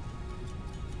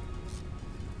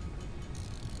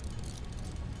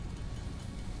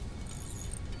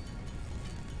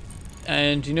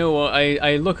 And you know what,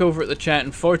 I look over at the chat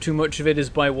and far too much of it is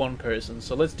by one person,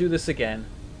 so let's do this again.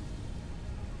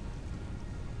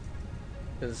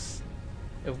 Because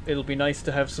it'll be nice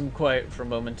to have some quiet for a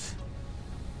moment.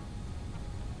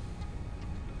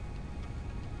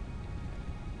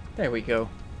 There we go.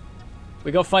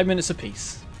 We got 5 minutes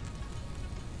apiece.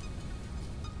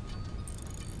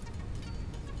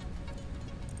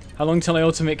 How long till I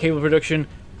automate cable production?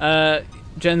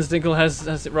 Jens Dinkel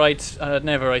has it right.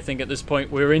 Never, I think, at this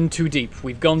point. We're in too deep.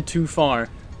 We've gone too far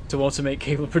to automate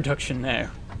cable production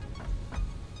now.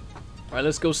 Alright,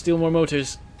 let's go steal more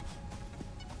motors.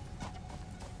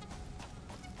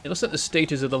 It looks like the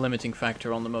stages are the limiting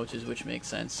factor on the motors, which makes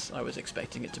sense. I was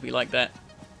expecting it to be like that.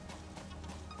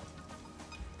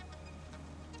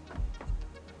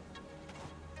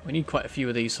 We need quite a few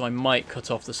of these, so I might cut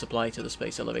off the supply to the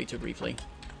space elevator briefly.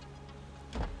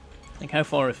 I think, how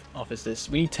far off is this?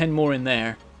 We need 10 more in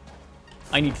there.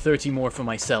 I need 30 more for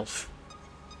myself.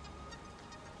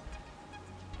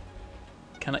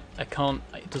 Can I can't,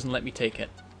 it doesn't let me take it.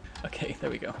 Okay, there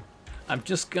we go. I'm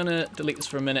just gonna delete this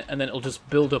for a minute, and then it'll just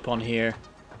build up on here.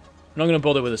 I'm not gonna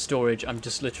bother with the storage, I'm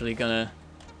just literally gonna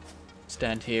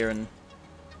stand here and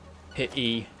hit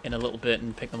E in a little bit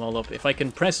and pick them all up. If I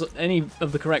can press any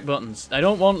of the correct buttons. I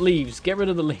don't want leaves, get rid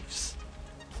of the leaves.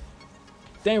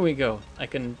 There we go. I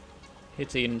can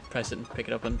hit E and press it and pick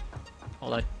it up and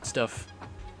all that stuff.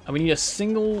 And we need a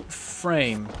single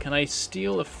frame. Can I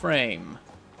steal a frame?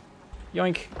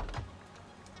 Yoink.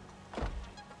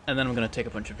 And then I'm going to take a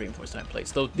bunch of reinforced iron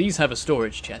plates. Though these have a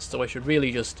storage chest, so I should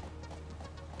really just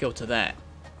go to that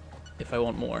if I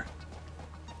want more.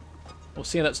 We'll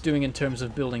see how that's doing in terms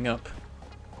of building up.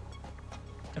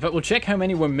 In fact, we'll check how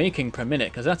many we're making per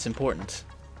minute, because that's important.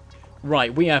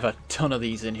 Right, we have a ton of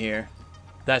these in here.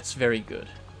 That's very good.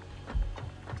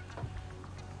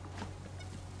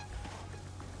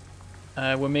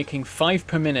 We're making 5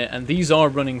 per minute, and these are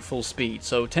running full speed.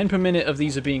 So 10 per minute of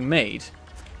these are being made.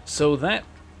 So that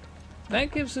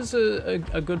gives us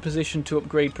a good position to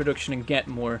upgrade production and get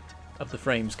more of the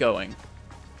frames going.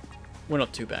 We're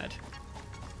not too bad.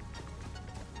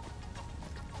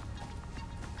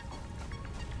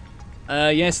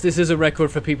 Yes, this is a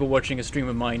record for people watching a stream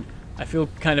of mine. I feel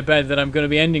kind of bad that I'm going to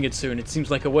be ending it soon. It seems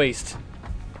like a waste.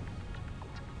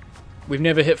 We've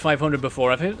never hit 500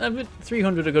 before. I've hit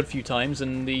 300 a good few times,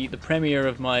 and the premiere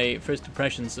of my first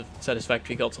impressions of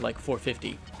Satisfactory got to like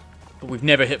 450. But we've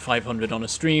never hit 500 on a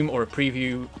stream, or a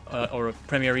preview, or a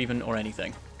premiere even, or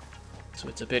anything. So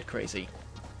it's a bit crazy.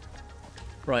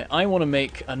 Right, I want to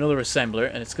make another assembler,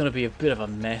 and it's going to be a bit of a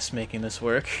mess making this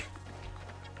work.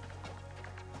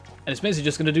 And it's basically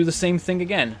just going to do the same thing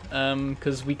again,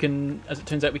 because we can, as it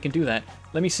turns out, we can do that.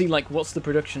 Let me see, like, what's the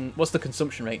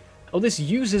consumption rate? Oh, this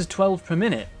uses 12 per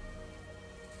minute.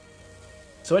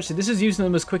 So actually, this is using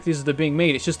them as quickly as they're being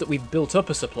made. It's just that we've built up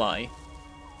a supply.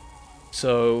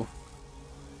 So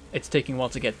it's taking a while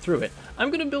to get through it. I'm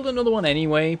going to build another one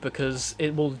anyway, because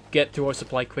it will get through our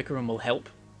supply quicker and will help.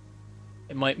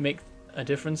 It might make a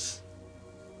difference.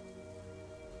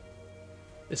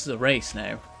 This is a race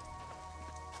now.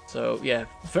 So yeah,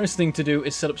 first thing to do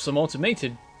is set up some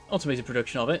automated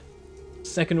production of it.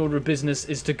 Second order of business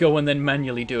is to go and then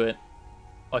manually do it.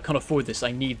 Oh, I can't afford this,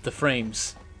 I need the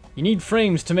frames. You need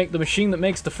frames to make the machine that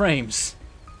makes the frames.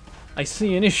 I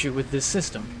see an issue with this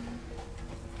system.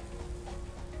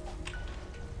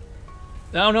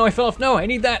 Oh no, I fell off. No, I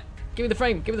need that. Give me the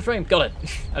frame, give me the frame. Got it.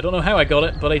 I don't know how I got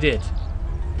it, but I did.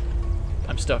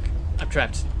 I'm stuck. I'm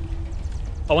trapped.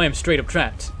 Oh, I am straight up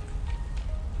trapped.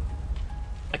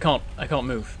 I can't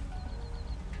move.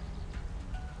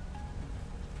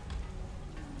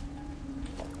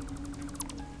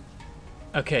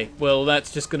 Okay, well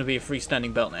that's just going to be a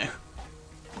freestanding belt now.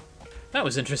 That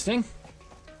was interesting.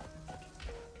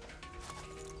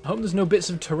 I hope there's no bits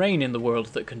of terrain in the world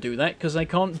that can do that, because I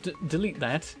can't delete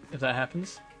that if that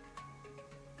happens.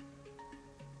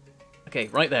 Okay,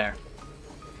 right there.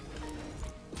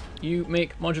 You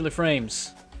make modular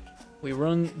frames. We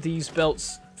run these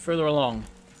belts further along.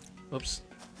 Oops.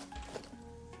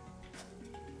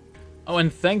 Oh,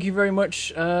 and thank you very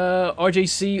much,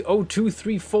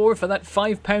 RJC0234, for that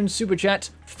 £5 super chat.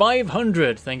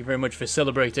 500! Thank you very much for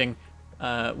celebrating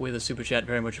with a super chat.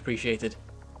 Very much appreciated.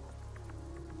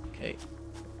 Okay.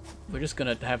 We're just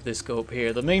going to have this go up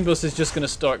here. The main bus is just going to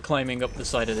start climbing up the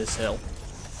side of this hill.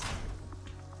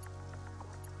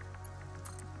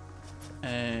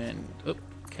 And,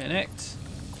 connect.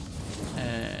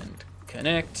 And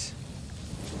connect.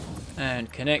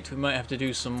 And connect. We might have to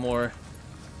do some more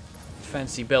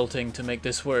fancy belting to make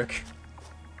this work.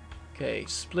 Okay,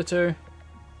 splitter.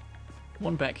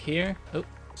 One back here. Oh,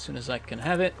 as soon as I can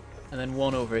have it. And then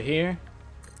one over here.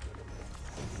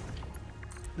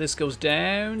 This goes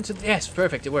down to... Yes,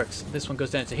 perfect, it works. This one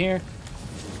goes down to here.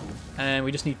 And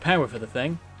we just need power for the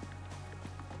thing.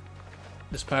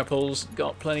 This power pole's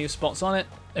got plenty of spots on it.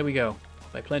 There we go.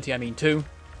 By plenty, I mean 2.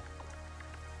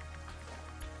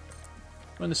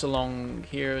 Run this along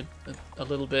here a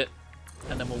little bit,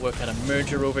 and then we'll work out a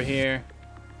merger over here.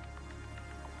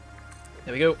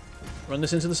 There we go. Run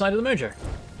this into the side of the merger.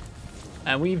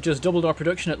 And we've just doubled our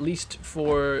production, at least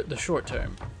for the short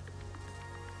term.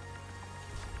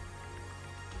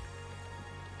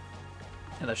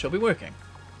 And that shall be working.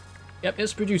 Yep,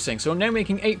 it's producing. So I'm now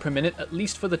making 8 per minute, at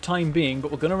least for the time being, but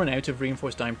we're going to run out of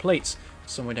reinforced iron plates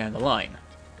somewhere down the line.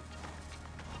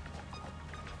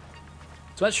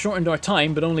 So that's shortened our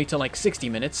time, but only to like 60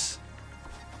 minutes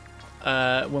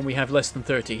when we have less than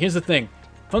 30. Here's the thing.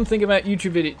 Fun thing about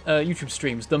YouTube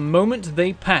streams. The moment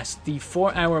they pass the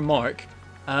 4-hour mark,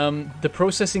 the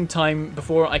processing time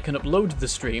before I can upload the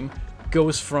stream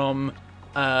goes from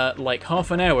like half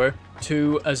an hour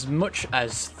to as much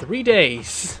as 3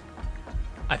 days.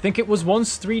 I think it was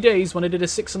once 3 days when I did a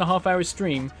 6.5-hour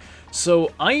stream.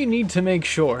 So I need to make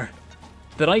sure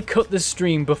that I cut this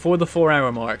stream before the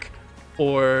 4-hour mark,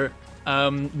 or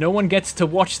no one gets to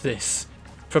watch this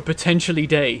for potentially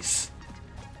days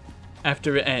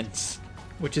after it ends,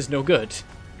 which is no good.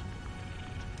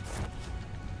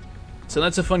 So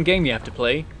that's a fun game you have to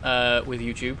play with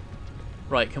YouTube.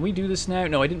 Right, can we do this now?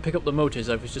 No, I didn't pick up the motors.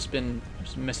 I've just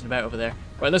messing about over there.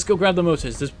 Right, let's go grab the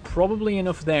motors. There's probably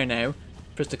enough there now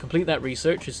for us to complete that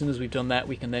research. As soon as we've done that,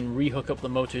 we can then re-hook up the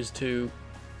motors to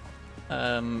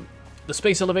the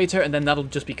space elevator, and then that'll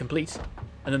just be complete.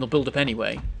 And then they'll build up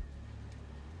anyway.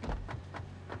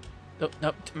 Oh,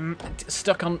 no,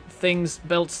 stuck on things,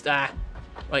 belts. Ah,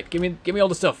 right. Give me all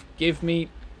the stuff. Give me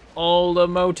all the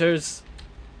motors.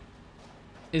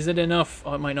 Is it enough?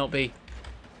 Oh, it might not be.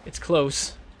 It's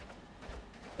close.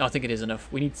 No, I think it is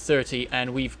enough. We need 30,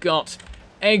 and we've got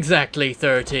exactly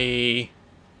 30.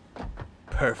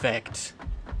 Perfect.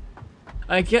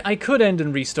 I could end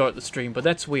and restart the stream, but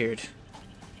that's weird.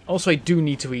 Also, I do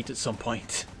need to eat at some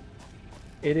point.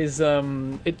 It is,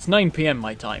 it's 9 PM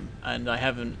my time, and I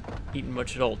haven't eaten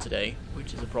much at all today,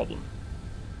 which is a problem.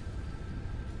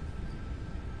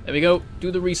 There we go, do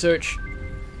the research.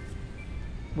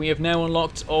 We have now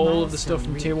unlocked all of the stuff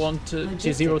from Tier 1 to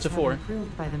Tier 0 to 4.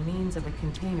 Improved by the means of a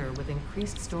container with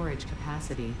increased storage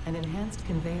capacity and enhanced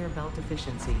conveyor belt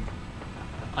efficiency.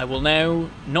 I will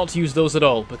now not use those at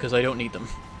all, because I don't need them.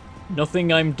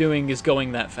 Nothing I'm doing is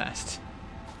going that fast.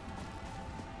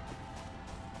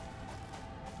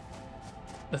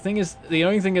 The thing is, the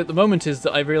only thing at the moment is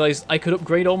that I've realized I could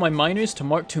upgrade all my miners to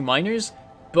Mark II miners,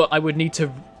 but I would need to,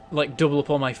 like, double up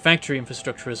all my factory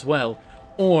infrastructure as well.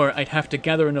 Or I'd have to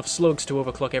gather enough slugs to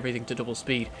overclock everything to double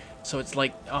speed. So it's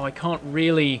like, oh, I can't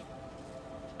really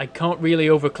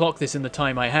overclock this in the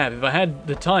time I have. If I had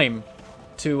the time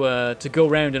to go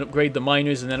around and upgrade the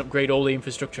miners and then upgrade all the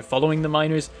infrastructure following the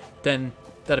miners, then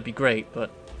that'd be great,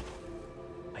 but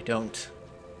I don't.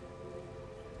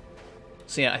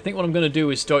 So yeah, I think what I'm going to do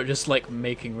is start just, like,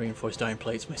 making reinforced iron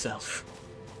plates myself.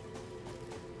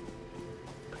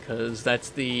 Because that's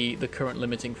the current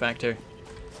limiting factor.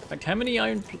 In fact, how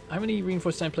many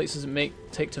reinforced iron plates does it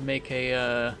take to make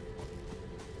a,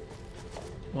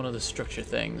 one of the structure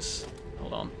things?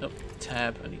 Hold on. Oh,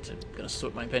 tab. I need to gonna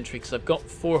sort my inventory because I've got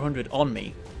 400 on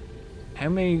me. How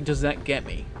many does that get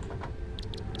me?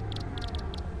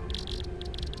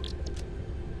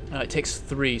 It takes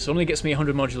 3, so it only gets me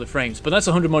 100 modular frames. But that's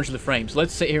 100 modular frames.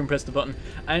 Let's sit here and press the button,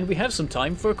 and we have some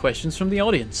time for questions from the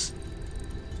audience.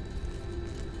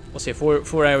 I'll say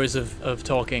 4 hours of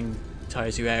talking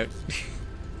tires you out.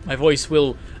 My voice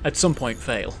will, at some point,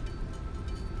 fail.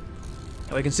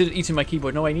 Have I considered eating my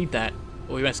keyboard? No, I need that.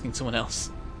 Or are you asking someone else?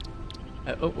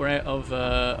 Oh, we're out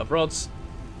of rods.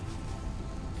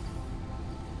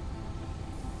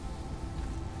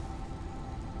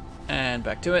 And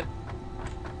back to it.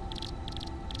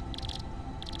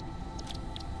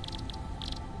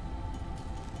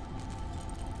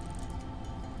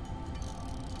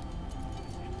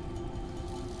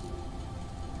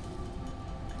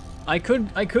 I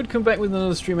could come back with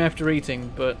another stream after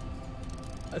eating, but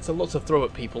that's a lot to throw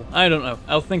at people. I don't know.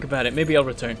 I'll think about it. Maybe I'll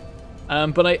return.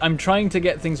 But I'm trying to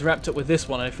get things wrapped up with this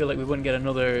one, and I feel like we wouldn't get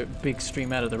another big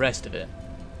stream out of the rest of it.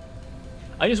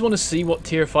 I just want to see what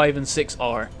Tier 5 and 6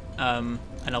 are, and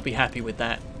I'll be happy with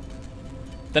that.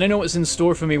 Then I know what's in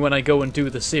store for me when I go and do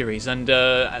the series, and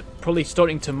probably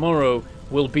starting tomorrow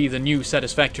will be the new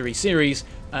Satisfactory series,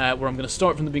 where I'm going to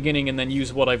start from the beginning and then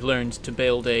use what I've learned to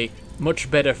build a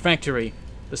much better factory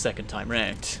the second time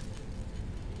round.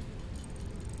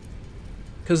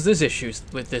 Because there's issues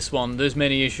with this one. There's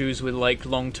many issues with, like,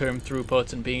 long-term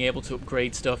throughput and being able to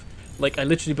upgrade stuff. Like, I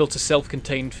literally built a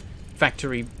self-contained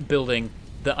factory building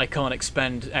that I can't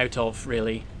expand out of,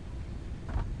 really.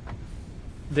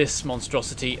 this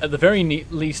monstrosity. At the very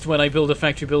least, when I build a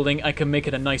factory building, I can make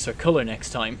it a nicer color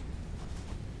next time.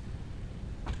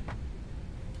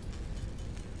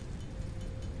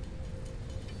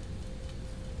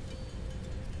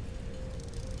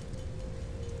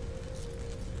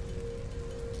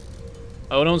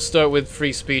 Oh, don't start with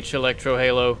free speech, Electro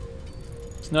Halo.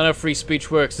 It's not how free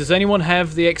speech works. Does anyone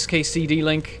have the XKCD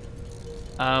link?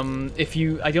 If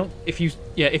you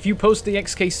post the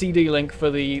XKCD link for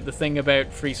the thing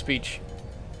about free speech,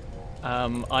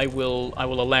 I will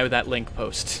allow that link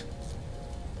post.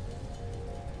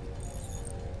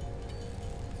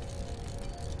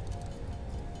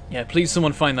 Yeah, please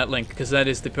someone find that link, because that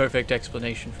is the perfect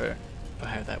explanation for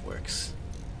how that works.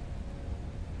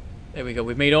 There we go.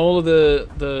 We've made all of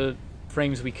the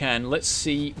frames we can. Let's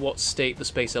see what state the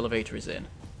space elevator is in.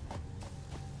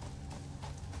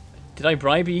 Did I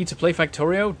bribe E to play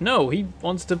Factorio? No, he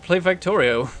wants to play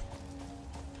Factorio.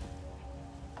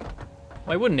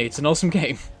 Why wouldn't he? It's an awesome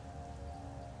game.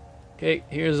 Okay,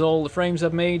 here's all the frames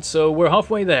I've made. So we're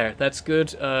halfway there. That's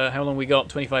good. How long we got?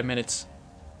 25 minutes.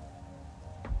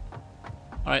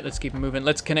 Alright, let's keep moving.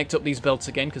 Let's connect up these belts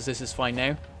again, because this is fine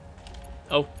now.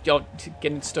 Oh, you're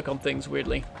getting stuck on things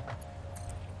weirdly.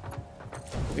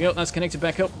 There we go, that's connected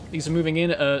back up. These are moving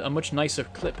in a much nicer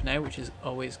clip now, which is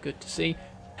always good to see.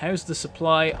 How's the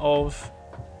supply of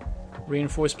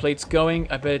reinforced plates going?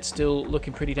 I bet it's still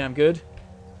looking pretty damn good.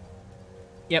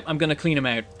 Yep, I'm going to clean them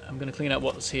out. I'm going to clean out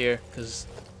what's here, because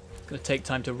it's going to take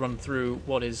time to run through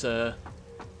what is here.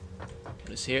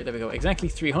 There we go, exactly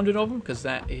 300 of them, because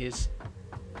that is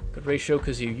a good ratio,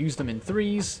 because you use them in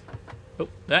threes. Oh,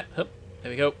 that, up. There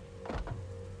we go.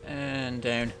 And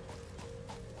down.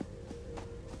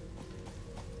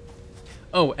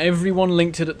 Oh, everyone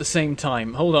linked it at the same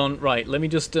time. Hold on, right, let me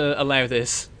just allow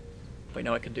this. Wait,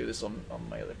 no, I can do this on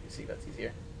my other PC, that's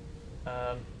easier.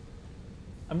 I'm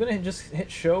going to just hit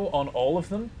show on all of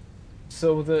them,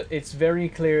 so that it's very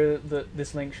clear that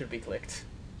this link should be clicked.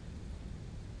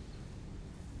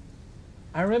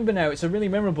 I remember now, it's a really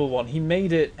memorable one. He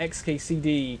made it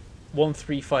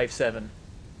XKCD1357.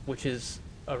 Which is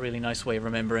a really nice way of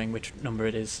remembering which number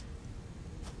it is.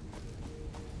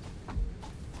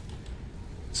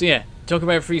 So yeah, talk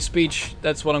about free speech,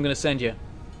 that's what I'm going to send you.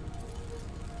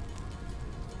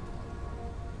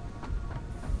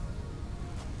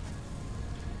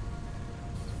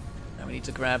 Now we need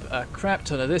to grab a crap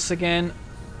ton of this again.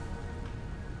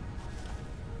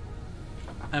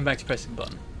 And back to pressing the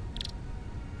button.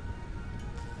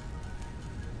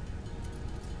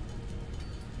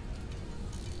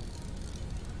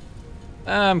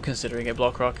 I'm considering it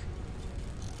block rock.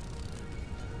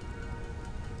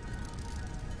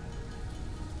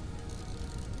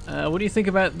 What do you think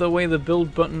about the way the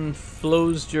build button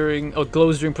glows during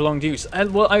prolonged use?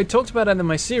 Well, I talked about it in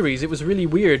my series. It was really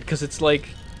weird because it's like,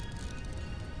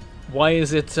 why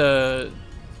is it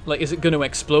is it going to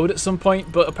explode at some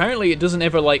point? But apparently it doesn't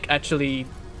ever actually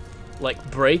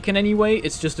break in any way.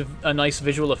 It's just a nice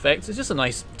visual effect. It's just a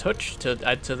nice touch to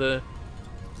add to the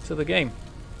game.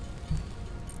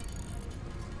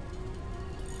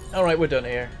 Alright, we're done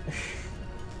here.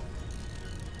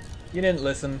 You didn't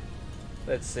listen.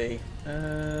 Let's see.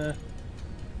 There.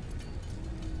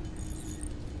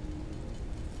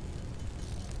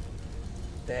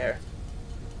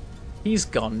 He's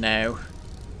gone now.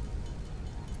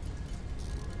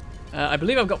 I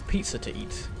believe I've got pizza to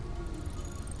eat.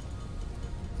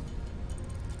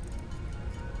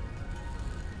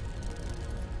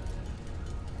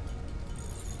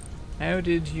 How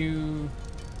did you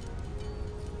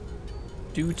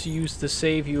do to use the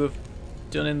save you have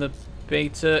done in the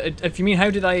beta? If you mean how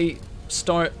did I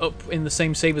start up in the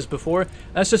same save as before,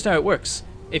 that's just how it works.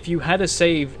 If you had a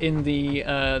save in the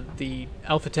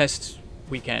alpha test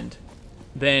weekend,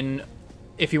 then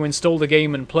if you install the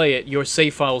game and play it, your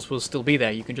save files will still be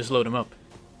there. You can just load them up.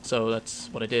 So that's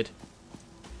what I did.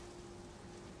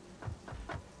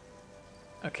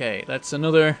 Okay, that's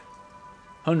another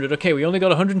 100. Okay, we only got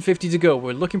 150 to go.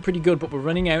 We're looking pretty good, but we're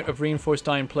running out of reinforced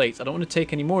iron plates. I don't want to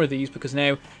take any more of these because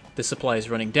now the supply is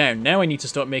running down. Now I need to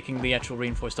start making the actual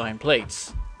reinforced iron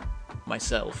plates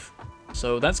myself.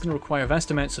 So that's going to require vast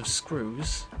amounts of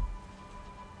screws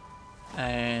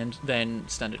and then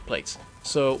standard plates.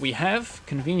 So we have,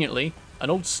 conveniently, an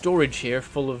old storage here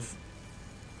full of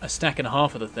a stack and a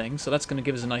half of the thing, so that's going to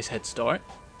give us a nice head start.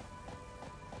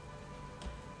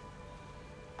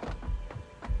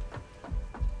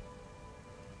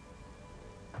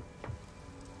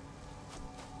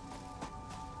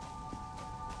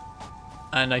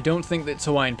 And I don't think that it's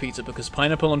Hawaiian pizza, because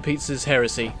pineapple on pizza is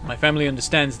heresy. My family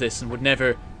understands this and would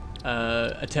never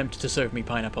attempt to serve me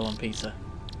pineapple on pizza.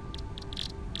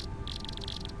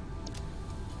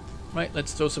 Right,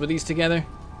 let's throw some of these together.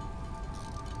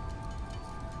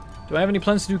 Do I have any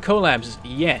plans to do collabs?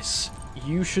 Yes.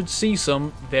 You should see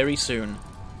some very soon.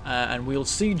 And we'll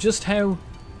see just how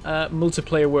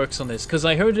multiplayer works on this. Because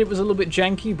I heard it was a little bit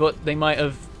janky, but they might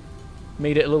have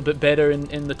made it a little bit better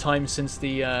in the time since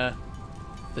the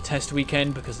test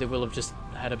weekend, because they will have just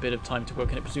had a bit of time to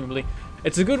work on it, presumably.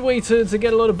 It's a good way to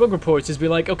get a lot of bug reports, is be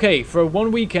like, okay, for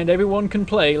one weekend everyone can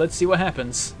play, let's see what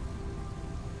happens.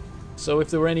 So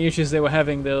if there were any issues they were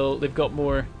having, they've got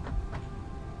more...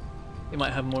 They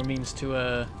might have more means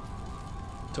to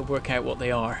work out what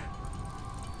they are.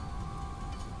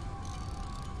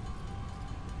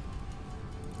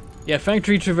 Yeah,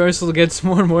 factory traversal gets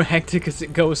more and more hectic as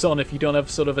it goes on if you don't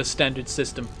have sort of a standard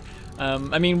system.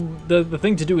 I mean, the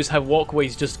thing to do is have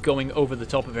walkways just going over the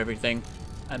top of everything,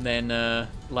 and then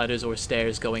ladders or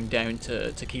stairs going down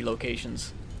to key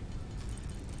locations.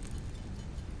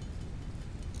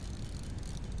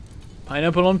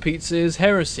 Pineapple on pizza is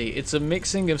heresy. It's a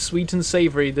mixing of sweet and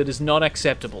savory that is not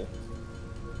acceptable.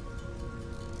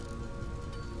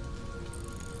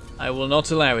 I will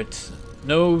not allow it.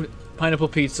 No pineapple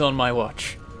pizza on my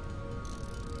watch.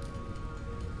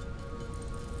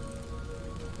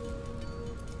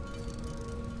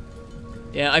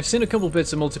 Yeah, I've seen a couple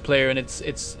bits of multiplayer, and it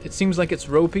seems like it's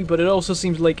ropey, but it also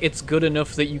seems like it's good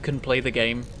enough that you can play the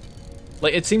game.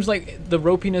 Like, it seems like the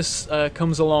ropiness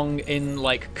comes along in,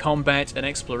 like, combat and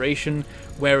exploration,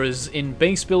 whereas in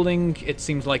base building, it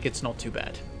seems like it's not too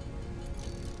bad.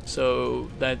 So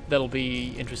that'll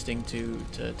be interesting to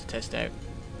test out.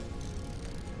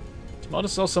 Tomato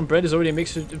sauce on bread is already a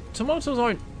mixture. Tomatoes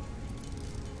aren't,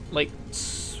 like,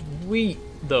 sweet,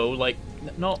 though. Like,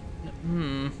 not...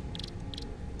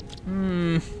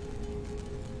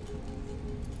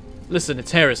 Listen,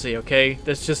 it's heresy, okay?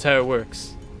 That's just how it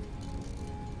works.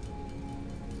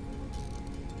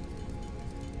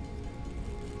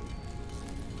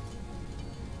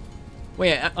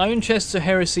 Wait, iron chests are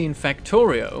heresy in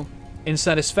Factorio. In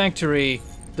Satisfactory,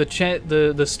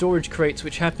 the storage crates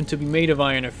which happen to be made of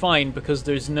iron are fine because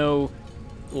there's no,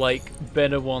 like,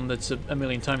 better one that's a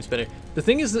million times better. The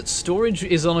thing is that storage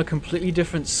is on a completely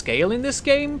different scale in this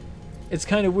game. It's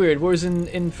kind of weird, whereas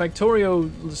in Factorio,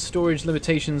 storage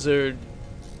limitations are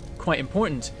quite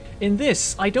important. In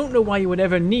this, I don't know why you would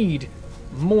ever need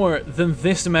more than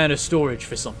this amount of storage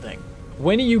for something.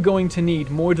 When are you going to need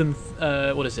more than,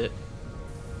 what is it?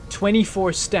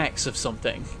 24 stacks of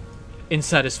something in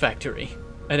Satisfactory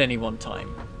at any one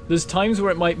time. There's times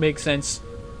where it might make sense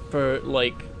for,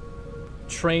 like,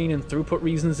 train and throughput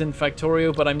reasons in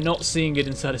Factorio, but I'm not seeing it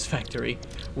in Satisfactory,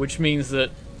 which means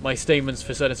that my statements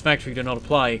for Satisfactory do not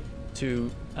apply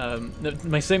to...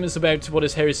 my statements about what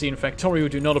is heresy in Factorio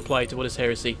do not apply to what is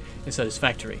heresy in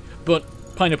Satisfactory, but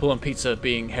pineapple on pizza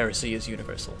being heresy is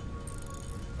universal.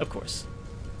 Of course.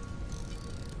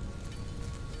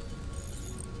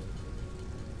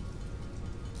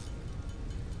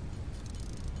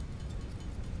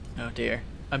 Oh dear.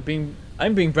 I'm being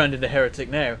branded a heretic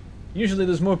now. Usually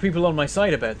there's more people on my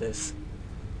side about this.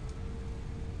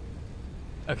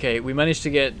 Okay, we managed to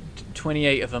get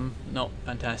 28 of them. Not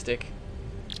fantastic.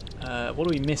 What are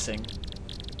we missing?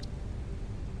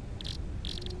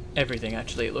 Everything,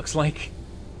 actually, it looks like.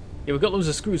 Yeah, we've got loads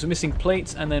of screws. We're missing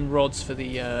plates and then rods for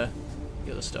the other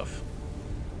stuff.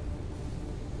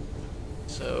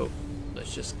 So,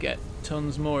 let's just get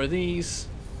tons more of these.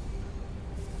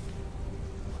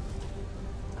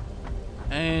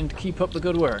 And keep up the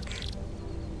good work.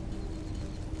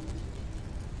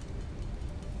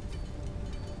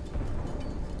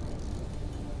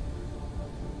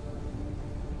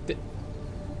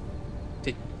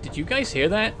 Did you guys hear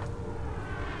that?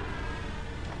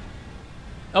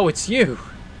 Oh, it's you!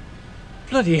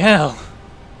 Bloody hell!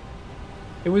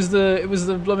 It was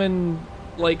the bloomin',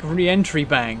 like, re-entry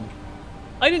bang.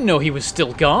 I didn't know he was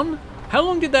still gone. How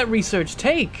long did that research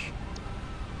take?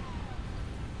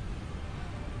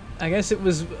 I guess it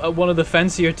was one of the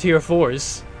fancier tier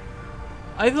 4s.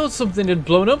 I thought something had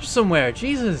blown up somewhere.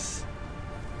 Jesus.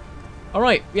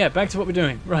 Alright, yeah, back to what we're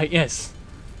doing. Right, yes.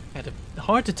 I had a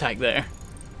heart attack there.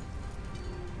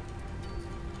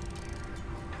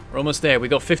 We're almost there. We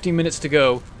got 15 minutes to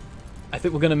go. I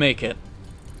think we're gonna make it.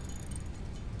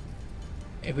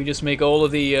 If we just make all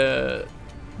of the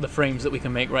frames that we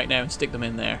can make right now and stick them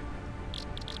in there.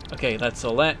 Okay, that's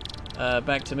all that.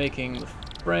 Back to making the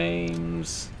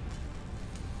frames.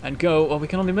 And go. Well, we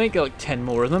can only make like 10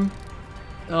 more of them.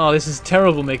 Oh, this is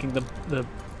terrible making the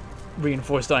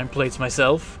reinforced iron plates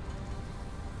myself.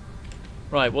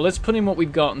 Right, well, let's put in what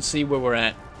we've got and see where we're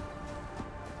at.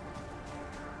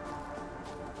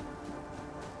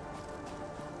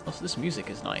 Also, this music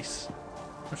is nice.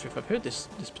 not sure if I've heard this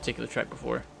particular track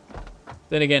before.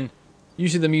 Then again,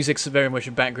 usually the music's very much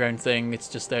a background thing. It's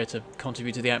just there to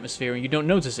contribute to the atmosphere, and you don't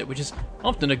notice it, which is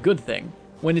often a good thing.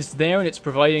 When it's there and it's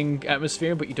providing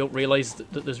atmosphere, but you don't realize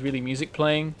that there's really music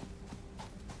playing,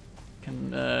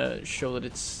 can show that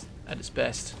it's at its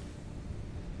best.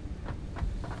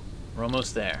 We're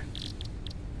almost there.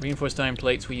 Reinforced iron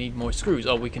plates, we need more screws.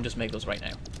 Oh, we can just make those right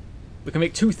now. We can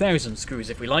make 2,000 screws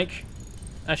if we like.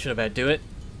 That should about do it.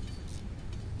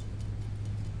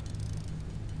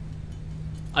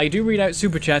 I do read out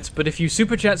super chats, but if you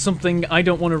super chat something I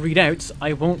don't want to read out,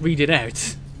 I won't read it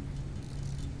out.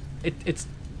 It's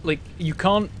like, you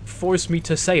can't force me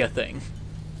to say a thing.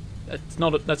 That's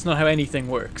not how anything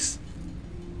works.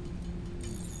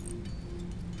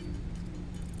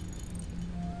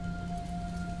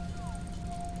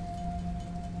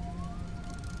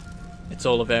 It's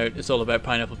all about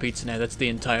pineapple pizza now. That's the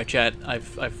entire chat.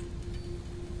 I've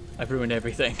ruined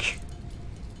everything.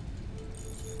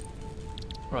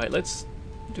 Right, let's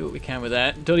do what we can with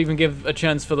that. Don't even give a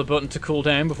chance for the button to cool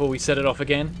down before we set it off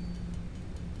again.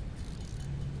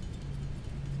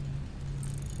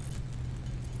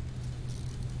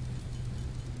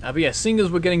 But yeah, seeing as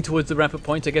we're getting towards the wrap-up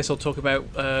point, I guess I'll talk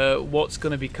about what's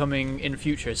going to be coming in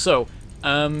future. So,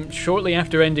 shortly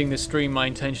after ending this stream, my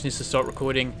intention is to start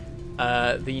recording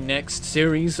the next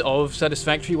series of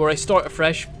Satisfactory, where I start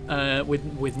afresh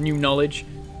with new knowledge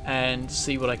and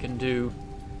see what I can do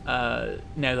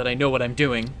now that I know what I'm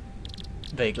doing,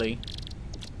 vaguely.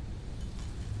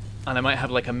 And I might have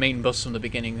like a main bus from the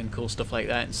beginning and cool stuff like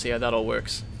that, and see how that all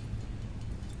works.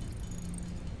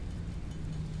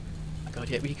 God,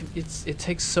 yeah, it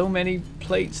takes so many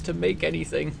plates to make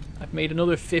anything. I've made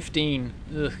another 15.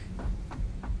 Ugh.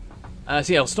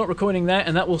 So yeah, I'll start recording that,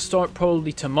 and that will start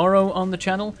probably tomorrow on the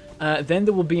channel. Then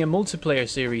there will be a multiplayer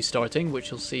series starting,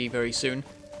 which you'll see very soon.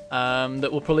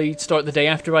 That will probably start the day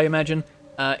after, I imagine.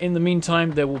 In the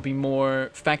meantime, there will be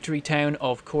more Factory Town,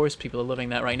 of course. People are loving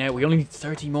that right now. We only need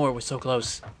 30 more, we're so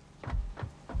close.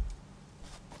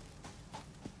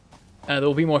 There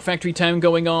will be more Factory Town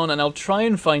going on, and I'll try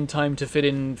and find time to fit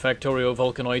in Factorio,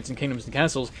 Volcanoids, and Kingdoms and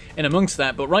Castles in amongst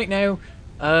that. But right now,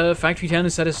 Factory Town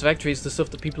and Satisfactory is the stuff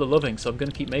that people are loving, so I'm going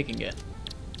to keep making it.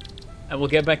 And we'll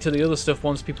get back to the other stuff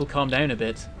once people calm down a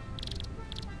bit.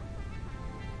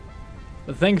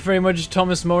 But thank you very much,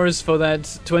 Thomas Morris, for that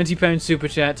 £20 super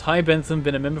chat. Hi, Bentham,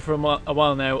 been a member for a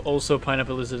while now. Also,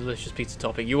 pineapple is a delicious pizza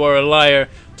topping. You are a liar,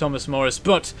 Thomas Morris,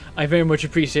 but I very much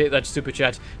appreciate that super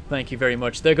chat. Thank you very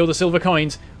much. There go the silver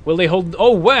coins. Will they hold... Oh,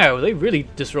 wow, they really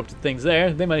disrupted things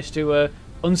there. They managed to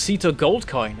unseat a gold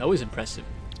coin. Always impressive.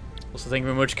 Also, thank you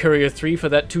very much, Courier3, for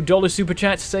that $2 super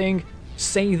chat saying,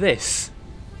 say this.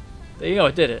 There you go,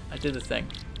 I did it. I did the thing.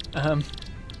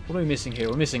 What are we missing here?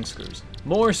 We're missing screws.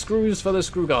 More screws for the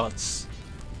screw gods.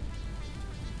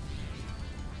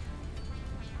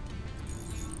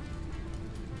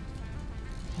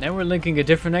 Now we're linking a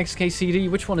different XKCD.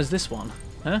 Which one is this one?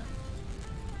 Huh?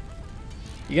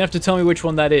 You're gonna have to tell me which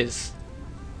one that is.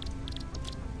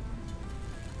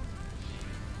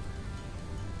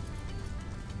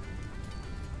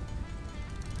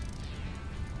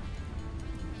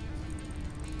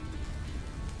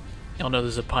 Oh no,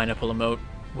 there's a pineapple emote.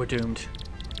 We're doomed.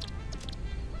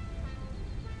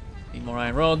 Need more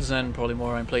iron rods and probably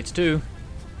more iron plates too.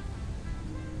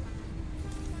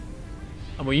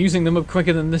 And we're using them up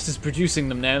quicker than this is producing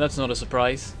them now. That's not a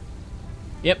surprise.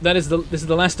 Yep, this is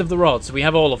the last of the rods. We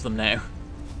have all of them now.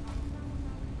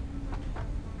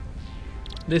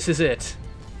 This is it.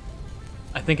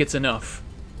 I think it's enough.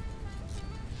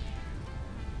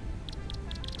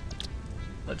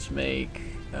 Let's make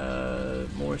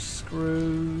more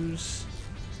screws.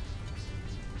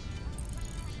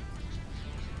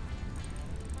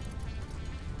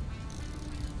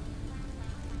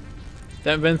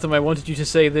 Damn, Bentham, I wanted you to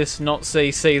say this, not say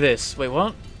this. Wait,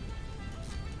 what?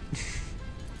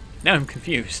 Now I'm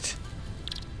confused.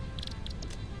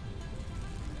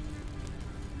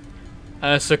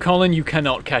 Sir Colin, you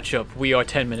cannot catch up. We are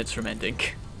 10 minutes from ending.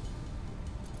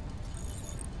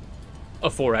 A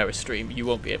 4-hour stream. You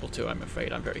won't be able to, I'm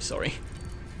afraid. I'm very sorry.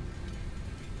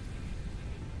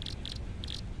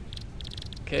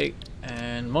 Okay,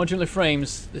 and modular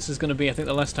frames. This is going to be, I think,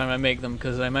 the last time I make them,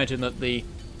 because I imagine that the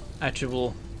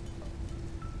actual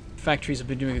factories have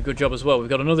been doing a good job as well. We've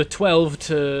got another 12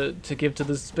 to give to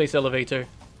the space elevator.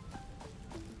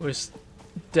 We're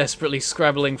desperately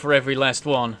scrabbling for every last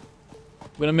one.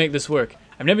 We're gonna make this work.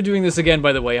 I'm never doing this again,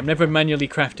 by the way. I'm never manually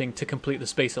crafting to complete the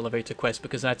space elevator quest,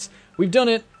 because we've done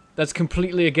it. That's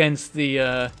completely against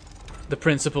the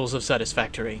principles of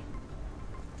Satisfactory.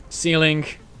 Ceiling.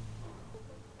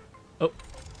 Oh,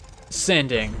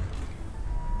 Sending.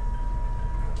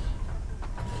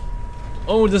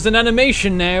 Oh, there's an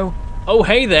animation now. Oh,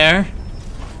 hey there.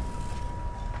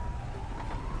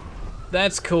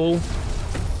 That's cool.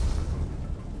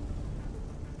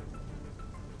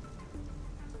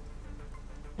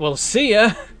 Well, see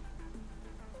ya.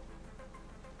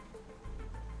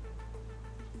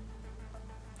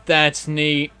 That's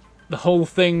neat. The whole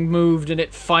thing moved and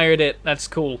it fired it. That's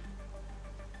cool.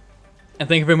 And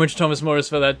thank you very much, Thomas Morris,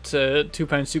 for that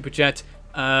 £2 super chat.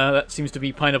 That seems to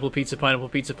be pineapple pizza, pineapple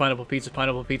pizza, pineapple pizza,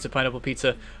 pineapple pizza, pineapple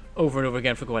pizza, over and over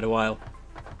again for quite a while.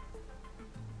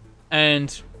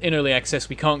 And in early access,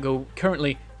 we can't go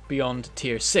currently beyond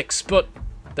tier 6, but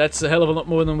that's a hell of a lot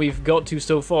more than we've got to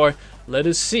so far. Let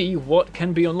us see what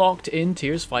can be unlocked in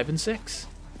tiers 5 and 6.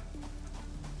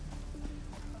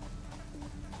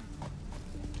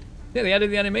 Yeah, they added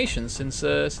the animations since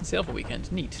the Alpha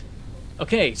weekend. Neat.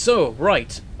 Okay, so,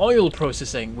 right. Oil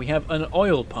processing. We have an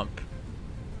oil pump.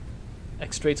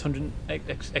 Extraction rate,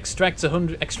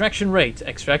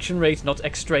 not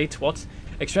extract, what?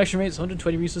 Extraction rate is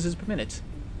 120 resources per minute.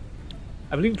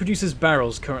 I believe it produces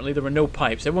barrels currently. There are no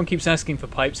pipes. Everyone keeps asking for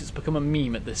pipes. It's become a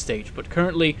meme at this stage, but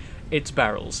currently it's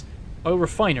barrels. Oil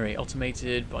refinery,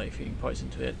 automated by feeding parts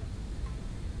into it.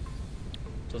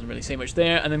 Doesn't really say much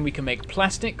there. And then we can make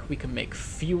plastic, we can make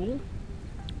fuel,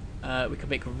 we can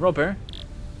make rubber,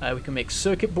 we can make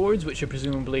circuit boards, which are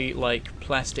presumably like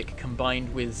plastic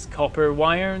combined with copper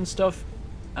wire and stuff.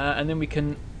 And then we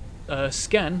can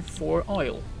scan for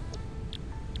oil.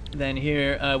 Then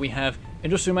here we have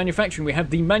industrial manufacturing. We have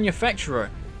the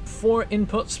manufacturer. 4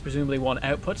 inputs, presumably 1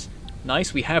 output.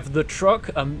 Nice. We have the truck,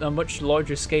 a much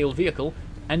larger scale vehicle,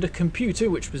 and a computer,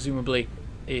 which presumably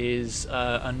is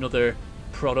another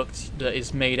product that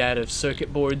is made out of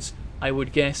circuit boards, I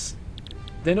would guess.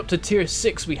 Then up to tier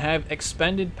 6 we have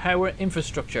expanded power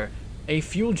infrastructure. A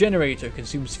fuel generator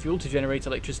consumes fuel to generate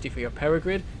electricity for your power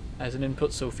grid as an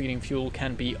input, so feeding fuel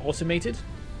can be automated.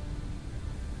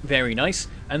 Very nice.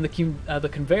 And the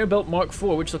conveyor belt Mark IV,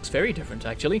 which looks very different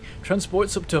actually,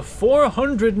 transports up to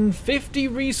 450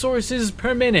 resources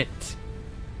per minute.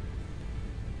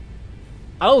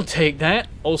 I'll take that.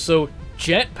 Also,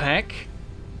 jetpack.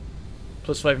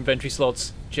 +5 inventory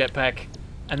slots, jetpack,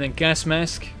 and then gas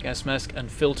mask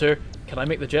and filter. Can I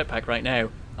make the jetpack right now?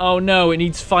 Oh no, it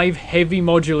needs 5 heavy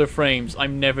modular frames.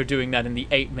 I'm never doing that in the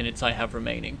 8 minutes I have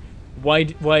remaining. Why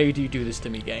do you do this to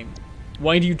me, game?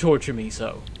 Why do you torture me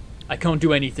so? I can't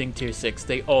do anything tier 6.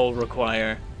 They all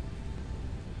require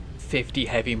 50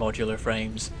 heavy modular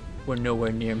frames. We're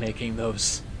nowhere near making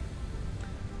those.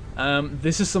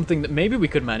 This is something that maybe we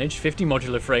could manage. 50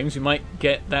 modular frames. We might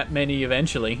get that many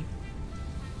eventually.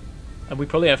 And we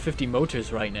probably have 50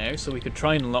 motors right now, so we could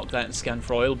try and unlock that and scan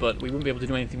for oil, but we wouldn't be able to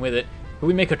do anything with it. Could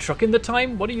we make a truck in the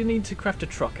time? What do you need to craft a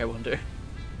truck, I wonder?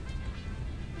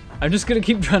 I'm just gonna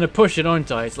keep trying to push it,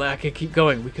 aren't I? It's like I could keep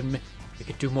going. We could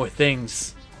do more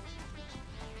things.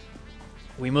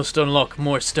 We must unlock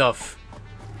more stuff.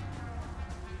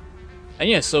 And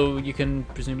yeah, so you can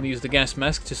presumably use the gas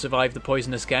mask to survive the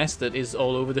poisonous gas that is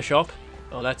all over the shop.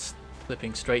 Oh, that's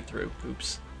flipping straight through.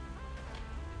 Oops.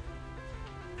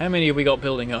 How many have we got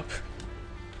building up?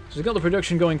 So we've got the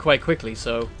production going quite quickly,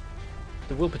 so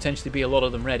there will potentially be a lot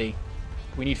of them ready.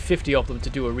 We need 50 of them to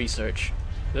do a research.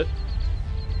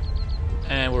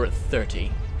 And we're at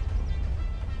 30.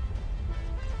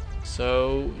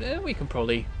 So we can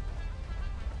probably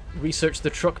research the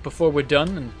truck before we're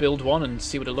done and build one and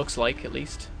see what it looks like, at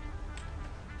least.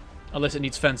 Unless it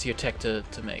needs fancier tech to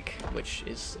make, which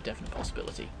is a definite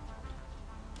possibility.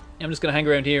 I'm just going to hang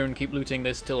around here and keep looting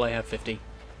this till I have 50.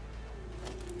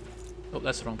 Oh,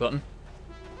 that's the wrong button.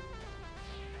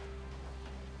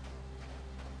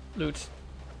 Loot.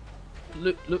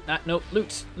 Loot that. No,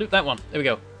 loot that one. There we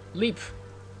go. Leap.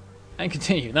 And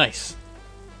continue. Nice.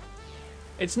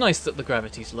 It's nice that the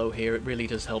gravity's low here. It really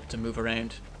does help to move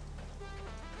around.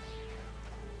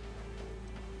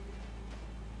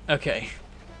 Okay.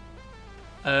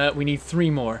 We need 3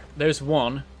 more. There's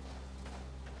 1.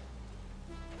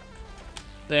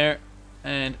 There.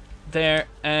 And there.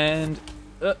 And...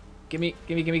 Gimme.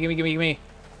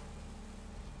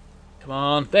 Come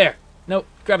on. There. No,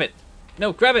 grab it.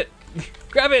 No, grab it.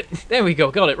 Grab it. There we go.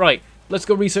 Got it. Right. Let's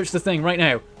go research the thing right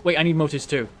now. Wait, I need motors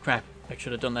too. Crap. I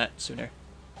should have done that sooner.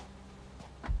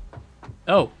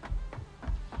 Oh.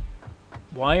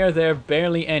 Why are there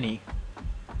barely any?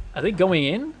 Are they going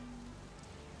in?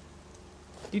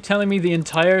 You telling me the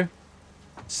entire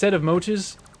set of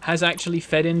motors has actually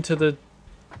fed into the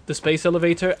space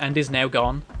elevator and is now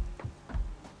gone?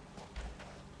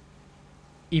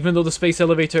 Even though the space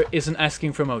elevator isn't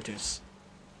asking for motors.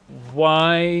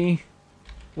 Why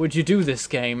would you do this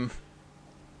game?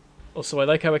 Also, I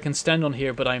like how I can stand on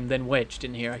here, but I'm then wedged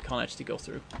in here. I can't actually go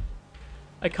through.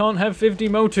 I can't have 50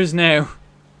 motors now.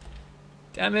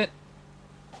 Damn it.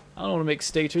 I don't want to make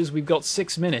stators. We've got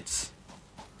 6 minutes.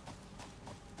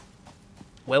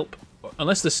 Welp.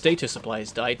 Unless the stator supply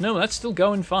has died. No, that's still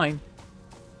going fine.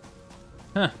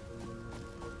 Huh.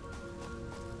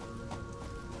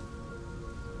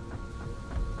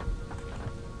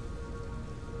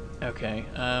 Okay,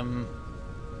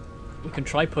 we can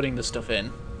try putting the stuff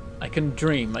in. I can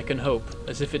dream, I can hope,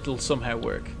 as if it'll somehow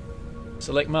work.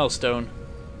 Select milestone.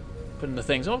 Put in the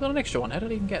things. Oh, I've got an extra one. How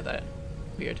did I even get that?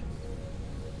 Weird.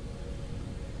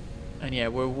 And yeah,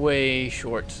 we're way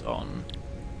short on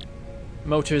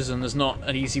motors, and there's not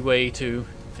an easy way to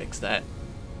fix that.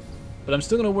 But I'm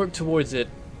still going to work towards it.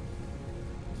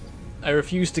 I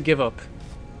refuse to give up.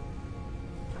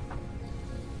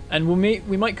 And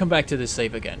we might come back to this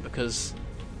save again, because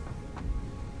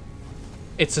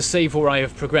it's a save where I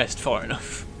have progressed far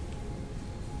enough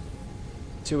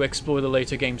to explore the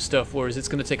later game stuff, whereas it's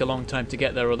going to take a long time to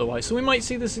get there otherwise. So we might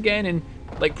see this again in,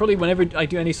 like, probably whenever I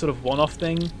do any sort of one-off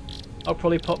thing, I'll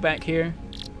probably pop back here.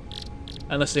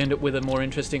 Unless they end up with a more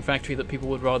interesting factory that people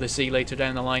would rather see later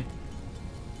down the line.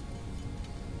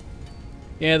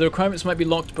 Yeah, the requirements might be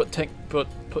locked, but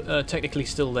technically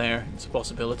still there. It's a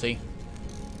possibility.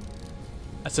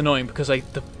 That's annoying because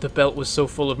the belt was so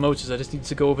full of motors. I just need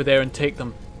to go over there and take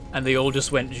them, and they all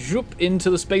just went zoop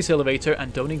into the space elevator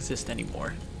and don't exist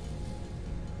anymore.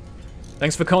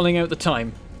 Thanks for calling out the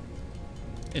time.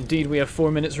 Indeed, we have 4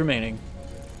 minutes remaining.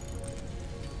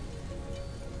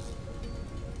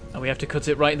 And we have to cut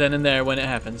it right then and there when it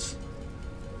happens.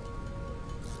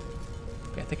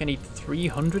 Okay, I think I need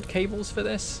 300 cables for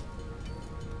this.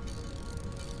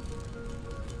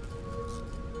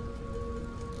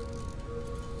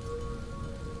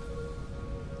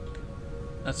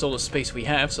 That's all the space we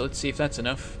have, so let's see if that's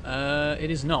enough. It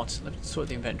is not. Let's sort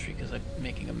the inventory because I'm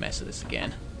making a mess of this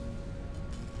again.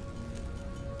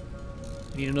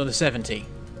 We need another 70.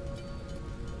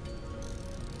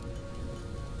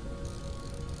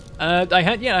 I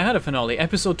had a finale.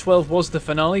 Episode 12 was the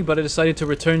finale, but I decided to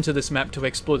return to this map to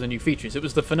explore the new features. It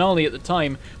was the finale at the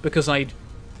time because I'd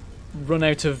run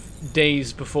out of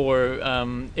days before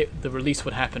the release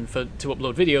would happen to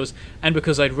upload videos, and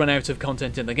because I'd run out of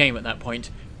content in the game at that point.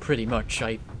 Pretty much,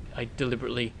 I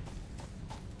deliberately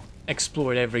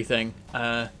explored everything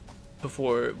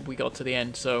before we got to the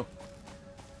end, so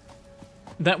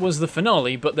that was the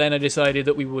finale, but then I decided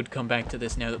that we would come back to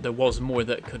this now that there was more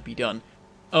that could be done.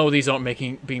 Oh, these aren't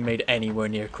being made anywhere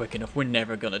near quick enough. We're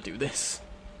never gonna do this.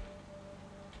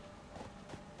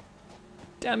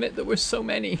 Damn it, there were so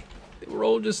many. They were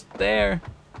all just there,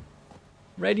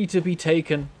 ready to be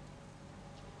taken.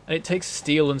 And it takes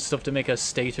steel and stuff to make a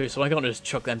stator, so I can't just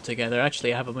chuck them together.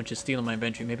 Actually, I have a bunch of steel in my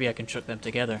inventory. Maybe I can chuck them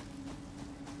together.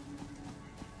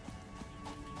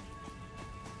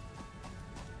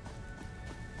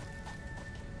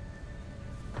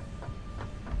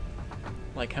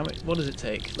 Like, how much? What does it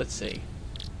take? Let's see.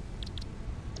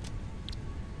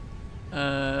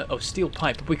 Oh, steel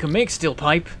pipe. We can make steel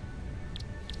pipe.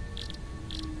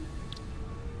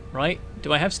 Right?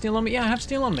 Do I have steel on me? Yeah, I have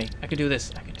steel on me. I can do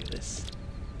this. I can do this.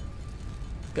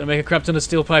 Gonna make a crap ton of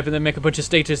steel pipe and then make a bunch of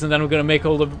stators, and then I'm gonna make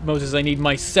all the motors I need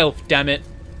myself, damn it.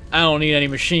 I don't need any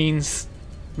machines.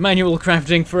 Manual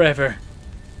crafting forever.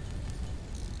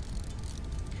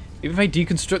 Maybe if I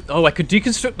deconstruct... Oh, I could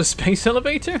deconstruct the space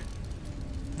elevator?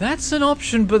 That's an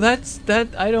option, but that's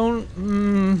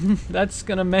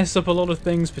gonna mess up a lot of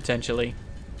things, potentially.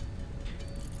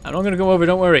 I'm not gonna go over,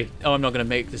 don't worry. Oh, I'm not gonna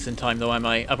make this in time, though, am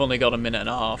I? I've only got a minute and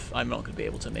a half. I'm not gonna be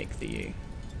able to make the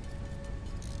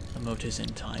motors in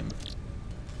time.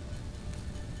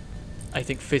 I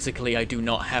think physically I do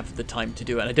not have the time to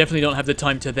do it. I definitely don't have the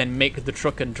time to then make the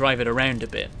truck and drive it around a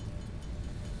bit.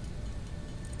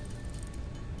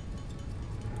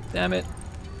 Damn it.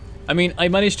 I mean, I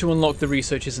managed to unlock the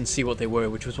researches and see what they were,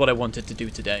 which was what I wanted to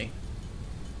do today.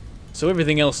 So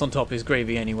everything else on top is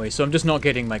gravy anyway, so I'm just not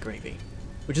getting my gravy.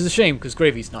 Which is a shame, because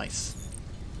gravy's nice.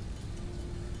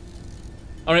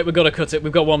 Alright, we've got to cut it.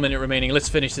 We've got 1 minute remaining. Let's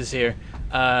finish this here.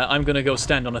 I'm going to go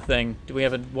stand on a thing. Do we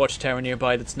have a watchtower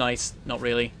nearby that's nice? Not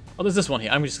really. Oh, there's this one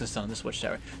here. I'm just going to stand on this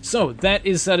watchtower. So, that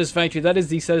is Satisfactory. That is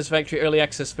the Satisfactory Early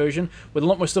Access version, with a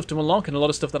lot more stuff to unlock and a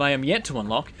lot of stuff that I am yet to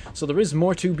unlock. So there is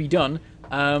more to be done.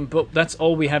 But that's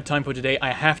all we have time for today. I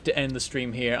have to end the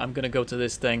stream here. I'm going to go to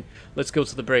this thing. Let's go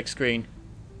to the break screen.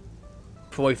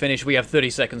 Before we finish, we have 30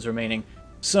 seconds remaining.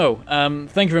 So,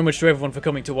 thank you very much to everyone for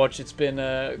coming to watch. It's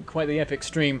been quite the epic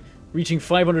stream. reaching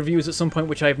 500 views at some point,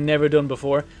 which I've never done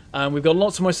before. We've got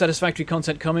lots more Satisfactory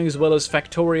content coming, as well as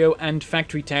Factorio and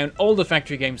Factory Town. All the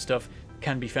Factory game stuff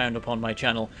can be found upon my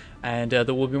channel, and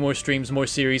there will be more streams, more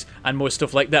series, and more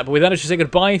stuff like that. But with that, I should say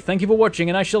goodbye, thank you for watching,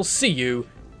 and I shall see you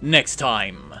next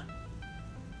time.